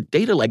hand on the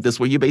data like this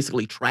where you're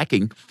basically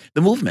tracking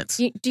the movements?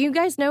 Do you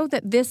guys know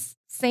that this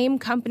same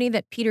company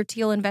that Peter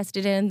Thiel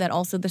invested in, that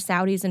also the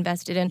Saudis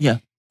invested in? Yeah.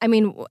 I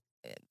mean,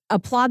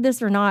 applaud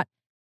this or not,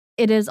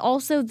 it is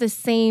also the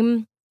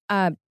same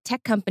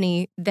tech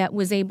company that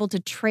was able to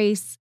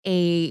trace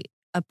a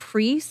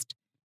priest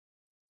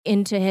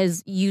into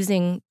his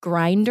using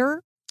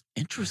Grindr.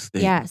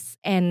 Interesting. Yes,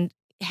 and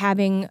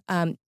having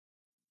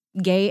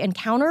gay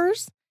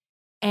encounters,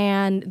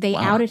 and they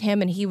outed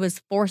him, and he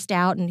was forced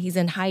out, and he's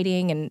in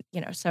hiding, and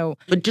so.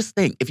 But just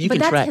think, if you can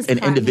track an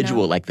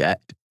individual like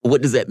that,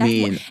 what does that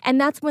mean? And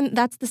that's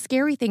the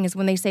scary thing is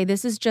when they say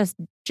this is just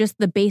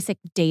the basic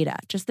data,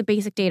 just the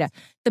basic data.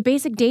 The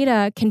basic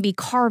data can be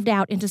carved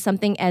out into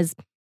something as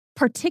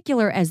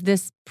particular as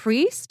this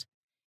priest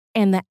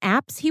and the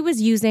apps he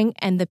was using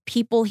and the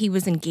people he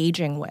was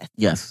engaging with.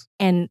 Yes.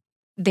 And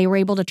they were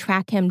able to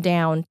track him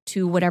down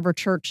to whatever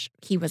church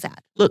he was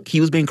at. Look,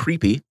 he was being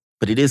creepy,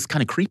 but it is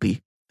kind of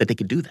creepy that they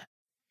could do that.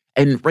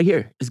 And right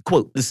here is,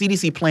 quote, the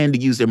CDC planned to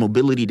use their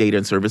mobility data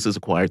and services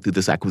acquired through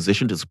this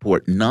acquisition to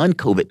support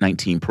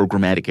non-COVID-19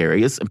 programmatic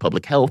areas and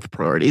public health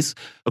priorities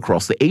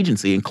across the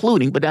agency,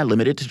 including, but not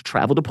limited to,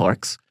 travel to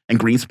parks and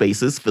green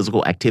spaces,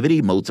 physical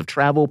activity, modes of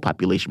travel,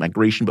 population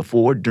migration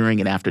before, during,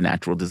 and after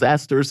natural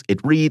disasters. It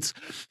reads,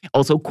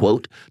 also,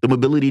 quote, the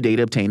mobility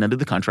data obtained under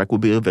the contract will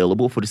be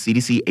available for the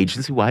CDC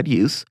agency-wide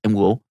use and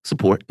will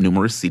support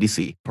numerous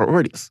CDC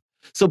priorities.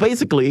 So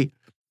basically,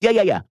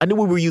 yeah. I knew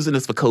we were using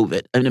this for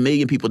COVID, and 1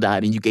 million people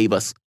died, and you gave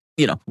us,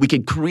 we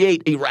could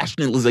create a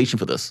rationalization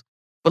for this.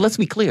 But let's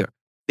be clear.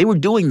 They were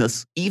doing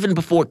this even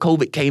before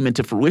COVID came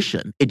into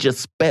fruition. It just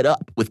sped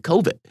up with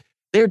COVID.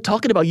 They're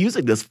talking about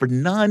using this for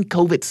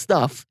non-COVID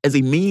stuff as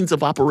a means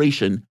of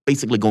operation,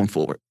 basically going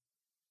forward.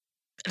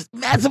 It's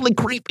massively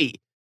creepy.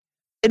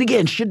 And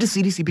again, should the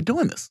CDC be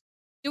doing this?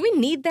 Do we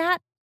need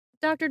that,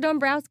 Dr.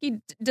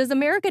 Dombrowski? Does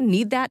America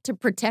need that to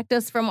protect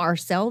us from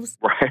ourselves?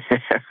 Right.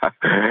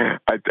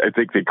 I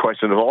think the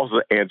question has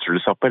also answered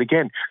itself. But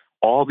again,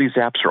 all these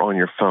apps are on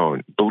your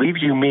phone. Believe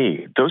you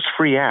me, those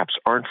free apps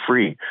aren't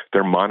free.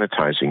 They're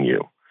monetizing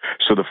you.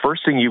 So the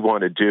first thing you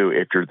want to do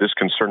if you're this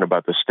concerned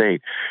about the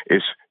state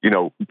is,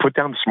 put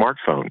down the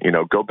smartphone,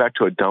 go back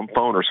to a dumb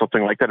phone or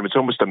something like that. I mean, it's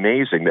almost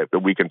amazing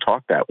that we can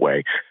talk that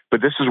way.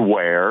 But this is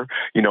where,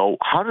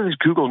 how does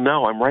Google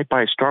know I'm right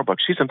by a Starbucks?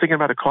 Geez, I'm thinking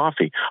about a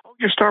coffee. Oh,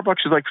 your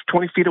Starbucks is like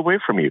 20 feet away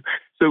from you.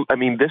 So, I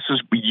mean, this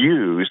is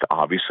used,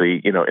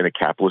 obviously, in a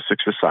capitalistic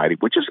society,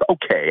 which is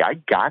okay. I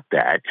got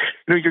that.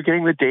 You're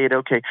getting the data.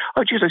 Okay.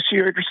 Oh, geez, I see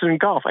you're interested in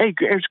golf. Hey,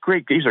 it's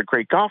great. These are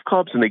great golf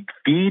clubs, and they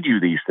feed you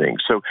these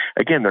things. So,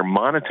 again, they're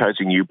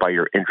monetizing you by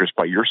your interest,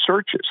 by your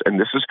searches, and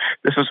this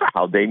is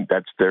how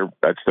that's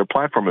their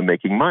platform of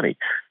making money.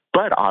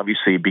 But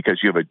obviously,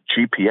 because you have a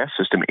GPS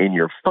system in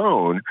your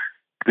phone,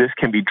 this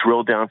can be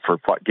drilled down for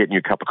getting you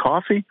a cup of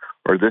coffee,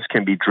 or this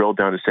can be drilled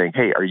down to saying,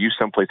 hey, are you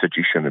someplace that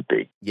you shouldn't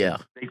be? Yeah.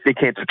 They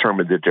can't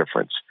determine the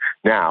difference.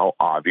 Now,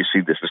 obviously,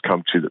 this has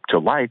come to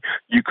light.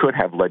 You could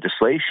have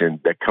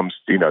legislation that comes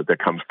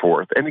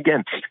forth. And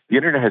again, the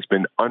internet has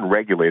been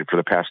unregulated for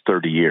the past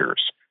 30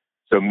 years.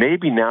 So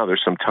maybe now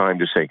there's some time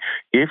to say,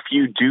 if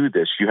you do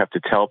this, you have to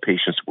tell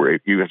patients where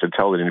you have to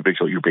tell an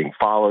individual you're being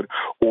followed,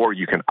 or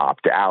you can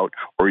opt out,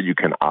 or you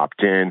can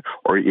opt in,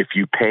 or if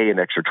you pay an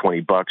extra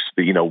 $20,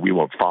 we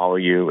won't follow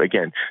you.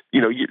 Again,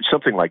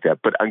 something like that.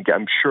 But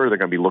I'm sure they're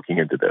going to be looking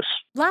into this.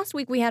 Last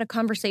week, we had a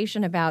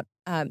conversation about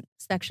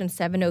Section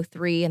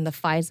 703 and the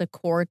FISA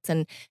courts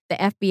and the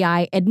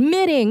FBI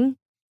admitting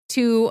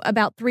to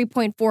about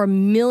 3.4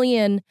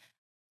 million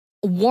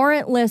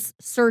warrantless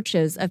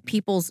searches of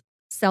people's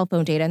cell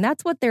phone data. And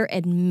that's what they're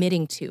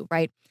admitting to,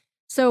 right?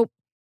 So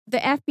the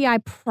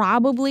FBI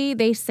probably,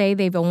 they say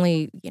they've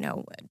only,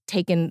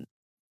 taken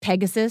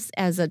Pegasus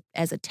as a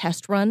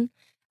test run.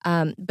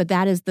 But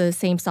that is the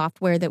same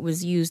software that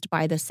was used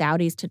by the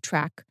Saudis to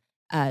track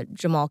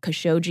Jamal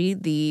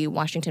Khashoggi, the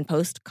Washington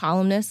Post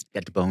columnist.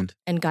 Got deboned.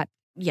 And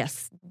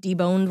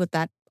deboned with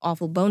that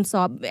awful bone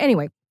saw.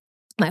 Anyway,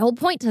 my whole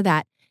point to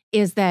that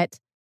is that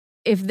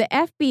if the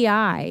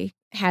FBI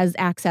has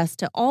access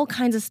to all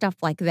kinds of stuff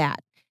like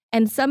that,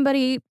 and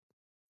somebody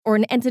or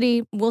an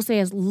entity, we'll say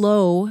as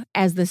low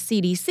as the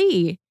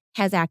CDC,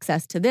 has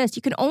access to this,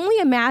 you can only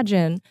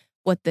imagine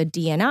what the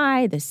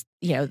DNI,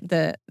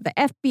 the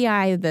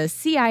FBI, the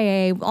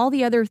CIA, all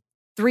the other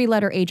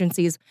three-letter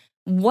agencies,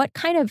 what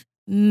kind of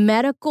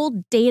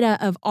medical data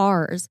of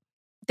ours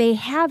they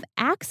have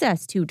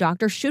access to,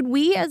 doctor. Should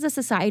we as a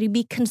society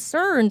be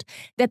concerned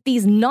that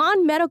these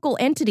non-medical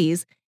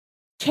entities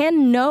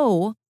can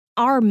know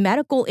our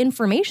medical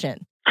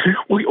information?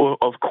 Well,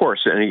 of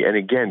course. And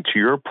again, to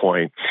your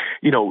point,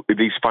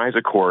 these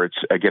FISA courts,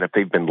 again, if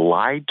they've been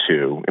lied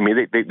to, I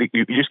mean,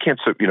 you just can't,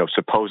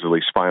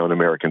 supposedly spy on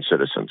American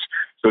citizens.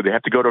 So they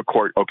have to go to a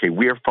court. Okay,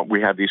 we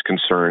have these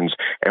concerns,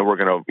 and we're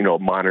going to,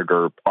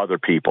 monitor other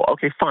people.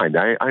 Okay, fine.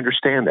 I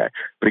understand that.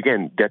 But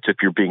again, that's if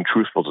you're being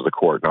truthful to the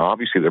court. Now,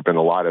 obviously, there have been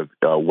a lot of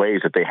ways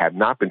that they have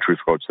not been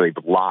truthful. So they've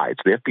lied.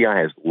 So the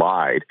FBI has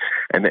lied,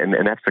 and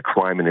that's the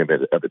crime in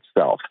of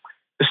itself.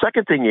 The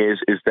second thing is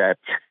that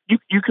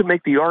you can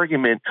make the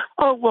argument,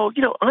 oh, well,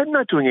 I'm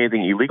not doing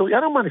anything illegal. I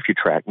don't mind if you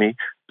track me.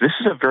 This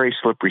is a very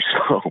slippery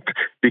slope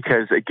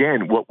because,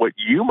 again, what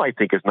you might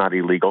think is not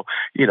illegal,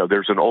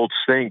 there's an old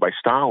saying by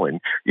Stalin,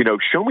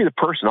 show me the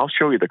person, I'll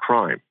show you the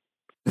crime.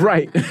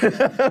 Right.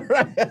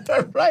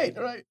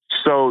 right.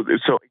 So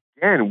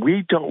again,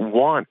 we don't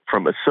want,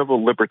 from a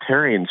civil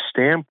libertarian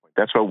standpoint,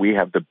 that's why we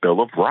have the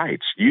Bill of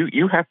Rights.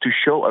 You have to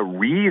show a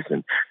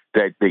reason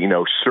that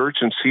search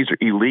and seizure,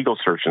 illegal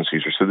search and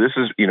seizure. So this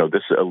is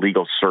this is a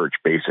legal search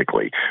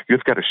basically.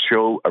 You've got to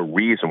show a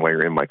reason why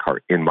you're in my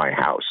car, in my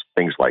house,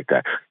 things like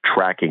that,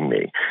 tracking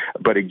me.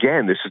 But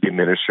again, this is the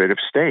administrative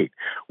state.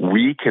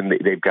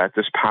 They've got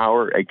this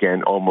power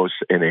again, almost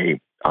in a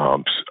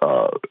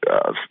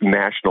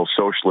national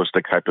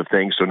socialistic type of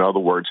thing. So in other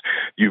words,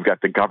 you've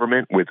got the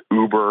government with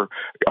uber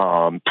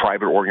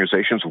private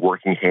organizations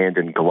working hand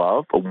in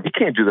glove. We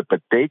can't do that,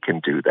 but they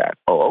can do that.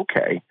 Oh,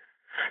 okay.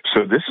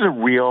 So this is a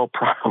real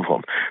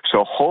problem.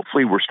 So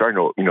hopefully we're starting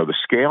to, the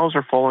scales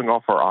are falling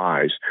off our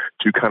eyes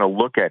to kind of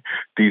look at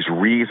these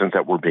reasons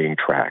that we're being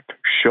tracked.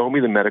 Show me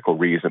the medical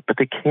reason, but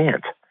they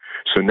can't.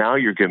 So now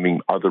you're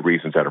giving other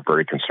reasons that are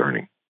very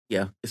concerning.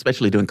 Yeah,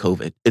 especially during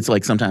COVID. It's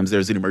like sometimes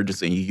there's an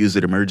emergency and you use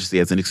that emergency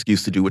as an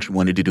excuse to do what you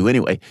wanted to do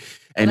anyway.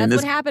 And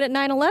that's what happened at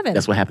 9/11.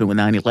 That's what happened with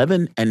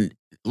 9/11. And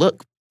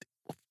look,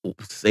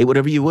 say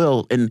whatever you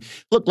will. And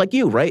look, like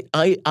you, right?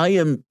 I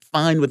am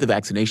fine with the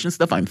vaccination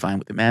stuff. I'm fine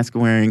with the mask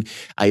wearing.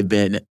 I've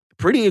been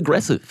pretty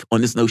aggressive on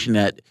this notion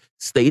that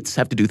states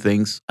have to do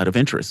things out of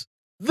interest.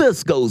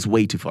 This goes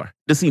way too far.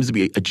 This seems to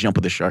be a jump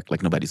of the shark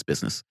like nobody's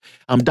business.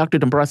 Dr.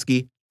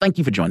 Dombrowski, thank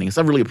you for joining us.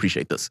 I really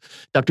appreciate this.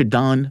 Dr.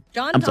 John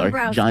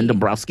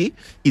Dombrowski.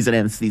 He's an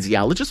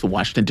anesthesiologist for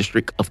Washington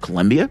District of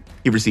Columbia.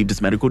 He received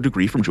his medical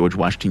degree from George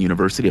Washington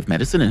University of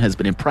Medicine and has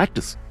been in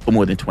practice for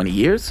more than 20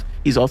 years.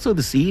 He's also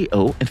the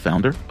CEO and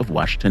founder of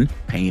Washington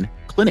Pain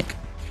Clinic.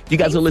 You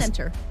guys are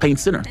listening. Pain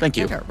Center. Thank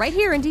you. Right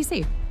here in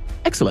D.C.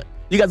 Excellent.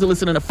 You guys are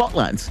listening to Fault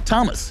Lines.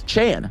 Thomas,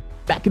 Chan,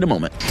 back in a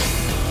moment.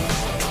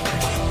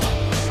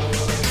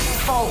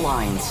 Fault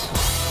Lines.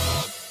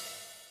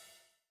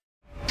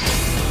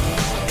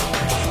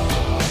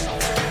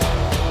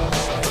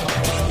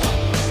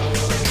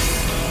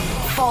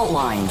 Fault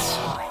Lines.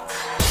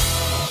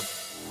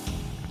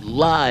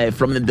 live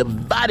from the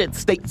divided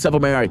states of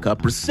America,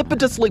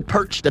 precipitously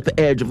perched at the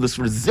edge of this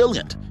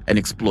resilient and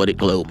exploited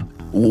globe.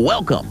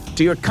 Welcome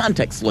to your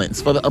context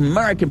lens for the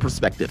American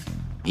perspective.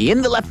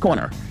 In the left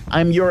corner,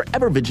 I'm your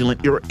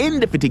ever-vigilant, your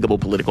indefatigable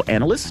political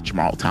analyst,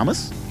 Jamarl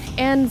Thomas.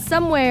 And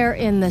somewhere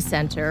in the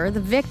center, the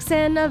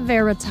vixen of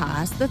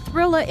Veritas, the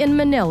thriller in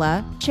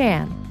Manila,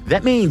 Chan.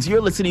 That means you're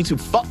listening to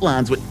Fault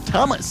Lines with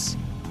Thomas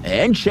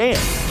and Chan.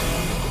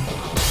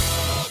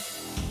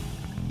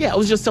 Yeah, I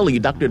was just telling you,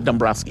 Dr.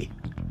 Dombrowski.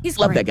 He's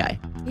Love great. that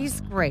guy.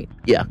 He's great.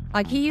 Yeah.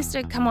 Like, he used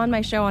to come on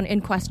my show on In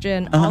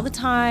Question all the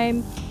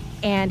time.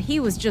 And he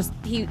was just,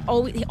 he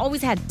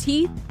always had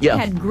teeth, Yeah.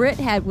 had grit,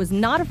 was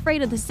not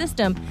afraid of the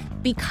system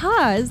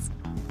because,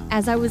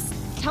 as I was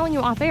telling you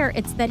off air,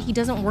 it's that he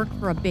doesn't work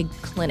for a big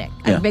clinic,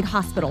 Yeah. a big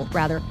hospital,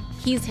 rather.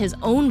 He's his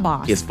own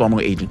boss. His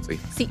formal agency.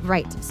 See,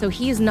 right. So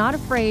he is not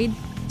afraid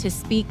to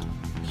speak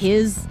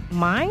his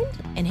mind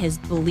and his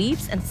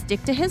beliefs and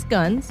stick to his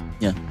guns.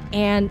 Yeah.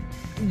 And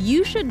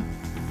you should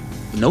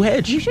No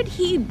hedge. You should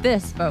heed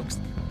this, folks.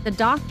 The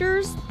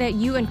doctors that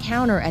you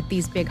encounter at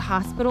these big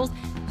hospitals,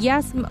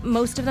 yes,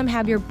 most of them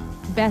have your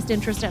best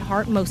interest at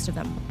heart, most of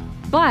them.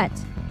 But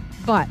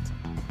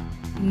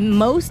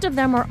most of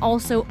them are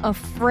also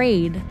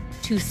afraid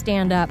to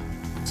stand up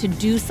to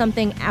do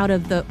something out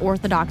of the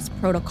orthodox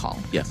protocol.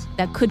 Yes.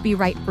 That could be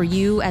right for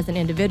you as an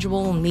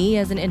individual, me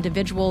as an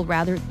individual,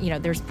 rather,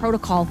 there's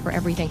protocol for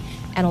everything.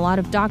 And a lot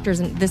of doctors,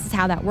 and this is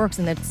how that works,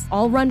 and it's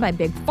all run by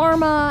big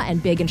pharma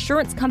and big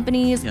insurance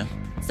companies. Yeah.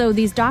 So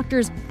these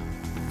doctors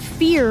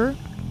fear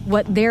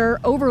what their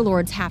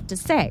overlords have to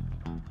say.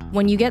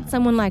 When you get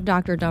someone like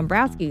Dr.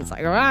 Dombrowski, it's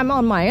like, I'm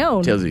on my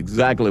own. Tells you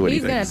exactly what he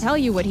He's going thinks. to tell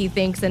you what he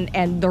thinks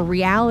and the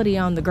reality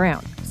on the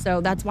ground.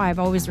 So that's why I've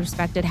always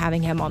respected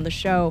having him on the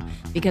show,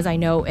 because I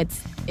know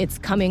it's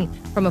coming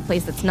from a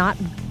place that's not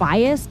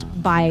biased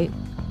by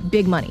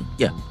big money.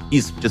 Yeah,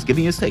 he's just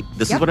giving you his take.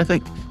 This is what I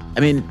think. I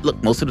mean,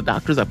 look, most of the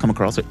doctors I've come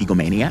across are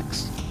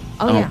egomaniacs.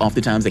 Oh, yeah.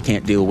 Oftentimes they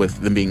can't deal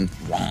with them being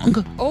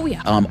wrong. Oh,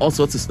 yeah. All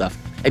sorts of stuff.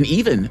 And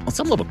even on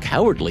some level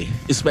cowardly,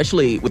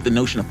 especially with the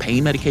notion of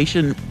pain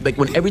medication. Like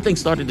when everything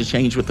started to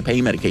change with the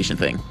pain medication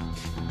thing,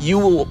 you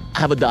will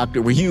have a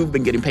doctor where you've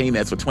been getting pain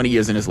meds for 20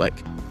 years and it's like,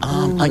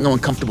 I'm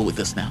uncomfortable with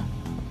this now.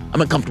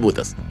 I'm uncomfortable with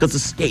this because the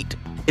state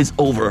is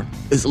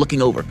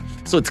looking over.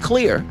 So it's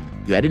clear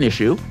you had an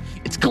issue.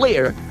 It's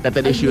clear that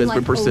issue has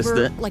been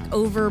persistent.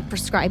 Over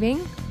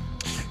prescribing?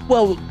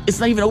 Well, it's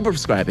not even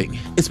overprescribing,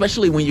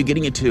 especially when you're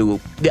getting into,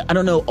 I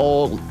don't know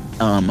all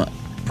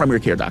primary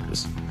care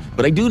doctors,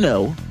 but I do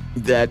know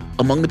that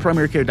among the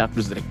primary care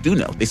doctors that I do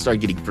know, they start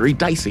getting very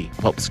dicey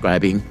about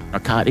prescribing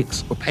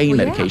narcotics or pain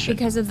medication. Yeah,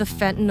 because of the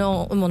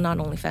fentanyl, well, not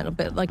only fentanyl,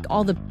 but like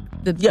all the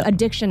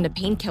addiction to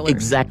painkillers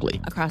Exactly.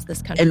 across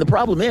this country. And the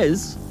problem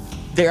is,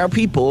 there are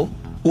people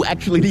who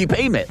actually need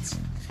pain meds.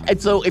 And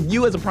so if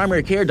you as a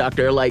primary care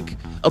doctor are like,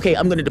 okay,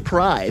 I'm going to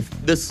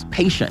deprive this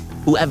patient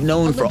who I've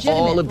known for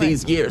all of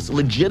these years,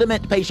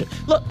 legitimate patient.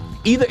 Look,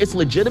 either it's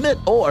legitimate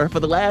or for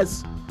the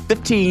last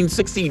 15,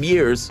 16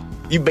 years,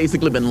 you've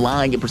basically been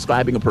lying and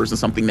prescribing a person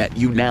something that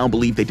you now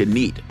believe they didn't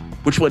need.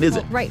 Which one is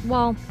it? Right.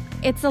 Well,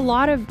 it's a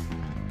lot of,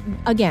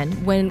 again,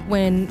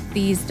 when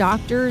these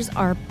doctors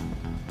are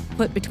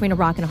put between a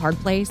rock and a hard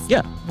place,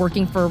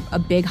 working for a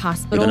big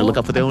hospital. They're going to look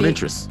out for their own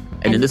interests.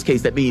 And in this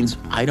case, that means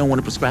I don't want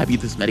to prescribe you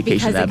this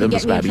medication that I've been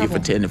prescribing you for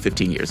 10 and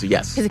 15 years. So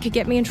yes. Because it could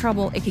get me in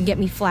trouble. It can get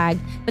me flagged.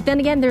 But then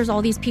again, there's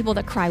all these people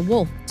that cry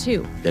wolf,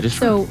 too. That is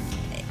true. So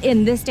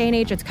in this day and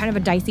age, it's kind of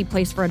a dicey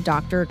place for a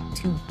doctor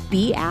to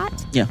be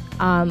at. Yeah.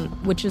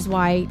 Which is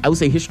why I would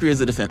say history is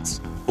a defense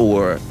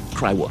for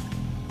cry wolf.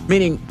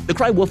 Meaning the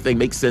cry wolf thing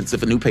makes sense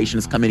if a new patient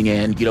is coming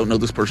in, you don't know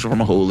this person from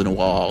a hole in a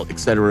wall,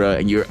 et cetera,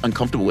 and you're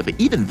uncomfortable with it.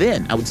 Even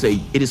then, I would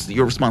say it is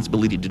your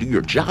responsibility to do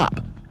your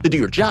job.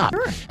 Sure.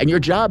 And your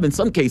job in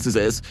some cases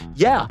is,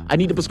 I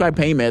need to prescribe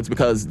pain meds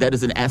because that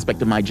is an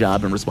aspect of my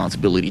job and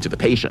responsibility to the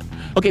patient.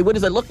 Okay, what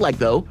does that look like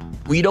though?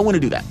 Well, you don't want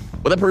to do that.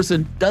 Well, that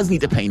person does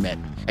need the pain med.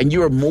 And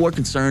you are more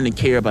concerned and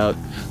care about,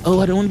 I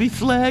don't want to be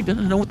flagged. I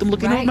don't want them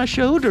looking over my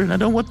shoulder and I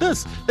don't want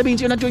this. That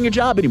means you're not doing your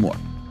job anymore.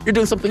 You're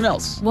doing something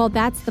else. Well,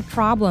 that's the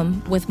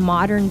problem with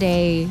modern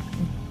day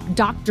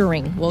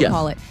doctoring, we'll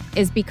call it,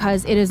 is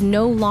because it is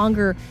no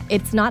longer,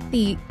 it's not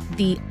the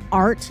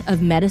art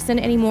of medicine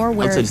anymore.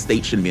 Where I would say the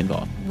state shouldn't be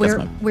involved.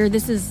 Where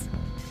this is,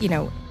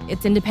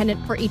 it's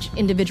independent for each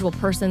individual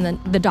person. Then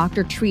the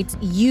doctor treats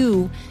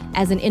you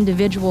as an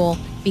individual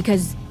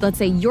because, let's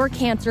say, your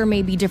cancer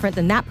may be different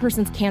than that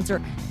person's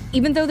cancer,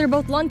 even though they're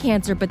both lung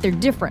cancer, but they're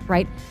different,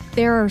 right?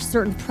 There are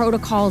certain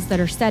protocols that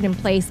are set in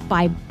place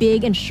by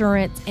big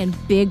insurance and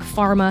big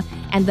pharma,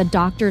 and the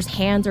doctor's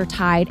hands are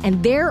tied,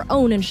 and their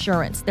own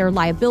insurance, their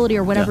liability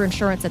or whatever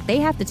insurance that they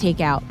have to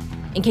take out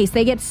in case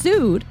they get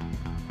sued.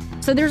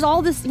 So there's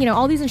all this,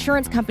 all these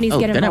insurance companies get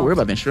involved. They're not worried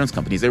about the insurance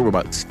companies. They worry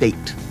about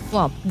state.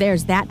 Well,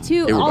 there's that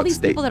too. All these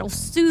people that will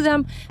sue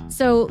them.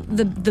 So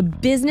the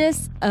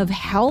business of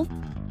health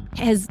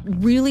has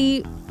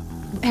really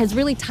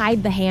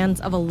tied the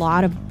hands of a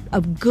lot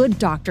of good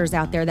doctors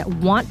out there that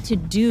want to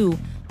do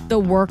the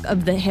work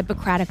of the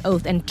Hippocratic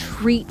Oath and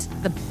treat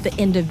the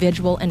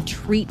individual and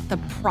treat the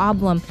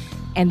problem.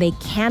 And they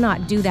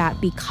cannot do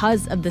that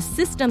because of the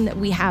system that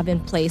we have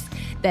in place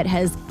that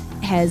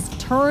has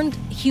turned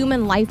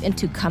human life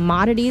into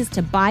commodities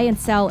to buy and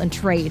sell and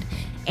trade.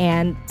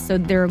 And so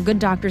there are good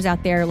doctors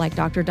out there like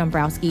Dr.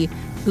 Dombrowski,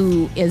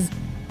 who is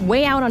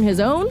way out on his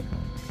own,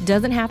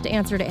 doesn't have to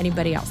answer to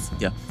anybody else.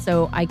 Yeah.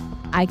 So I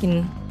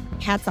can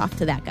hats off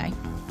to that guy.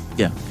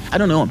 Yeah. I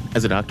don't know him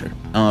as a doctor,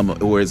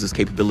 or his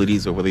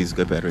capabilities, or whether he's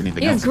good at or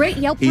anything else. He has great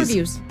Yelp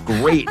reviews.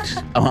 Great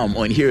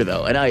on here,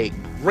 though. And I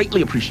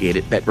greatly appreciate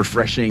it, that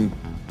refreshing.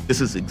 This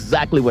is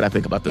exactly what I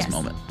think about this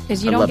moment.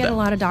 Because you don't get a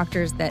lot of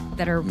doctors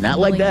that are not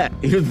like that.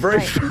 He was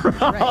very strong,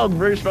 right.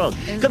 very strong.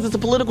 Because it's a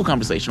political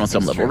conversation on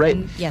some level, true. right?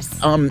 Yes.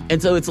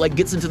 And so it's like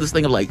gets into this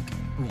thing of like,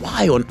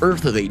 why on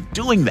earth are they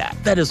doing that?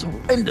 That is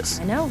horrendous.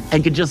 I know.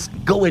 And can just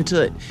go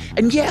into it.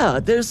 And yeah,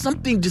 there's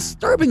something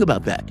disturbing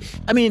about that.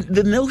 I mean,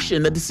 the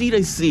notion that the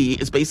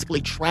CDC is basically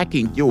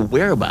tracking your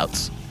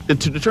whereabouts to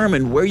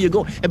determine where you're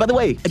going. And by the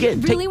way, again,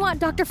 do you really want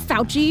Dr.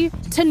 Fauci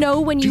to know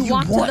when you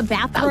walk to the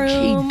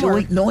bathroom?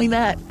 Fauci knowing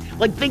that?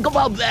 Like, think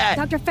about that.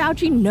 Dr.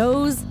 Fauci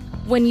knows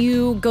when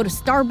you go to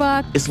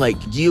Starbucks. It's like,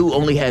 you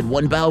only had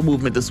one bowel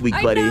movement this week,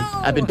 buddy.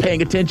 I've been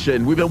paying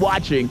attention. We've been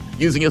watching,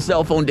 using your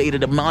cell phone data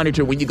to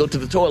monitor when you go to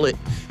the toilet.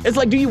 It's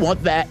like, do you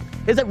want that?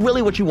 Is that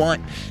really what you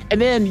want?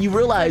 And then you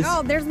realize...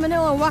 oh, there's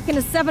Manila walking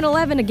to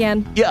 7-Eleven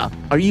again. Yeah.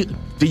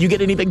 Did you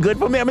get anything good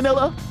from there,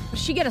 Manila? Did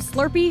she get a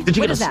Slurpee? Did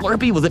you get a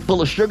Slurpee? Was it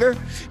full of sugar?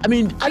 I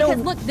mean, because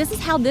look, this is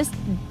how this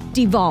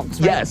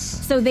devolves, right? Yes.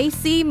 So they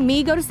see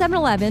me go to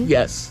 7-Eleven.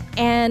 Yes.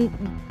 And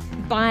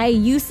by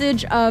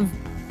usage of,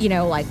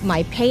 like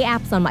my pay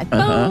apps on my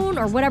phone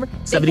or whatever.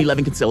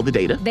 7-Eleven can sell the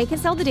data. They can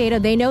sell the data.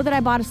 They know that I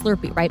bought a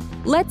Slurpee, right?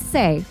 Let's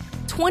say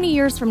 20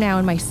 years from now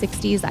in my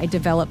 60s, I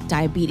develop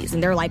diabetes.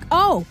 And they're like,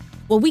 oh,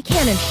 well, we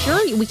can't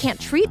insure you. We can't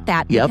treat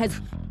that because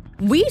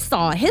we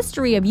saw a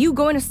history of you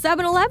going to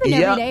 7-Eleven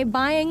every day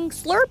buying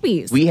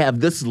Slurpees. We have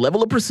this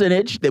level of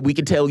percentage that we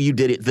can tell you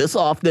did it this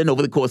often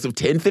over the course of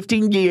 10,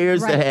 15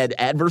 years that had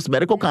adverse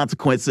medical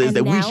consequences and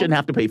that we shouldn't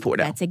have to pay for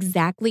now. That's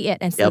exactly it.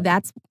 And so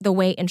that's the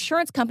way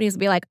insurance companies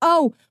will be like,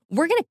 oh,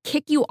 we're going to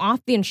kick you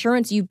off the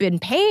insurance you've been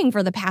paying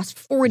for the past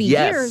 40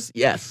 years.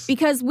 Yes.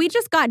 Because we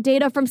just got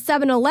data from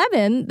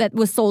 7-Eleven that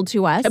was sold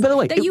to us. And by the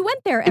way, that you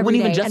went there every day. It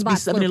wouldn't even just be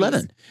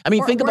 7-Eleven. I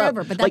mean, think about,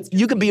 like,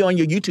 you could be on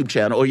your YouTube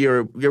channel or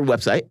your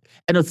website,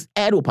 and an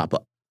ad will pop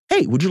up.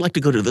 Hey, would you like to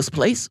go to this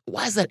place?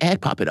 Why is that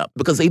ad popping up?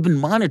 Because they've been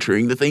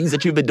monitoring the things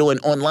that you've been doing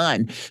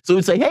online. So it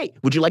would say, hey,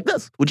 would you like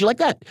this? Would you like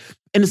that?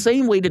 In the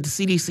same way that the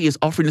CDC is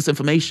offering this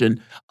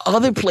information,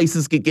 other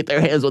places could get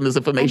their hands on this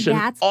information and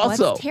that's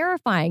also. What's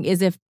terrifying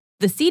is if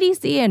the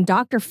CDC and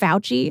Dr.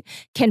 Fauci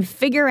can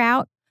figure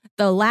out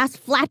the last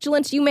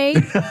flatulence you made,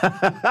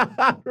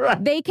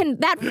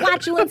 that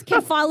flatulence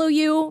can follow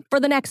you for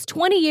the next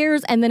 20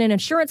 years, and then an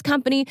insurance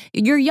company,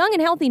 you're young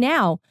and healthy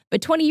now,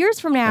 but 20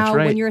 years from now,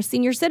 when you're a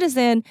senior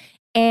citizen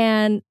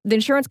and the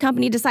insurance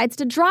company decides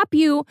to drop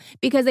you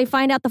because they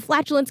find out the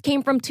flatulence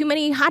came from too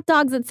many hot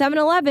dogs at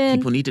 7-Eleven.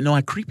 People need to know how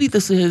creepy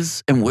this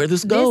is and where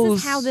this goes.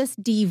 This is how this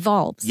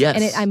devolves.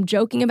 Yes. And I'm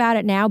joking about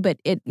it now, but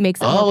it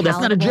makes it more palatable. That's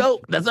not a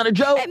joke. That's not a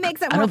joke. It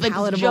makes it more I don't think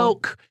palatable. it's a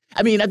joke.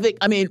 I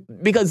mean,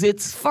 because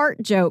it's...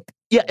 fart joke.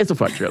 Yeah, it's a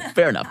fart joke.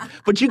 Fair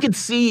enough. But you can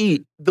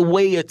see the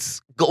way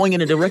it's going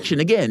in a direction.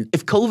 Again,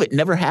 if COVID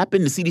never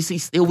happened, the CDC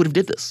still would have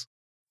did this.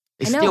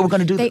 They still were going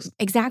to do this.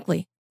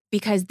 Exactly.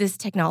 Because this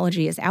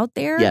technology is out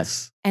there.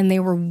 Yes. And they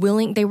were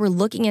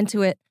looking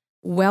into it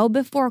well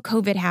before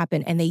COVID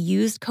happened. And they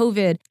used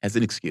COVID as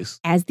an excuse,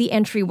 as the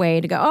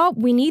entryway to go, oh,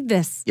 we need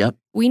this. Yep.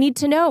 We need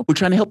to know. We're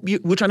trying to help you.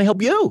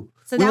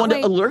 So we want to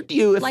alert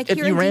you if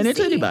you ran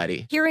into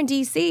anybody. Here in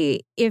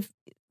DC, if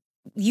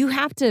you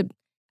have to,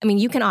 I mean,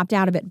 you can opt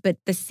out of it, but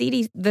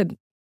the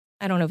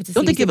I don't know if it's a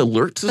Don't CDC, they give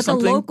alerts or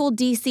something? But the local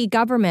DC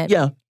government,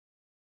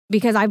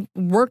 because I've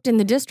worked in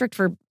the district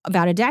for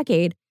about a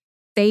decade,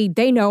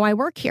 they know I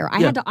work here. I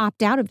had to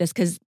opt out of this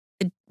because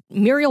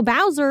Muriel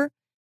Bowser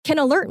can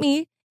alert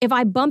me if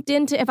I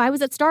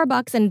was at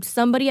Starbucks and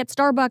somebody at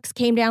Starbucks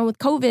came down with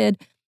COVID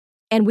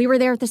and we were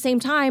there at the same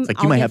time. It's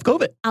like you might have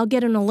COVID. I'll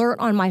get an alert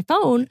on my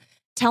phone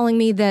telling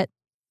me that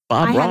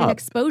I had an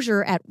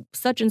exposure at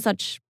such and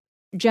such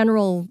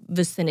general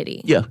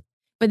vicinity. Yeah.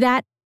 But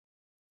that,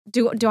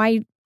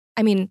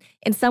 I mean,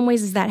 in some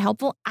ways, is that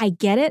helpful? I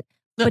get it,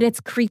 but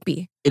it's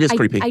creepy. It is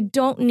creepy. I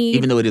don't need...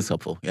 even though it is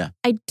helpful,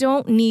 I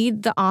don't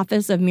need the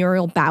office of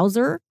Muriel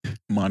Bowser...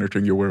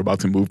 monitoring your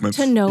whereabouts and movements.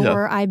 ...to know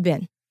where I've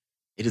been.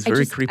 It is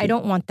very creepy. I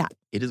don't want that.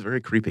 It is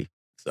very creepy.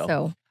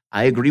 So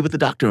I agree with the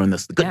doctor on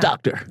this. The good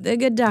doctor. The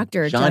good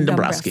doctor, John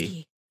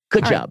Dombrowski.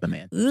 Good job, my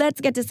man.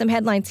 Let's get to some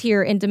headlines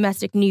here in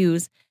domestic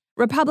news.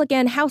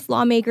 Republican House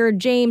lawmaker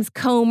James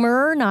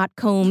Comer, not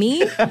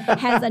Comey,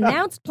 has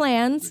announced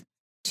plans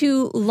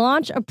to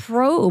launch a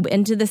probe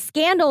into the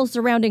scandal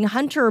surrounding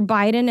Hunter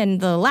Biden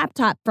and the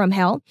laptop from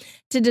hell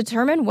to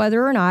determine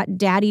whether or not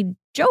Daddy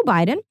Joe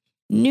Biden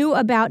knew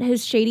about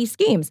his shady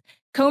schemes.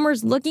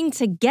 Comer's looking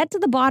to get to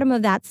the bottom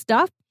of that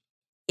stuff.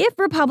 If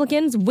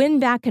Republicans win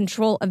back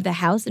control of the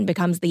House and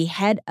becomes the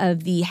head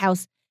of the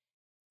House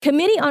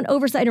Committee on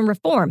Oversight and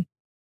Reform,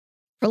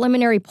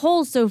 preliminary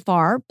polls so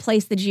far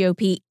place the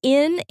GOP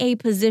in a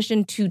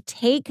position to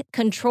take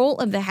control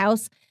of the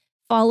House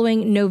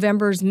following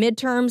November's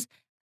midterms,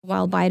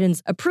 while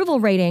Biden's approval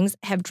ratings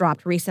have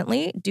dropped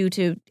recently due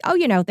to,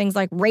 things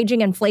like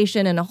raging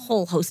inflation and a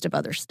whole host of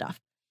other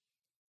stuff.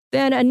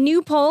 Then a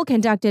new poll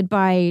conducted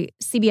by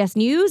CBS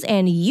News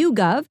and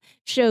YouGov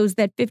shows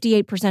that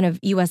 58% of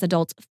U.S.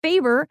 adults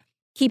favor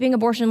keeping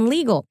abortion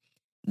legal.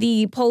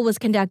 The poll was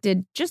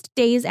conducted just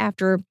days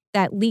after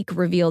that leak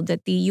revealed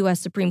that the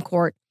U.S. Supreme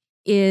Court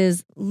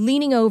is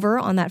leaning over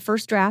on that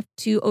first draft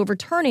to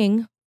overturning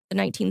the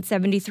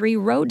 1973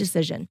 Roe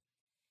decision.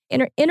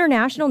 In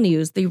international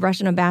news, the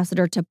Russian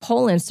ambassador to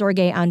Poland,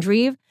 Sergei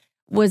Andreev,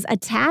 was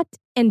attacked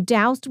and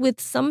doused with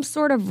some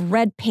sort of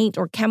red paint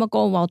or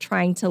chemical while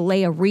trying to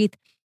lay a wreath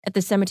at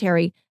the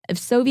cemetery of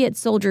Soviet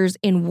soldiers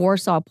in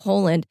Warsaw,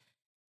 Poland.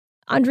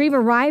 Andreev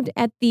arrived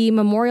at the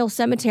memorial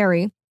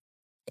cemetery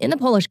in the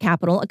Polish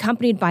capital,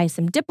 accompanied by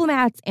some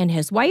diplomats and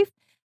his wife.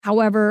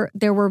 However,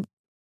 there were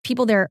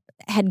people there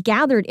had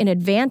gathered in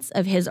advance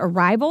of his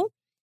arrival.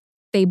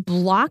 They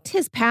blocked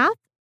his path,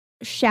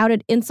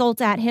 shouted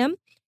insults at him,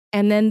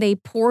 and then they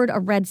poured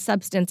a red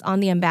substance on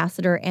the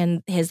ambassador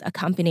and his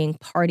accompanying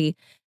party.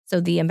 So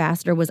the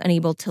ambassador was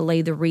unable to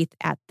lay the wreath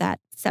at that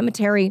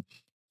cemetery.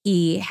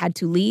 He had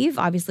to leave,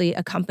 obviously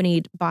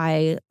accompanied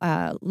by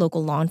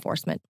local law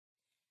enforcement.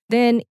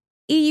 Then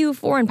EU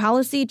Foreign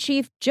Policy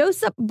Chief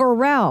Josep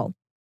Borrell.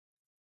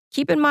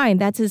 Keep in mind,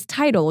 that's his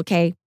title,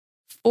 okay?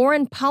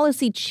 Foreign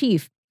Policy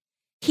Chief.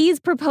 He's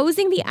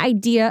proposing the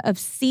idea of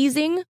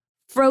seizing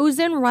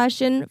frozen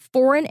Russian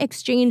foreign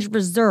exchange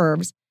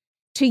reserves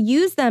to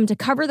use them to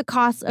cover the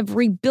costs of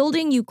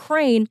rebuilding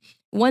Ukraine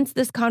once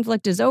this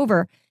conflict is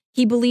over.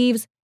 He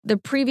believes the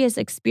previous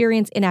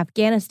experience in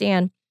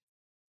Afghanistan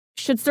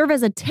should serve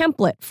as a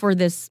template for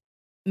this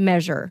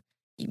measure.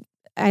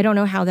 I don't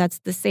know how that's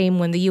the same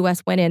when the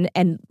U.S. went in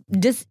and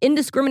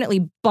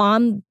indiscriminately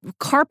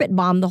carpet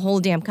bombed the whole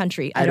damn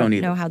country. I don't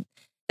know how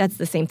that's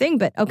the same thing,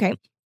 but okay.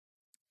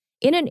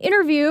 In an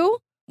interview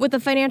with the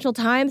Financial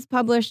Times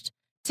published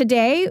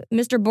today,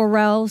 Mr.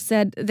 Borrell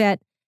said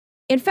that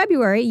in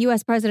February,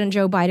 U.S. President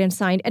Joe Biden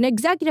signed an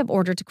executive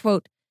order to,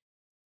 quote,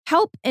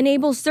 help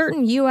enable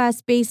certain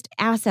U.S.-based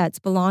assets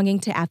belonging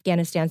to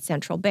Afghanistan's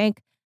central bank,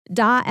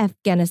 Da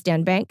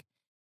Afghanistan Bank,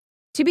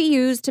 to be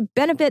used to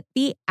benefit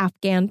the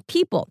Afghan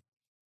people.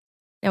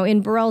 Now,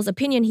 in Borrell's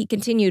opinion, he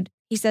continued,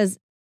 he says,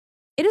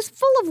 it is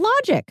full of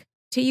logic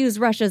to use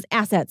Russia's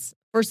assets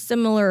for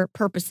similar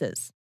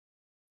purposes.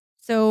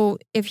 So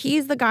if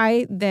he's the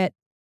guy that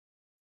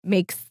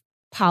makes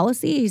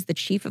policy, he's the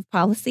chief of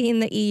policy in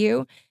the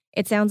EU,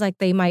 it sounds like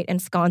they might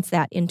ensconce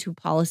that into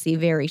policy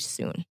very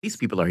soon. These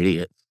people are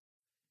idiots.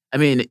 I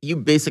mean, you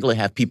basically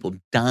have people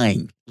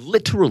dying,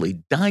 literally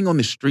dying on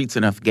the streets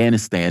in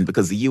Afghanistan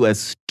because the U.S.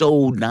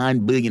 stole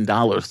 $9 billion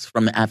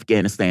from the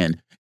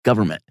Afghanistan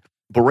government.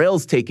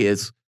 Borrell's take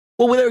is,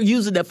 well, they're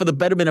using that for the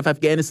betterment of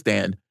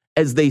Afghanistan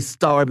as they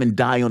starve and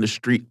die on the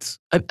streets.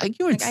 Are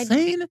you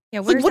insane?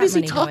 What is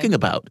he talking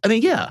about? I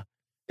mean, yeah.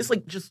 It's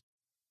like just...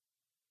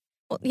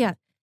 Well, yeah.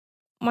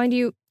 Mind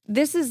you,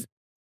 the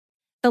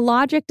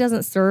logic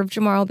doesn't serve,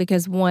 Jamarl,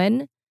 because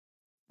one,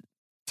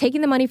 taking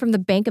the money from the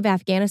Bank of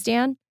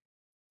Afghanistan,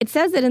 it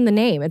says it in the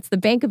name. It's the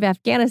Bank of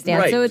Afghanistan.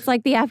 Right. So it's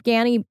like the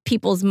Afghani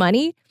people's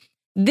money.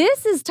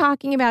 This is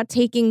talking about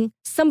taking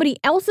somebody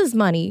else's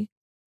money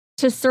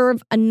to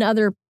serve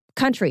another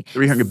country.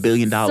 $300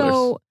 billion,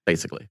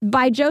 basically.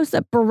 By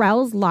Josep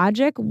Borrell's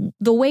logic,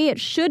 the way it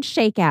should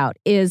shake out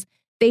is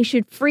they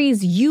should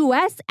freeze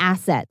U.S.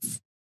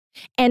 assets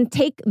and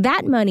take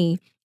that money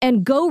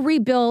and go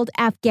rebuild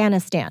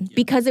Afghanistan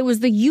because it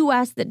was the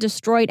U.S. that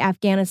destroyed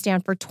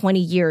Afghanistan for 20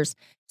 years.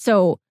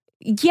 So,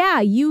 yeah,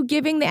 you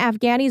giving the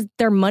Afghanis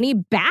their money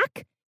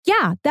back?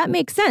 Yeah, that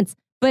makes sense.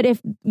 But if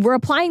we're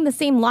applying the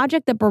same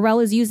logic that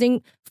Borrell is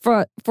using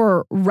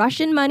for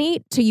Russian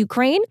money to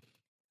Ukraine,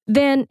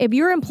 then if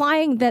you're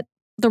implying that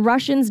the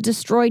Russians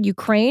destroyed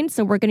Ukraine,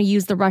 so we're going to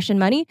use the Russian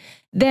money,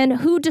 then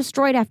who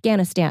destroyed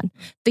Afghanistan?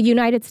 The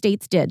United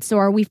States did. So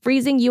are we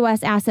freezing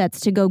U.S.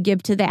 assets to go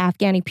give to the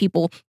Afghani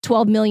people,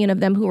 12 million of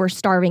them who are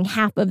starving,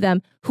 half of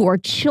them who are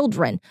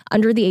children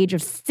under the age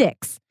of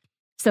 6?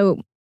 So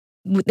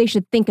they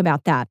should think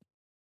about that.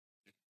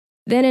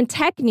 Then in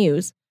tech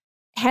news,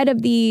 head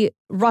of the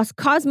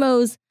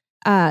Roscosmos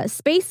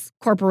Space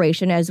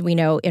Corporation, as we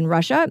know in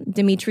Russia,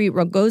 Dmitry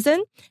Rogozin,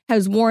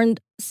 has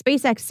warned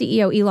SpaceX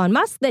CEO Elon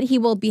Musk that he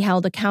will be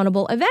held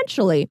accountable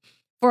eventually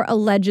for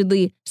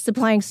allegedly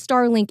supplying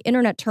Starlink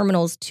internet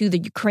terminals to the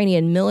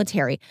Ukrainian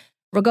military.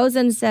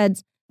 Rogozin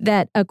said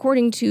that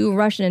according to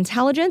Russian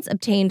intelligence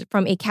obtained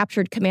from a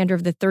captured commander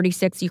of the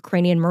 36th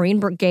Ukrainian Marine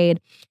Brigade,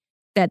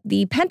 that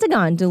the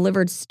Pentagon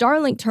delivered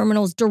Starlink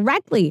terminals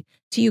directly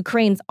to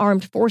Ukraine's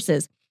armed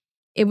forces.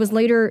 It was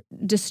later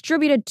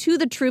distributed to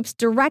the troops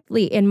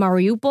directly in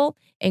Mariupol,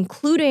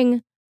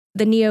 including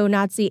the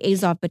neo-Nazi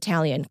Azov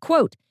Battalion.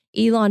 Quote,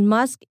 Elon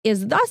Musk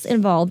is thus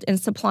involved in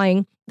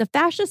supplying the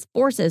fascist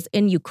forces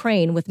in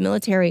Ukraine with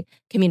military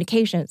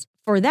communications.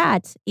 For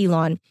that,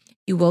 Elon,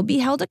 you will be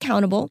held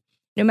accountable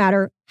no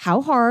matter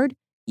how hard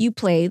you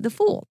play the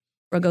fool,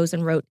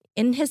 Rogozin wrote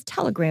in his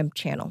Telegram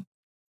channel.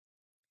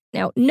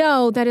 Now,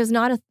 no, that is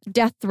not a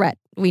death threat.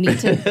 We need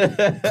to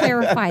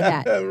clarify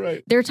that.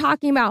 Right. They're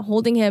talking about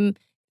holding him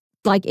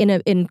like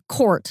in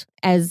court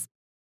as,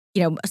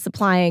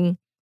 supplying,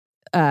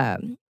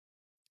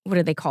 what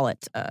do they call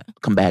it?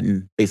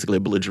 Combatant, basically a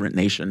belligerent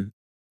nation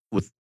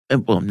with,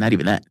 well, not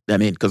even that. I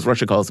mean, because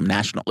Russia calls them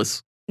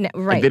nationalists. Right.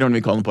 Like, they don't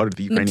even call them part of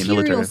the Ukrainian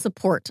Material military.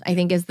 support, I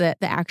think, is the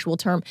actual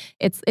term.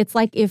 It's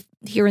like if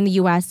here in the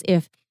U.S.,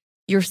 if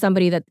you're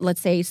somebody that, let's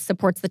say,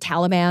 supports the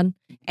Taliban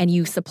and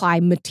you supply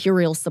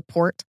material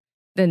support,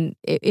 then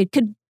it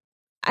could,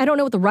 I don't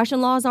know what the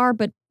Russian laws are,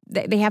 but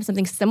they have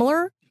something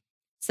similar.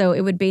 So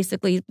it would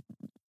basically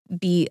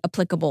be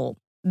applicable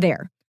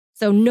there.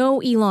 So no,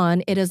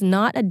 Elon, it is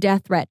not a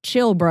death threat.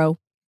 Chill, bro.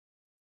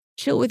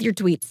 Chill with your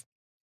tweets.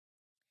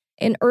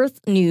 In Earth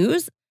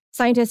News,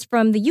 scientists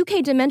from the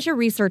UK Dementia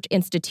Research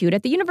Institute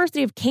at the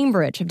University of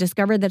Cambridge have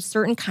discovered that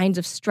certain kinds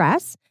of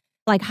stress,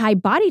 like high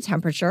body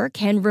temperature,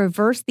 can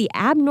reverse the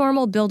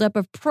abnormal buildup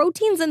of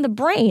proteins in the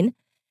brain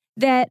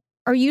that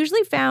are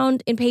usually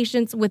found in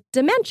patients with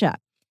dementia.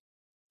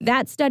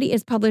 That study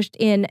is published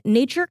in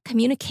Nature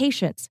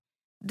Communications.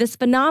 This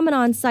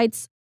phenomenon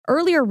cites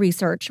earlier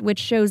research which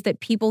shows that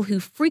people who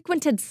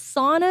frequented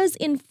saunas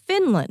in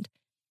Finland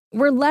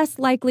were less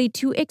likely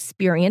to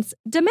experience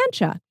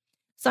dementia.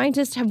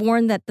 Scientists have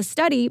warned that the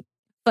study,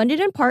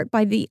 funded in part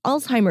by the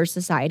Alzheimer's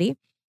Society,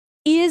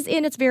 is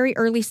in its very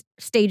early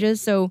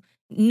stages, so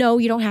no,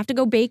 you don't have to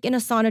go bake in a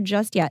sauna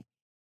just yet.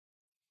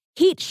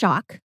 Heat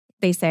shock,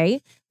 they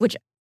say, which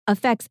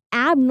affects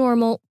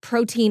abnormal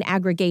protein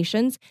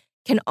aggregations,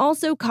 can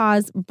also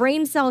cause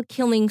brain cell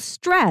killing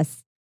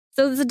stress.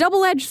 So there's a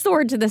double-edged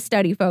sword to this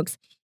study, folks.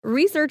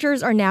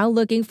 Researchers are now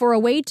looking for a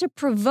way to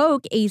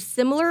provoke a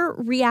similar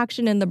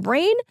reaction in the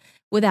brain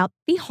without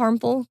the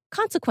harmful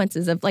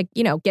consequences of,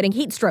 getting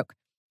heat stroke.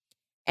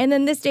 And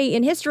then this day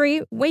in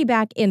history, way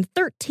back in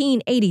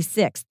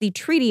 1386, the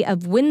Treaty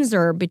of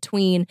Windsor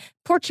between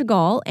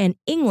Portugal and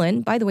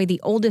England, by the way,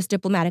 the oldest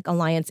diplomatic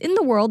alliance in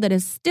the world that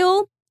is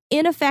still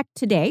in effect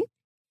today.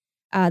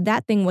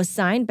 That thing was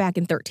signed back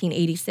in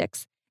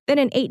 1386. Then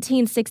in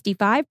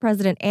 1865,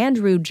 President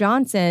Andrew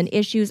Johnson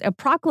issues a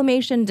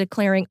proclamation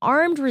declaring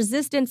armed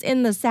resistance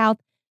in the South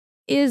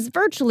is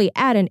virtually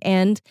at an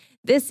end.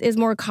 This is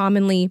more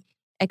commonly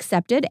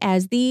accepted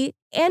as the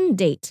end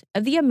date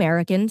of the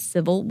American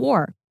Civil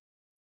War.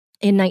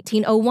 In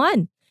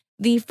 1901,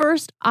 the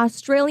first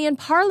Australian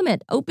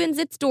Parliament opens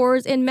its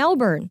doors in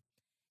Melbourne.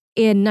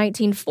 In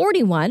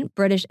 1941,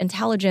 British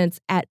intelligence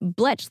at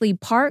Bletchley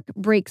Park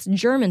breaks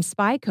German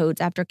spy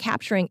codes after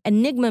capturing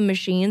Enigma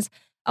machines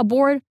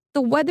aboard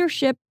the weather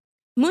ship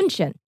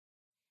München.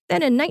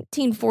 Then in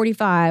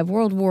 1945,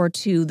 World War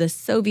II, the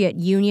Soviet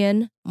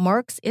Union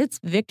marks its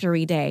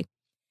Victory Day.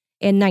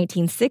 In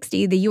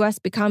 1960, the U.S.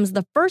 becomes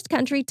the first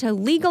country to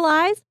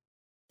legalize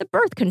the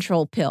birth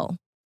control pill.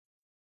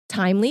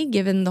 Timely,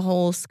 given the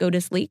whole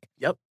SCOTUS leak.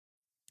 Yep.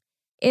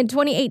 In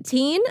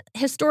 2018,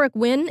 historic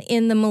win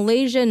in the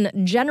Malaysian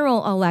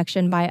general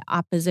election by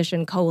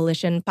opposition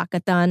coalition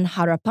Pakatan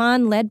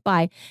Harapan, led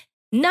by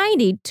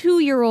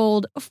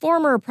 92-year-old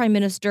former Prime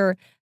Minister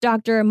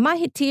Dr.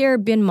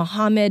 Mahathir bin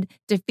Mohamad,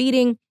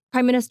 defeating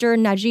Prime Minister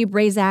Najib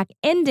Razak,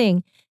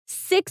 ending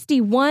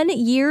 61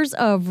 years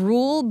of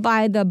rule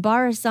by the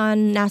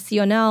Barisan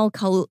Nasional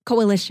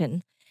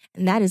Coalition.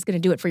 And that is going to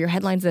do it for your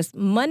headlines this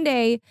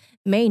Monday,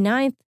 May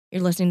 9th.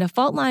 You're listening to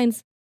Fault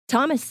Lines.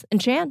 Thomas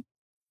and Chan.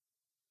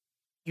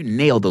 You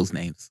nailed those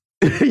names.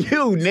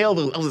 You nailed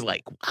those. I was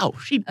like, wow,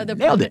 she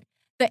nailed it.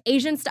 The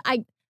Asian stuff.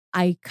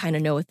 I kind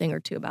of know a thing or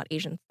two about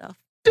Asian stuff.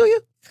 Do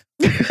you?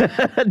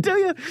 Do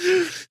you?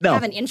 No. I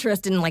have an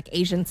interest in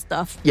Asian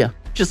stuff. Yeah,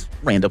 just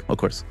random, of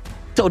course.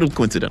 Total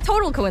coincidence.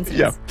 Total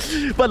coincidence.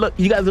 Yeah. But look,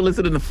 you guys are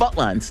listening to Fault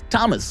Lines.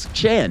 Thomas,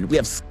 Chan, we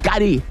have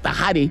Scottie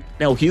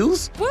Nell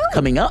Hughes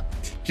coming up.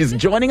 She's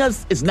joining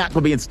us. It's not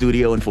going to be in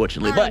studio,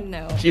 unfortunately,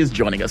 but she is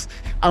joining us.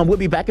 We'll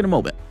be back in a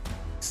moment.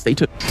 Stay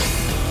tuned.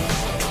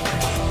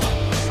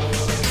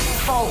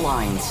 Fault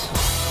Lines.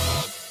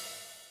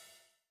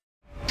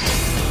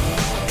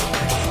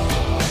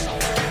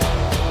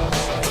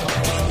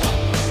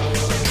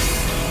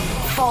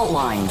 Fault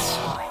Lines.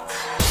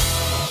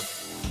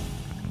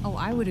 Oh,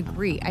 I would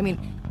agree. I mean,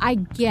 I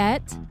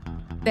get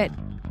that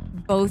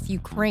both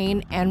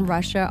Ukraine and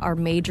Russia are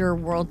major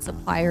world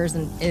suppliers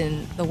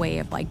in the way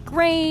of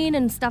grain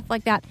and stuff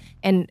like that.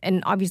 And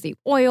obviously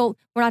oil.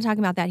 We're not talking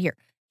about that here.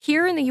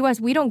 Here in the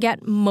U.S., we don't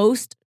get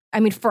most. I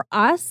mean, for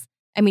us,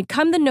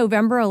 come the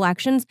November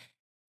elections,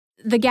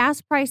 the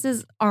gas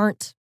prices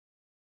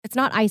it's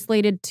not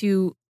isolated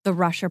to the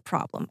Russia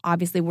problem.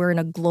 Obviously, we're in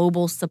a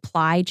global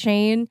supply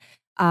chain.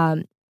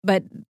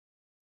 But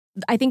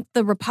I think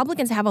the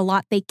Republicans have a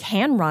lot they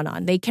can run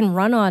on. They can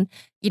run on,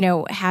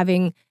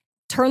 having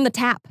turned the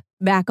tap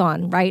back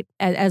on, right,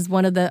 as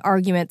one of the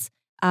arguments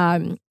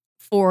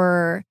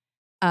for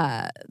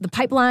the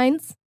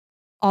pipelines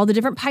all the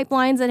different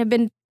pipelines that have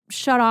been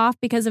shut off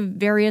because of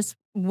various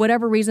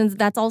whatever reasons.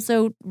 That's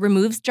also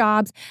removes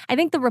jobs. I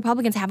think the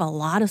Republicans have a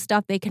lot of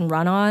stuff they can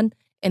run on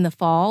in the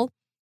fall.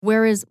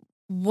 Whereas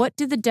what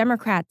do the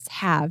Democrats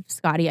have,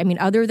 Scottie? I mean,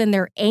 other than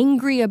they're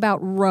angry about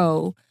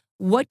Roe,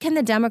 what can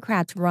the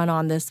Democrats run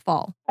on this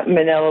fall?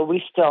 Manila,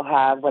 we still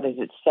have,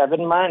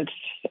 7 months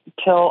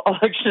till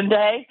Election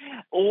Day.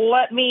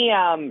 Let's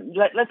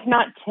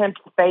not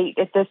tempt fate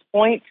at this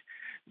point,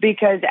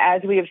 because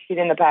as we have seen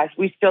in the past,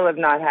 we still have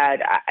not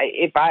had,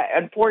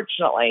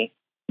 unfortunately,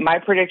 my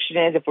prediction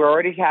is if we're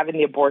already having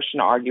the abortion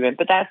argument,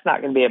 but that's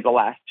not going to be able to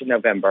last to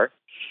November.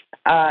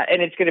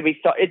 And it's going to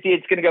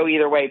it's going to go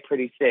either way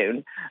pretty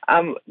soon.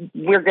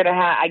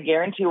 I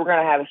guarantee we're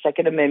going to have a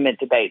Second Amendment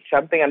debate.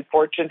 Something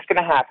unfortunate is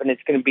going to happen.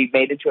 It's going to be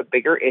made into a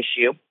bigger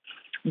issue.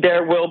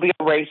 There will be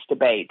a race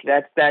debate.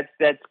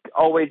 That's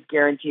always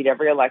guaranteed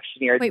every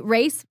election year. Wait,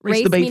 race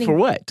debate for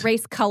what?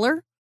 Race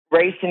color?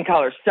 Race and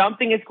color.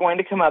 Something is going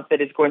to come up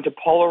that is going to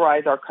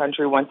polarize our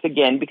country once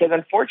again, because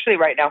unfortunately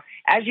right now,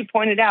 as you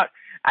pointed out,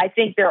 I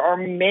think there are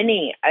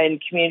many in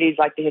communities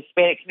like the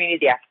Hispanic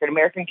community, the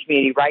African-American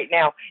community right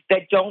now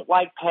that don't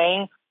like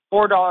paying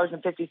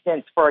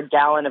 $4.50 for a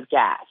gallon of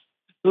gas.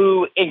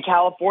 Who in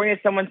California,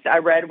 I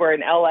read were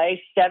in LA,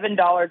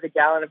 $7 a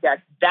gallon of gas.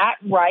 That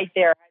right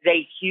there has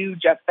a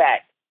huge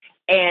effect.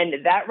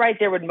 And that right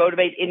there would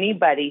motivate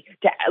anybody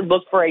to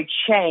look for a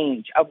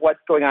change of what's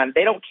going on.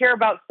 They don't care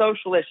about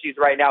social issues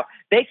right now.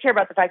 They care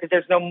about the fact that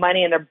there's no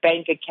money in their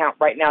bank account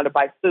right now to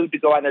buy food to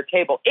go on their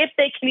table, if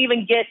they can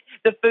even get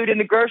the food in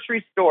the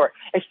grocery store,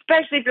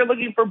 especially if you're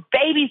looking for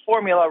baby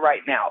formula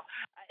right now.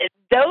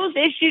 Those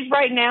issues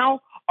right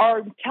now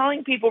are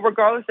telling people,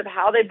 regardless of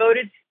how they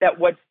voted, that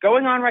what's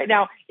going on right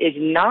now is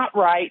not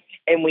right,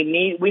 and we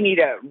need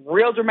a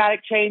real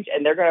dramatic change,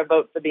 and they're going to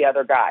vote for the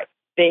other guy.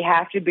 They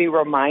have to be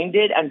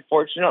reminded,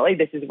 unfortunately,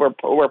 this is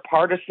where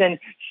partisan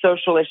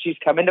social issues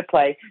come into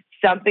play.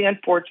 Something,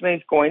 unfortunately,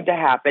 is going to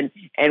happen,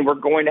 and we're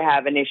going to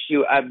have an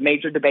issue of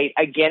major debate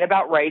again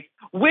about race,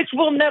 which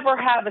will never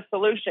have a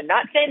solution.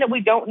 Not saying that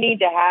we don't need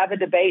to have a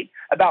debate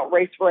about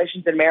race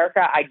relations in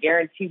America. I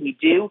guarantee we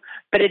do,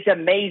 but it's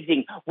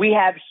amazing. We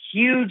have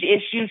huge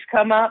issues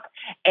come up,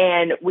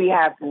 and we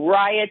have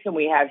riots, and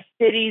we have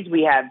cities,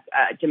 we have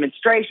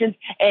demonstrations,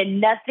 and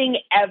nothing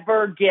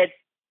ever gets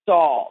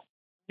solved.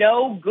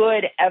 No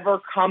good ever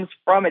comes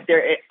from it.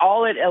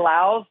 All it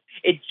allows,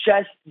 it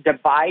just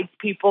divides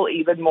people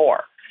even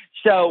more.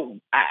 So,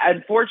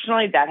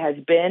 unfortunately, that has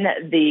been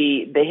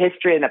the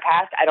history in the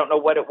past. I don't know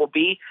what it will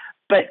be,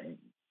 but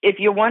if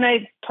you want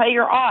to play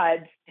your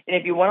odds and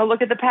if you want to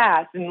look at the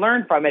past and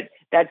learn from it,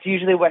 that's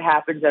usually what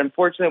happens. And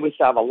unfortunately, we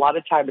still have a lot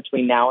of time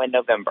between now and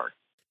November.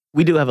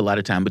 We do have a lot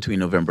of time between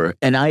November,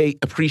 and I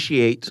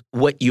appreciate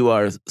what you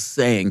are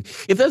saying.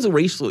 If there's a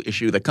racial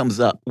issue that comes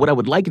up, what I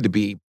would like it to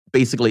be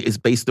basically is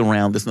based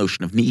around this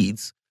notion of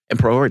needs and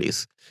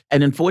priorities.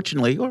 And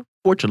unfortunately, or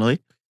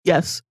fortunately,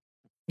 yes,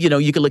 you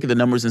can look at the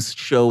numbers and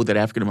show that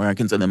African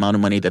Americans and the amount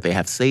of money that they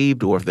have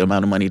saved or the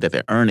amount of money that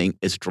they're earning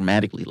is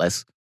dramatically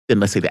less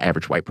than, let's say, the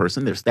average white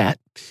person. There's that.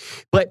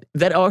 But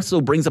that also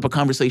brings up a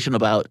conversation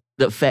about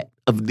the effect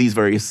of these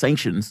various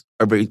sanctions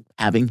are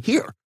having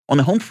here on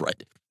the home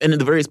front and in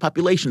the various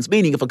populations.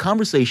 Meaning, if a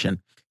conversation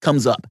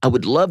comes up, I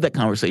would love that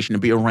conversation to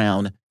be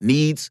around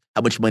needs,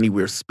 how much money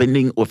we're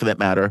spending, or for that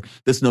matter,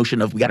 this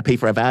notion of we got to pay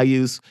for our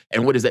values,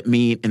 and what does that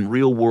mean in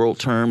real world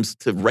terms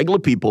to regular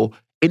people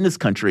in this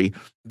country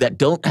that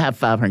don't have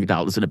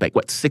 $500 in the bank,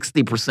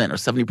 60% or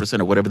 70%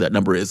 or whatever that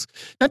number is.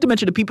 Not to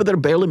mention the people that are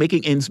barely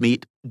making ends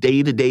meet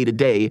day to day to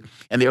day,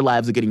 and their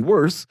lives are getting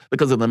worse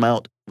because of the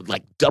amount,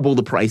 like double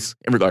the price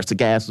in regards to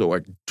gas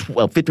or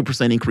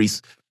 50%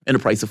 increase in the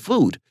price of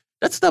food.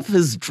 That stuff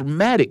has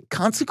dramatic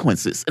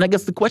consequences. And I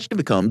guess the question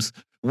becomes,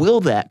 will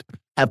that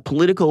have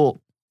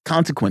political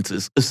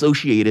consequences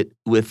associated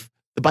with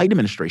the Biden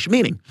administration?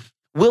 Meaning,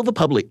 will the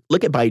public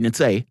look at Biden and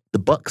say, the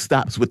buck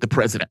stops with the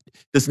president?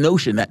 This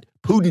notion that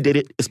Putin did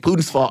it is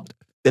Putin's fault,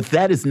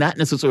 that is not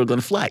necessarily going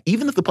to fly,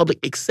 even if the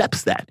public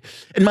accepts that.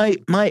 And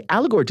my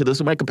allegory to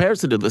this, or my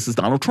comparison to this, is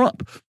Donald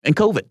Trump and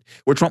COVID,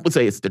 where Trump would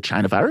say it's the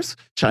China virus.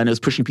 China is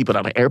pushing people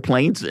out of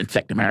airplanes to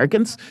infect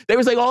Americans. They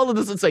were saying all of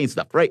this insane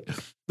stuff, right?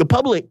 The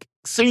public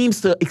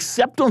seems to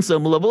accept on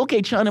some level,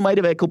 okay, China might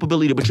have had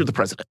culpability, but you're the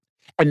president.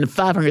 And the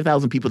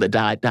 500,000 people that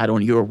died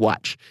on your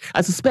watch.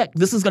 I suspect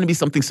this is going to be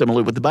something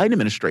similar with the Biden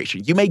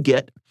administration. You may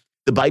get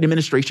the Biden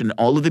administration and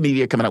all of the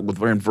media coming out with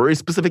very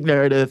specific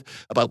narrative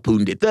about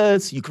Putin did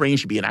this, Ukraine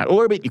should be in our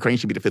orbit, Ukraine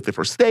should be the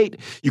 51st state,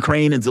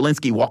 Ukraine and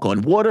Zelensky walk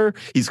on water,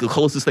 he's the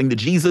closest thing to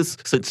Jesus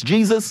since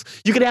Jesus.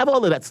 You can have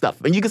all of that stuff,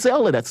 and you can say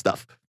all of that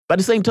stuff. By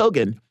the same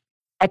token,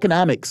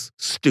 economics,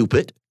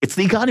 stupid. It's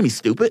the economy,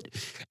 stupid.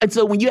 And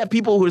so when you have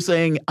people who are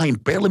saying, I am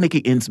barely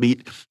making ends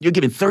meet, you're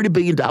giving $30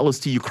 billion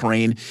to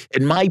Ukraine,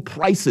 and my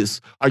prices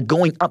are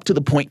going up to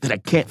the point that I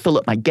can't fill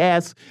up my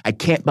gas, I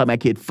can't buy my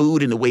kid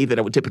food in the way that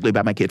I would typically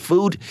buy my kid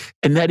food,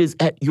 and that is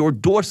at your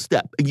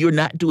doorstep, and you're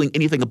not doing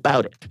anything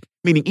about it.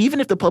 Meaning, even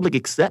if the public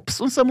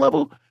accepts on some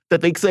level that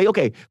they say,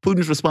 okay,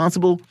 Putin's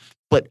responsible,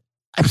 but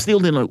I'm still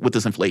dealing with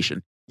this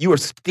inflation. You are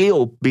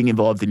still being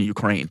involved in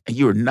Ukraine, and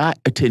you are not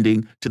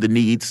attending to the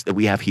needs that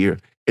we have here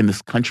in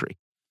this country.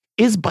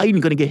 Is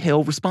Biden going to get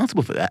held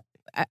responsible for that?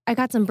 I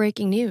got some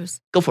breaking news.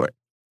 Go for it.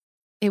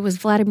 It was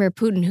Vladimir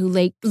Putin who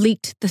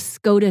leaked the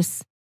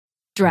SCOTUS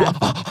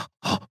draft.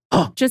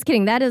 Just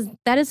kidding. That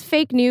is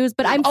fake news,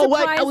 but I'm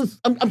surprised.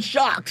 I'm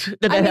shocked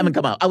that haven't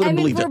come out. I wouldn't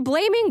believe it. We're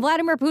blaming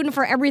Vladimir Putin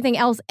for everything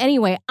else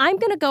anyway. I'm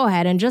going to go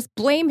ahead and just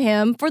blame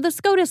him for the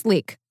SCOTUS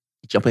leak.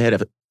 Jump ahead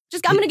of it.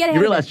 I'm going to get ahead of it.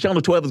 You realize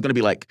Channel 12 is going to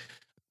be like,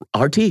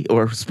 RT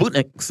or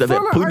Sputnik said that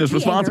Putin RT is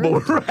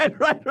responsible.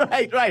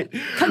 Right. Right.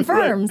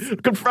 Confirms.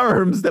 Right.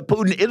 Confirms that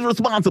Putin is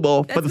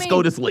responsible for the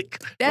SCOTUS leak.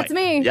 That's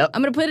me. Yep.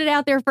 I'm going to put it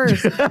out there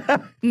first.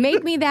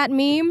 Make me that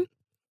meme.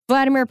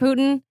 Vladimir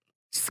Putin,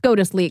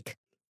 SCOTUS leak.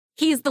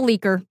 He's the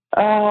leaker.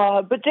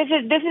 But this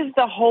is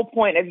the whole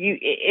point of you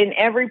in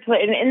every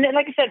place. And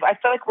like I said, I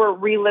feel like we're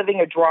reliving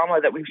a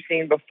drama that we've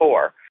seen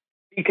before.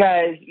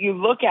 Because you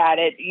look at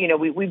it,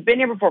 we've been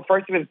here before.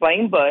 First it was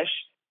blame Bush.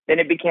 Then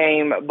it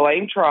became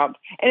blame Trump.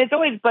 And it's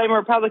always blame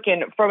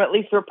Republican from at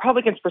least the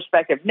Republicans'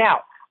 perspective.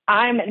 Now,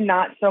 I'm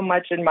not so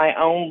much in my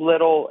own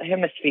little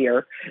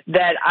hemisphere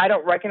that I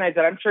don't recognize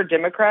that. I'm sure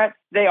Democrats,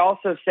 they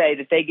also say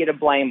that they get a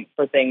blame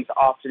for things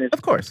often.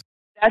 Of course.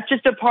 That's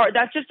just a part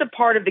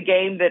of the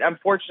game that,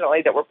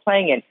 unfortunately, that we're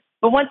playing in.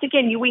 But once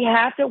again, we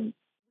have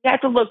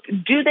to look,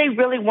 do they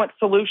really want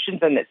solutions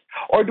in this?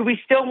 Or do we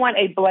still want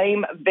a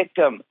blame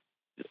victim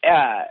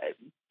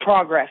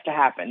progress to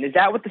happen? Is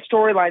that what the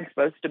storyline's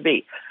supposed to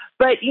be?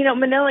 But,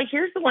 Manila,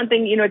 here's the one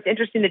thing, it's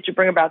interesting that you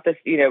bring about this,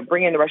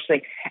 bring in the Russia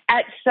thing.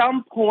 At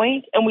some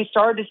point, and we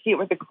started to see it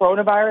with the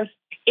coronavirus,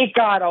 it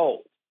got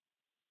old.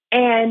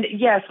 And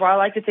yes, while I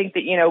like to think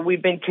that,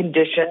 we've been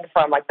conditioned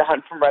from like the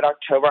Hunt from Red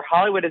October,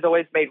 Hollywood has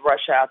always made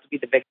Russia out to be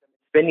the victim.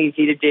 It's been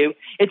easy to do.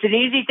 It's an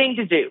easy thing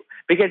to do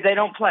because they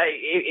don't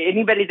play.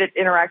 Anybody that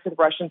interacts with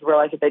Russians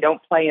realize that they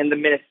don't play in the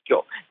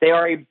minuscule. They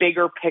are a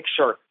bigger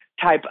picture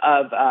type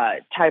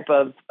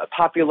of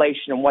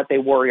population and what they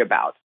worry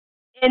about.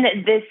 In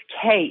this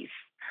case,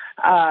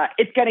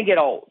 it's going to get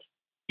old.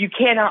 You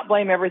cannot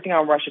blame everything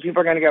on Russia. People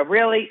are going to go,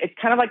 really? It's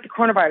kind of like the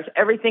coronavirus.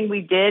 Everything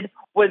we did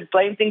was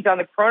blame things on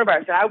the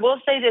coronavirus. And I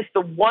will say this,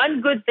 the one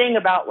good thing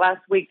about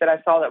last week that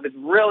I saw that was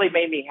really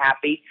made me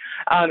happy,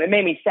 it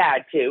made me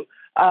sad too,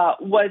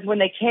 was when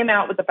they came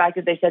out with the fact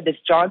that they said this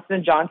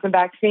Johnson & Johnson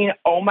vaccine,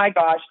 oh my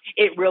gosh,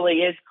 it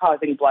really is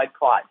causing blood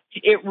clots.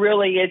 It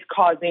really is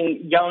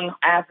causing young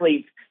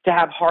athletes to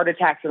have heart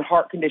attacks and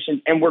heart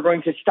conditions, and we're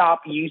going to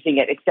stop using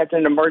it except in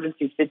an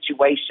emergency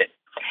situation.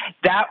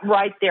 That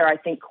right there, I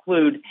think,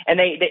 clued. And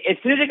they as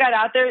soon as it got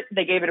out there,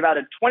 they gave it about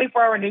a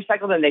 24-hour news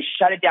cycle, then they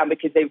shut it down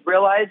because they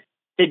realized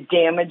the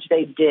damage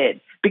they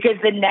did. Because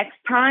the next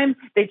time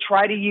they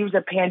try to use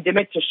a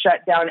pandemic to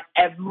shut down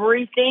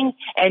everything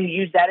and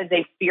use that as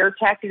a fear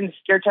tactic and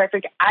scare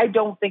tactic, I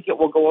don't think it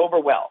will go over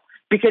well.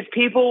 Because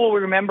people will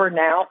remember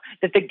now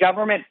that the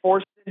government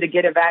forced them to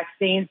get a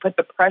vaccine, put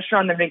the pressure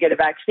on them to get a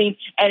vaccine,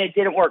 and it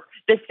didn't work.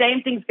 The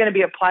same thing's going to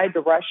be applied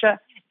to Russia.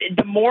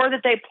 The more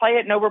that they play it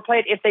and overplay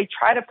it, if they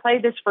try to play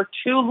this for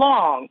too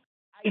long,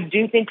 I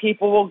do think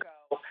people will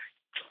go,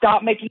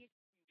 stop making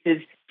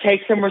excuses,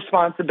 take some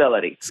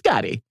responsibility.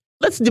 Scottie,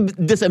 let's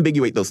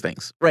disambiguate those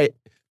things, right?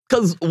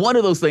 Because one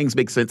of those things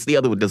makes sense, the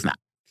other one does not.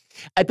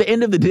 At the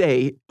end of the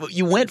day,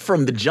 you went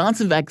from the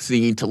Johnson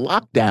vaccine to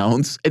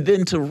lockdowns and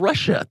then to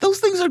Russia. Those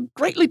things are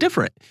greatly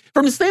different.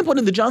 From the standpoint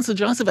of the Johnson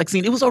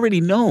vaccine, it was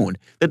already known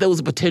that there was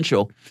a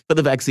potential for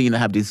the vaccine to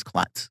have these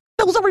clots.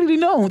 That was already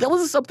known. That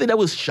wasn't something that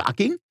was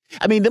shocking.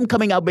 I mean, them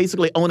coming out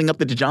basically owning up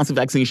that the Johnson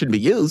vaccine shouldn't be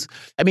used.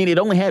 I mean, it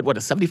only had, a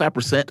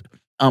 75%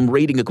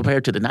 rating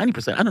compared to the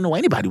 90%. I don't know why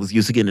anybody was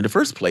using it in the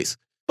first place.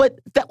 But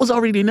that was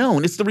already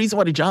known. It's the reason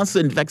why the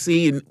Johnson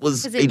vaccine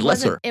was a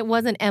lesser. It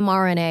wasn't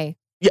mRNA.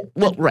 Yeah,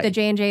 well, right. The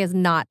J&J is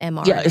not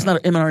mRNA. Yeah, it's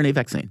not an mRNA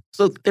vaccine.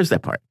 So there's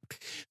that part.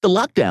 The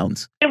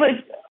lockdowns.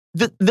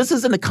 This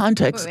is in the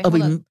context of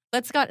a...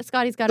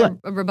 Scottie's got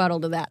a rebuttal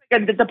to that.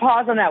 The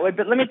pause on that one,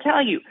 but let me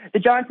tell you, the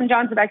Johnson &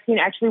 Johnson vaccine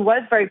actually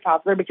was very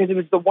popular because it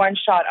was the one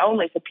shot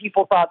only, so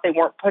people thought they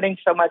weren't putting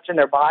so much in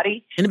their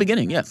body. In the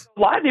beginning, yes. A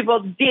lot of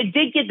people did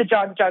get the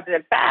Johnson & Johnson.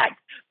 In fact,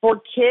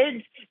 for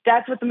kids,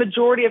 that's what the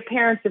majority of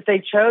parents, if they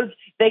chose,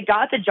 they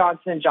got the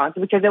Johnson &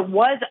 Johnson because it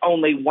was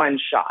only one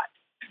shot.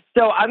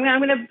 So I'm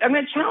going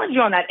to challenge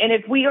you on that. And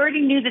if we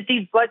already knew that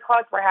these blood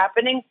clots were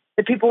happening,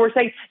 that people were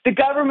saying the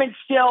government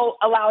still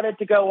allowed it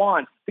to go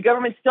on. The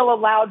government still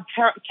allowed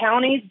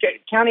county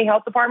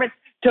health departments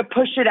to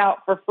push it out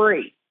for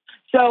free.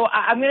 So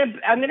I'm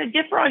going to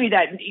differ on you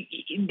that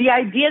the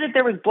idea that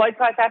there was blood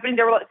clots happening,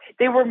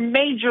 they were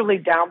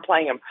majorly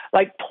downplaying them.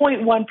 Like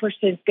 0.1%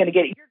 is going to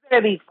get it. You're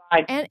going to be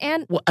fine.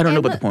 And well, I don't know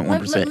about the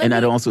 0.1%, and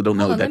I also don't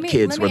know that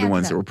kids were the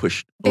ones that were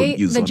pushed or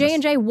used. The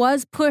J&J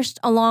was pushed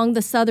along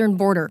the southern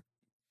border.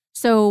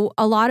 So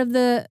a lot of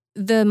the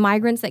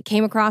migrants that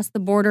came across the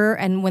border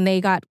and when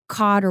they got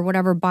caught or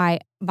whatever by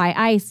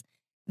ICE,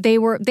 they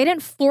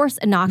didn't force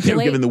inoculate. They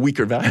were given the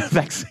weaker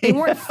vaccine. They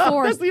weren't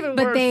forced,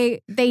 but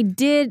they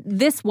did.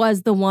 This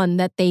was the one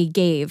that they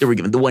gave. They were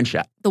given the one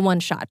shot. The one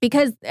shot.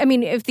 Because, I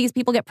mean, if these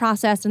people get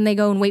processed and they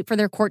go and wait for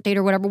their court date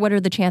or whatever, what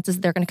are the chances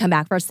they're going to come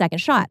back for a second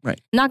shot? Right.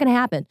 Not going to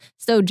happen.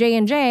 So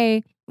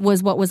J&J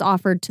was what was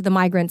offered to the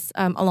migrants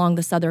along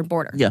the southern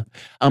border. Yeah.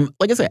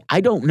 Like I said,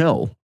 I don't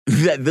know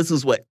that this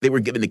is what they were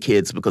giving to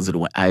kids because of the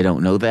one. I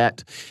don't know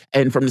that.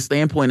 And from the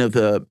standpoint of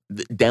the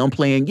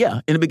downplaying,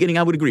 yeah, in the beginning,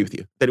 I would agree with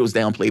you that it was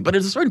downplayed. But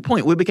at a certain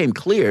point, it became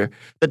clear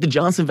that the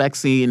Johnson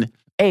vaccine,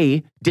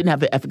 A, didn't have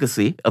the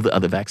efficacy of the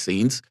other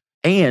vaccines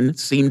and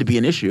seemed to be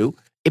an issue.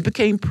 It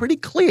became pretty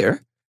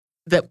clear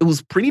that it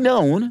was pretty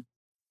known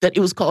that it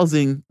was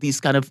causing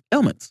these kind of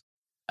ailments.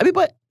 I mean,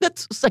 but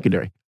that's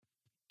secondary.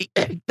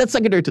 That's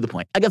secondary to the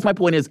point. I guess my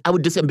point is I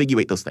would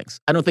disambiguate those things.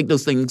 I don't think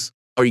those things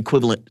are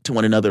equivalent to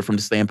one another from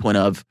the standpoint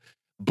of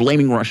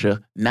blaming Russia,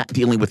 not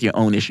dealing with your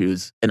own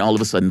issues, and all of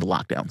a sudden the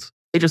lockdowns.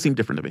 It just seemed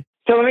different to me.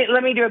 So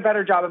let me do a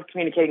better job of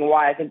communicating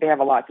why I think they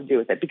have a lot to do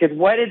with it. Because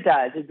what it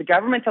does is the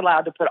government's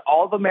allowed to put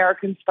all of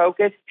Americans'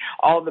 focus,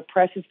 all of the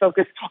press's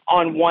focus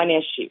on one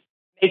issue.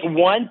 It's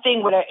one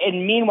thing,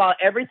 and meanwhile,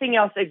 everything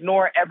else,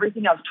 ignore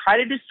everything else. Try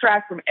to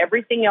distract from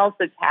everything else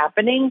that's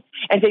happening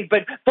and say,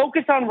 but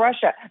focus on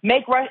Russia.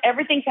 Make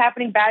everything's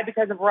happening bad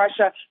because of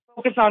Russia.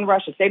 Focus on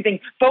Russia. Same thing.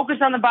 Focus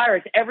on the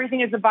virus. Everything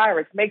is a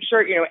virus. Make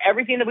sure,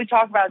 everything that we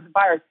talk about is a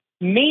virus.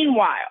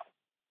 Meanwhile,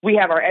 we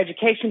have our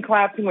education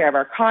collapsing. We have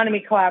our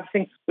economy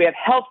collapsing. We have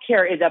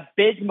healthcare is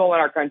abysmal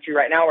in our country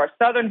right now. Our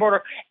southern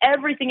border,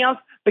 everything else.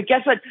 But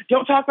guess what?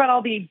 Don't talk about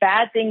all the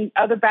bad things,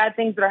 other bad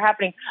things that are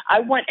happening. I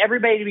want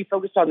everybody to be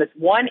focused on this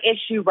one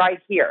issue right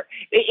here.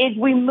 As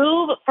we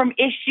move from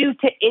issue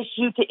to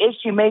issue to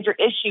issue, major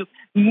issue,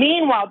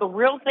 meanwhile, the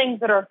real things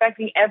that are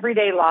affecting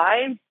everyday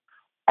lives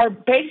are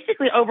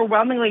basically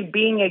overwhelmingly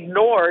being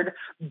ignored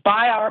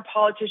by our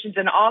politicians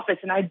in office.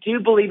 And I do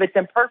believe it's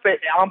on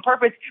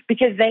purpose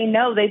because they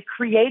know they've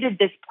created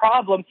this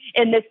problem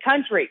in this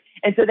country.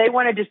 And so they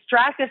want to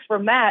distract us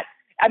from that.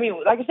 I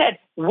mean, like I said,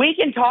 we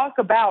can talk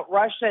about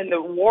Russia and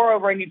the war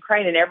over in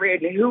Ukraine and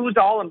who's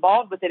all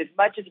involved with it as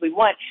much as we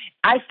want.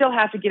 I still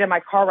have to get in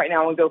my car right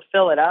now and go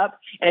fill it up,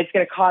 and it's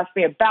going to cost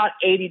me about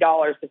 $80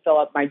 to fill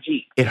up my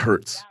Jeep. It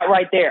hurts.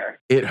 Right there.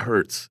 It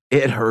hurts.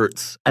 It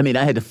hurts. I mean,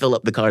 I had to fill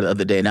up the car the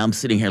other day, and I'm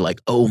sitting here like,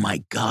 oh,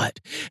 my God.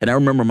 And I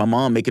remember my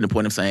mom making a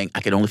point of saying,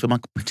 I could only fill my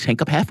tank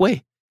up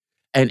halfway.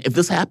 And if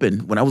this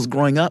happened when I was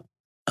growing up,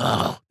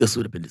 this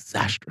would have been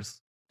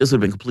disastrous. This would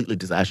have been completely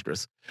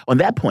disastrous. On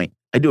that point,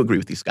 I do agree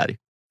with you, Scottie,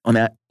 on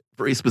that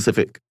very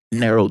specific,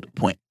 narrowed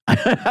point.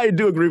 I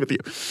do agree with you.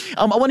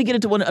 I want to get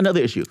into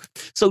another issue.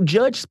 So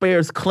Judge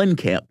spares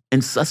Klenkamp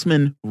and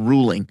Sussman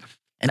ruling,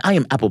 and I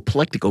am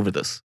apoplectic over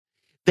this.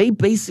 They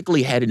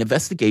basically had an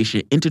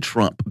investigation into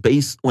Trump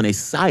based on a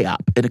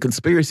psyop and a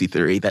conspiracy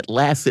theory that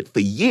lasted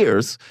for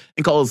years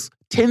and caused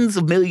tens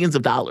of millions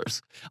of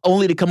dollars,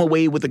 only to come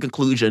away with the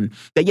conclusion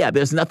that, yeah,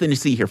 there's nothing to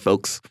see here,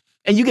 folks.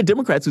 And you get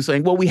Democrats who are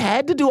saying, well, we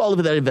had to do all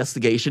of that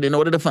investigation in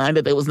order to find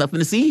that there was nothing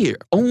to see here.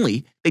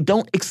 Only they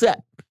don't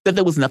accept that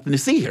there was nothing to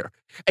see here.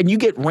 And you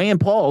get Rand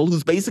Paul,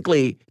 who's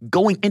basically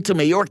going into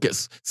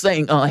Mayorkas,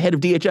 saying, head of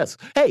DHS,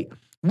 hey,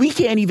 we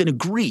can't even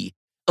agree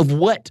of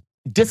what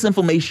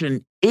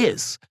disinformation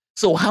is.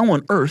 So how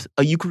on earth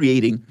are you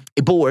creating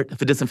a board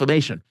for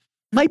disinformation?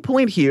 My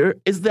point here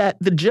is that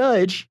the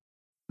judge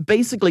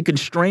basically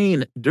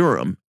constrained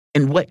Durham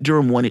and what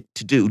Durham wanted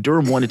to do.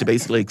 Durham wanted to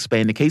basically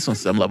expand the case on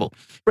some level.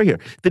 Right here,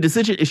 the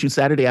decision issued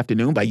Saturday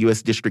afternoon by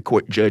U.S. District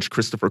Court Judge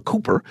Christopher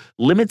Cooper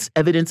limits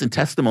evidence and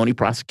testimony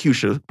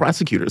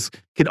prosecutors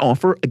can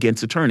offer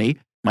against attorney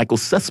Michael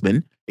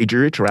Sussman, a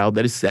jury trial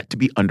that is set to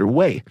be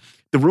underway.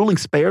 The ruling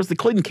spares the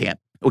Clinton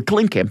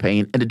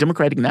campaign and the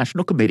Democratic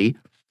National Committee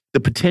the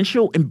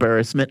potential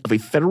embarrassment of a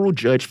federal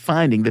judge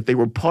finding that they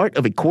were part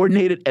of a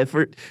coordinated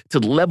effort to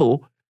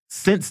level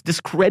since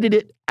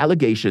discredited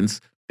allegations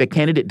that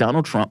candidate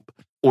Donald Trump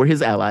or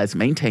his allies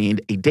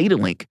maintained a data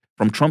link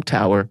from Trump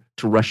Tower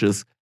to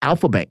Russia's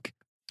Alpha Bank.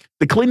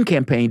 The Clinton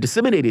campaign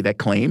disseminated that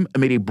claim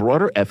amid a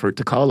broader effort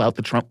to call out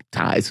the Trump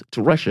ties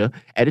to Russia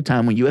at a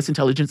time when U.S.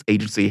 intelligence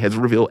agency has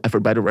revealed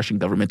effort by the Russian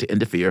government to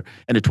interfere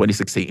in the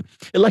 2016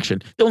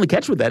 election. The only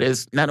catch with that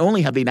is not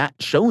only have they not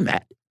shown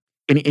that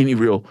in any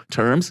real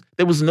terms,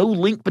 there was no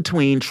link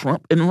between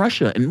Trump and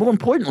Russia. And more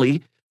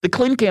importantly, the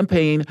Clinton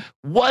campaign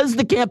was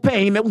the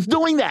campaign that was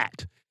doing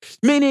that,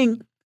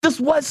 meaning this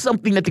was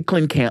something that the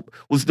Clinton camp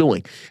was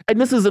doing.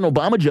 And this is an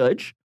Obama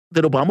judge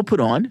that Obama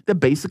put on that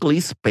basically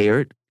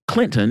spared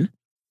Clinton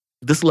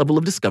this level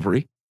of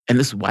discovery and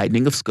this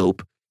widening of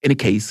scope in a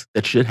case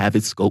that should have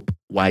its scope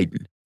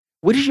widened.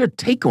 What is your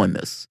take on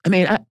this? I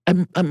mean,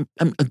 I'm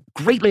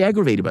greatly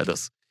aggravated by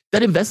this.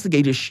 That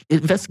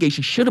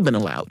investigation should have been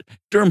allowed.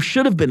 Durham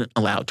should have been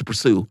allowed to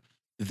pursue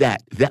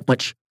that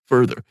much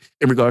further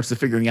in regards to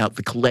figuring out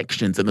the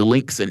collections and the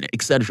links and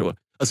et cetera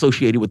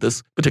associated with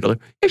this particular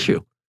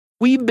issue.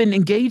 We've been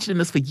engaged in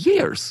this for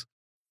years.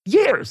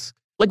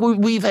 Like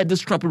we've had this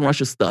Trump and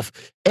Russia stuff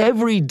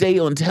every day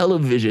on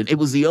television. It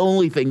was the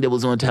only thing that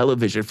was on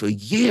television for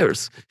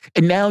years.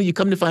 And now you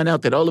come to find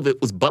out that all of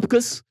it was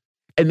bupkis.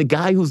 And the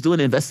guy who's doing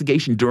the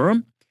investigation,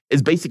 Durham,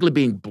 is basically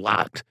being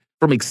blocked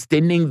from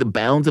extending the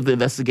bounds of the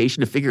investigation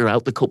to figure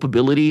out the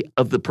culpability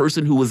of the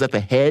person who was at the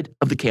head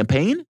of the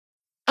campaign.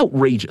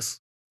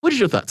 Outrageous. What is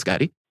your thought,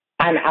 Scottie?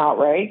 I'm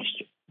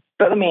outraged.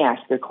 But let me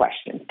ask you a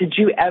question. Did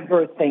you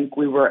ever think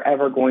we were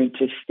ever going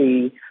to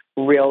see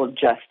real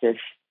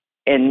justice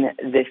in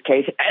this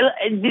case?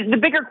 The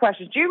bigger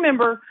question, do you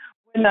remember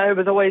when it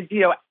was always, do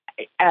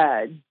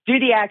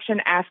the action,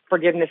 ask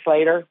forgiveness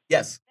later?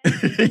 Yes.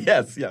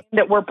 yes.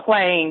 That we're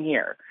playing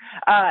here.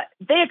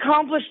 They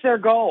accomplished their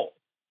goal.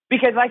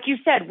 Because like you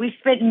said, we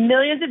spent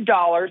millions of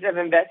dollars of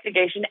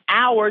investigation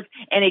hours,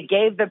 and it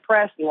gave the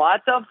press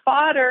lots of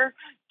fodder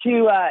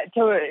to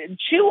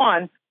chew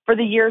on for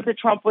the years that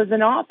Trump was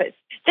in office.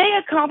 They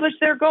accomplished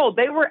their goal.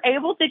 They were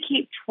able to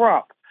keep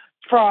Trump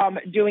from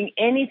doing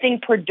anything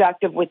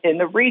productive within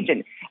the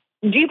region.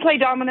 Do you play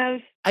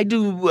dominoes? I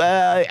do.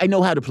 I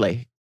know how to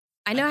play.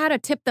 I know how to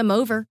tip them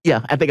over.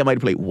 Yeah, I think I might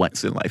have played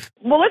once in life.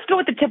 Well, let's go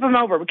with the tip them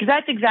over, because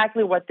that's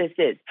exactly what this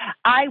is.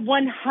 I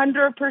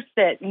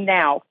 100%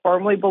 now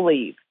firmly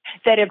believe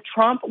that if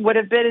Trump would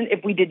have been,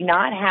 if we did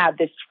not have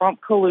this Trump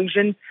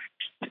collusion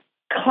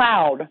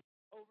cloud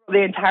over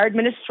the entire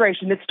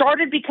administration that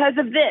started because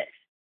of this,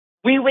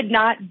 we would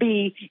not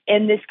be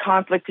in this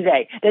conflict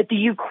today. That the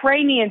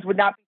Ukrainians would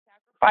not be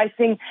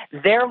sacrificing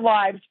their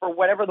lives for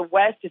whatever the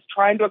West is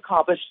trying to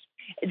accomplish,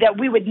 that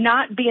we would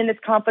not be in this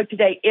conflict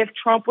today if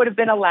Trump would have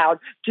been allowed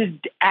to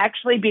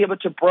actually be able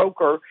to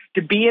broker,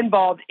 to be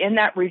involved in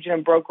that region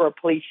and broker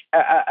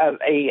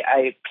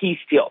a peace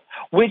deal,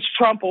 which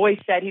Trump always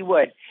said he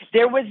would.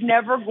 There was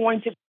never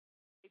going to be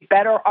a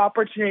better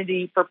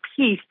opportunity for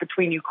peace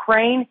between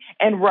Ukraine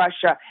and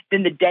Russia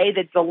than the day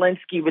that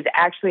Zelensky was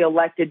actually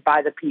elected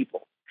by the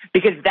people,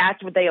 because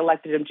that's what they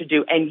elected him to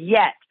do. And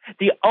yet,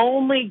 the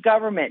only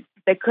government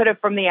that could have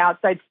from the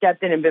outside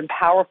stepped in and been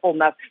powerful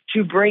enough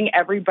to bring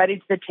everybody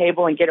to the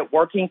table and get it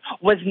working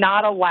was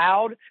not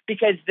allowed,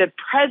 because the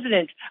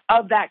president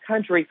of that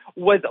country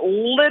was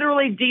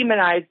literally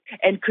demonized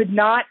and could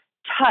not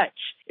touch.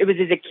 It was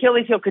his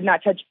Achilles heel, could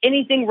not touch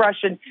anything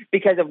Russian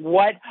because of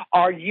what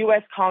our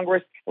U.S.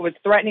 Congress was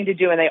threatening to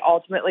do, and they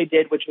ultimately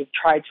did, which was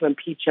try to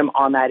impeach him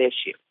on that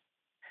issue.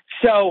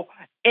 So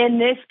in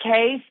this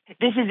case,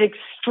 this is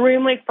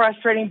extremely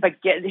frustrating, but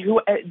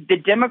the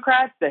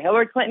Democrats, the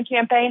Hillary Clinton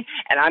campaign,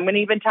 and I'm going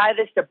to even tie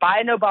this to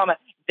Biden and Obama,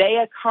 they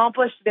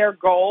accomplished their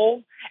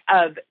goal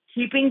of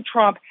keeping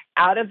Trump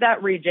out of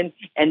that region,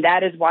 and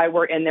that is why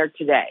we're in there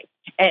today.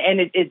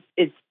 And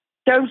it's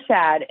so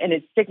sad, and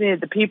it's sickening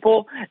that the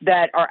people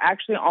that are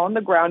actually on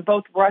the ground,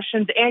 both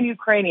Russians and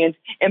Ukrainians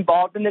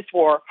involved in this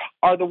war,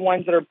 are the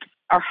ones that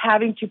are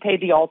having to pay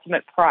the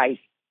ultimate price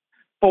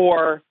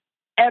for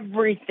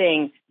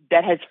everything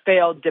that has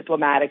failed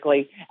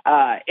diplomatically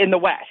in the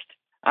West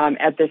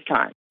at this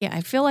time. Yeah,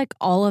 I feel like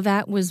all of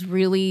that was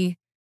really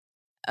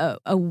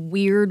a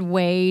weird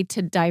way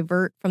to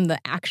divert from the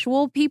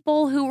actual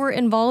people who were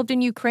involved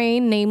in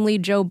Ukraine, namely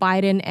Joe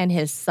Biden and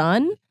his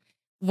son,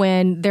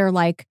 when they're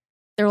like,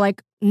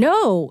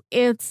 no,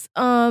 it's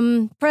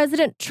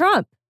President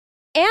Trump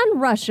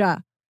and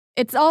Russia.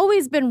 It's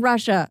always been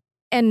Russia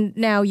and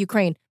now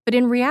Ukraine. But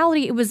in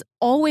reality, it was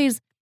always,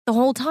 the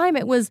whole time,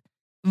 it was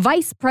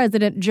Vice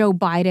President Joe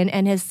Biden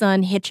and his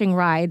son hitching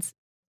rides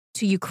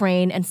to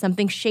Ukraine, and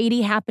something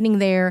shady happening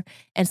there,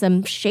 and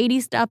some shady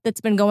stuff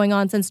that's been going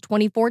on since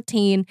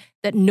 2014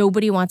 that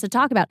nobody wants to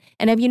talk about.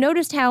 And have you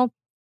noticed how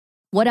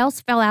what else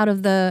fell out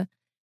of the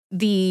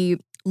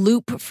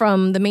loop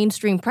from the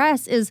mainstream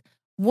press is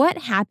what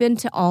happened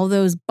to all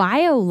those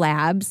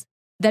biolabs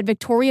that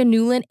Victoria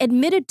Nuland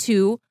admitted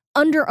to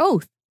under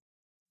oath?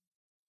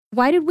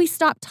 Why did we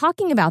stop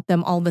talking about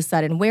them all of a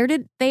sudden? Where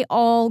did they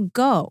all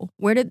go?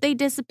 Where did they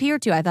disappear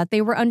to? I thought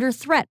they were under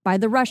threat by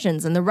the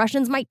Russians, and the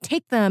Russians might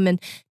take them and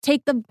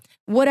take the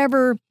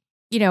whatever,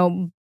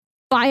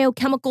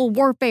 biochemical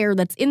warfare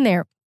that's in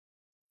there.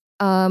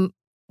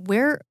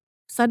 Where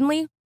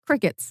suddenly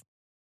crickets?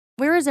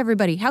 Where is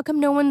everybody? How come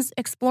no one's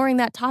exploring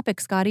that topic,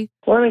 Scottie?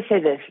 Well, let me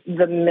say this.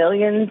 The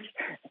millions,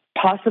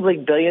 possibly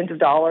billions of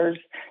dollars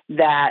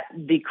that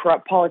the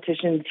corrupt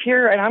politicians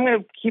here, and I'm going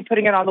to keep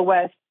putting it on the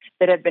West,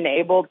 that have been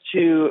able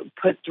to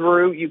put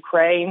through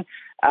Ukraine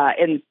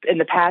in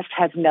the past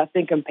has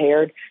nothing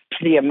compared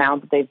to the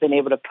amount that they've been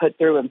able to put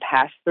through and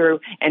pass through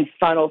and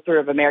funnel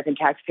through of American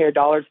taxpayer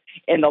dollars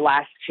in the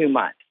last 2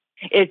 months.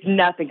 It's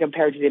nothing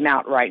compared to the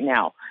amount right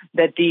now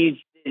that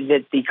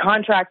the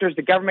contractors,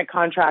 the government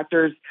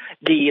contractors,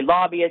 the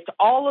lobbyists,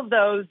 all of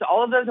those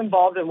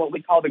involved in what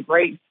we call the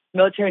great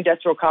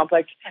military-industrial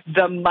complex,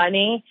 the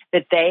money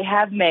that they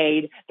have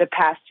made the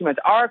past 2 months.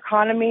 Our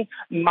economy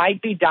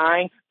might be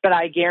dying, but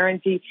I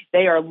guarantee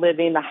they are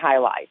living the high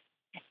life.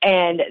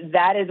 And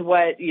that is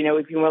what,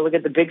 if you want to look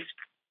at the big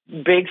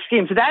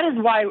scheme. So that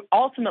is why,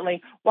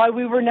 ultimately, why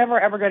we were never,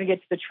 ever going to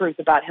get to the truth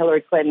about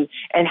Hillary Clinton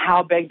and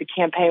how big the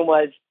campaign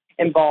was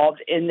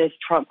involved in this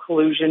Trump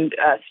collusion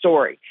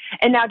story.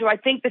 And now, do I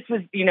think this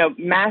was,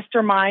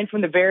 mastermind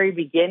from the very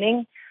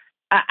beginning?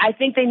 I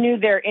think they knew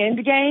their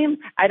end game.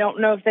 I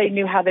don't know if they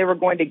knew how they were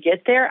going to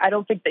get there. I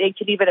don't think they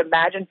could even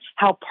imagine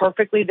how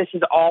perfectly this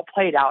has all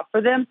played out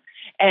for them.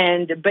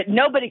 But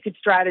nobody could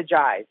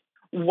strategize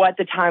what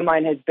the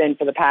timeline has been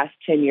for the past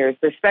 10 years,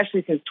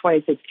 especially since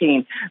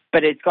 2016.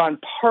 But it's gone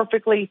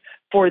perfectly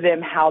for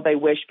them how they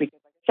wish, because,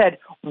 like I said,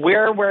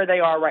 we're where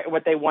they are, right,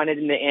 what they wanted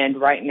in the end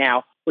right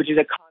now, which is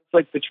a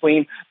conflict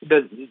between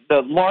the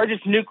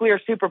largest nuclear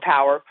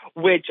superpower,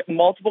 which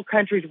multiple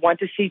countries want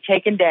to see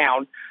taken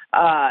down,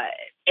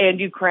 and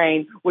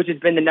Ukraine, which has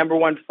been the number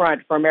one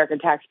front for American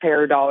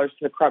taxpayer dollars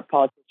to the corrupt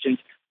politicians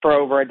for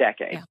over a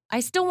decade. Yeah.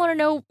 I still want to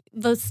know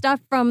the stuff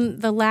from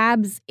the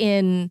labs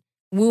in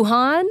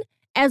Wuhan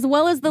as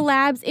well as the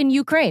labs in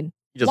Ukraine.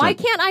 Why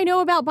can't I know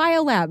about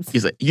biolabs?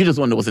 You just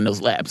want to know what's in those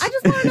labs. I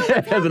just want to know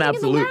what's happening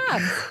in the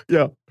labs.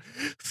 Yeah.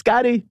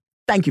 Scottie,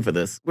 thank you for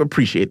this. We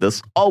appreciate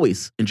this.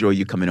 Always enjoy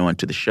you coming on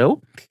to the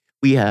show.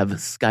 We have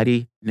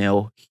Scottie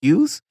Nell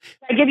Hughes.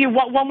 I give you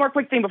one more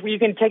quick thing before you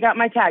can take out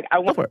my tag. I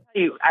want to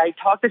tell you, I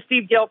talked to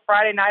Steve Gill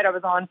Friday night. I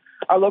was on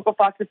our local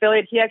Fox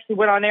affiliate. He actually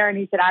went on there and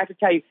he said, I have to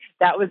tell you,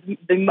 that was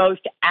the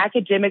most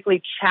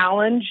academically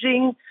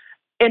challenging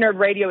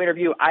radio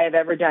interview I have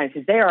ever done. He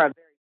says, they are a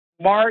very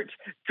smart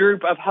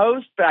group of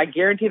hosts, but I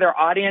guarantee their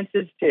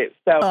audiences too.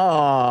 So,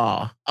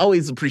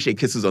 always appreciate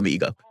kisses on the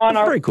ego. That's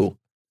very cool.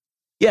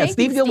 Yeah,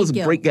 Steve Gill was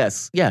a great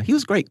guest. Yeah, he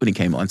was great when he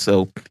came on.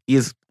 So he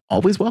is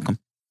always welcome.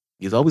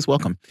 He's always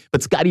welcome.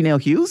 But Scottie Nell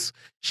Hughes,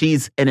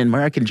 she's an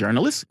American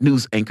journalist,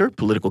 news anchor,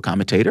 political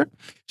commentator.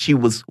 She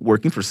was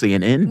working for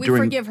CNN. We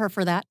forgive her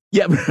for that.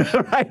 Yeah,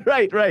 right.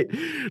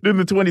 During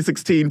the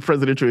 2016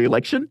 presidential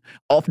election,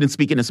 often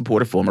speaking in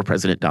support of former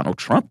President Donald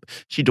Trump.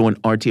 She joined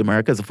RT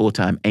America as a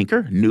full-time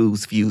anchor,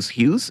 News Fuse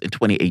Hughes, in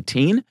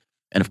 2018.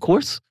 And of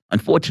course,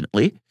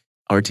 unfortunately,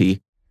 RT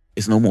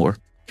is no more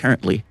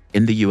currently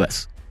in the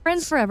U.S.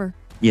 Friends forever.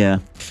 Yeah.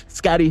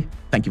 Scottie,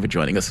 thank you for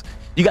joining us.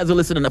 You guys are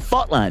listening to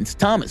Fault Lines.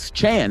 Thomas,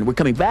 Chan, we're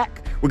coming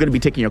back. We're going to be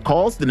taking your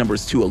calls. The number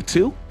is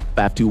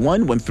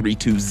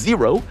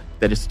 202-521-1320.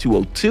 That is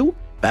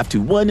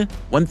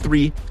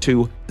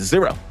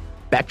 202-521-1320.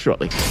 Back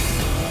shortly.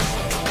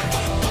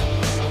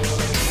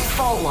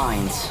 Fault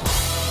Lines.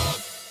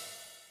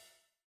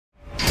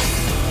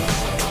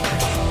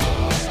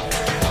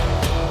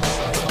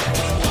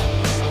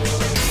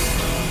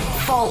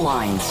 Fault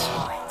Lines.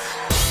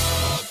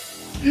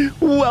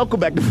 Welcome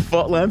back to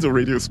Fault Lines on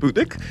Radio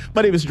Sputnik.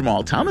 My name is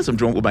Jamarl Thomas. I'm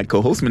joined with my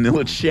co-host,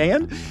 Manila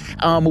Shan.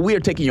 We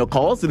are taking your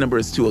calls. The number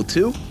is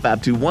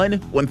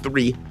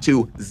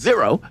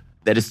 202-521-1320.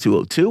 That is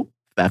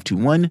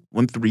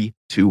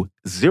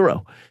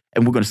 202-521-1320.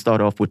 And we're going to start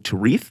off with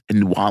Tarif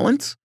in New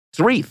Orleans.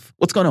 Tarif,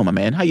 what's going on, my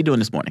man? How you doing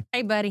this morning?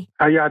 Hey, buddy.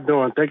 How y'all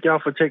doing? Thank y'all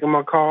for taking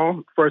my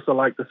call. First, I'd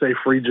like to say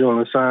free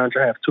Julian Assange.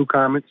 I have two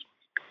comments.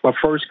 My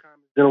first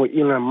comment is dealing with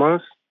Elon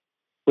Musk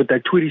with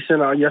that tweet he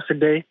sent out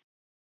yesterday.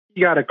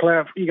 You got to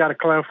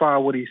clarify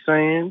what he's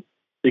saying,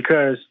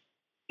 because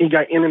he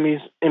got enemies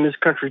in this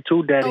country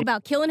too, Daddy. Oh,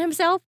 about killing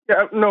himself?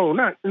 Yeah, no.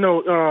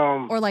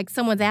 Or like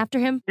someone's after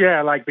him?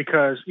 Yeah, like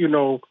because he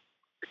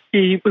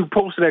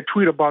posted that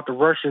tweet about the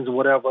Russians or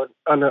whatever,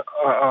 and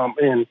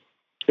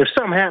if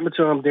something happened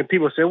to him, then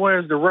people say,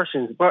 "Where's the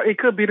Russians?" But it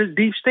could be the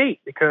deep state,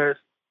 because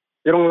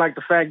they don't like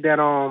the fact that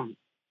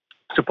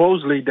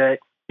supposedly that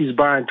he's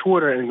buying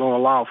Twitter and going to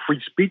allow free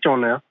speech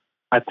on there.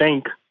 I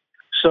think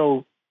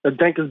so. I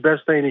think it's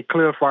best thing to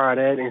clarify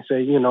that and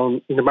say, you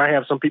might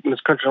have some people in this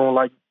country don't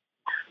like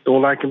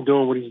him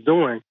doing what he's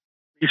doing. At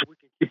least we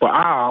can keep an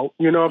eye out,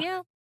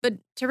 Yeah, but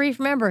Tarif,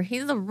 remember,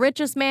 he's the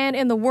richest man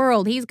in the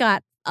world. He's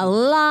got a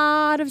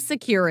lot of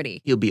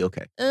security. He'll be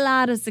okay. A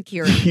lot of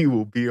security. He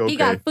will be okay. He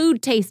got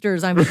food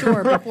tasters, I'm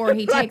sure, before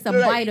he takes a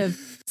bite of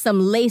some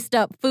laced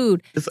up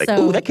food. It's like,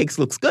 ooh, that cake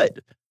looks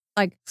good.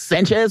 Like,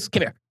 Sanchez,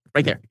 come here.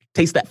 Right there.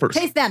 Taste that first.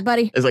 Taste that,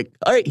 buddy. It's like,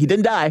 all right, he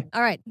didn't die.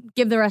 All right,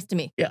 give the rest to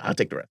me. Yeah, I'll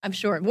take the rest. I'm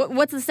sure.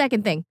 What's the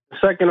second thing?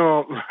 Second,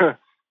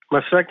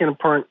 my second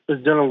part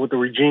is dealing with the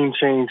regime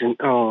change in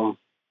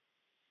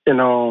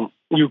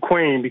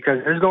Ukraine, because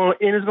it's going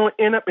to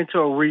end up into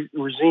a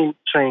regime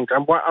change.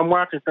 I'm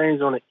watching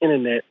things on the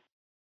internet.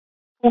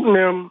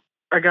 Putin,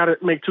 I got to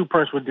make 2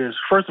 points with this.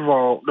 First of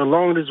all, the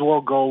longer this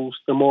war goes,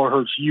 the more it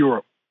hurts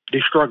Europe.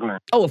 They're struggling.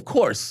 Oh, of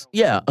course.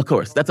 Yeah, of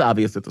course. That's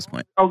obvious at this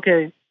point.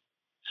 Okay.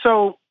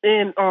 So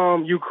in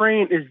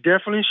Ukraine is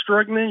definitely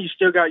struggling. You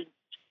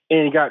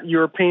got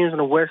Europeans in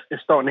the West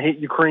that's starting to hate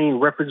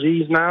Ukraine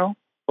refugees now.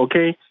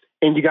 Okay,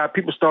 and you got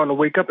people starting to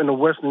wake up in the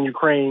Western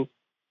Ukraine,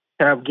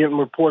 have given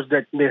reports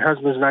that their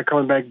husbands are not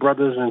coming back,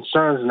 brothers and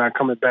sons are not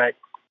coming back.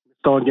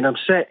 Starting to get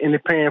upset, and they're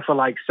paying for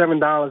like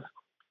 $7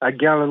 a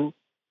gallon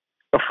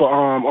for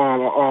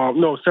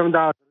 $7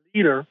 a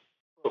liter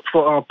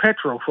for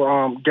petrol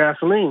for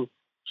gasoline.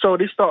 So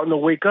they're starting to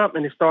wake up,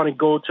 and they're starting to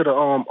go to the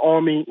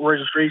army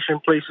registration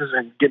places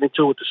and get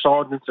into it with the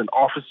sergeants and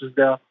officers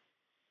there.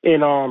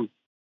 And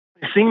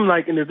it seems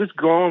like, and if this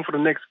goes on for the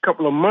next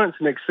couple of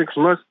months, next 6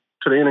 months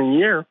to the end of the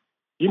year,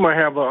 you might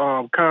have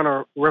a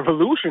counter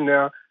revolution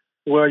there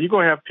well, you're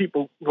going to have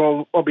people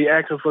going to be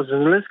asking for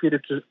Zelensky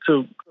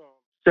to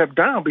step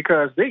down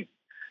because they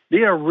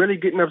are really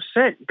getting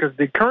upset because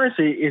the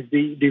currency is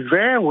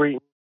devaluing,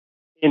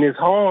 and it's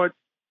hard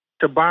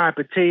to buy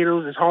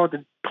potatoes. It's hard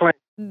to plant.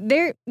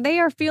 They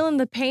are feeling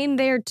the pain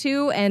there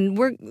too, and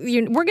we're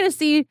going to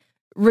see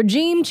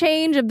regime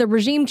change of the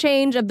regime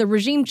change of the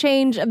regime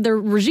change of the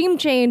regime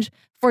change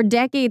for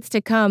decades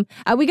to come.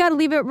 We got to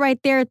leave it right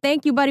there.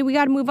 Thank you, buddy. We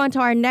got to move on to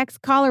our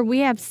next caller. We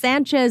have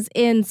Sanchez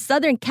in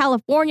Southern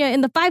California in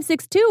the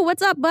 562.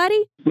 What's up,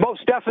 buddy?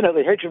 Most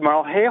definitely. Hey,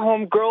 Jamarl. Hey,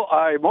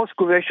 homegirl. Most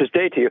gracious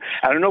day to you.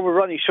 And I know we're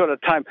running short of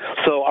time,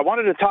 so I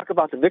wanted to talk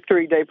about the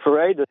Victory Day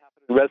parade that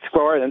happened in Red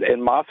Square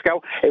in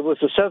Moscow. It was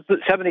the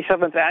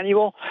 77th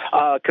annual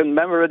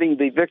commemorating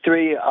the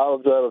victory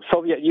of the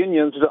Soviet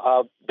Union's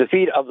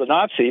defeat of the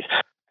Nazis.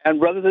 And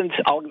rather than,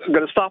 I'm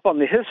going to stop on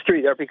the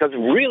history there because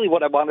really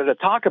what I wanted to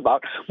talk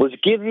about was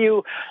give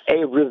you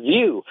a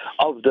review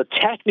of the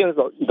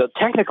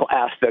technical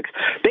aspects.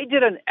 They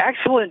did an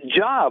excellent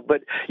job,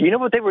 but you know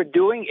what they were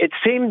doing? It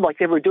seemed like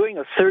they were doing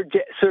a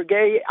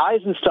Sergei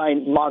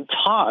Eisenstein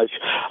montage.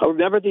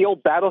 Remember the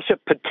old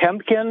Battleship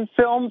Potemkin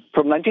film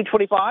from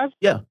 1925?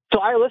 Yeah. So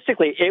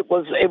stylistically, it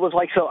was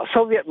like a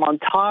Soviet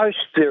montage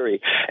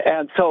theory,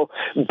 and so,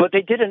 but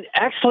they did an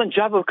excellent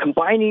job of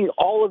combining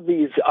all of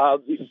these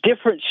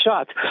different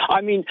shots.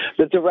 I mean,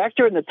 the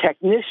director and the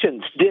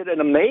technicians did an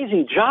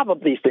amazing job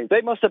of these things.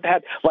 They must have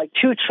had like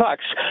 2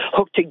 trucks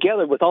hooked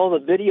together with all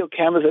the video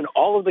cameras and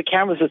all of the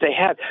cameras that they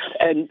had,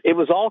 and it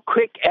was all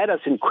quick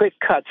edits and quick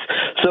cuts.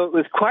 So it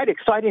was quite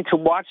exciting to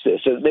watch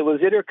this. There was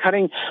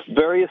intercutting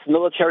various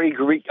military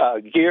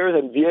gears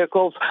and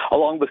vehicles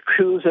along with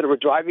crews that were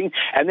driving,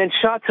 and then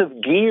shots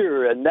of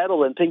gear and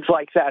metal and things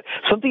like that.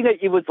 Something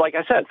that you would, like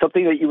I said,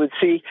 something that you would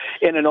see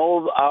in an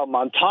old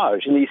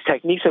montage. And these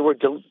techniques that were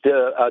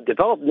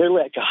developed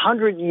nearly like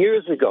 100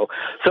 years ago.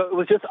 So it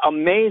was just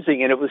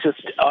amazing, and it was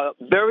just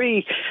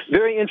very,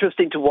 very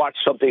interesting to watch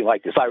something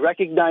like this. I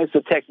recognized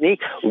the technique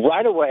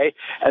right away,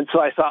 and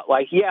so I thought,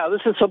 like, yeah, this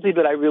is something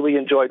that I really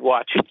enjoyed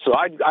watching. So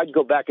I'd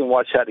go back and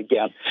watch that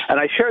again. And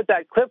I shared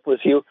that clip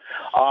with you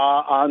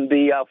on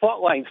the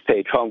Fault Lines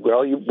page,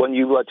 homegirl, when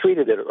you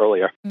tweeted it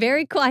earlier.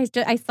 Very cool.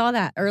 I saw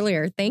that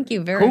earlier. Thank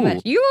you very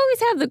much. You always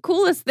have the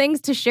coolest things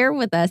to share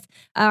with us.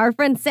 Our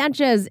friend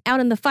Sanchez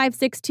out in the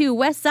 562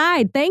 West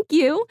Side. Thank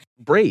you.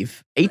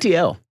 Brave,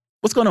 ATL.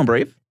 What's going on,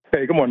 Brave?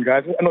 Hey, good morning,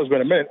 guys. I know it's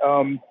been a minute.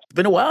 It's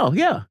been a while,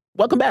 yeah.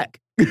 Welcome back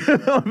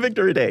on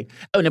Victory Day.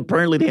 Oh, and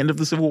apparently the end of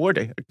the Civil War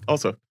Day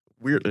also,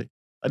 weirdly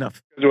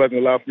enough. It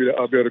wasn't allowed for me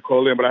to be able to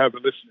call in, but I have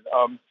been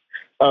listening.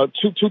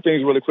 Two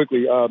things really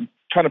quickly.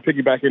 Trying to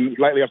piggyback in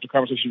lightly after the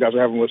conversation you guys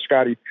were having with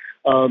Scottie.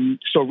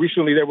 So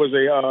recently there was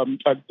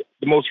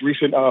the most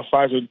recent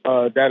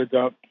Pfizer data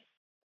dump.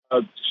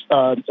 I'm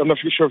not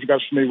sure if you guys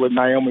are familiar with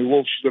Naomi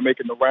Wolf. She's been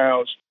making the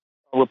rounds,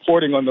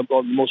 reporting on the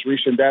most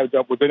recent data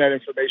dump. Within that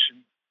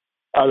information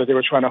that they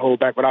were trying to hold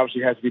back, but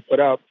obviously has to be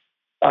put out,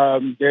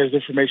 there's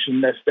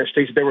information that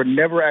states there were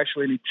never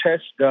actually any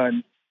tests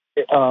done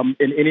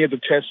in any of the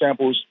test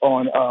samples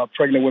on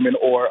pregnant women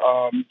or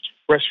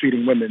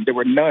breastfeeding women. There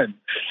were none.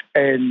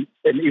 And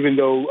even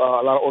though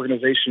a lot of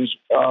organizations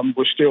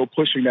were still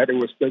pushing that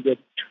the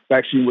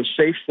vaccine was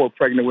safe for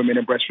pregnant women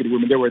and breastfeeding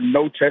women, there were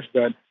no tests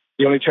done.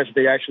 The only tests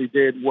they actually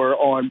did were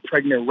on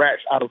pregnant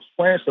rats out of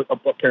France,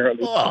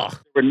 apparently. There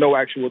were no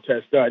actual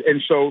tests done.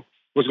 And so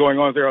what's going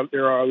on,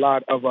 there are a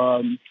lot of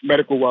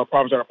medical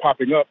problems that are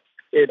popping up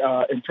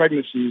in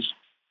pregnancies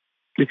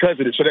because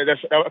of it. So that's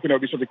I think that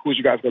would be something cool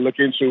you guys can look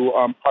into,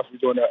 possibly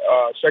doing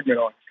a segment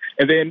on.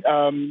 And then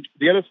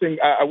the other thing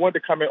I wanted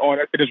to comment on,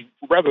 it is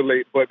rather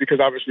late, but because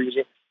obviously it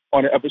was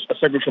on a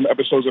segment from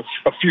episodes of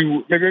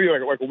maybe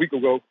like a week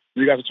ago,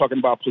 you guys were talking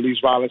about police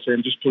violence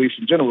and just police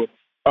in general.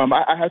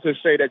 I have to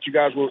say that you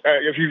guys were,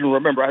 if you even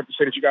remember, I have to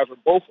say that you guys were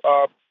both,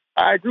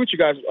 I agree with you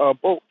guys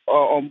both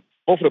on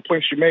both of the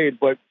points you made,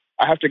 but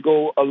I have to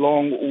go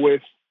along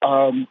with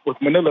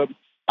Manila.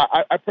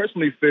 I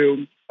personally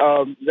feel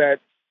that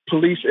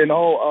police and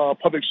all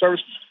public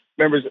service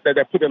members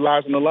that put their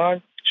lives on the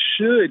line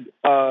should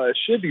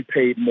be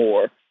paid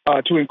more,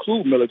 to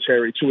include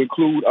military, to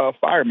include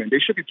firemen. They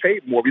should be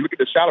paid more. If you look at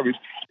the salaries,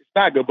 it's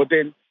not good. But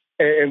then,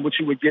 and what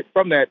you would get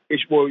from that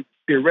is, well,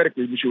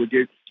 theoretically, what you would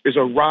get is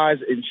a rise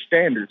in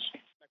standards.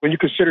 When you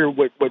consider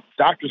what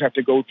doctors have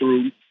to go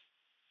through,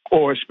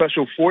 or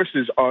special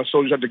forces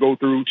soldiers have to go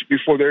through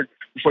before they're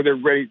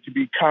ready to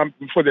be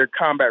before they're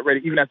combat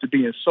ready, even after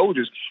being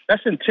soldiers,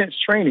 that's intense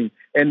training,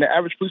 and the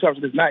average police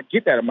officer does not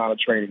get that amount of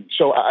training.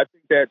 So I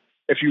think that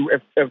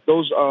if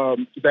those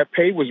that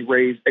pay was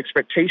raised,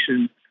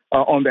 expectation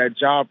on that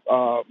job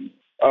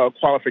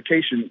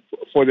qualification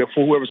for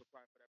whoever's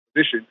applying for that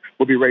position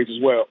will be raised as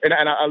well. And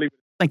I'll leave it.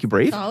 Thank you,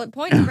 Brave. Solid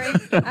points,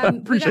 Brave.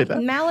 Appreciate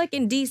that. Malik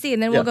in D.C.,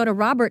 and then we'll go to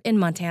Robert in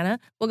Montana.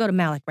 We'll go to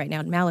Malik right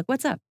now. Malik,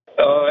 what's up?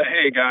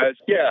 Hey guys,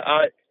 yeah,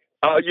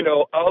 I'll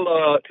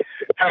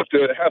have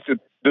to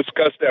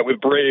discuss that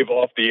with Brave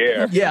off the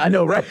air. Yeah, I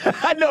know, right?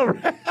 I know,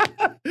 right?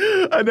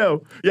 I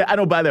know. Yeah, I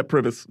don't buy that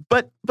premise,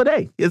 but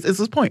hey, it's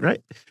his point,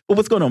 right? Well,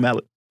 what's going on,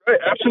 Malik?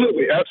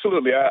 Absolutely.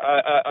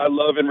 I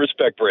love and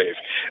respect Brave.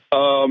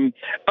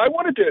 I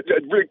wanted to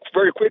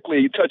very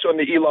quickly touch on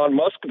the Elon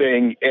Musk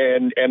thing,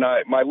 and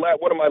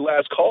one of my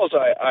last calls,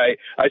 I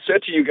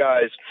said to you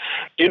guys,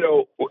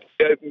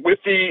 with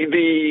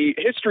the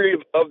history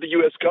of the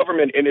U.S.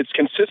 government and its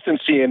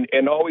consistency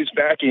and always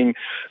backing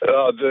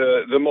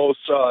the most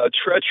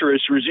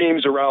treacherous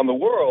regimes around the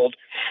world,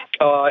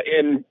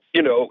 and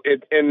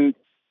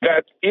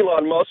that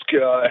Elon Musk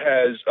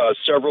has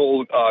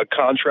several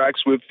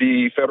contracts with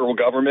the federal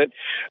government,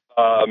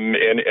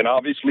 and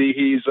obviously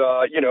he's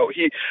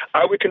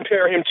I would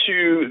compare him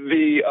to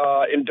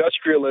the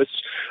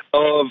industrialists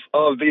of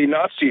the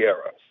Nazi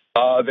era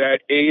that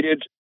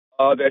aided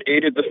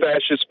the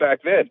fascists back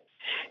then,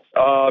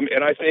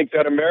 and I think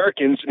that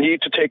Americans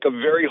need to take a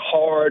very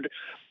hard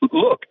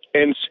look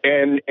and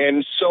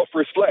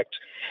self-reflect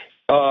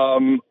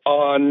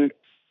on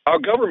our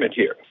government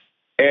here.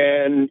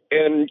 And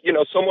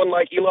someone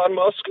like Elon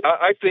Musk,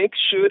 I think,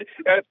 should,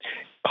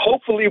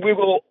 hopefully we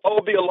will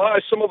all be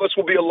alive. Some of us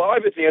will be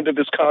alive at the end of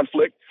this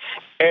conflict.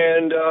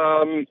 And,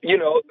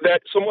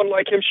 that someone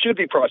like him should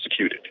be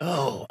prosecuted.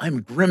 Oh,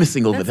 I'm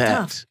grimacing over that.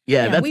 Tough.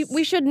 Yeah,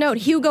 we should note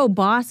Hugo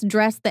Boss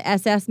dressed the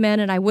SS men,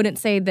 and I wouldn't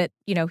say that,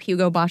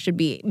 Hugo Boss should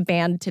be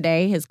banned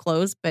today, his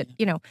clothes, but,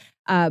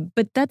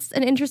 but that's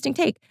an interesting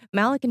take.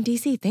 Malic in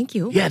D.C., thank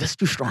you. Yeah, that's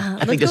too strong.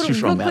 I think that's too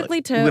strong, Malic.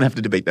 We're going to have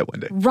to debate that one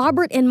day.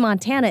 Robert in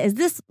Montana. Is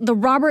this the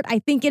Robert I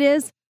think it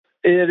is?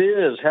 It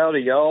is.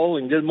 Howdy, y'all,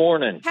 and good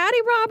morning.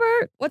 Howdy,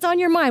 Robert. What's on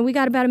your mind? We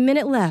got about a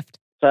minute left.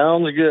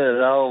 Sounds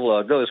good.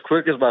 I'll go as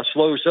quick as my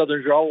slow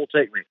southern drawl will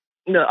take me.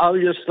 I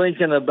was just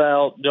thinking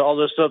about all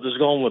this stuff that's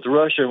going with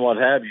Russia and what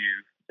have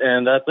you,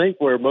 and I think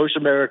where most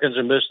Americans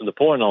are missing the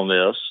point on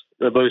this,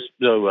 both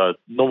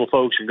normal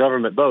folks and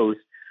government both,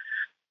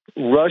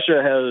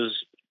 Russia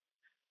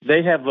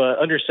they have an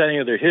understanding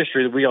of their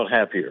history that we don't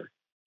have here.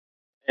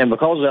 And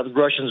because of that, the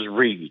Russians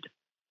read.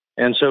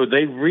 And so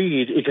they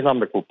read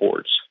economic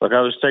reports. Like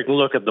I was taking a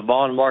look at the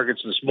bond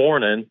markets this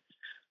morning.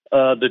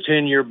 The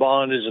 10-year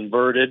bond is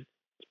inverted.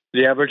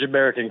 The average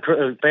American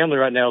family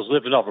right now is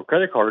living off of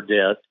credit card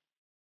debt.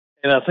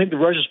 And I think the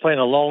Russians playing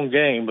a long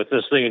game with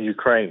this thing in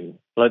Ukraine.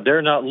 Like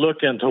they're not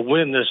looking to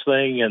win this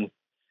thing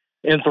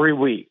in 3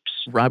 weeks.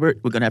 Robert,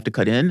 we're going to have to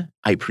cut in.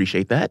 I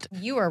appreciate that.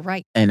 You are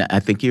right. And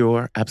I think you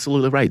are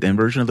absolutely right. The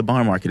inversion of the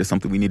bond market is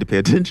something we need to pay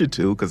attention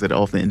to because it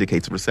often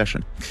indicates a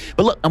recession.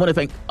 But look, I want to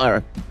thank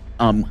our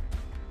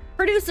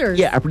producers.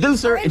 Yeah, our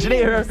producer,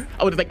 engineer.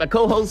 I want to thank my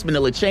co-host,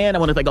 Manila Chan. I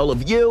want to thank all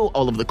of you,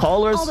 all of the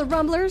callers. All the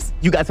rumblers.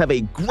 You guys have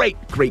a great,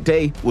 great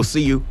day. We'll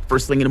see you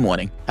first thing in the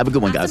morning. Have a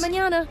good one, guys. Hasta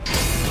mañana.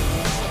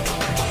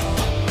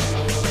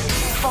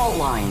 Fault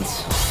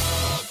lines.